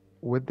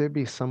 would there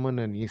be someone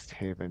in East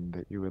Haven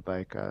that you would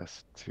like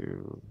us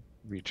to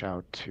reach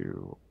out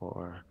to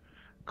or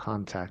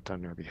contact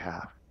on your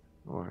behalf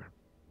or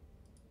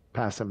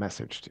pass a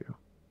message to?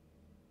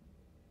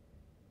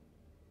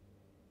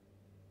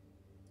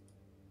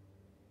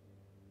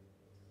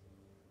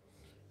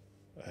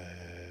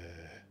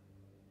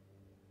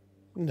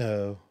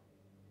 No.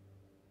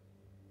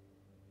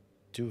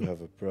 Do have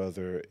a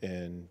brother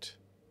in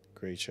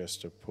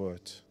Greychester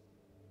Port.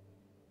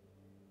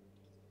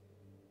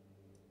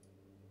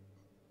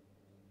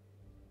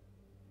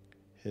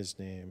 His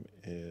name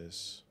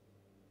is...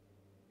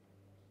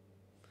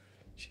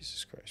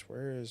 Jesus Christ,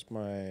 where is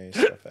my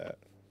stuff at?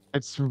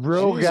 It's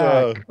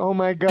Rogak. Oh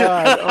my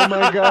god. Oh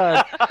my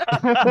god.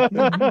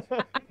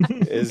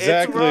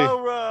 Exactly. It's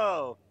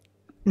Roro!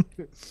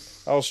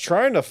 I was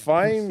trying to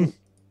find...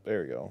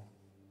 There we go.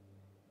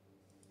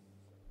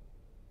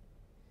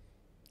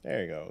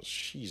 There you go.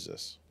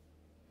 Jesus.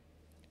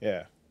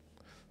 Yeah.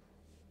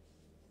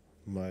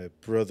 My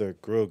brother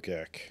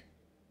Grogak.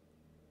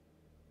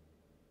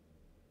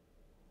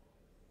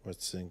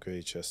 What's in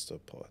Greychester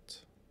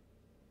Port?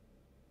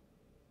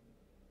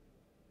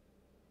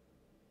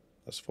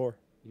 That's 4.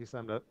 You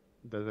sound up.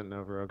 Doesn't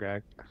know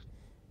Rogak.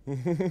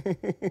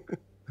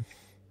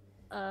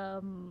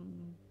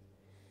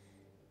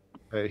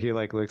 He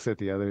like looks at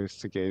the others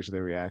to gauge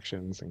their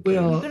reactions and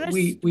Well, gonna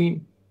we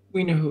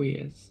know who he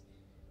is.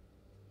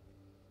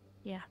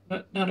 Yeah.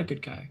 Not a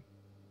good guy.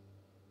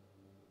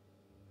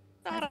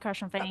 I have a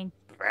crush on Fane.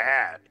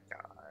 Bad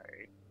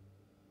guy.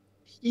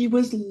 He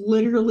was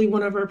literally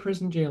one of our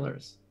prison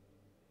jailers.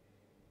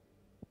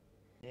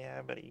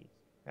 Yeah, but he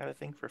had a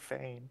thing for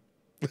Fane.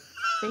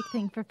 Big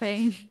thing for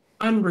Fane.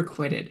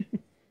 Unrequited.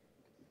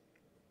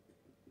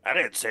 I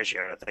didn't say she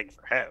had a thing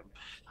for him.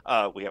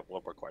 We have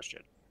one more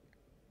question.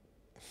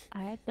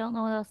 I don't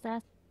know what else to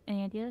ask.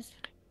 Any ideas?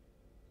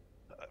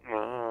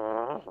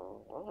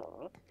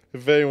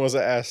 If anyone wants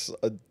to ask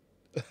a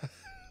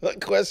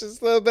questions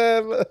to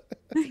them.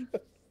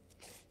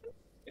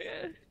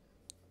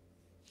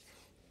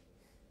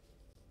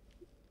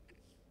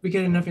 We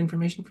get enough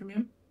information from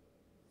him?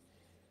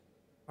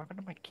 What happened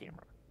to my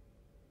camera?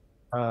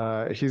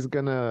 he's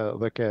gonna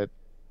look at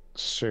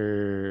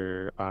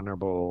Sir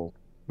Honorable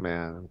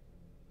Man.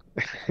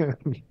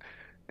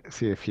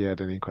 See if he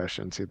had any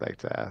questions he'd like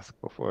to ask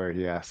before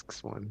he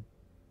asks one.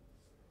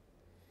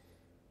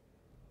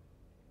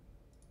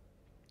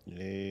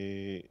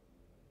 He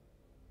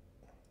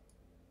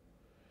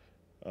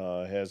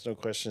has no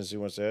questions he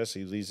wants to ask.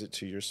 He leaves it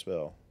to your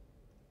spell.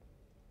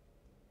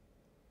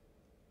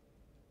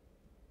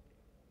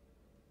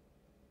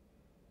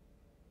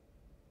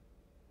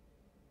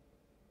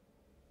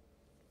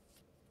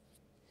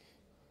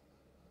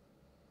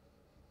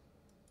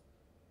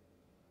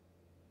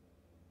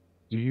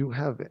 Do you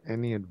have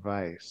any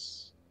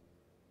advice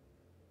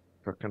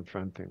for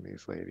confronting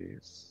these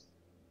ladies?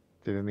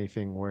 Did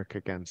anything work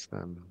against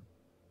them?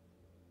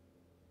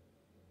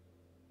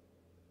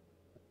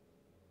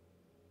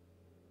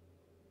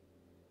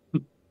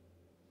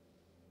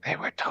 They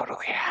were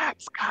totally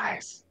hacks,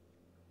 guys.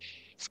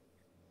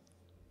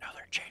 No,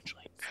 they're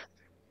changelings.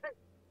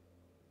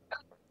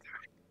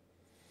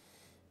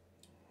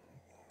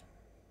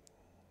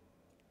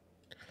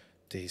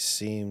 They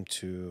seem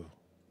to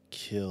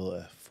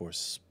kill for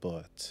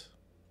sport.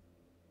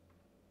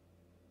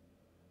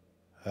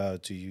 How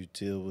do you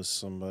deal with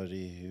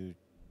somebody who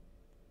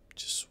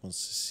just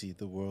wants to see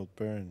the world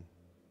burn?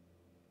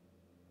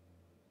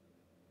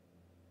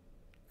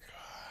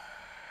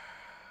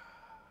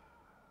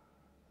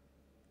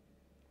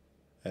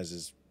 As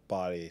his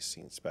body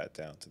sinks back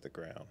down to the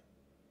ground.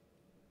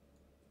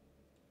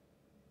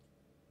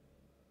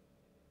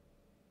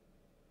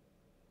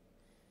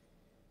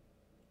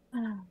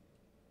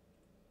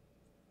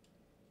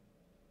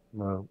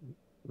 Well,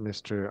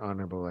 Mr.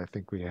 Honorable, I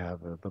think we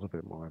have a little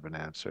bit more of an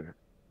answer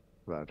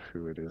about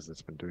who it is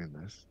that's been doing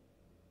this.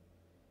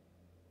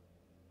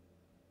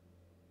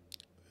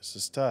 It's a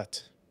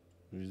start.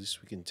 At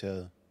least we can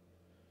tell.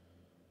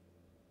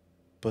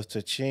 But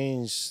to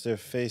change their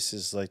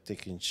faces like they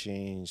can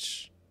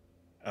change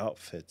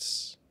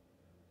outfits,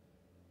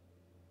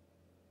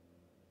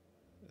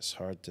 it's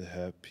hard to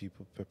have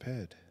people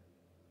prepared.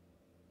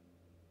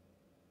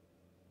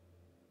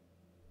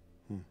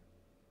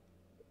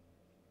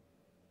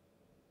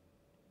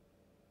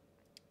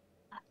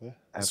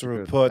 That's a Have to go to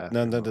the report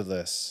bathroom.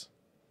 nonetheless.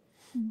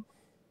 Be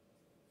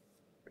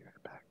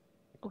right back.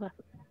 Okay.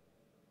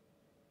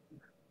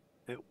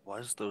 It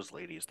was those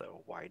ladies,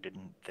 though. Why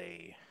didn't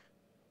they?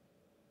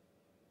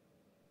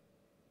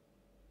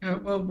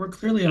 Well, we're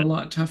clearly a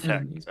lot tougher Tech.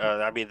 than these.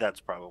 I mean,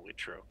 that's probably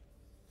true.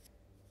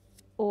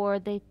 Or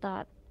they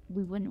thought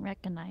we wouldn't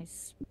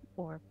recognize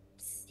or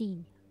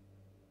see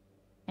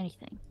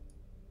anything.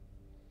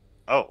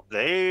 Oh,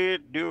 they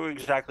knew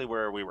exactly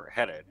where we were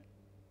headed.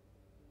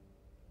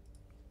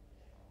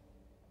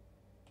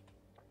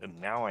 And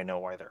now I know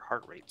why their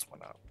heart rates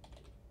went up.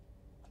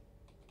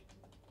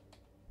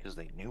 Because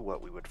they knew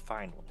what we would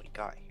find when we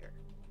got here.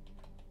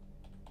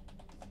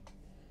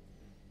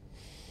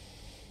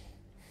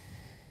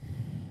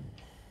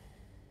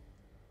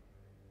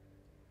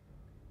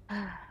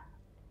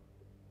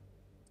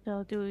 So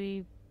what do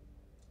we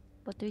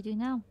do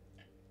now?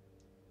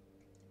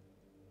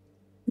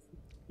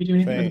 You do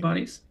anything with the Fang.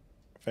 bodies?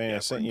 Fang, I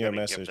sent you a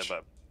Gonna give message. them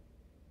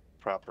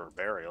a proper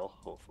burial,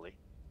 hopefully.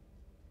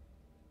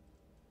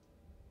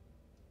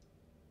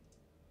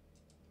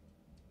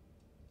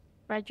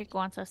 Frederick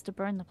wants us to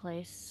burn the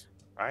place.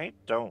 I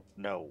don't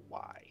know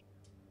why.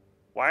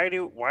 Why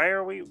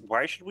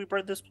should we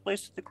burn this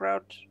place to the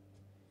ground?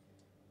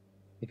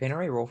 You can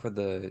already roll for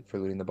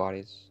looting the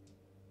bodies.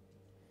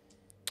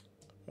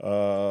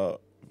 Fang,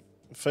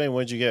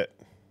 what'd you get?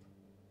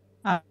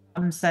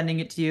 I'm sending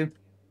it to you.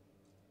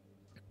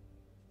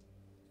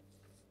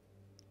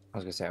 I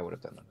was gonna say I would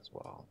have done that as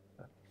well.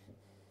 But...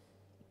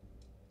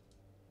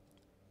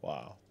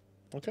 Wow.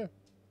 Okay.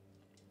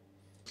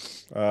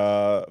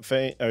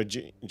 Fang,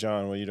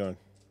 John, what are you doing?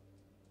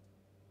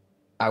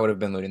 I would have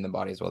been looting the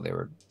bodies while they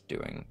were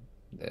doing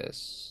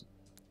this.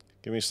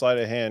 Give me a sleight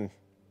of hand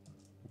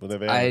with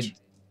advantage.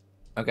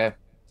 Okay.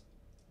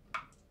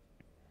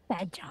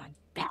 Bad John.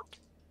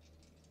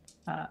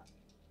 Bad.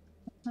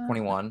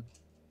 21.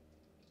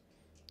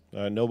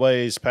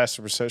 Nobody's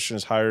passive perception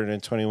is higher than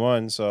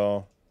 21,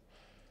 so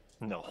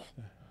No.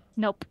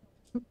 Nope.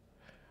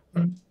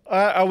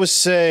 I would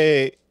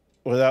say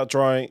without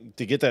drawing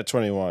to get that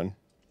 21,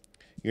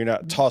 you're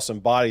not tossing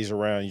bodies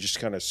around. You're just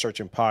kind of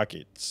searching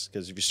pockets.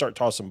 Because if you start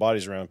tossing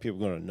bodies around, people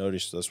are going to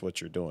notice that's what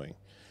you're doing.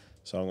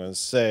 So I'm going to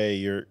say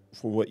you're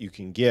for what you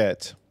can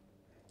get.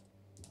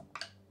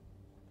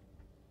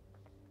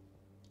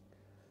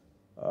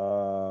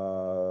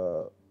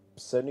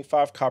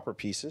 75 copper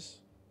pieces.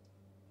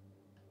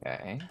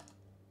 Okay.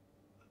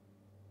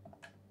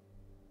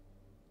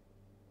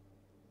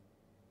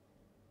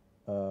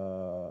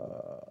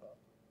 Uh,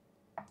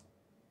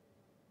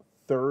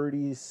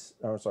 30s.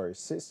 Oh, sorry,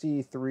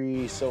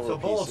 63 silver It's a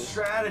bold pieces.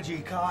 strategy,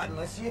 Cotton.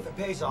 Let's see if it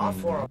pays off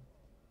for him.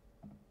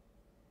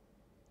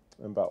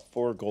 And about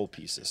 4 gold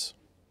pieces.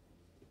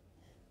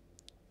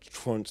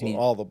 From Neat.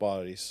 all the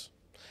bodies.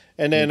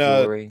 And Any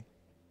then jewelry.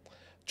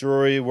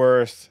 jewelry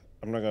worth,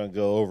 I'm not gonna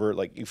go over it.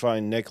 Like you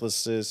find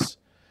necklaces.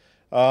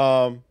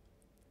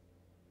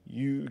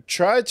 You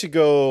tried to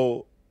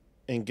go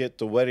and get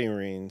the wedding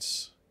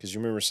rings because you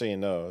remember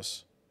saying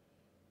those.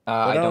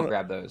 I I don't don't-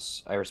 grab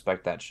those. I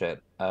respect that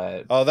shit.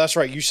 Oh, that's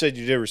right. You said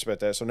you did respect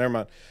that, so never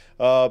mind.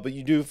 But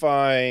you do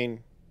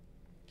find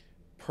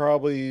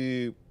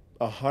probably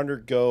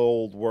 100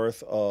 gold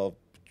worth of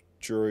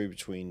jewelry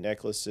between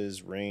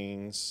necklaces,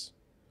 rings,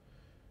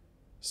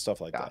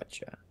 stuff like that.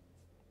 Gotcha.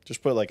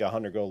 Just put like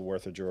 100 gold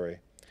worth of jewelry.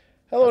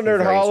 Hello, That's a Nerd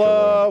very Holla.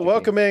 sterling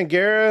Welcome in,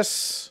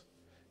 Garrus.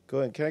 Go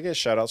ahead. Can I get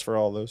shout outs for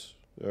all those?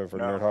 For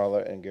No. Nerd Holla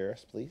and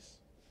Garrus, please.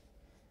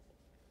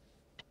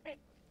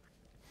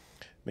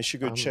 Make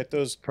sure you go check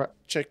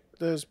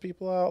those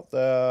people out.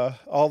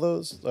 All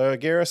those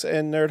Garrus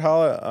and Nerd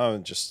Holla.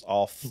 I'm just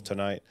off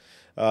tonight.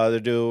 They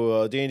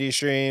do D&D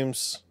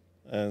streams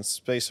and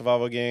space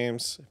survival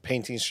games,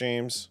 painting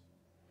streams,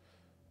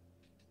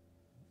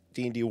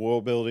 D&D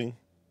world building.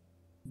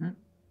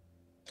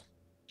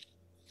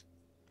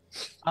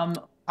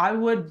 I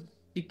would,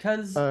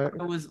 because Uh,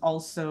 I was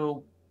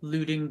also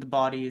looting the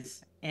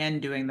bodies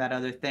and doing that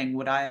other thing,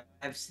 would I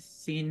have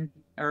seen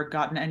or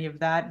gotten any of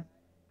that?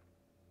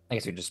 I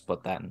guess we just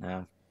split that in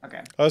half.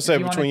 Okay. I would say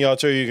If you between y'all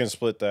two, you can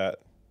split that.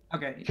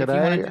 Okay. If Could you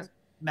want I- to just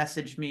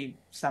message me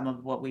some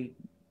of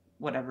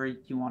whatever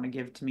you want to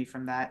give to me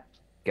from that.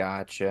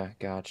 Gotcha.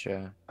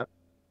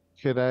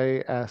 Could I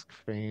ask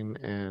Fane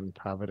and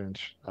Providence?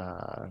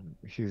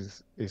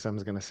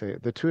 Isam's gonna say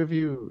the two of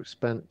you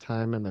spent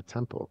time in the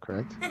temple,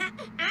 correct?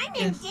 I'm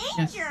in Yes,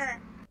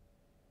 danger.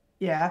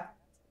 Yeah.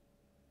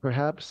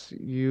 Perhaps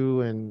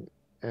you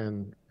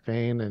and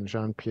Fane and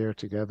Jean-Pierre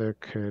together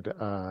could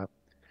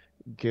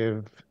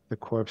give the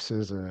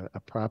corpses a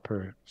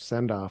proper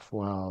send-off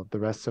while the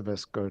rest of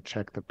us go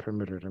check the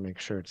perimeter to make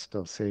sure it's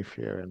still safe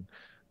here and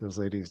those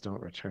ladies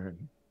don't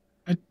return.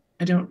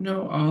 I don't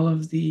know all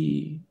of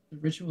the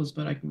rituals,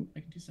 but I can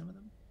do some of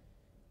them.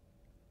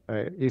 All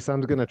right,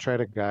 Isam's gonna try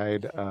to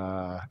guide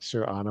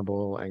Sir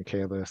Honorable and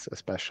Kalis,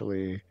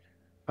 especially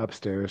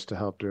upstairs, to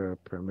help do a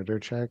perimeter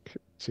check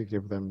to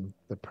give them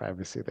the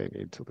privacy they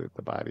need to loot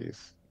the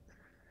bodies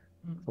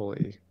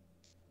fully,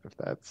 if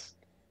that's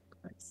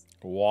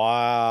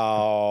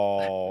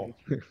Wow.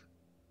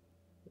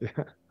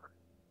 yeah.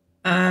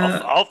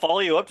 I'll follow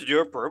you up to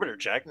do a perimeter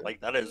check. Like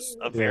that is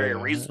a very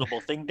Yeah. reasonable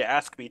thing to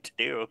ask me to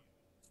do.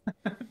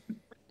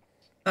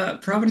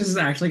 Providence is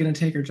actually going to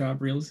take her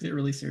job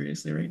really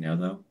seriously right now,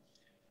 though.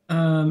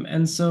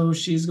 And so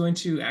she's going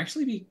to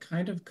actually be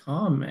kind of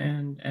calm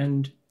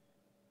and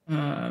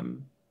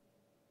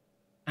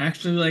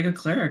actually like a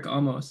cleric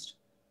almost.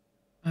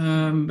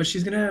 But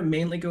she's gonna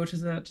mainly go to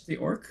the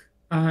orc.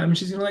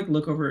 She's gonna like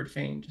look over at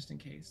Fane just in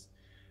case.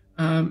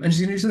 And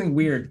she's gonna do something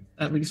weird,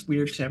 at least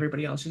weird to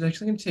everybody else. She's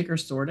actually gonna take her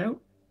sword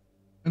out,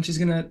 and she's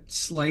gonna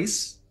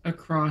slice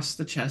across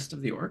the chest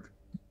of the orc.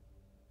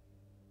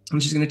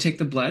 And she's gonna take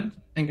the blood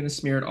and gonna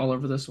smear it all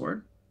over the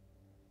sword.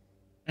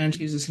 And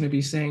she's just gonna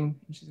be saying,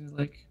 she's gonna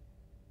like,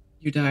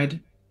 "You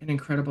died an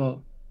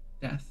incredible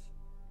death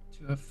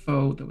to a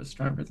foe that was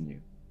stronger than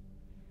you.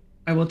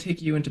 I will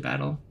take you into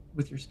battle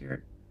with your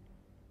spirit."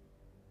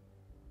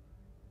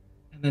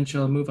 And then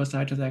she'll move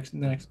aside to the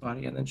next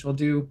body, and then she'll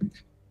do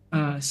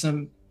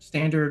some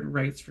standard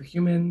rites for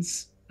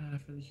humans.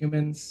 For the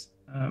humans,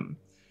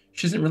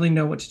 she doesn't really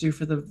know what to do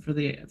for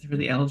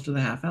the elves or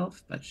the half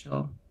elf, but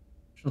she'll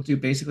do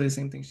basically the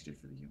same thing she did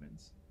for the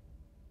humans.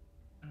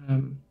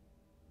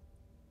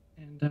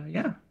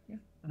 Yeah,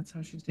 that's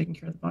how she's taking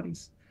care of the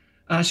bodies.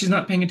 She's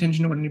not paying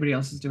attention to what anybody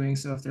else is doing,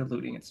 so if they're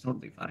looting, it's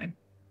totally fine.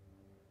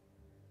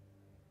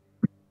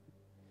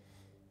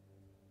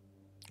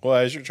 Well,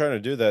 as you're trying to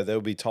do that,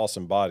 they'll be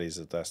tossing bodies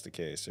if that's the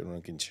case.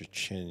 Everyone can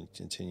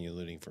continue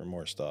looting for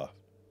more stuff.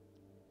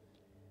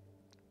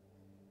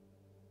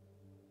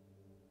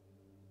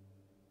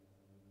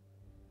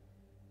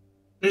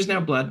 There's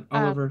now blood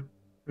all over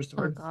her Oh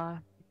sword.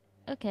 god.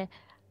 Okay.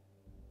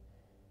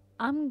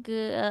 I'm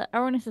good.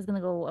 Arnis is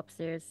gonna go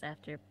upstairs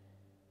after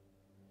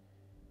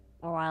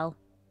a while.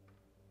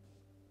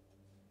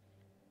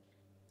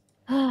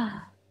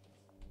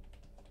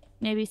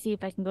 Maybe see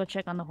if I can go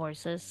check on the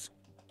horses.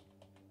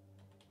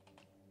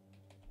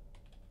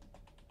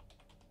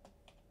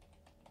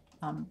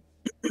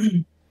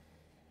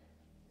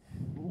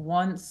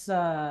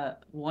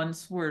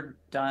 Once we're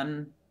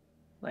done,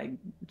 like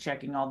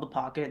checking all the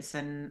pockets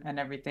and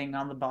everything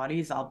on the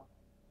bodies, I'll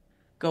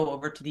go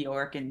over to the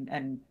orc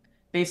and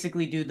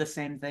basically do the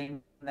same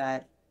thing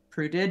that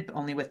Prue did,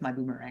 only with my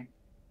boomerang.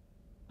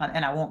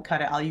 And I won't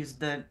cut it. I'll use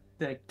the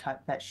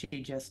cut that she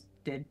just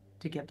did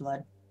to get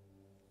blood.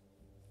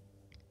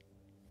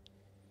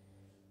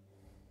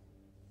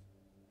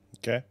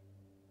 Okay.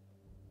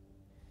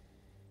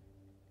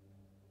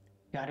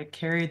 Gotta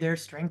carry their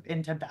strength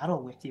into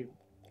battle with you.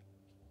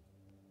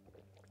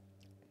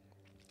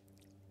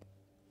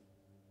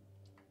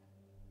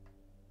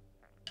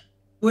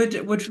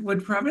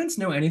 Would Providence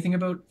know anything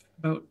about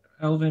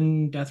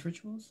elven death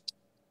rituals?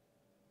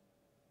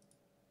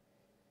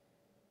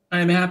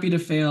 I'm happy to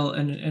fail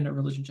in a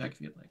religion check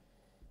if you'd like.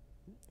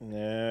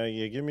 Nah,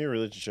 yeah, give me a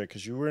religion check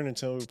because you weren't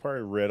until we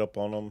probably read up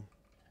on them.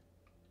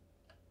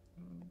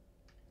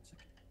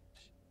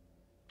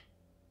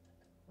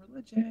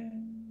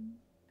 Religion.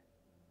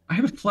 I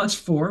have a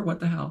 +4.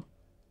 What the hell?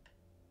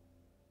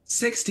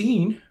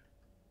 16.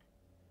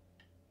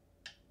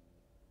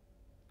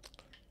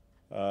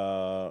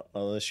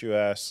 Unless you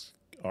ask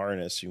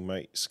Arnis, you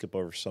might skip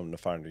over some of the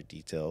finer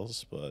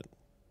details, but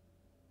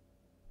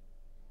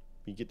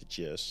you get the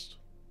gist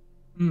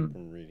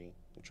from reading.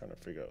 I'm trying to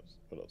figure out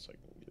what else I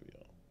can give you.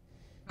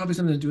 Probably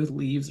something to do with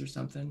leaves or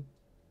something.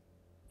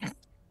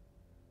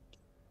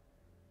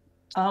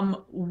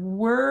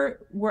 Were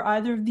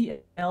either of the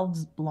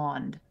elves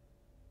blonde?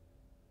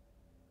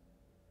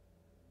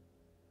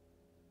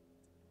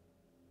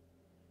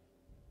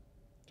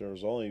 There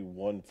was only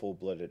one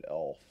full-blooded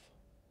elf.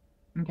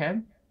 Okay.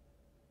 And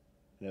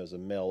it was a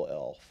male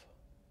elf.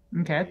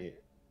 Okay.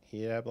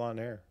 He had blonde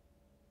hair.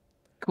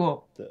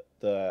 Cool.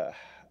 The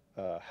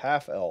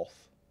half elf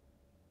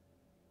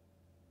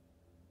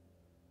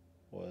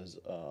was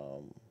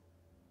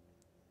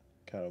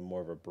kind of more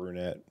of a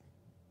brunette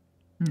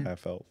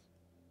half elf.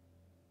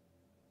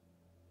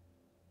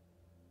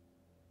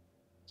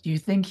 Do you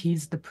think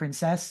he's the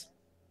princess?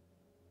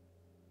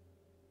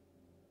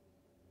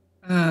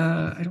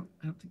 I don't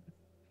think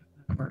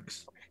that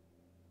works.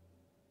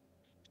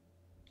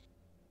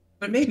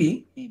 But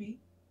maybe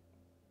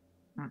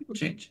people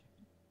change.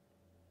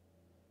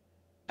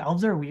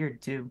 Elves are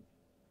weird too.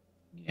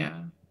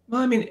 Yeah.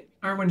 Well, I mean,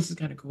 Arwen is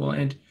kind of cool,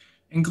 and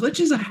Glitch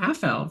is a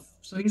half elf,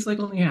 so he's like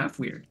only half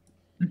weird.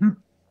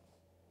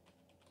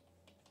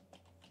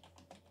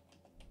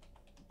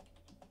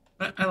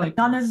 I like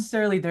not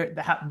necessarily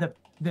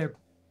their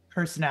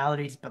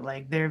personalities, but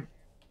like their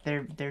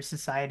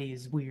society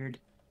is weird.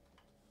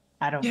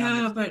 I don't.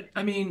 Yeah, but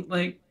I mean,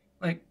 like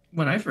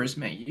when I first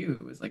met you,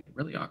 it was like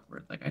really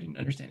awkward. Like I didn't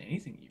understand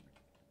anything you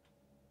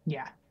were.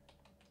 Yeah.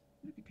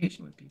 Be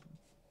patient with people.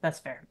 That's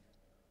fair.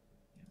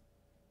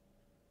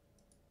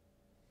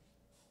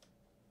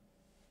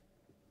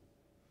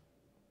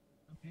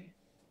 Yeah. Okay.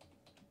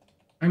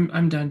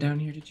 I'm done down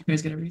here. Did you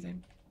guys get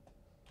everything?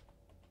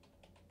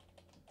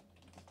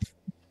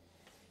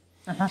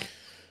 Do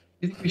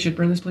you think we should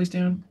burn this place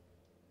down?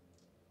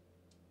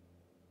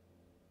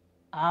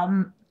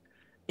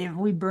 If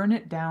we burn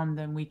it down,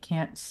 then we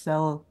can't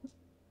sell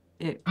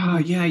it. Oh,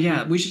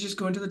 yeah. We should just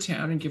go into the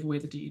town and give away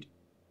the deed.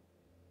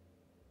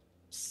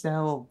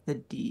 Sell the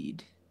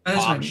deed.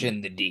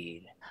 Auction the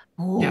deed.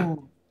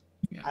 Oh,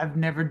 yeah. I've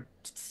never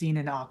seen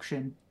an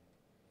auction.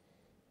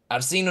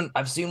 I've seen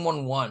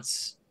one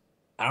once.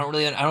 I don't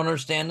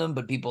understand them,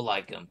 but people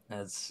like them.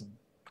 That's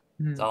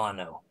all I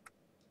know.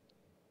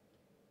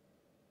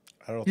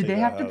 I don't. Do they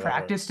have to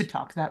practice to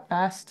talk that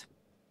fast?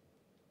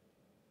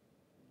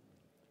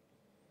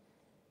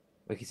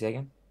 Wait, can you say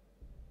again?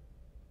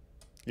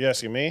 You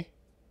asking me?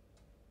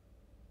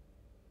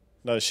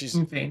 No, she's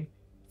Fane.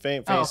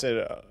 Fane Oh.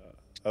 said.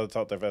 I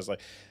thought that fast like.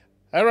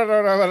 That's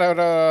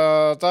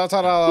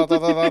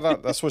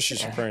what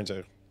she's referring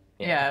to.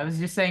 Yeah, I was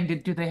just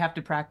saying, do they have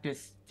to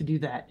practice to do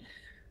that?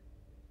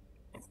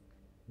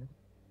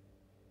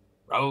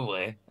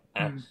 Probably.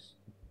 Hmm.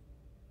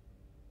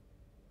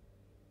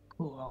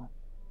 Cool.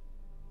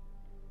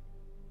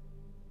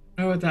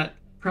 Oh, with that,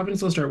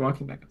 Providence will start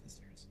walking back up the stairs.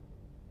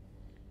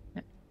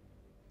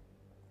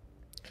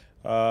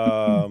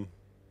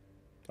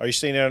 Are you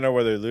staying down there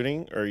where they're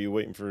looting, or are you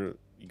waiting for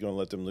you gonna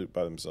let them loot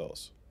by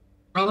themselves?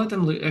 I'll let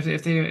them loot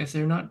if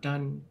they're not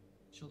done.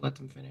 She'll let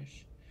them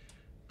finish.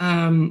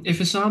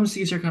 If Assam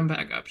sees her come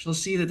back up, she'll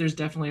see that there's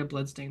definitely a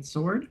bloodstained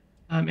sword.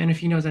 And if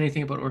he knows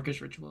anything about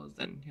Orcish rituals,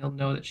 then he'll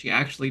know that she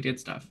actually did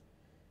stuff.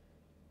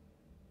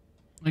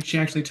 Like she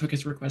actually took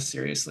his request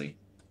seriously.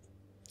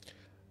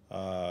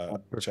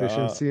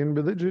 Proficiency in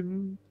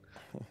religion.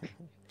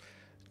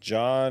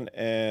 John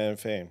and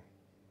Fame.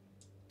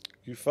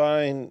 You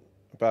find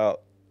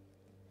about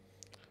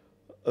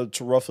a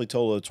roughly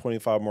total of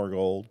 25 more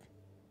gold.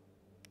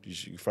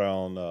 You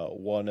found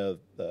one of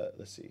the,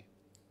 let's see,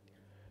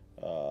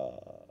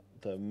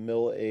 the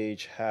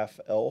middle-aged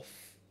half-elf.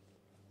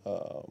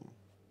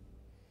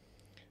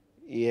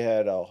 He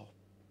had a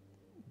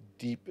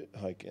deep,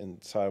 like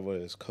inside of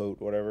his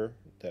coat, whatever,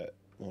 that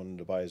one of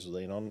the bodies was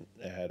laying on.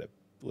 It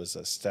was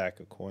a stack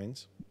of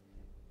coins.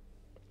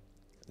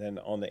 Then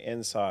on the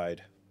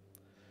inside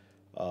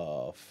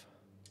of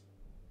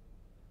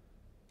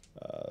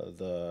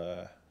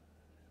the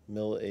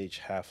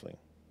middle-aged halfling,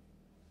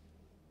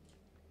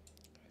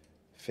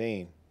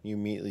 Fane, you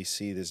immediately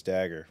see this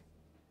dagger.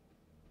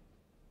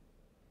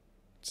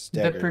 It's a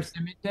dagger. The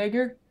persimmon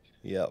dagger?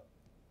 Yep.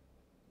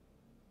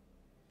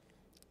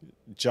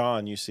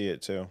 John, you see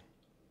it too.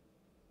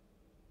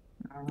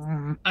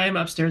 I am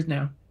upstairs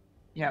now.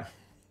 Yeah.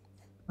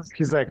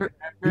 He's like,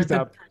 he's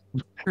the up.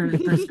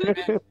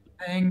 persimmon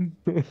thing.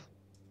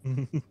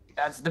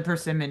 That's the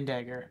persimmon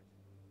dagger.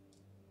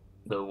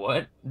 The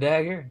what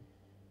dagger?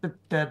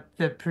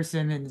 The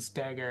persimmon's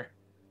dagger.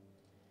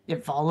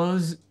 It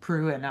follows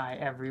Prue and I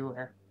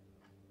everywhere.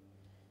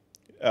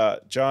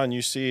 John,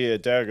 you see a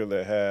dagger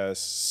that has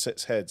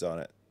 6 heads on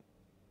it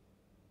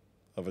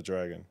of a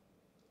dragon.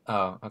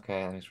 Oh,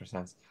 okay, that makes more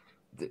sense.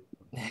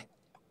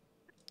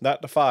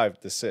 Not the 5,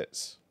 the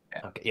 6.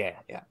 Okay,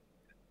 yeah.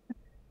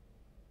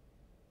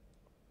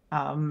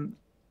 I'm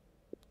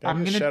Can I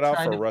gonna get a shout out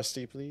try for to-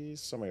 Rusty,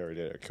 please? Somebody already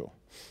did it. Cool.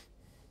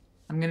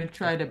 I'm gonna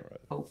try to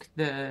Alright. poke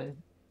the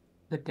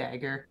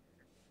dagger.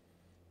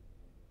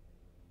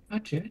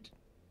 Touch it.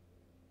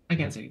 I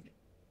can't say anything.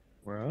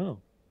 Wow.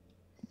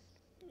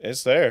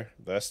 It's there.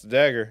 That's the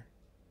dagger.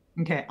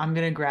 Okay, I'm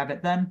gonna grab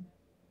it then.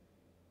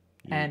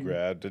 You And-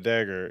 grab the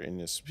dagger and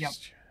just. Yep.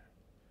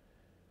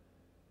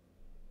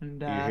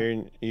 And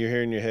You're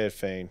hearing in your head,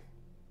 Fane.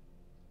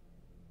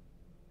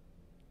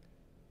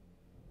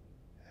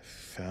 I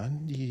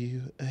found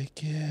you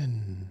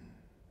again.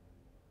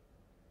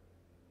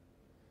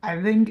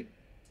 I think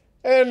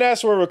And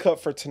that's where we're cut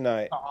for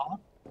tonight. aw,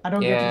 I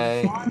don't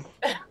Yeah. get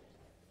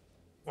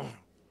to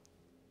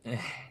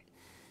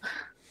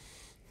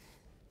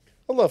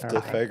I love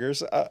Alright.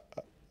 cliffhangers. I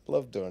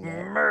love doing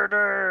that.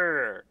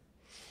 Murder.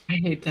 I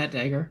hate that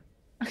dagger.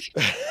 I was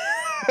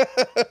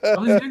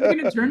just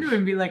gonna turn to him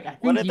and be like, I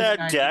think What did you that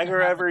guys dagger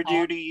have a ever do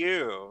talk to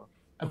you?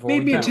 about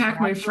Maybe that attack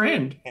my properly.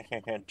 friend.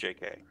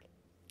 JK.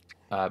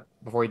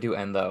 Before we do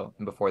end though,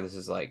 and before this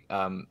is like,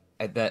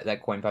 that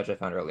coin pouch I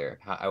found earlier,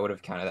 I would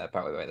have counted that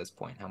probably by this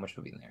point. How much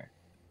would be in there?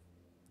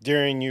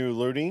 During you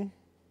looting,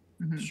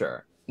 Mhm.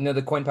 Sure. No,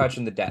 the coin pouch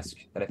in the desk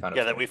that I found.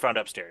 Yeah, that upstairs. we found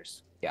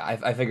upstairs. Yeah,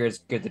 I figure it's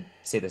good to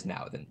say this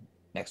now than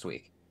next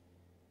week.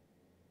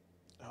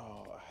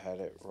 oh, I had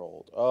it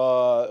rolled.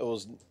 It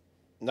was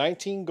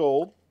 19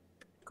 gold,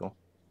 Cool.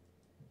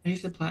 I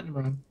used the platinum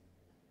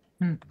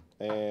run.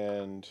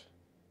 and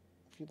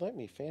if you'd let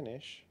me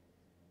finish,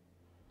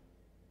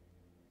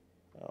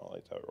 I don't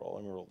like that roll.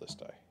 Let me roll this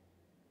die.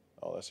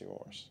 Oh, that's even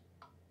worse.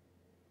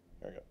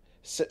 There we go.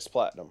 6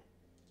 platinum.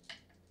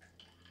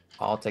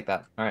 I'll take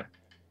that. All right.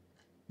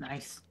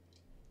 Nice.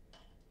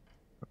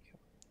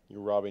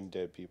 You're robbing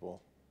dead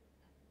people.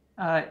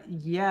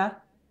 Yeah.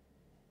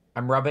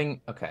 I'm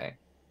rubbing. Okay.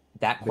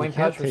 That They coin can't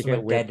pouch was take from it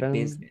a with dead them.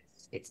 business.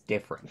 It's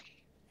different.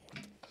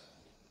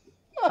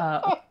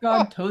 God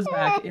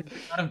Tozak is the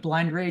god of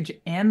blind rage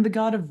and the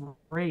god of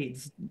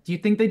raids. Do you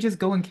think they just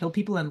go and kill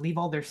people and leave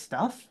all their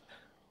stuff?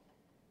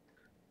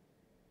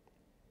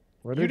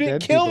 What You are didn't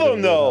dead kill people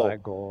them, doing about though.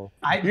 that goal?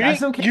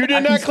 That's okay. You I did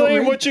can not still claim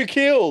raid- what you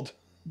killed.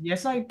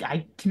 Yes, I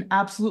can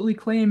absolutely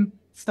claim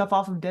stuff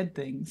off of dead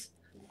things.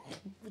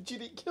 But you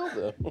didn't kill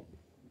them.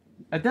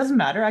 It doesn't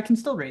matter. I can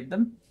still raid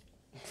them.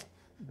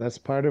 That's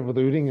part of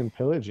looting and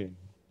pillaging.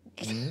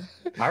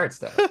 Pirate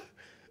stuff.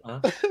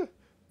 Huh?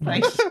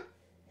 Like,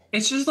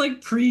 It's just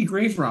like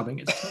pre-grave robbing.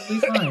 It's totally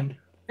fine.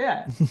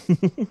 yeah.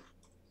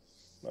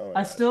 Oh my I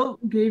gosh. still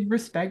gave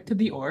respect to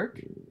the orc.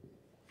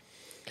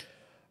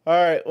 All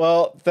right.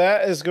 Well,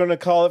 that is going to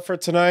call it for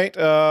tonight.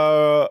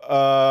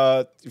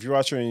 If you're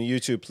watching on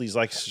YouTube, please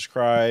like,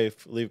 subscribe,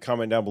 leave a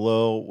comment down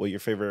below what your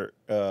favorite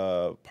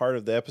part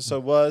of the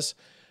episode was.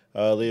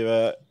 Leave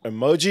an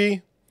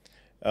emoji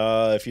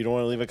if you don't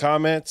want to leave a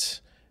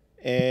comment.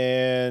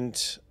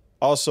 And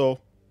also,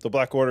 the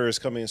Black Order is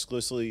coming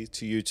exclusively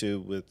to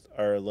YouTube with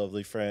our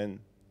lovely friend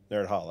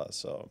Nerd Holla.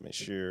 So make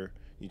sure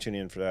you tune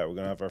in for that. We're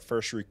going to have our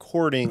first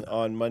recording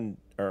on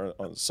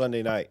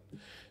Sunday night.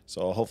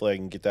 So hopefully I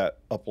can get that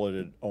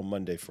uploaded on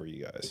Monday for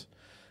you guys.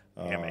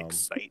 I'm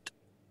excited.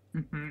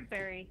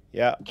 Very.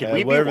 Yeah. Can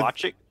we be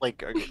watching?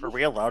 Like, are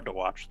we allowed to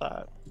watch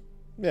that?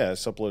 Yeah,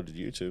 it's uploaded to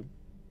YouTube.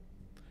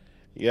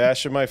 Yeah,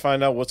 you might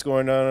find out what's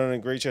going on in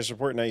Great Chest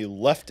Report now you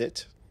left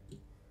it.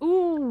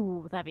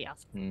 Ooh, that'd be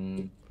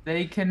awesome.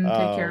 They can take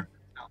care of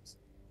themselves.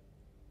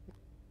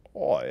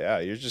 Oh, yeah.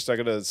 You're just not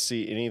going to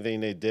see anything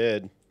they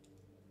did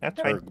That's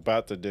or fine.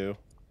 about to do.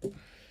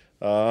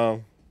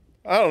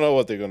 I don't know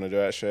what they're going to do,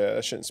 actually.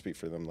 I shouldn't speak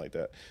for them like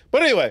that.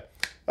 But anyway,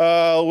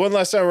 one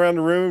last time around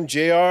the room,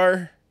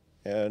 JR.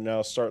 And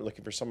now start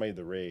looking for somebody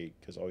to raid,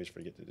 because I always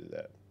forget to do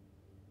that.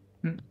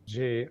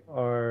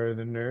 JR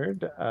the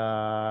nerd.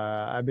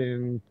 I've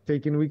been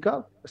taking a week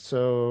off,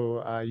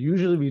 so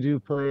usually we do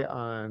play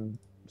on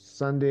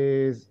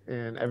Sundays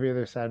and every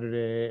other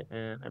Saturday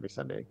and every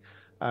Sunday.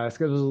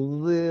 Schedule's a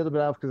little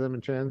bit off because I'm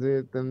in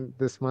transit then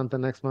this month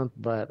and next month,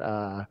 but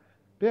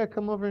yeah,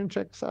 come over and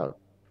check us out.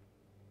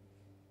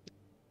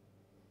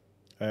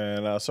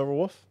 And Silver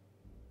Wolf?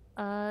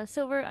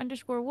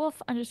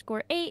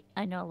 Silver_wolf_8.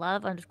 I know a lot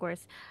of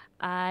underscores.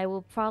 I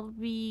will probably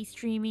be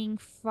streaming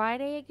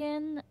Friday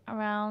again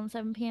around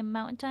 7 p.m.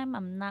 Mountain Time.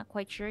 I'm not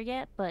quite sure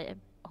yet, but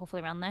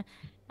hopefully around there.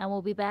 And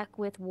we'll be back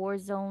with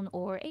Warzone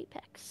or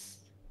Apex.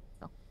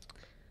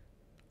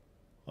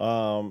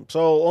 So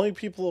only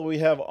people we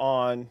have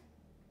on,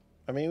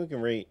 I mean, we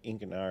can rate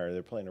Ink and Ire.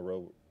 They're playing a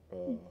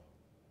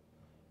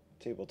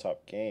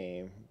tabletop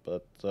game,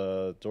 but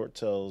Dort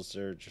tells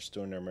they're just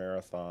doing their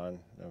marathon,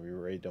 and we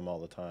raid them all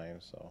the time.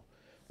 So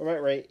we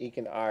might rate Ink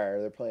and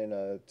Ire. They're playing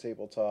a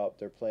tabletop.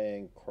 They're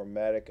playing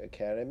Chromatic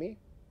Academy.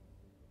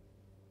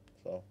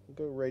 So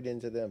we'll go right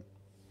into them.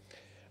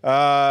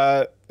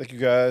 Thank you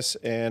guys,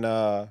 and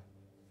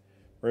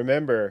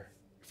remember,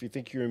 if you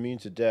think you're immune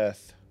to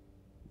death,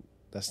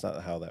 that's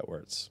not how that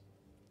works.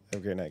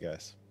 Have a great night,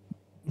 guys.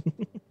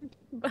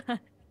 Bye.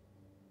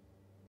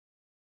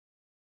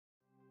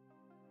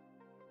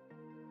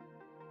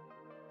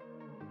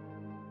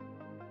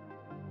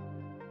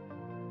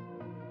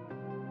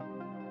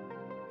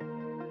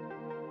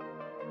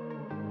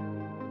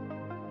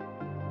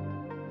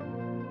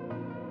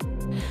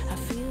 I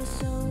feel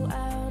so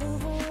out